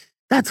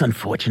 That's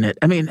unfortunate.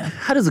 I mean,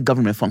 how does a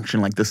government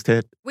function like this,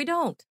 Ted? We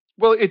don't.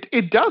 Well,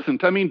 it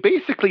doesn't. I mean,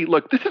 basically,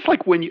 look, this is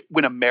like when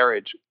a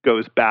marriage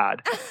goes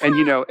bad, and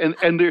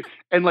the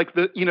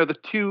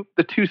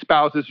two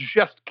spouses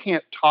just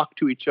can't talk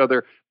to each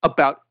other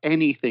about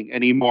anything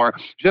anymore.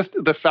 Just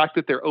the fact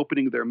that they're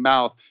opening their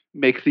mouth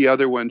makes the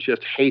other one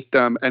just hate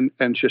them and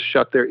just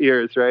shut their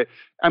ears, right?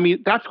 I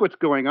mean, that's what's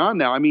going on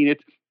now. I mean,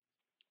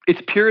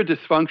 It's pure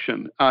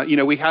dysfunction.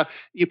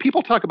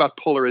 People talk about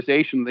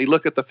polarization. They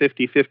look at the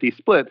 50-50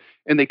 split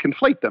and they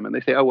conflate them and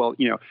they say, oh, well,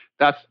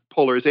 that's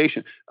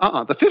polarization.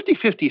 The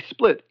 50-50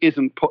 split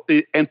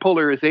and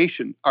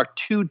polarization are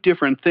two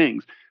different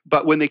things.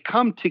 But when they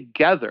come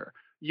together,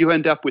 you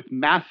end up with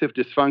massive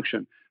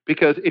dysfunction.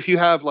 Because if you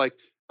have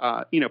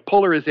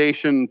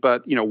polarization,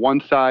 but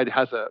one side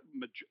has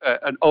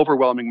an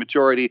overwhelming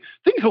majority,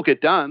 things will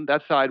get done.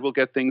 That side will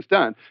get things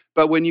done.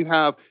 But when you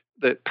have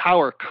the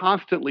power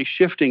constantly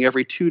shifting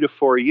every 2 to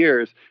 4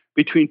 years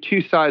between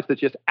two sides that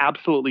just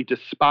absolutely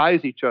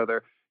despise each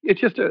other, it's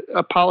just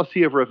a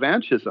policy of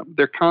revanchism.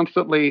 They're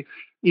constantly,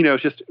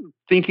 just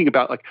thinking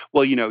about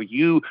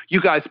you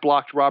guys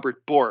blocked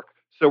Robert Bork,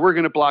 so we're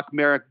going to block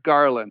Merrick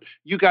Garland.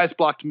 You guys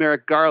blocked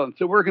Merrick Garland,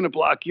 so we're going to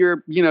block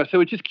your,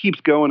 so it just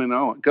keeps going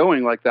and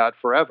going like that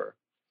forever.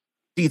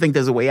 Do you think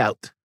there's a way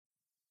out?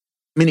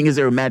 Meaning, is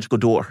there a magical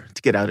door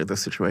to get out of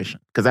this situation?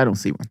 Because I don't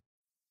see one.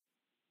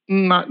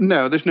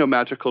 No, there's no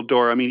magical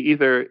door. I mean,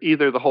 either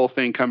the whole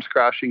thing comes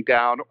crashing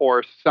down,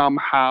 or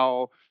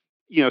somehow,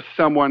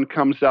 someone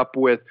comes up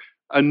with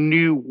a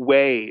new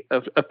way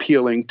of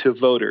appealing to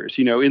voters,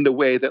 in the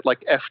way that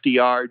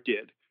FDR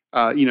did.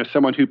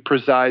 Someone who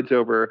presides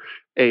over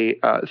a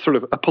sort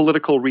of a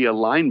political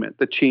realignment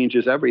that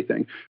changes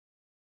everything.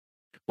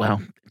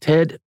 Well,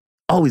 Ted,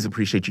 always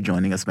appreciate you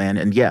joining us, man.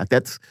 And I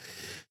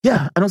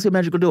don't see a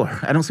magical door.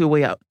 I don't see a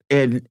way out.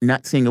 And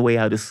not seeing a way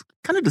out is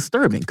kind of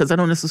disturbing because I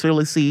don't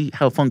necessarily see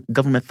how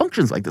government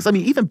functions like this. I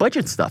mean, even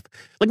budget stuff.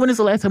 Like, when is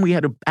the last time we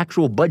had an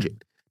actual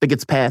budget that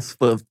gets passed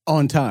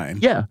on time?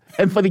 Yeah,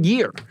 and for the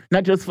year,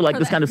 not just for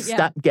this kind of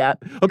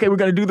stopgap. Okay, we're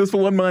going to do this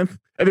for 1 month,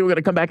 and then we're going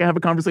to come back and have a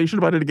conversation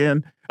about it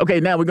again.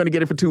 Okay, now we're going to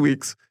get it for 2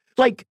 weeks.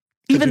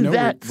 Even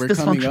that's we're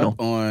dysfunctional. Coming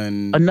up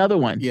on another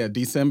one. Yeah,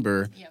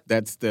 December. Yep.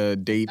 That's the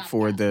date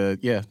for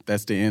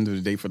that's the end of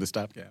the date for the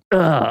stopgap.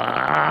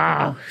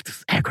 This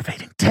is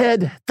aggravating.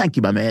 Ted, thank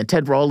you, my man.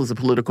 Ted Rall is a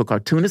political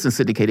cartoonist and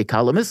syndicated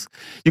columnist.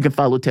 You can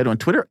follow Ted on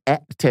Twitter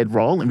 @Ted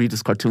Rall and read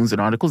his cartoons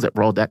and articles at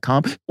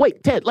Rall.com.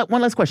 Wait, Ted,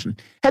 one last question.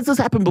 Has this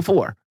happened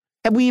before?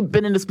 Have we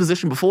been in this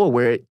position before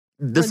where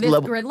this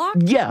level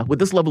gridlock? Yeah, with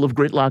this level of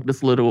gridlock,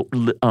 this little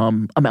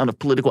amount of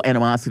political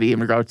animosity in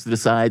regards to the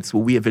sides,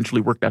 will we eventually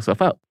work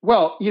ourselves out?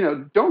 Well,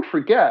 don't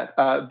forget,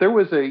 there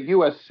was a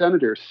U.S.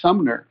 Senator,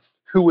 Sumner,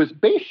 who was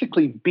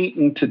basically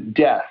beaten to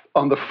death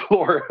on the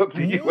floor of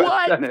the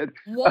U.S. Senate.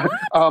 What?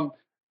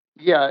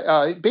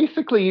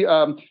 Basically,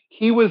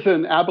 he was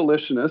an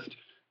abolitionist,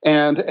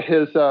 and he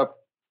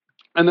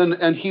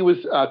was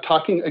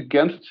talking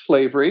against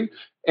slavery.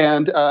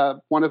 And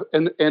a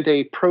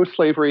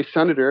pro-slavery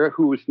senator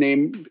whose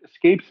name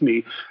escapes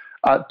me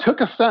took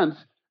offense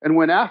and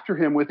went after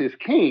him with his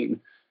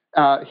cane.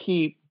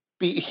 He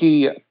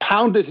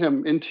pounded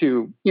him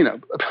into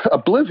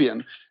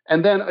oblivion,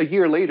 and then a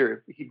year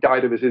later he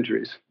died of his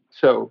injuries.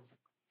 So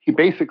he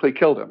basically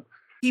killed him.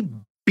 He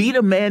beat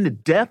a man to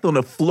death on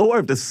the floor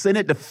of the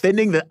Senate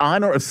defending the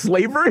honor of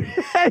slavery?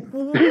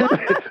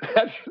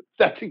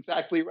 That's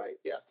exactly right.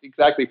 Yeah,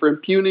 exactly. For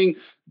impugning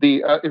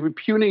the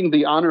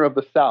honor of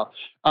the South.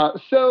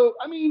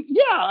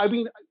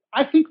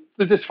 I think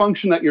the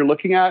dysfunction that you're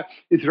looking at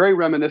is very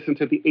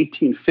reminiscent of the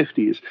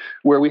 1850s,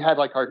 where we had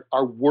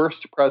our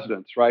worst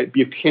presidents, right?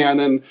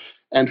 Buchanan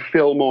and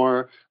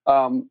Fillmore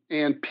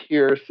and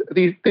Pierce.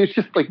 There's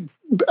just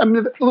a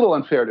little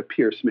unfair to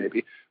Pierce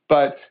maybe,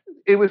 but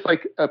it was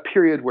a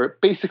period where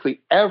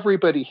basically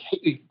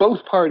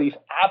both parties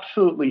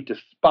absolutely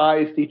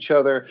despised each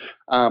other.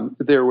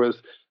 There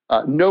was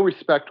no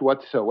respect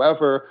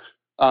whatsoever,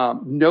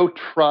 no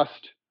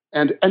trust,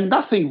 and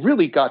nothing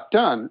really got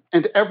done.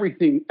 And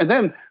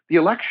then the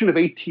election of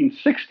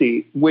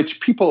 1860,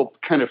 which people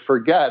kind of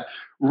forget,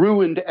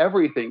 ruined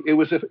everything. It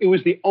was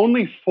the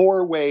only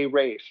four-way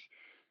race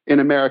in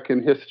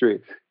American history.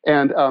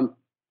 And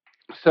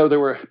so there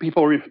were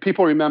people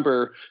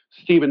remember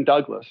Stephen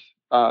Douglas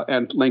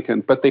and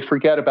Lincoln, but they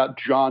forget about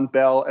John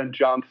Bell and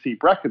John C.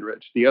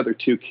 Breckinridge, the other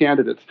two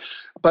candidates.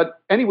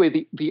 But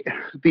anyway, the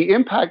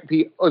impact,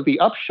 the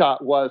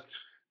upshot was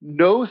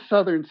no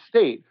Southern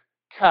state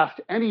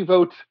cast any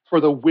votes for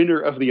the winner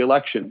of the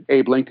election,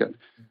 Abe Lincoln.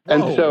 Whoa.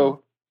 And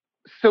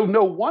so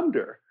no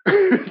wonder.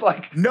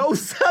 No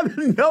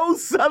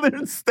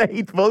Southern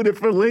state voted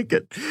for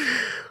Lincoln.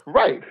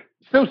 Right.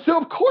 So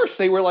of course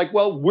they were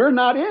well, we're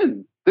not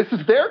in. This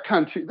is their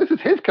country. This is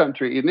his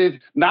country, and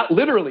it's not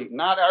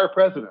our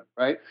president,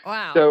 right?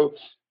 Wow.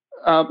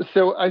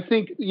 So I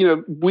think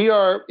we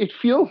are. It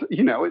feels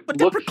but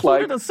looks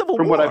like a civil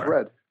from war. what I've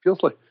read,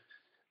 feels like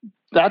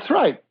that's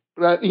right.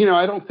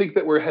 I don't think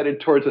that we're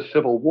headed towards a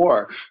civil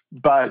war,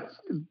 but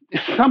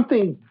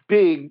something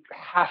big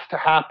has to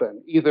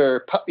happen.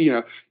 Either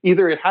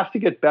it has to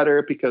get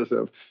better because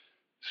of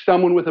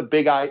someone with a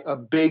big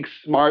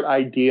smart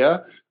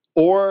idea,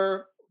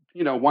 or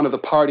one of the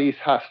parties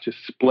has to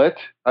split.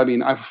 I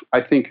mean,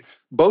 I think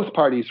both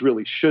parties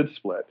really should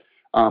split.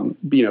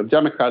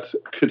 Democrats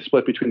could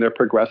split between their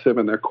progressive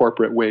and their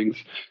corporate wings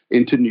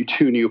into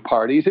two new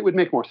parties. It would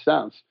make more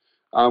sense.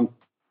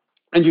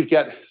 And you'd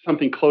get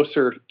something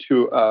closer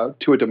to a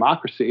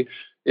democracy.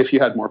 if you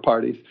had more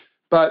parties.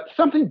 But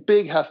something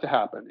big has to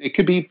happen. It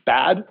could be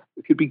bad,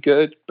 it could be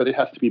good, but it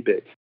has to be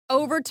big.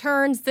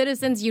 Overturn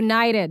Citizens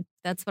United.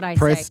 That's what I say.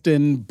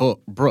 Preston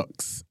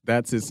Brooks.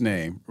 That's his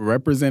name.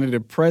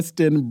 Representative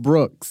Preston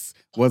Brooks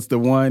was the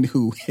one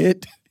who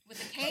hit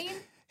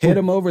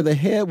him over the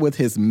head with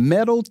his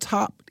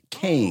metal-topped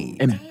cane.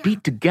 And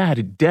beat the guy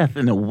to death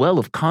in a well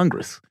of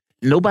Congress.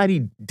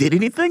 Nobody did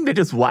anything? They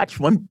just watched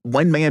one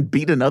man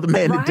beat another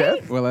man to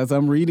death? Well, as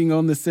I'm reading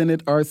on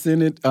our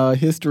Senate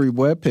history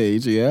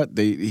webpage,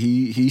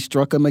 he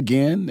struck him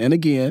again and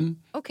again.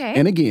 Okay.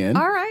 And again.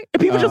 All right.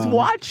 And people just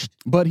watched.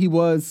 But he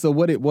was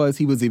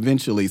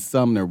eventually,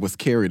 Sumner was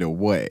carried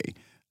away.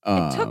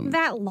 It took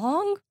that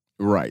long?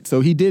 Right. So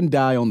he didn't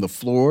die on the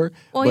floor,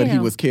 but he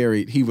was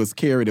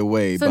carried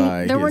away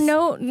by there were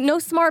no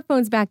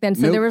smartphones back then.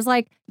 So there was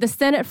like the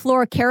Senate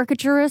floor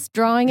caricaturist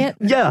drawing it.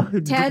 Yeah.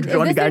 Ted,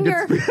 is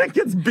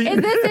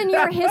this in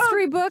your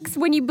history books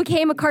when you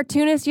became a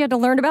cartoonist? You had to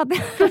learn about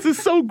that? This is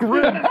so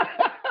grim.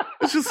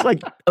 It's just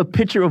like a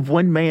picture of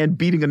one man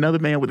beating another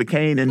man with a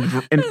cane and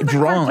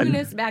drawn.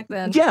 Cartoonist back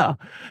then. Yeah.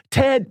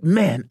 Ted,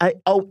 man,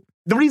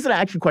 the reason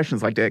I ask you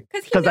questions like that,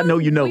 because I know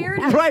you know.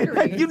 Right?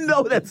 Like, you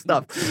know that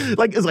stuff.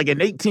 Like, it's like in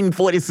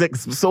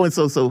 1846,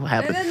 so-and-so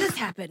happened. And then this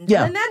happened.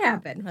 Yeah. And then that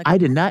happened. Like, I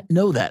did not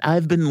know that.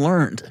 I've been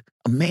learned.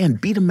 A man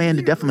beat a man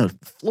to death on the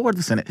floor of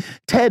the Senate.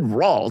 Ted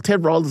Rall.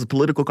 Ted Rall is a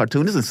political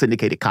cartoonist and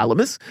syndicated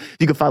columnist.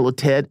 You can follow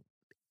Ted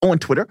on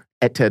Twitter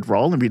at Ted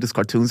Rall and read his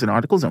cartoons and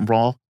articles on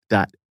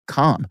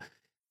raw.com.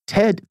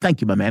 Ted,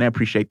 thank you, my man. I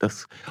appreciate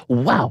this.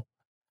 Wow.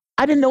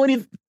 I didn't know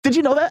any. Did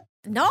you know that?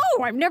 No,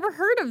 I've never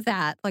heard of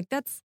that. Like,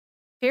 that's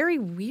very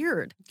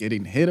weird.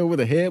 Getting hit over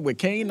the head with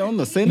cane on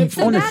the Senate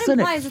floor. On the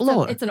Senate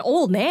floor. It's an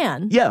old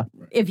man. Yeah.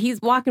 If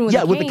he's walking with a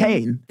cane. with the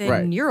cane.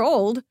 Then you're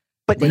old.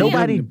 But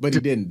nobody. But he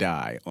didn't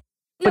die.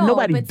 But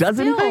nobody does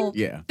anything?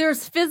 Yeah.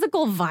 There's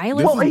physical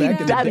violence. Well, he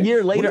died a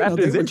year later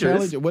after his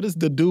injuries. What is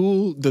the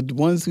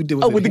ones who did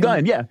with the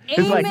gun, yeah.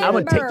 It's like, I'm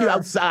going to take you Burr.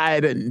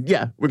 outside and,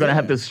 we're going to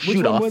have this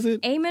shoot off. Was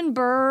it? Eamon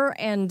Burr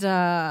and,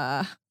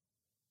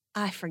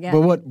 I forget.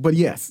 But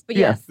yes. But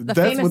yes, the that's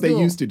famous what they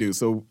duel. used to do.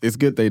 So it's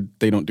good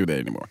they don't do that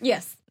anymore.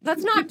 Yes.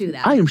 Let's not do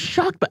that. I am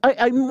shocked. But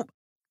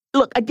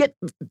look, I get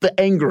the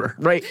anger,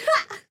 right?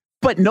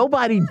 But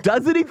nobody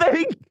does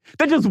anything?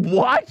 They just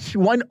watch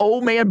one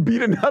old man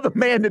beat another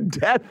man to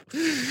death?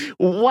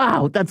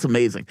 Wow, that's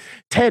amazing.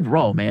 Ted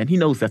Rall, man, he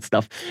knows that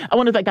stuff. I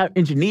want to thank our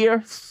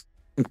engineers,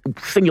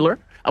 singular.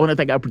 I want to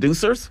thank our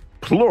producers,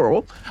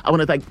 plural. I want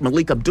to thank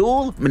Melik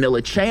Abdul,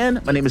 Manila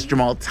Chan. My name is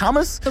Jamarl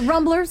Thomas. The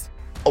Rumblers.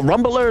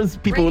 Rumblers,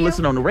 people who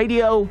listen on the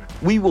radio.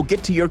 We will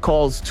get to your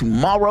calls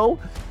tomorrow.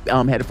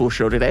 Had a full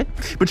show today.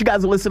 But you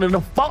guys are listening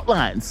to Fault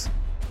Lines.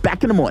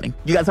 Back in the morning.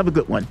 You guys have a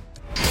good one.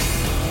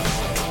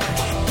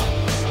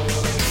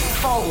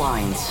 Fault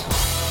Lines.